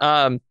work.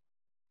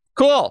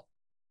 Cool.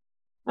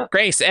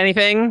 Grace,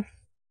 anything?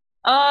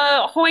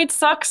 Hoyt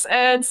sucks,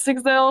 and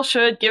Sigzil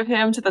should give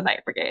him to the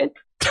Night Brigade.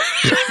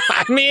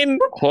 I mean,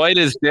 Hoyt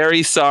is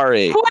very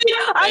sorry. Hoyt,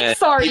 I'm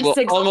sorry, He will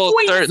Sigzil. almost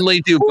certainly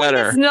do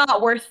better. Hoyt is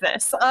not worth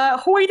this.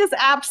 Hoyt is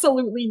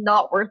absolutely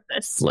not worth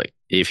this. Like,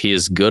 if he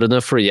is good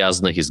enough for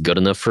Yasna, he's good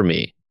enough for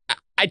me.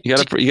 You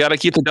gotta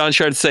keep the Dawn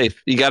Shard safe.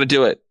 You gotta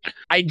do it.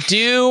 I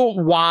do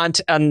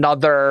want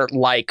another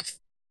like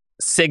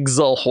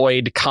Sigzil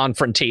Hoyd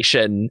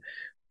confrontation,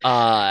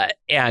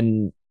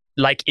 and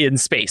like in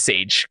Space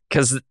Age,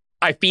 because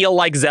I feel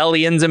like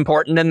Zellion's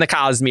important in the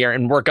Cosmere,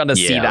 and we're gonna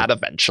see that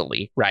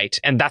eventually, right?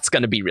 And that's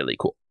gonna be really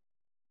cool.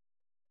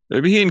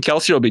 Maybe he and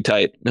Kelsey will be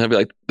tight. And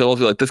they'll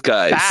be like, this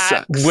guy That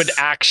sucks. would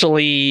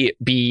actually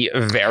be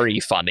very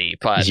funny.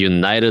 But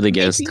United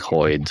against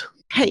Hoyd.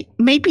 Hey,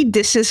 maybe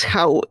this is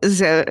how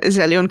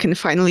Zellion can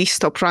finally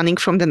stop running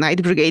from the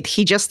Night Brigade.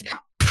 He just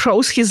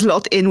throws his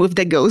lot in with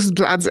the Ghost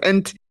Bloods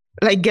and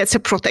like gets a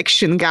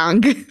protection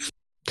gang.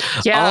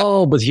 yeah,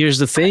 Oh, but here's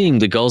the thing.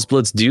 The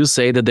Ghostbloods do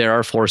say that there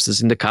are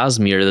forces in the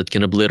Cosmere that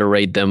can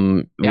obliterate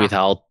them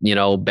without,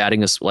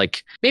 batting us.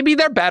 Like, maybe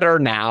they're better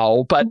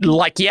now, but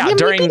like, Yeah,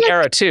 during maybe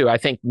Era 2, I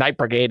think Night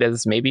Brigade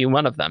is maybe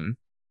one of them.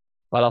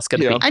 What else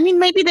could it be? I mean,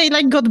 maybe they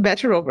like got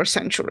better over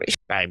centuries.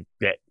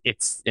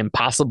 It's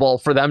impossible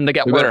for them to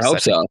get We worse. better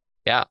hope so.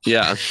 Yeah.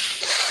 Yeah.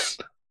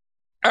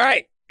 All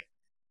right.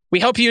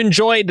 We hope you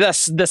enjoyed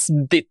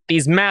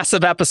these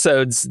massive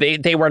episodes.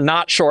 They were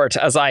not short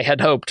as I had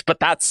hoped, but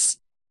that's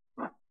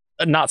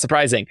not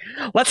surprising.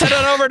 Let's head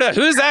on over to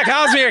Who's That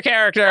Cosmere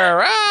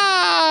Character?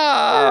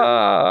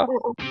 Ah!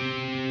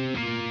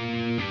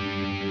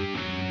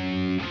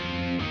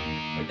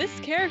 This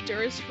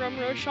character is from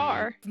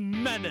Roshar.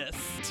 Menace,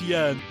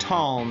 Tien,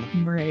 Tone.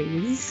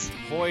 Braze.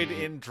 Hoyd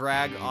in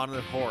drag on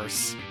a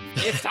horse.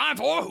 It's time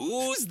for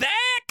Who's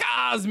That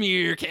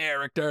Cosmere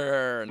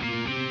Character?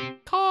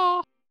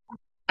 Caw.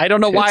 I don't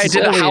know why I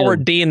did a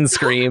Howard Dean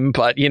scream,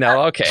 but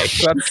okay.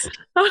 That's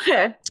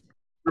Okay.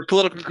 Your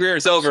political career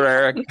is over,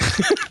 Eric.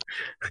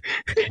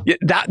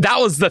 that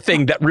was the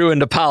thing that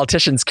ruined a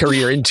politician's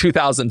career in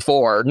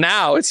 2004.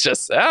 Now it's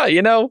just, All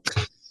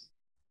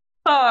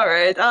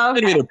right.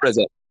 Put me in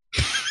prison.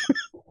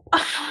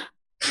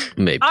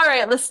 maybe. All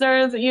right,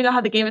 listeners, you know how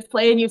the game is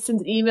played. You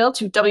send an email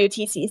to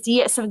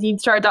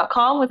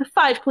wtcc@17star.com with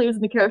 5 clues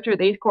in the character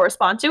they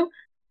correspond to.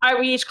 I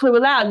read each clue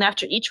aloud, and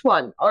after each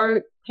one,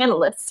 our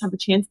panelists have a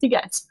chance to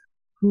guess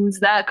who's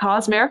that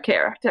Cosmere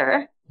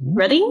character.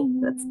 Ready?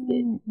 That's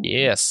it.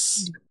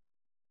 yes.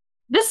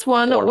 This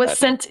one was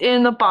sent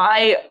in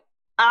by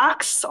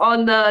Axe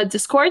on the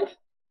Discord.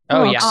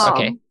 Oh, yeah.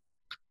 Okay.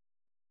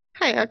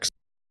 Hi, Ax.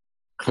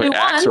 Wait,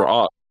 Axe or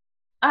Ox?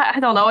 I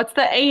don't know. It's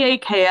the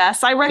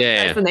AAKS. I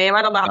recognize the name.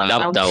 I don't know how to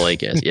pronounce it. That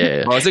like it.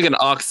 Yeah. I was thinking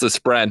Ox the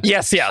spread.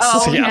 Yes.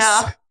 Oh,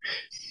 yes.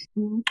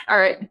 yeah. All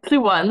right. Clue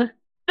 1.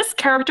 This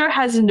character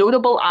has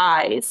notable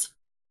eyes.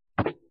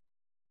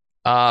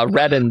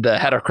 Redden, the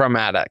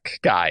heterochromatic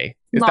guy.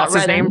 Not That's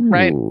his Redden. name,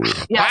 right? Ooh.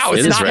 Yes, Wow, it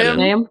it's is not Redden. him.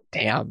 Name.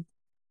 Damn.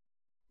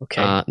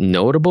 Okay.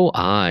 Notable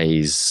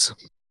eyes.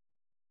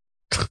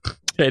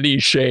 Any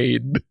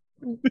shade.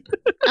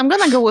 I'm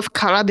gonna go with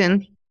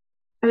Kaladin.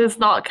 It is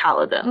not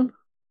Kaladin.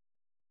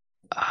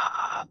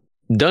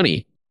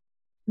 Dunny.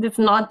 It's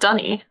not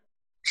Dunny.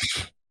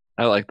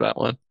 I like that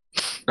one.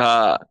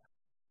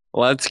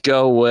 Let's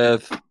go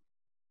with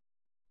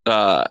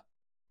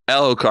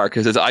Elokar,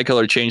 because his eye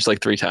color changed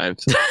like 3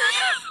 times.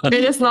 It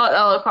is not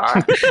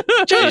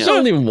Elokar. Just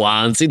only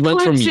once. It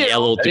went from Clue 2.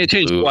 yellow to It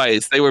changed blue.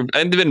 twice. They were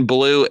ended in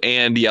blue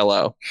and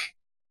yellow.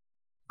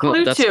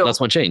 Clue 2.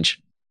 That's one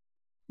change.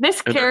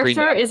 This Or green.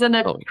 character is an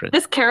Great.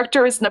 this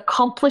character is an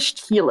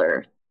accomplished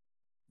healer.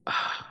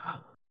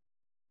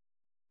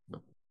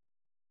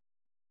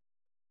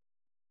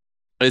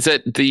 Is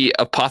it the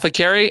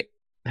apothecary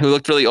who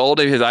looked really old?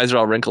 Maybe his eyes are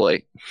all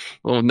wrinkly.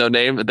 Well, with no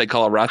name that they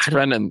call a rat's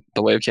friend in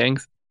The Way of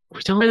Kings.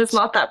 We don't, It is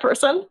not that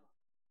person.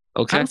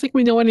 I Okay. don't think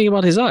we know anything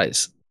about his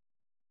eyes.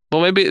 Well,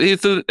 maybe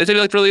is he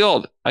like really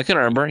old? I can't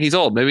remember. He's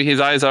old. Maybe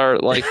his eyes are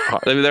like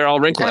maybe they're all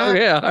wrinkled. Oh,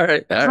 yeah, all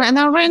right.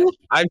 Renarin?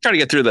 I'm trying to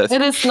get through this.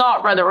 It is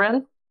not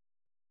Redorin.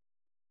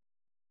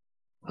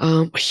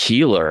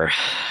 Healer.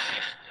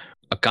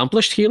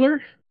 Accomplished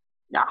healer?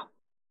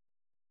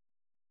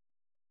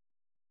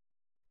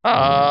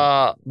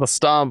 The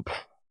stump.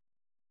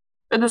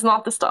 It is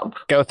not the stump.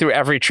 Go through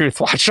every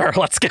Truth Watcher.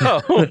 Let's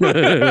go.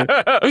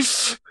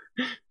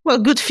 Well,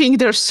 good thing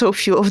there's so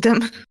few of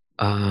them.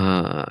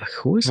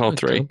 Who is All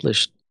three.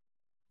 accomplished?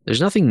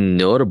 There's nothing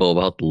notable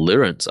about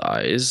Liren's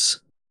eyes.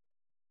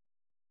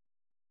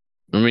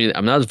 I mean,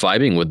 I'm not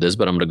vibing with this,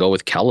 but I'm gonna go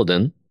with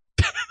Kaladin.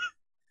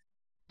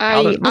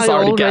 I was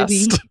already already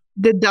guessed.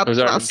 did that Was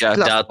already last, guessed.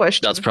 last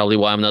question. That's probably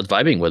why I'm not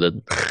vibing with it.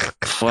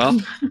 Well,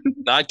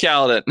 not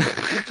Kaladin.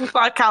 It's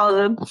not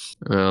Kaladin.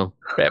 Well,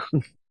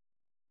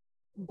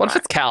 What if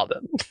it's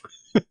Kaladin?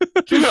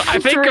 I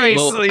think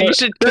Three. you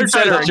should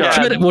consider Third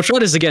time, again. we'll try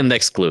this again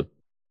next clue.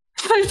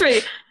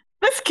 3.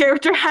 This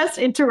character has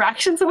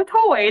interactions with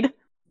Hoyd.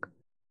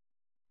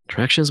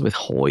 Interactions with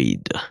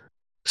Hoyd.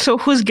 So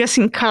who's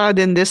guessing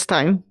Kaladin this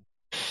time?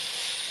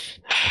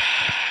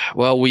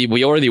 Well,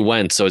 we already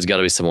went, so it's got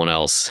to be someone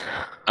else.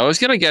 I was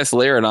gonna guess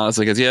Liren,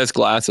 honestly, because he has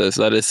glasses.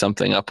 That is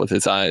something up with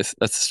his eyes.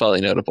 That's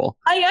slightly notable.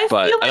 I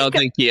But feel like I don't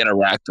think he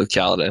interacts with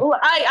Kaladin. Well,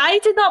 I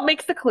did not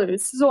make the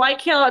clues, so I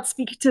cannot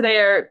speak to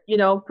their,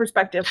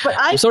 perspective. But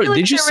I I'm sorry, feel like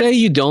did you there say was-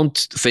 you don't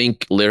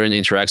think Liren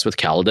interacts with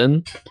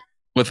Kaladin?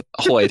 With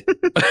Hoyd.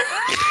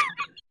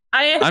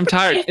 I'm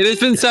tired. It has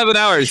been 7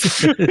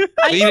 hours.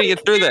 We need to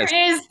get through this.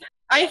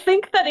 I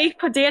think that a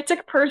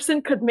pedantic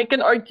person could make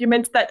an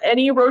argument that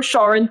any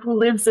Rosharan who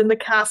lives in the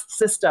caste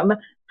system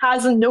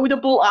has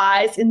notable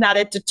eyes in that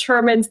it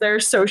determines their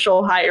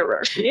social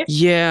hierarchy.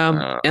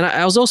 Yeah, and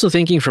I was also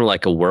thinking from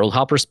like a world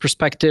hopper's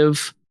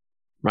perspective,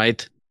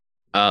 right?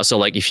 So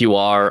like if you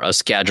are a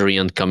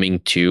Scadrian coming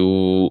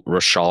to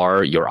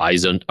Roshar, your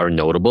eyes are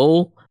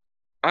notable.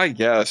 I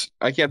guess.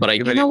 I can't But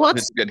think of You know anyone what?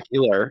 who's a good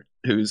healer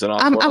who's an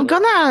I'm awful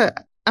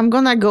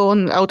gonna go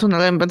out on a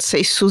limb and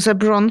say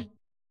Suzebron.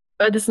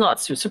 It is not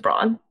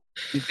Susabron.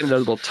 He's got a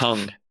notable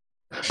tongue.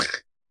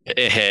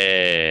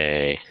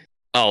 Hey.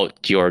 Oh,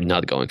 you're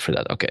not going for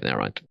that. Okay,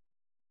 never mind.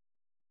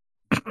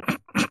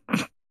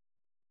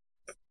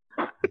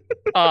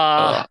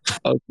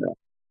 Okay.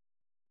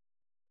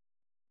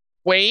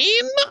 Wayne?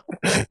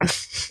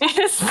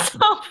 It's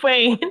not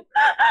Wayne.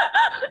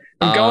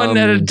 I'm going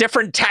at a Um,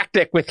 different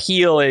tactic with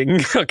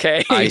healing.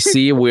 Okay. I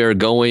see we're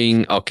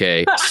going.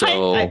 Okay,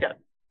 so I got-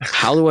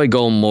 how do I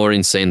go more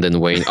insane than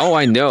Wayne? Oh,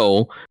 I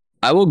know.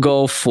 I will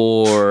go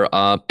for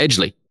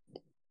Edgley.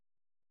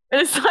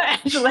 It's not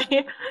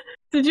actually.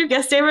 Did you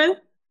guess, David?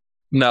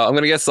 No, I'm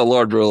gonna guess the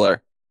Lord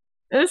Ruler.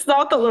 It's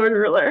not the Lord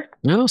Ruler.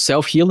 No,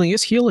 self healing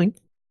is healing.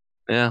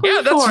 Yeah.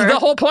 Yeah, that's Four. the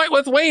whole point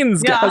with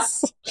Wayne's Yeah.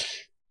 guess.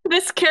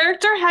 This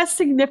character has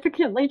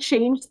significantly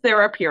changed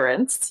their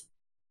appearance.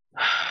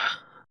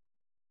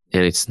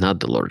 And it's not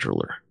the Lord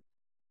Ruler.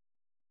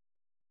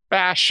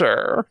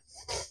 Basher.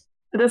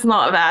 It is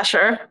not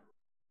Vasher.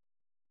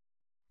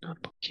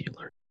 Not book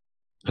healer.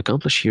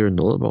 Accomplish here,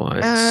 notable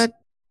eyes.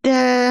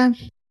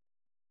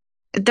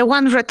 The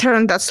one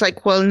return that's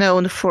like well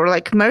known for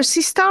like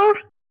Mercy Star.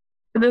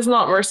 It is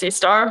not Mercy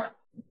Star.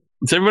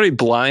 Is everybody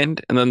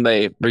blind and then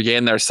they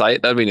regain their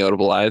sight? That'd be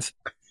notable eyes.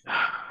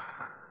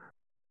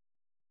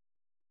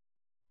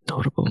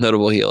 Notable.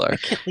 Notable healer.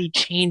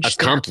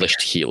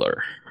 Accomplished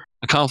healer.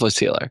 Accomplished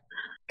healer.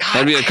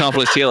 That'd be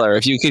accomplished healer.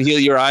 If you could heal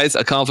your eyes,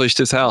 accomplished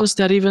as What hell. does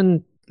that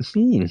even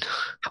mean?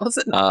 How is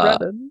it not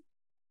Reddit?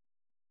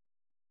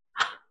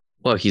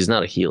 Well, he's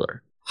not a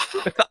healer.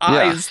 With the Yeah.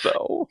 eyes,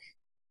 though.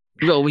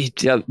 Well,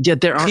 Yeah.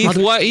 there are He's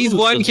other one- he's tools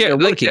one that they're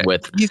character- working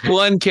with. He's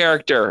one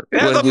character. They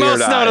have with the weird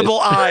most eyes. notable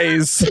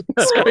eyes.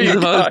 Screw He's you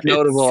the most guys.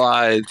 notable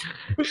eyes.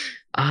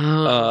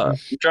 Uh,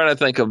 I'm trying to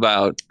think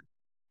about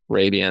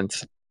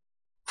Radiance.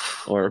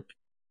 Or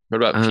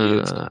what about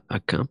Fuse?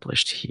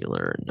 accomplished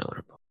healer,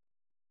 notable.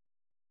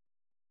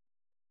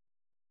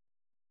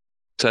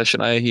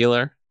 Session I a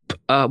healer?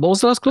 What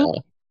was the last clue?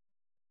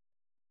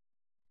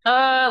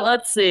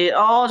 Let's see.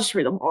 I'll just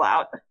read them all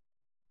out.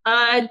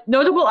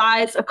 Notable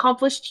eyes,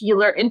 accomplished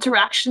healer,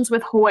 interactions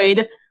with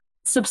Hoyd,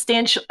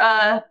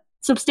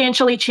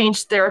 substantially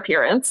changed their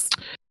appearance.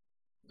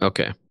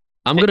 Okay.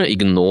 I'm going to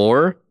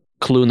ignore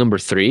clue number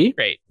 3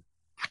 Great.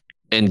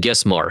 and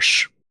guess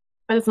Marsh.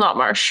 But it's not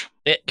Marsh.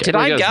 Did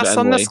I I guess guess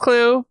on Bentley. this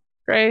clue,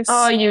 Grace?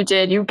 Oh, you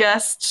did. You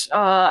guessed.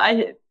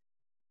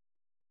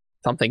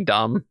 Something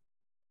dumb.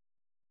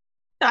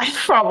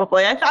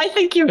 Probably. I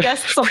think you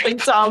guessed something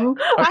dumb.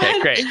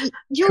 Okay, great.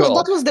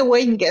 That was the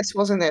Wayne guess,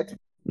 wasn't it?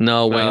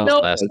 No, Wayne was No,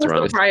 last it was the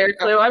round. prior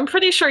clue. I'm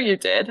pretty sure you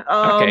did.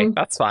 Okay,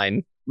 that's fine.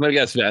 I'm gonna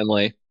guess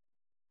Vanley.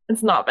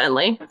 It's not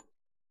Bentley.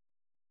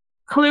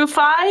 Clue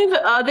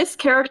 5. This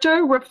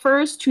character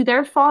refers to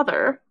their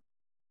father.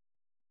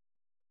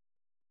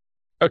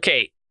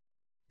 Okay.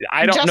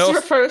 I don't Just know.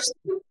 refers.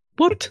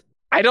 What?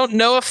 I don't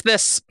know if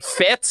this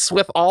fits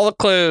with all the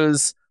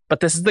clues, but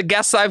this is the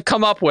guess I've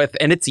come up with,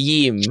 and it's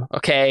Yeem.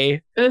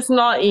 Okay. It's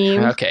not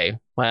Eam. Okay.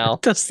 Well,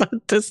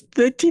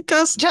 He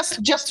does.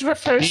 Just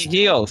refers. He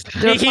heals. he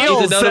He's a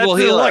heals. notable That's-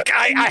 healer. Look,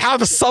 I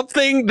have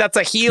something that's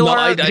a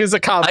healer who's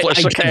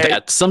accomplished. I get Okay.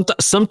 that.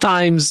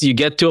 Sometimes you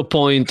get to a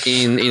point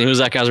in who's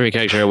that Kazumi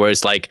character where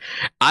it's like,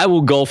 I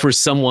will go for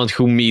someone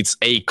who meets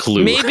a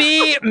clue.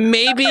 Maybe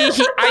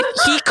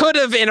he could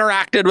have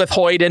interacted with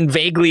Hoyt and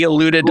vaguely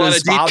alluded to What a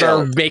his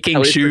father detail. making I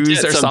would shoes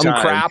forget or some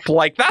sometimes. crap.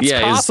 Like that's Yeah,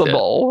 he's-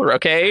 possible.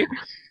 Okay.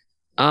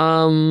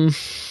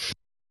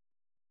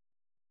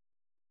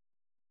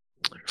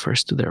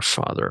 Refers to their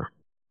father.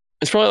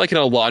 It's probably like an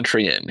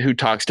Elantrian who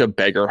talks to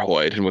Beggar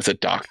Hoyd and was a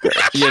doctor.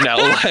 You know,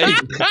 like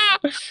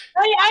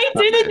I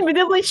did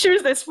admittedly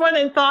choose this one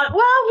and thought,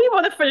 well, we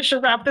want to finish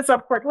and wrap this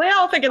up quickly. I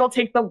don't think it'll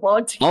take them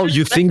long to. Oh,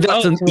 you think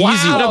that's an wow.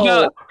 easy one?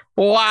 about-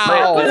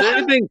 Wow.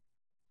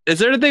 Is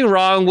there anything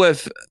wrong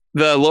with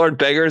the Lord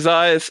Beggar's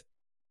eyes?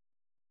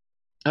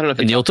 I don't know if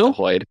it's Inyoto?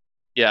 Hoyd.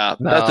 Yeah,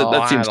 No, that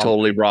I seems don't-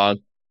 totally wrong.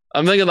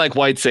 I'm thinking like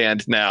White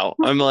Sand now.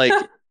 I'm like,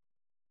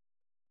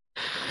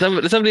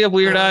 does somebody have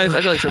weird eyes?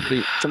 I feel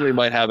like somebody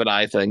might have an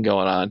eye thing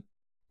going on.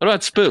 What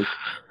about Spook?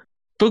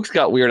 Spook's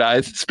got weird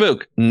eyes.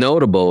 Spook.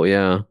 Notable,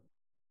 yeah.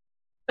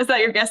 Is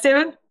that your guess,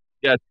 David?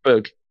 Yeah,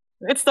 Spook.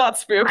 It's not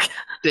Spook.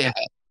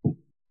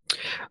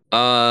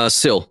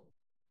 Sil.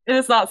 It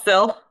is not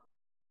Sil.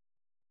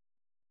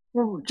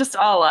 Just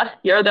Allah.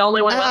 You're the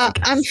only one.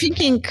 I'm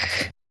thinking.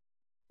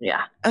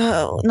 Yeah.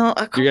 Oh no,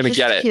 You're gonna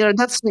get it. Here,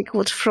 that's like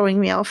what's throwing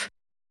me off.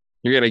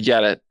 You're gonna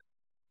get it.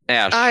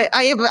 Ash.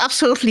 I am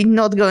absolutely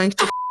not going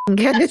to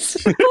get it.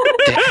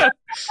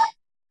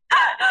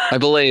 I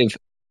believe.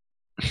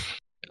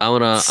 I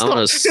wanna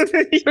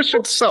You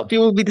should stop. You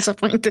will be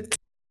disappointed.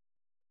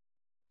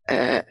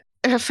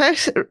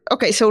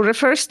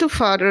 Refers to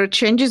father,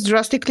 changes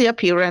drastically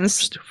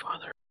appearance, to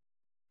father.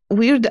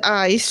 weird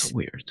eyes. So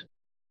weird.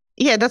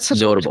 Yeah, that's a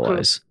Notable clue.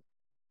 eyes.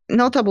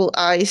 Notable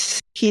eyes,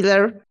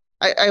 healer.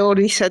 I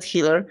already said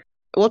healer.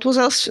 What was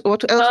else?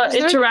 What else? Was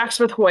there? Interacts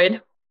with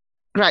Hoyd.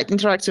 Right,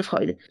 interacts with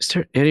Hoyd. Is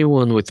there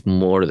anyone with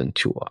more than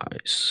 2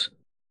 eyes?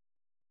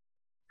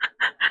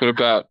 What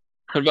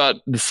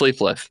about the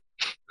Sleepless?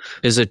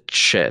 Is it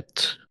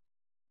Chet?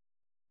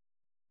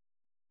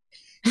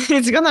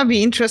 It's gonna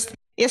be interesting.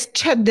 Yes,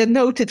 Chad, the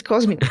noted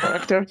cosmic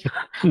character.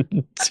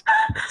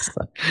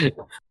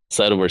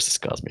 Sato versus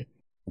Cosme.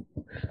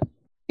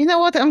 You know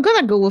what? I'm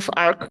gonna go with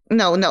Arc.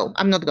 No,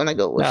 I'm not gonna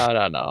go with.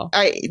 No.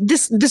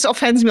 This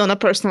offends me on a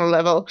personal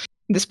level.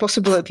 This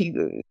possible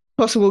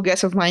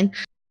guess of mine.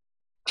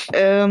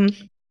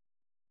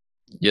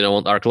 You don't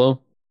want Arklow?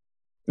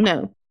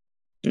 No.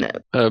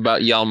 What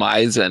about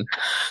Yalmaizen?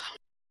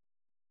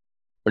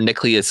 Or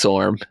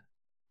Nicleosorm?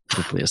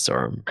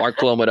 Nicleosorm. Mark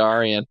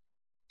Glomidarian.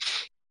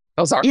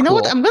 Those are You know cool.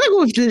 what? I'm gonna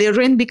go with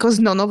Lyrin because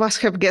none of us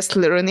have guessed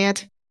Lyrin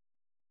yet.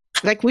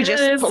 Like we It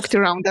just is- poked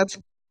around that.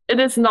 It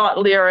is not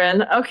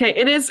Lirin. Okay,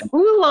 it is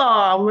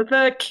Ulam,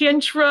 the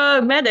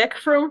Kentra medic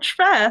from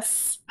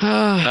Tress.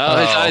 Oh,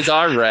 his eyes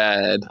are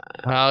red.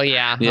 Oh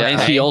yeah. Yeah.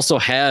 And he also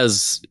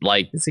has,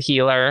 like, He's a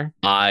healer.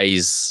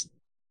 eyes.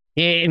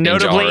 He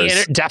notably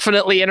jars.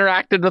 definitely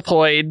interacted with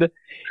Hoyd.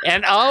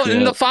 And Yeah.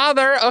 and the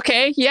father,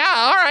 okay, yeah,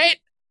 all right.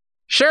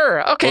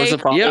 Sure, okay. What was the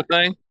father yeah.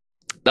 thing?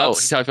 Oh,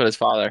 he talked about his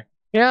father.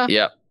 Yeah,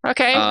 Yeah.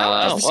 okay. Oh,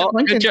 well,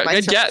 good disappointed job. Good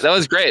myself. get. That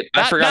was great.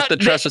 I That- forgot that-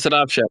 the trust was an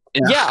option.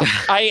 yeah,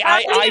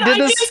 I did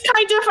this.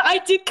 I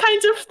did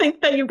kind of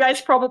think that you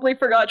guys probably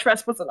forgot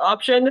Tress was an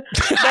option.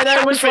 Then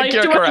I was think like,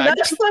 you're do correct. I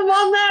nudge them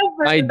on that?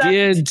 Or I did that-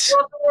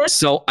 did.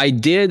 So I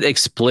did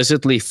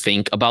explicitly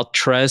think about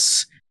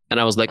Tress, and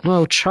I was like,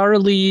 well,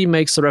 Charlie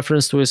makes a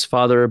reference to his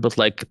father, but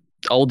like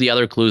all the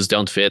other clues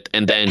don't fit,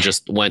 and then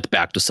just went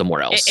back to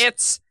somewhere else.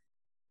 It's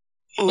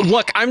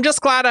look. I'm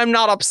just glad I'm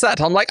not upset.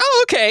 I'm like,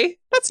 oh, okay,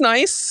 that's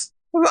nice.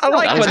 I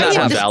like that when that was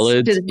happens.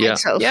 valid. Disappointed in Yeah.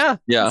 myself. Yeah,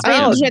 Yeah. I am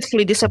valid.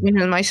 dreadfully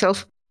disappointed in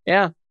myself.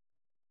 yeah.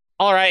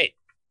 All right.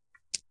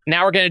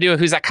 Now we're going to do a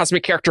Who's That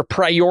Cosmic Character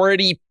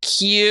priority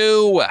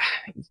queue.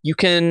 You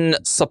can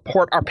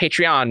support our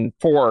Patreon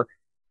for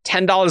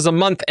 $10 a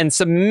month and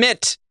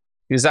submit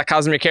Who's That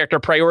Cosmic Character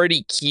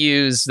priority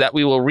queues that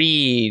we will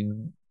read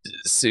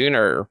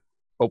sooner,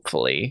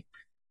 hopefully.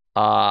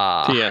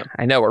 Yeah.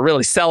 I know, we're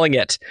really selling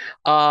it.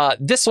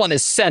 This one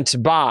is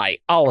sent by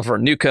Oliver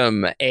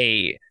Newcomb,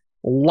 a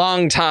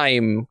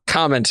longtime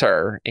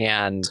commenter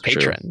and It's true.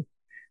 patron.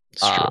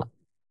 It's true. Mm-hmm.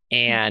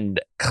 And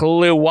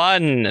clue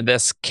 1,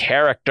 this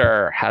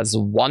character has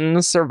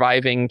one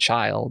surviving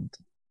child.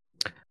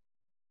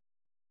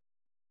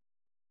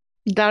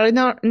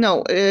 Darinar?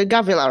 No,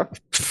 Gavilar.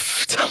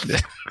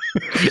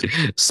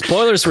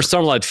 Spoilers for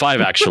Stormlight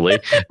 5, actually.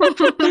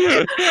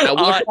 At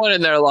what point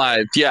in their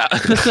lives? Yeah.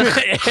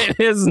 It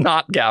is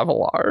not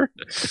Gavilar.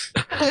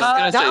 I was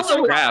gonna say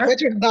Gavilar. scrap.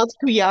 Better not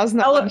to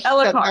Yasna.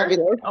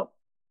 Elokar. Oh,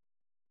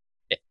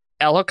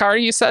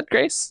 Elhokar, you said,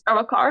 Grace?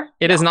 Elokar.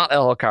 It is not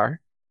Elhokar.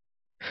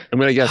 I'm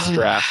gonna guess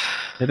strap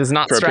It is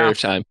not for a period of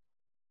Straff. time.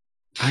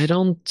 I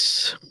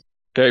don't.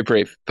 Very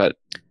brief, but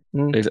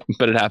Mm.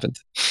 it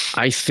happens.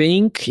 I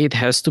think it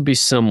has to be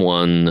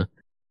someone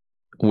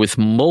with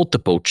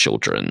multiple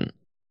children,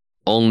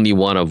 only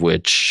one of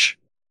which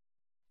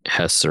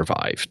has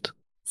survived.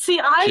 See,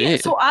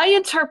 I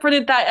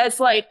interpreted that as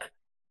like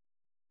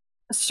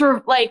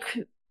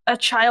a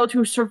child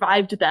who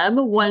survived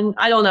them. When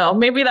I don't know,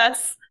 maybe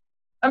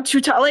I'm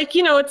too tired. Like,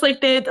 it's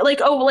like they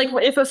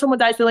if someone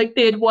dies,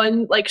 they had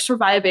one like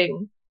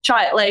surviving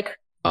child. Like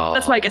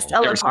that's why I guess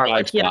Ella part.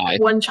 Like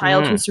one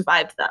child who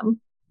survived them.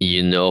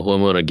 You know who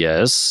I'm gonna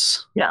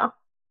guess? Yeah.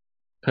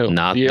 Who?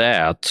 Not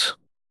that.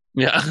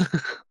 Yeah.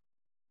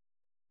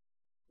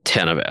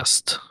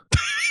 Tenavest.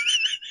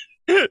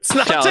 It's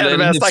not Kaladin,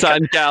 Tenavest. his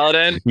son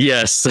Kaladin.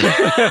 Yes.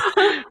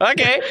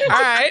 Okay,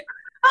 all right.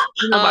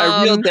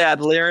 My real dad,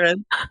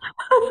 Liren.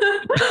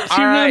 All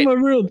right.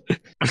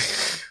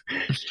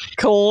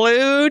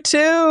 Clue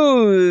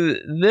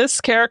 2.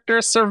 This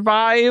character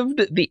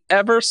survived the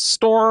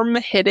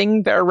Everstorm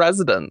hitting their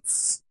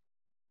residence.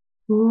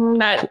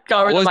 That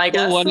got rid of my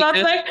guess.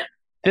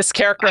 This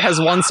character has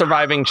one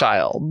surviving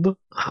child.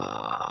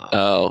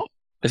 Oh.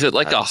 Is it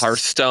like a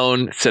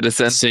Hearthstone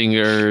citizen?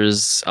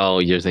 Singers. Oh,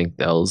 you think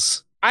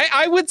those?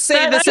 I would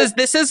say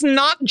this is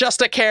not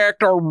just a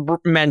character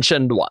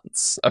mentioned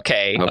once.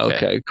 Okay.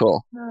 Okay,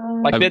 cool.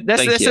 Like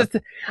this is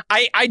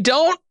I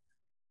don't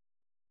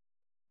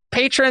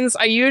patrons,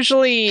 I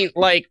usually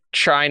like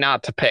try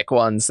not to pick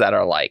ones that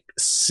are like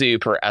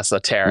super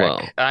esoteric.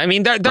 Well, I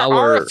mean there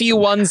are a few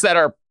ones that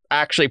are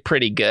actually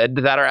pretty good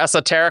that are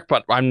esoteric,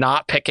 but I'm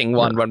not picking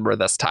one when we're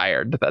this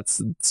tired.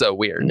 That's so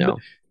weird. No.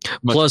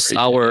 Plus,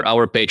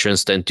 our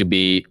patrons tend to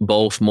be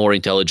both more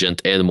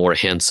intelligent and more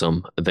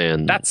handsome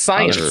than that's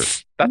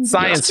science. That's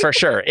science for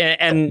sure.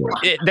 And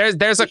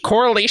there's a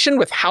correlation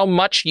with how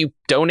much you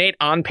donate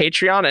on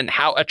Patreon and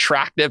how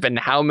attractive and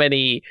how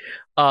many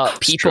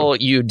people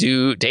you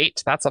do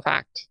date. That's a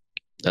fact.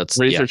 That's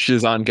research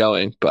is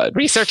ongoing, but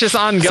research is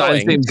ongoing.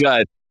 Science seems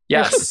good.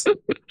 Yes.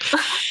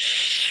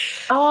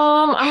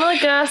 I'm gonna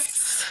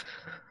guess.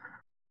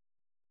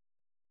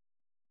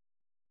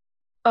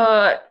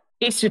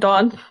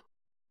 Aesudon.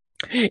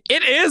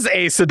 It is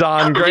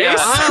Aesudon, Grace. Yeah.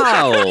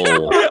 Wow.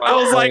 I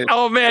was like,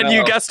 oh man,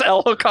 you guessed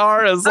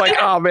Elhokar. I was like,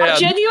 oh man.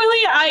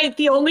 Genuinely,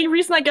 the only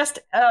reason I guessed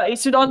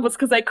Aesudon was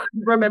because I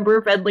couldn't remember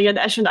Redley and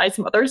Eshonai's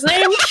mother's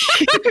name.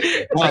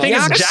 I think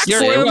it's Jack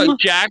Slim.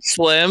 Jack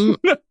Slim.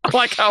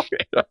 Like how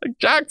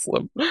Jack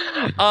Slim.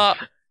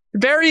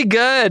 Very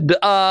good.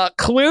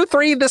 Clue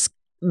 3,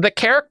 the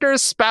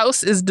character's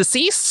spouse is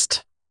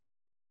deceased.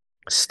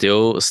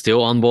 Still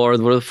on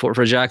board for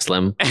Jack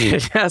Slim.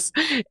 Yes.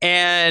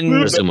 And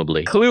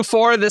presumably. Clue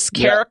 4, this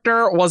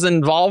character was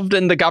involved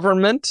in the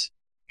government.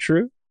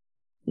 True.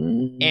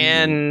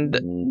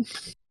 And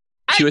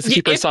she was a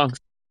keeper songs.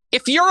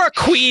 If you're a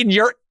queen,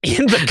 you're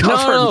in the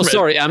government. No,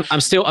 sorry. I'm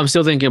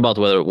still thinking about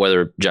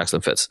whether Jack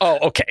Slim fits. Oh,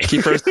 okay.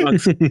 Keeper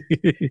songs.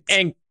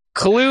 And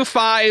Clue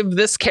 5,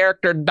 this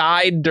character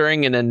died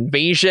during an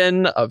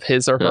invasion of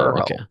his or her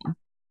home.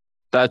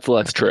 That's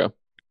less true.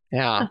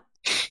 Yeah.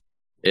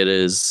 It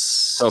is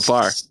so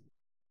far.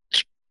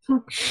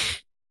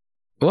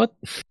 What?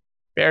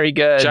 Very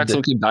good.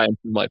 Jackson can die in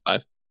Light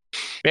 5.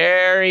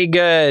 Very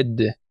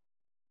good.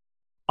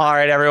 All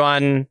right,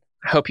 everyone.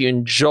 I hope you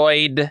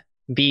enjoyed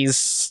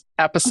these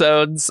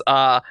episodes.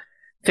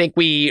 Think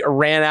we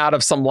ran out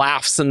of some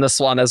laughs in this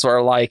one as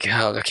we're like,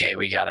 oh, okay,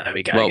 we gotta.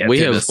 Well,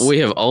 we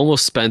have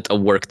almost spent a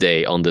work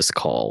day on this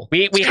call.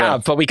 We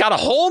have, but we got a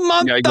whole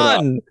month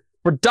done.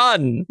 We're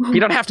done. We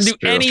don't have to do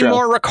any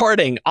more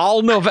recording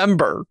all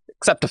November.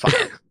 Except to find.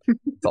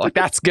 So like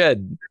that's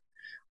good.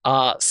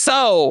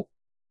 So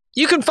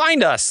you can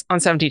find us on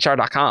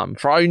 17char.com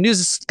for all your news,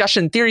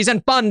 discussion, theories,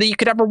 and fun that you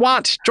could ever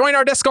want. Join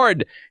our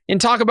Discord and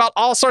talk about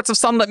all sorts of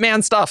Sunlit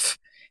Man stuff.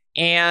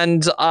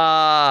 And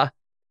I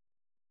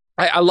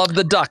love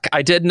the duck.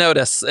 I did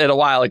notice it a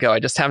while ago. I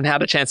just haven't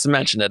had a chance to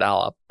mention it,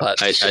 Ala.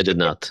 But I did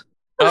not.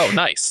 Oh,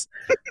 nice.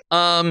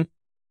 You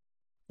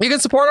can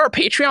support our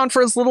Patreon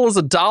for as little as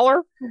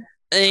 $1,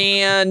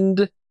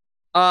 and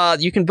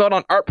you can vote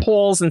on art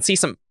polls and see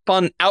some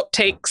fun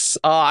outtakes.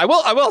 I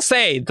will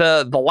say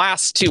the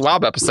last 2 WoW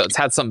episodes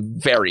had some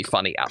very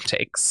funny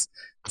outtakes.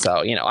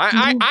 So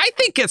I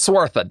think it's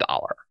worth $1.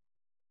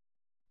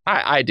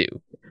 I do.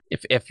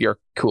 If you're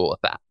cool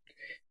with that.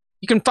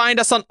 You can find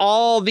us on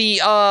all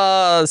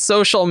the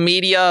social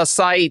media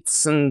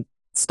sites and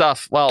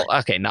stuff. Well,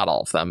 okay, not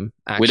all of them.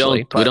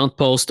 Actually, we don't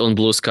post on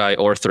Blue Sky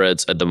or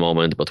Threads at the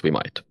moment, but we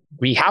might.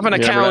 We have an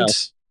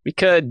account. We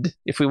could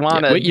if we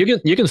wanted. Yeah,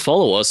 you can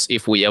follow us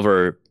if we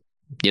ever,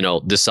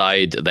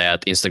 decide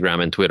that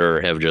Instagram and Twitter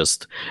have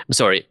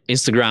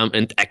Instagram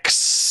and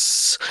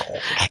X.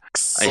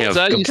 I have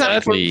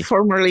platform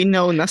formerly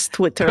known as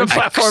Twitter. The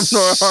platform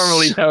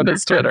formerly known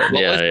as Twitter.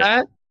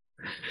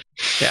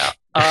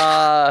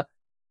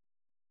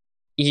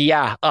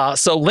 Yeah.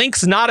 So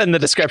links not in the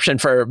description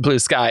for Blue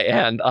Sky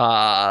and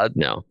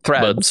no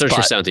Threads. But search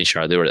for 17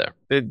 Char. They were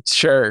there.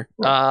 Sure.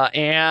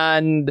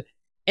 And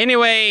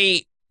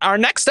anyway. Our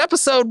next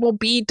episode will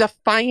be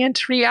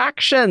Defiant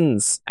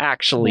Reactions,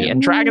 actually,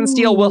 and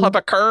Dragonsteel will have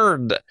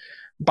occurred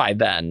by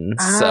then.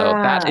 So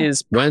that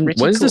is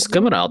when's this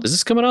coming out? Is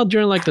this coming out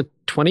during like the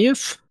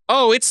 20th?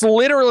 Oh, it's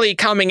literally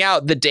coming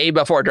out the day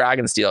before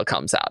Dragonsteel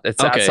comes out.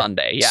 It's that Okay.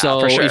 Sunday. Yeah, so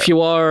for sure. if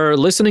you are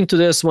listening to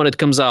this when it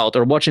comes out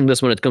or watching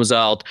this when it comes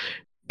out,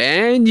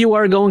 and you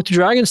are going to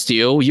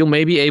Dragonsteel, you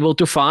may be able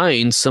to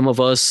find some of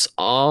us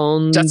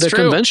on That's the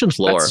true. convention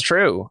floor. That's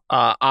true.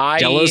 Tell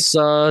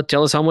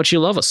us how much you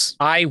love us.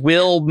 I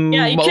will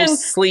Yeah, you can-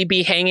 mostly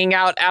be hanging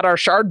out at our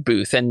shard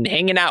booth and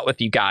hanging out with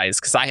you guys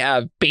because I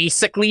have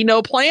basically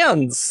no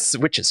plans,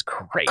 which is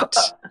great.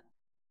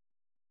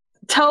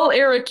 Tell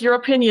Eric your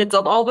opinions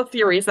on all the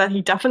theories that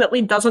he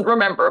definitely doesn't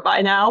remember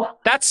by now.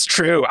 That's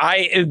true.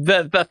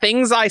 The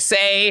things I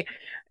say,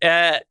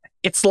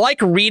 it's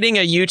like reading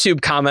a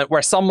YouTube comment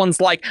where someone's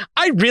like,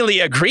 I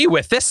really agree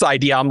with this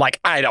idea. I'm like,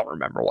 I don't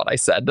remember what I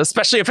said,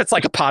 especially if it's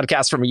like a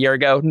podcast from a year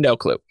ago. No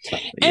clue.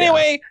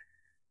 Anyway,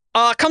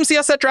 come see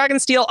us at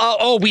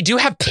Dragonsteel. We do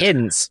have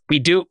pins. We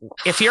do.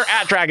 If you're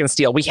at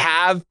Dragonsteel, we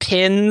have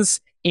pins,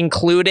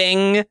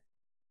 including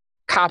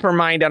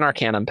Coppermind and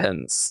Arcanum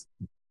pins.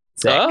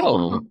 Sick.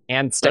 Oh,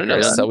 And I didn't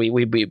know stickers. that. So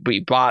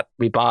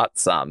we bought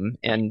some,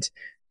 and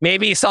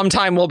maybe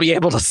sometime we'll be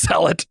able to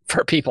sell it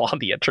for people on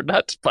the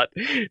internet. But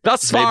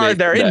thus far, Maybe.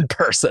 they're in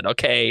person.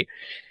 Okay.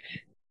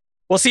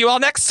 We'll see you all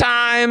next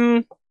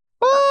time.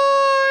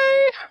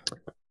 Bye.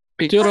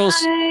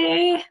 Toodles.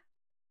 Bye.